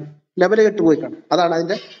വൃദ്ധനായി കാണും, ലെവല് കെട്ട് പോയി കാണും. അതാണ്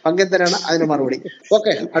അതിന്റെ പങ്കെന്തരാണ് അതിന്റെ മറുപടി.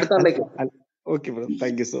 ഓക്കെ, അടുത്ത ആളിലേക്ക്. Okay bro,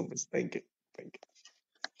 thank you so much. Thank you.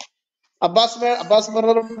 Abbas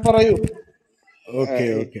brother പറയൂ.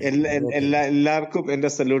 എല്ലാവർക്കും എന്റെ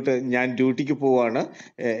സല്യൂട്ട്. ഞാൻ ഡ്യൂട്ടിക്ക് പോവാണ്,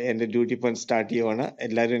 എന്റെ ഡ്യൂട്ടി ഇപ്പം സ്റ്റാർട്ട് ചെയ്യുവാണ്.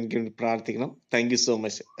 എല്ലാവരും എനിക്ക് വേണ്ടി പ്രാർത്ഥിക്കണം. Thank you so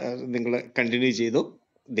much. നിങ്ങൾ കണ്ടിന്യൂ ചെയ്തു.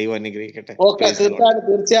 ദൈവം അനുഗ്രഹിക്കട്ടെ. ഓക്കെ,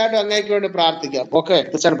 തീർച്ചയായിട്ടും അങ്ങേക്ക് വേണ്ടി പ്രാർത്ഥിക്കാം. ഓക്കെ,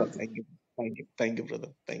 തീർച്ചയായിട്ടും. Thank you brother.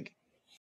 Thank you.